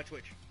 My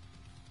Twitch.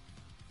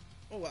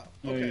 Oh wow.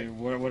 Yeah, Okay.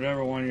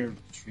 Whatever one you're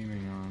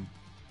streaming on.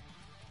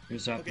 You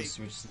just have to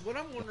switch. What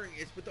I'm wondering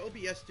is, with the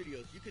OBS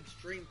studios, you can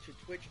stream to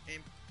Twitch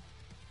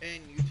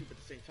and YouTube at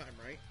the same time,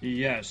 right?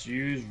 Yes,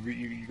 you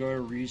go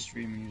to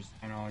Restream and you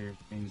sign all your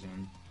things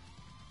in.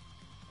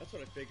 That's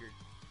what I figured.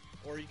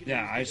 Or you can.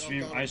 Yeah, I use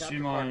the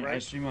stream on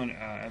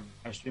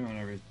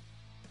everything.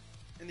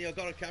 And the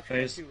Elgato capture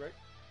card too, right?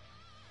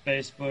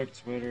 Facebook,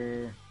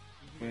 Twitter,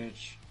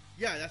 Twitch.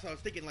 Yeah, that's what I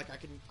was thinking. Like I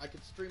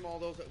could stream all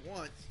those at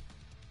once,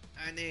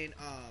 and then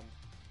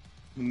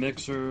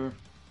Mixer.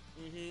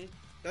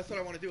 That's what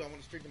I want to do. I want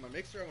to stream to my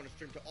Mixer. I want to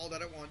stream to all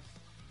that at once,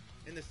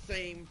 in the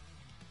same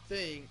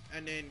thing,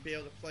 and then be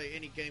able to play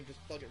any game.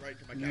 Just plug it right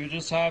into my camera. You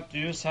just have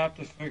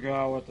to figure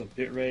out what the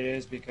bitrate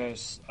is,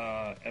 because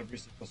every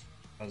single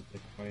has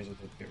different ways that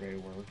the bitrate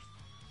works.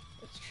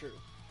 That's true.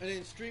 And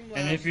then Streamlabs.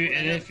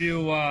 And if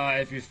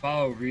you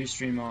follow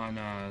Restream on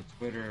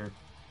Twitter,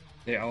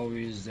 they're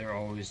always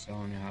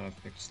telling you how to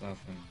fix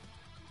stuff and.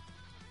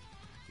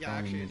 Yeah,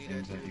 actually, I need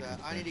to do that.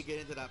 I need to get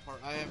into that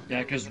part.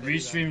 Because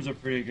Restreams are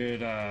pretty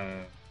good.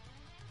 They're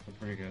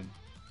pretty good.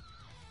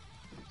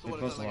 So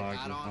what is it, like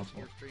an add-on to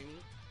your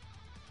streaming?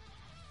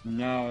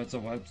 No, it's a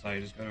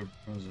website. Just go to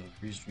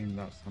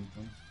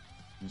Restream.something.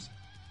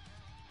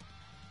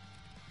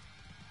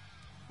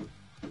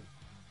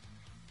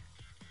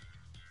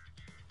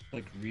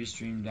 Like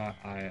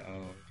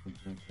Restream.io,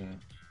 something like that.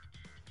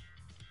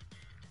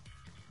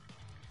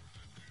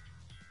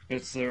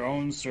 It's their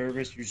own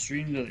service. You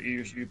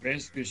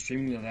basically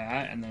stream to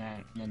that, and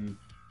then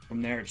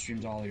from there it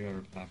streams all your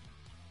other platforms.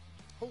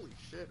 Holy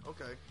shit!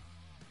 Okay.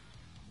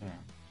 Yeah.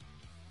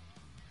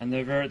 And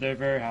they're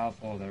very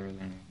helpful with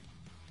everything.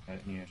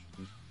 Any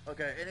issues.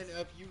 Okay, and then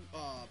if you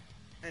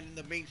and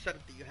the main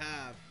setup that you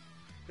have,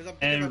 because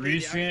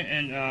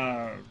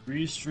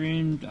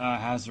Restream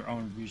has their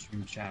own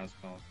Restream chat as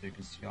well, so you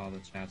can see all the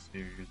chats that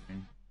you're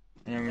using.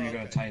 And then when you go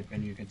to type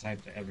in, you can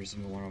type to every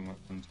single one of them at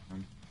one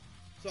time.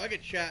 So I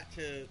could chat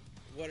to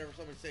whatever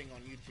someone's saying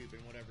on YouTube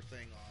and whatever's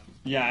saying on.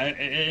 Yeah,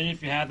 and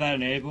if you have that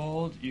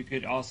enabled, you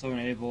could also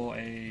enable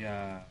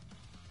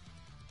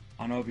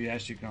on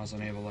OBS. You can also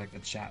enable like the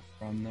chat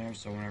from there,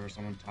 so whenever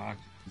someone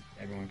talks,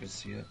 everyone can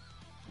see it.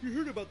 You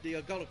heard about the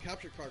Elgato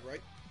capture card,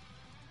 right?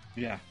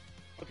 Yeah.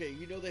 Okay,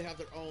 you know they have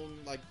their own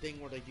like thing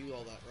where they do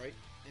all that, right?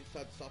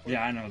 Inside the software.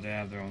 Yeah, I know they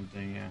have their own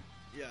thing. Yeah.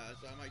 Yeah,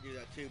 so I might do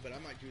that too, but I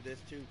might do this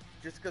too,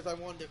 just because I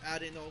wanted to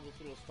add in all those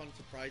little fun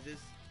surprises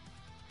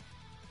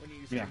when you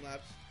use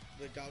Streamlabs.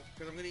 Because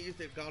I'm going to use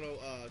the Elgato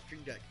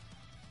Stream Deck,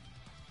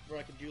 where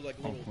I can do like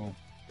little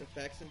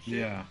effects and shit.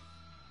 Yeah.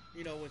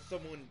 You know, when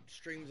someone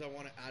streams, I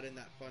want to add in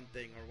that fun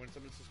thing, or when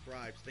someone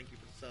subscribes, thank you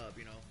for the sub.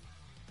 You know.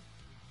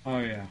 Oh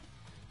yeah.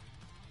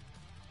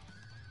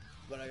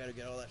 But I gotta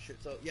get all that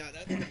shit. So yeah,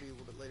 that's gonna be a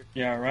little bit later.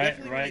 Yeah,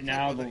 right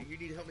now you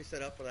need to help me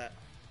set up for that.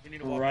 You need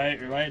to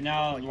right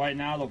now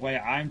the way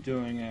I'm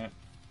doing it,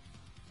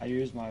 I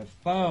use my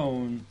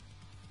phone.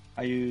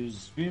 I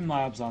use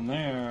Streamlabs on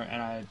there,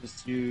 and I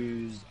just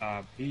use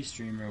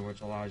PStreamer,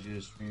 which allows you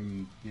to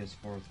stream PS4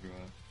 through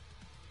it.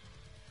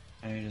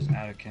 And you just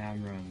add a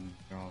camera, and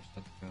you're all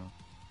set to go.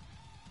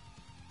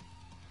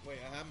 Wait,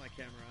 I have my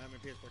camera. I have my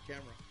PS4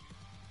 camera.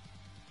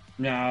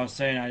 No, I was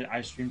saying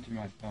I stream through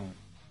my phone.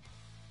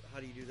 How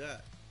do you do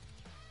that?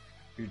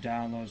 You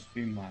download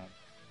Streamlabs.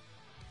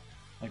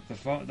 Like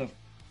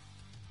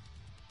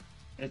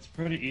it's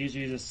pretty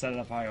easy to set it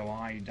up how you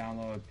want. You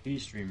download a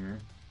PStreamer,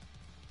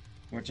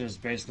 which is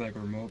basically like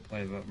remote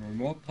play, but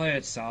remote play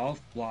itself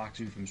blocks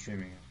you from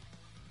streaming it.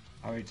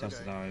 I already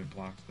tested out; it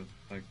blocks it.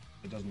 Like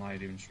it doesn't allow you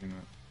to even stream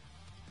it.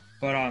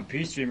 But on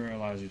PStreamer, it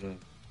allows you to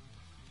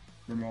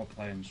remote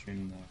play and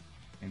stream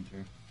the game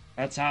through.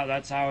 That's how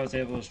I was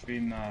able to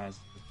stream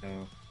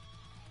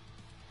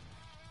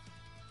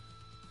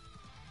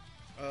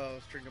Oh,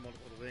 string to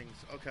multiple things.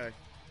 Okay,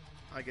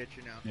 I get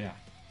you now. Yeah.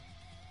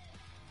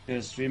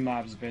 Because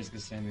Streamlabs is basically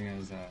the same thing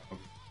as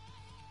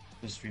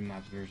the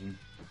Streamlabs version.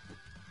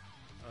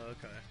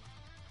 Okay.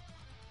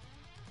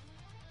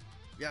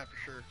 Yeah,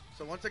 for sure.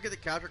 So once I get the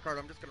capture card,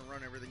 I'm just gonna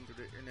run everything to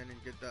and then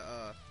get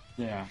the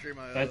Yeah. stream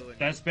IO.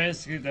 That's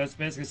basically the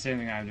same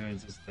thing I'm doing.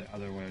 It's just the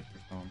other way with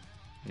your phone.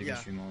 You can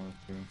stream all of it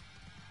too.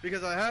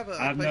 Because I have a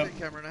PlayStation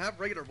camera and I have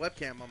regular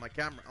webcam on my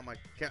camera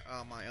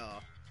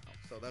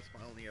so that's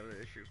my only other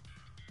issue.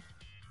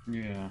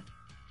 Yeah.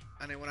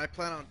 And then what I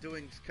plan on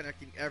doing is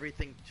connecting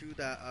everything to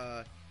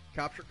that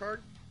capture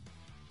card,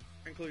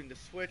 including the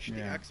Switch,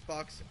 the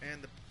Xbox,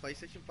 and the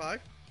PlayStation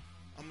 5.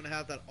 I'm gonna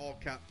have that all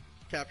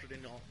captured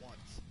in all at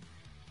once,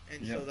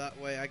 and so that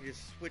way I can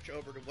just switch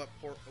over to what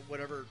port or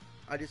whatever.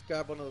 I just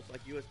grab one of those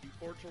like USB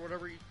ports or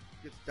whatever you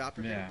get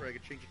adapter where I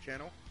can change the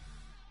channel,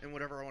 and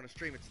whatever I want to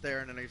stream, it's there,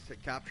 and then I just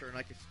hit capture and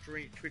I can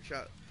switch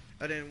out.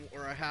 And then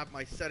where I have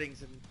my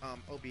settings in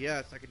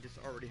OBS, I can just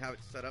already have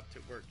it set up to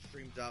where it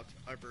streams out to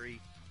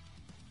every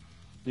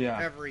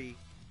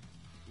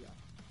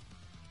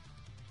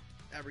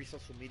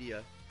social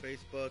media,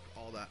 Facebook,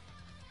 all that.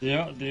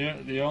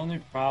 The only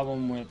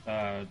problem with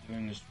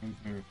doing the stream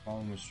from your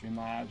phone with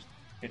Streamlabs,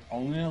 it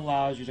only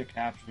allows you to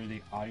capture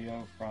the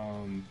audio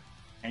from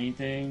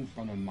anything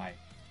from the mic.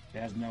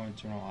 It has no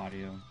internal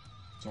audio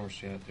source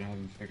yet. They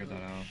haven't figured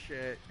that out.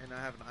 Shit, and I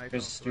have an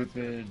iPhone.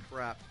 Stupid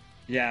crap.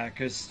 Yeah,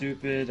 because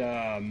stupid mic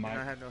I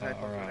have no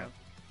headphones right now.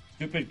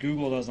 Stupid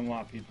Google doesn't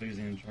want people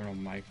using internal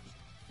mics.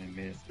 They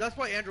made it. That's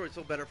why Android's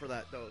so better for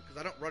that though, because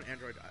I don't run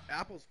Android.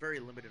 Apple's very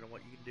limited on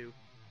what you can do.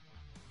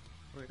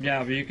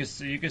 Yeah, but you can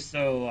still do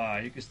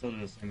the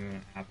same thing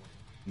with Apple.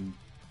 And,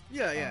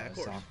 of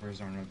course. Softwares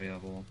aren't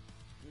available.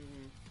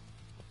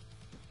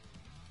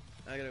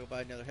 I gotta go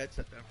buy another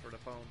headset then for the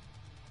phone,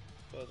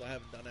 because I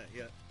haven't done it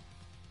yet.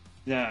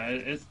 Yeah,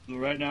 it's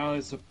right now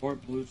they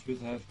support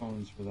Bluetooth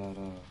headphones for that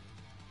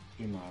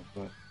Streamlabs,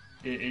 but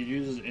it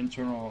uses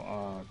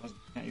internal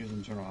can't use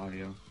internal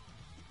audio.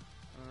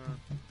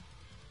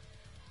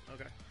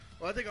 Okay.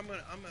 Well, I think I'm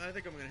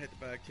gonna hit the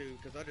bag too,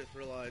 because I just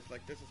realized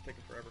like this is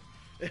taking forever,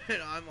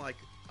 and I'm like,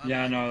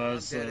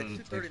 that's dead.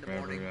 It's 2:30 in the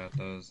morning. Yeah,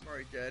 I'm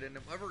already dead, and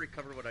I've already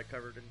covered what I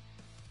covered, and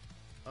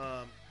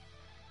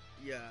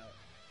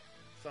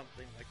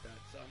something like that.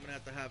 So I'm gonna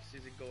have to have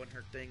Susan go in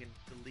her thing and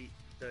delete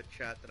the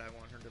chat that I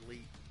want her to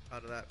delete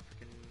out of that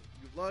freaking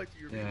you've lied to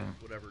your viewers,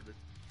 whatever the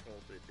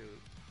troll did do.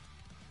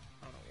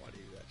 I don't know why they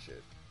do that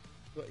shit,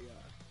 but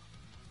yeah,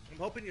 I'm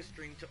hoping to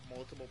stream to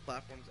multiple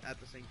platforms at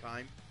the same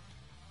time.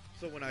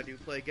 So when I do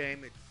play a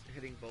game, it's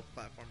hitting both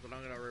platforms. I'm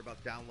not gonna worry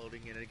about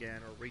downloading it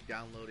again or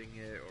re-downloading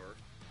it, or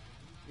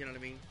you know what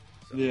I mean.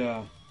 So,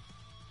 yeah.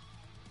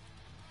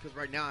 Because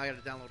right now I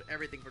gotta download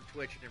everything for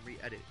Twitch and then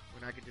re-edit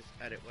when I can just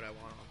edit what I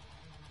want on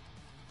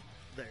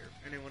there.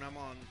 And then when I'm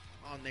on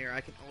there,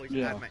 I can always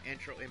add my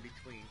intro in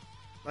between,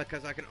 like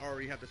because I can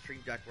already have the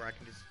stream deck where I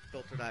can just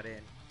filter that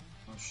in.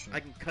 Oh shit. I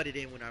can cut it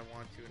in when I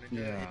want to, and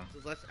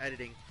it's less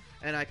editing.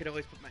 And I can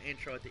always put my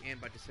intro at the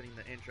end by just setting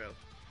the outro.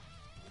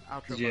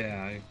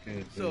 Yeah, I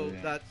could. So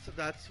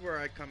that's where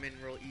I come in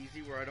real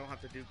easy, where I don't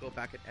have to go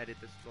back and edit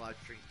the live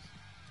streams.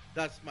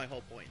 That's my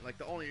whole point. Like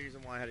the only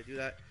reason why I had to do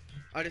that,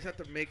 I just have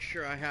to make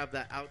sure I have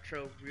that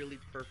outro really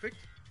perfect,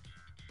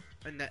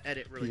 and that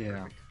edit really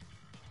perfect.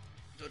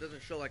 So it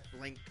doesn't show like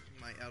blank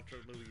my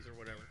outro movies or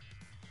whatever.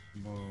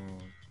 Whoa.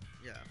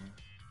 Yeah.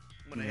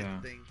 When I hit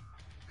the thing,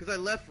 because I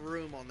left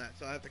room on that,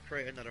 so I have to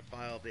create another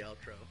file of the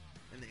outro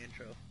and the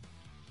intro.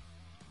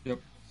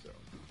 Yep. So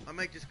I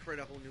might just create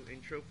a whole new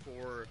intro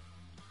for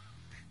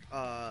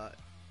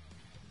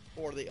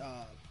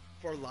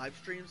live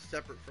streams,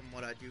 separate from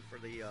what I do for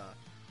the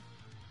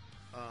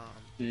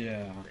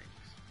things.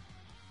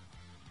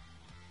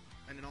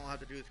 And then all I have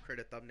to do is create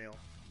a thumbnail,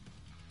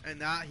 and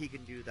that he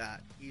can do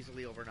that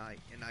easily overnight.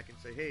 And I can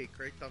say, hey,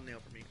 create thumbnail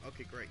for me.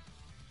 Okay, great.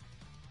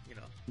 You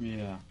know.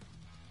 Yeah.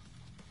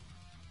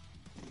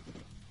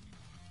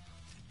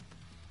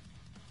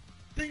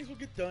 Things will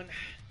get done.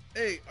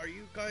 Hey, are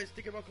you guys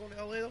thinking about going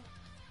to LA though?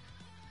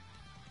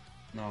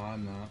 No,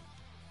 I'm not. Come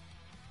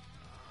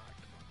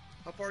on.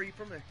 How far are you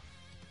from there?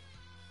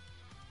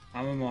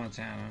 I'm in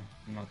Montana.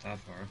 I'm not that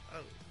far.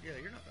 Oh, yeah,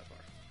 you're not that far.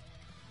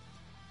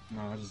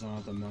 No, I just don't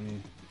have the money.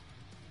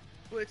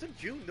 Well, it's in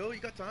June though. You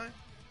got time.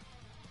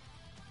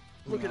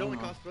 Look, it only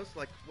costs us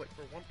like what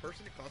for one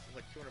person? It costs us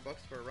like $200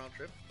 for a round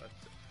trip.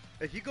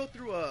 If you go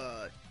through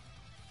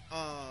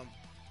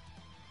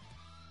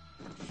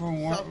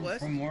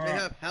Southwest, they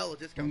have hella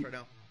discounts right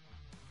now.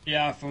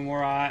 Yeah, from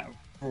where I'm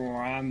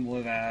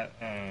live at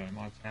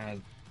Montana,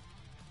 it's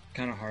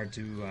kind of hard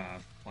to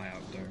fly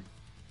out there.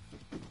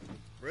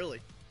 Really?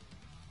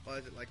 Why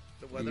is it like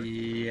the weather?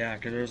 Yeah,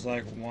 because there's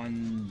like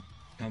one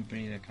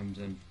company that comes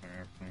in for an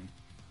airplane.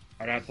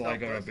 I'd have to like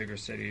go to a bigger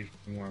city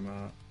from where I'm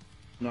at.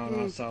 No,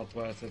 not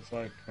Southwest. It's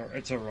like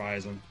it's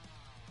Horizon.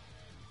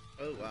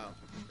 Oh wow,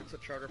 it's a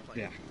charter plane.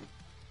 Yeah.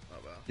 Oh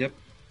wow. Yep.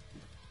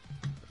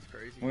 That's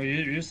crazy. Well, we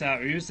used to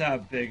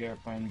have a big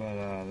airplane, but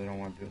they don't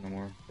want to do it no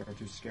more. They're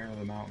too scared of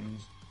the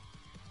mountains.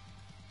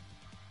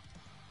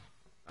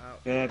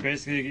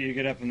 Basically, you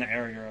get up in the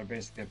air, you're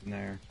basically up in the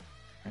air.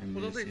 And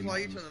Well, you don't they see fly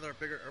you to mountains. another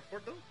bigger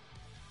airport though?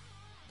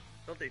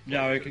 Don't they? Fly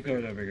Yeah, you we to could a go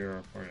bigger- to a bigger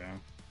airport,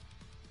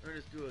 yeah. Or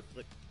just do a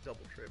like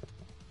double trip.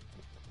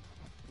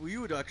 Well,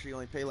 you would actually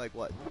only pay like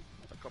what,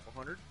 a couple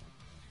hundred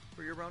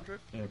for your round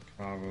trip? Yeah,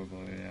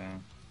 probably, yeah.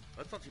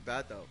 That's not too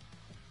bad though,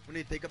 when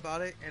you think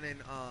about it. And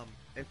then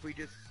if we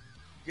just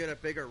get a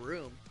bigger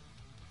room,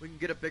 we can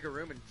get a bigger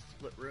room and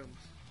split rooms.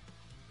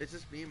 It's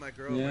just me and my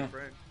girl and Yeah. my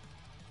friend,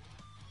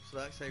 so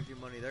that saves you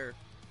money there.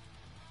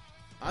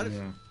 I just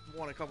Yeah.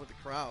 want to come with the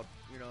crowd.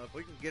 You know, if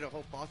we can get a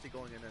whole posse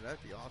going in there,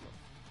 that'd be awesome.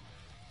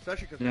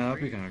 Especially because Yeah,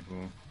 that'd be kind of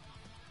cool.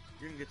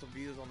 you can get some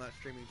views on that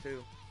streaming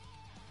too.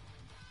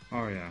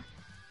 Oh, yeah.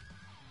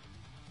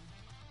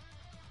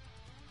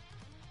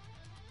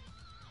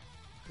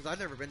 Because I've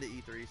never been to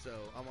E3, so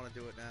I want to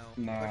do it now.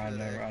 No, I Especially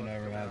that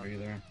never Xbox have coming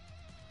either. out.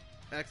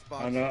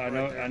 Xbox. I know,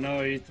 right there. I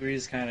know. E3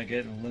 is kind of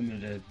getting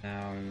limited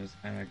now, and it's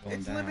kind of going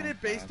It's down. limited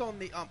based fast. on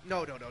the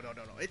no.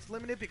 It's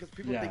limited because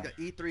people Yeah. think that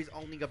E3 is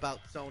only about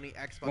Sony,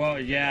 Xbox. Well,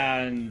 and yeah,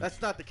 and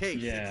that's not the case.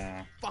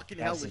 yeah, It's fucking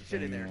that's hella the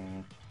shit in thing, there.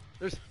 yeah.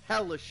 There's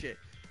hella shit.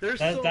 There's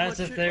That's so that's much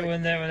the shit, thing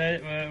like,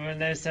 when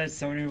they said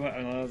Sony.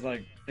 I was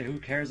like, who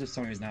cares if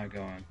Sony's not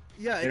going?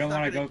 yeah, They it's don't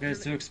not want to gonna- go because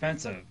it's too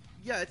expensive.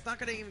 Yeah, it's not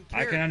gonna even I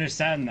care. can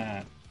understand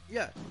that.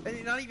 Yeah,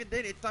 and not even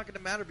then, it's not gonna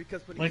matter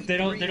because when Like E3 they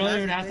don't has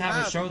even it, have they to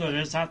have a show though. They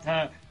just have to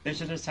have, they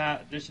should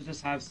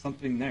just have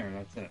something there.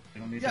 That's it. They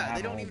don't need to Yeah, have they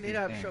a don't whole even need big to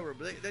have a thing. showroom.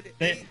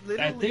 They I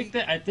literally.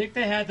 think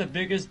they had the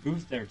biggest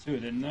booth there too,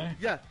 didn't they?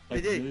 Yeah,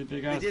 Like, they did. really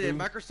big They ass did it.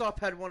 booth? Microsoft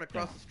had one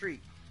across Yeah. the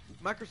street.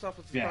 Microsoft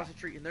was Yeah. across the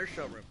street in their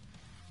showroom.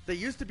 They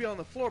used to be on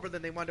the floor, but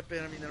then they wound up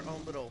in their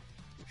own little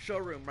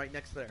showroom right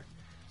next there.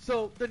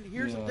 So then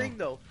here's the Yeah. thing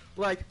though,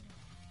 like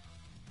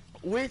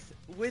with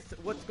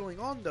what's going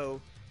on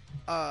though,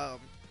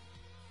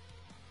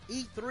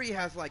 E3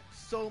 has like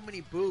so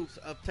many booths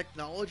of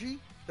technology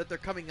that they're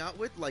coming out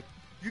with. Like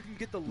you can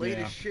get the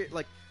latest shit.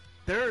 Like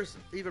there's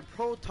even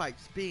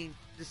prototypes being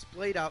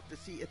displayed out to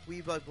see if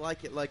we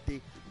like it. Like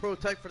the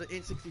prototype for the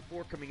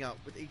N64 coming out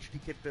with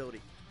HD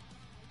capability.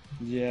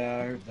 Yeah,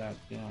 I heard that.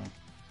 Yeah.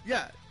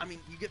 Yeah, I mean,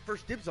 you get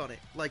first dibs on it.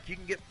 Like, you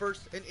can get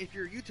first, and if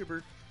you're a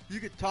YouTuber, you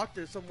could talk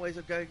to some ways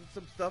of getting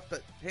some stuff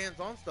that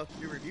hands-on stuff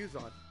to do reviews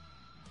on.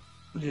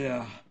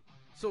 Yeah.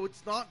 So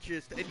it's not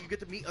just, and you get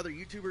to meet other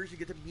YouTubers, you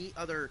get to meet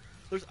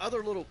there's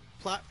other little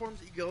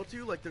platforms that you go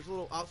to, like there's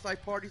little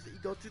outside parties that you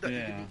go to that you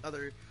Yeah. can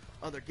meet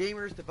other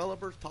gamers,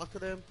 developers, talk to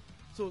them.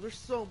 So there's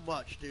so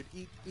much, dude.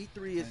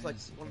 E3 is like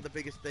one of the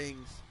biggest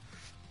things.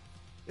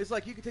 It's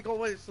like you can take all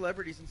the way to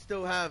celebrities and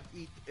still have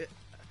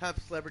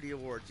celebrity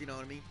awards, you know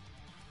what I mean?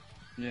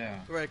 Yeah.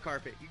 The red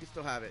carpet, you can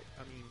still have it.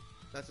 I mean,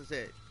 that's just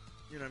it.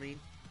 You know what I mean?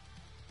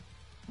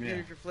 Yeah. Even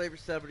if your flavor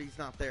celebrity's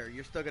not there,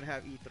 you're still gonna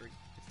have E3.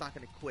 It's not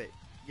gonna quit.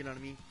 You know what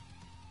I mean?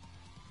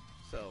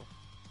 So,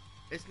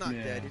 it's not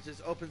Yeah. dead. It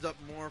just opens up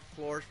more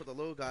floors for the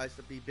little guys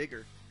to be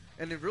bigger.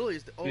 And it really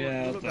is the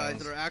Yeah, little it guys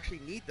does. that are actually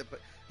need them,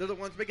 but they're the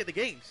ones making the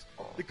games.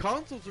 The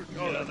consoles are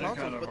Yeah, the they consoles,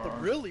 kind of but are.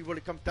 really what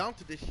it comes down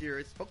to this year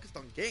is focused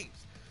on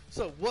games.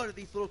 So what are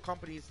these little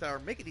companies that are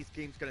making these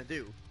games gonna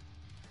do?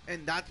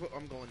 And that's what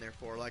I'm going there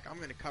for. Like, I'm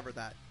going to cover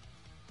that.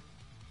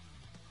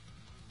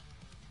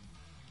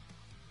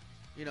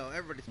 You know,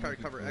 everybody's trying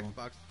to That'd cover be cool.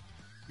 Xbox.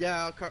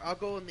 Yeah, I'll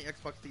go in the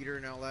Xbox theater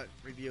and I'll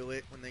review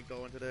it when they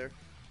go into their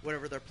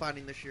whatever they're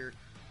planning this year.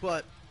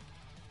 But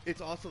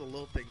it's also the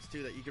little things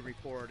too that you can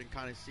record and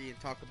kind of see and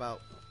talk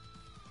about.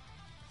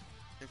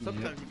 And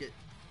sometimes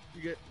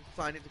you get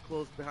signed into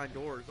closed behind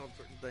doors on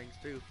certain things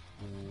too.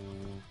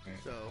 Okay.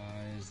 So-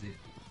 Why is it?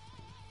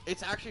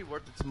 It's actually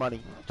worth its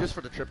money just for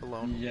the trip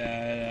alone. Yeah,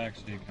 it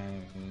actually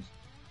kind of is.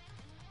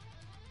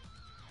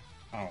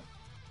 Oh.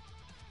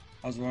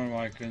 I was wondering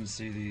why I couldn't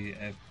see the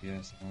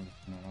FPS on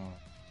it at all.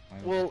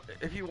 Well,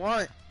 if you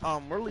want,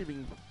 we're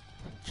leaving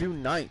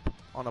June 9th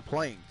on a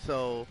plane,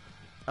 so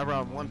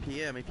around 1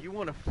 p.m. If you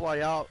want to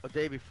fly out a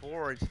day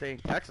before and stay in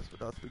Texas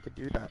with us, we could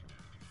do that.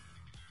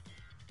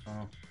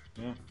 Oh,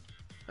 yeah.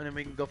 And then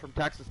we can go from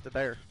Texas to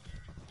there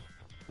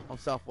on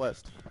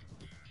Southwest.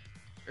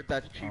 If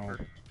that's cheaper.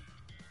 Oh.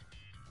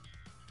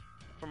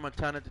 From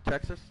Montana to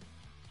Texas?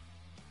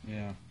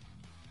 Yeah.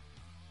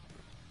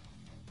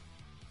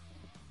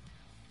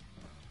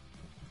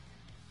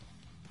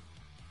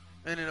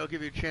 And it'll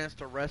give you a chance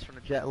to rest from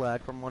the jet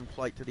lag from one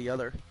flight to the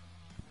other.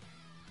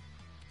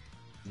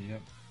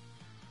 Yep.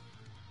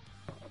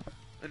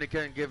 And it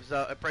kind of gives,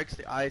 it breaks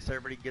the ice,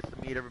 everybody gets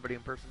to meet everybody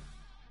in person.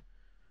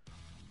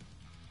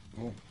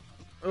 Cool.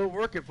 It'll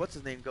work if what's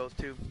his name goes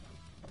too.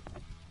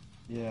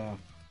 Yeah.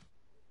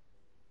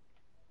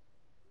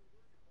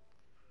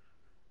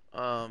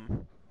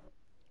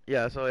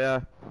 Yeah, so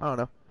yeah, I don't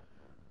know.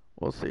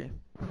 We'll see.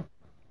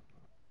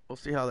 We'll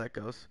see how that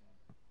goes.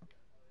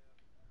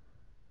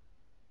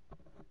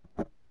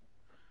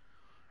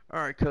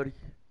 Alright, Cody.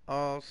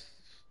 I'm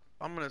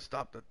gonna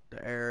stop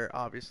the air,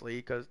 obviously,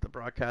 because the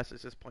broadcast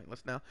is just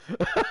pointless now.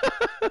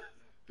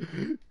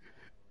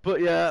 But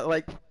yeah,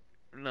 like,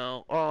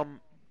 no,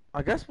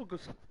 I guess we'll go.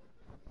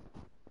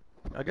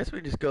 I guess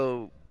we just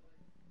go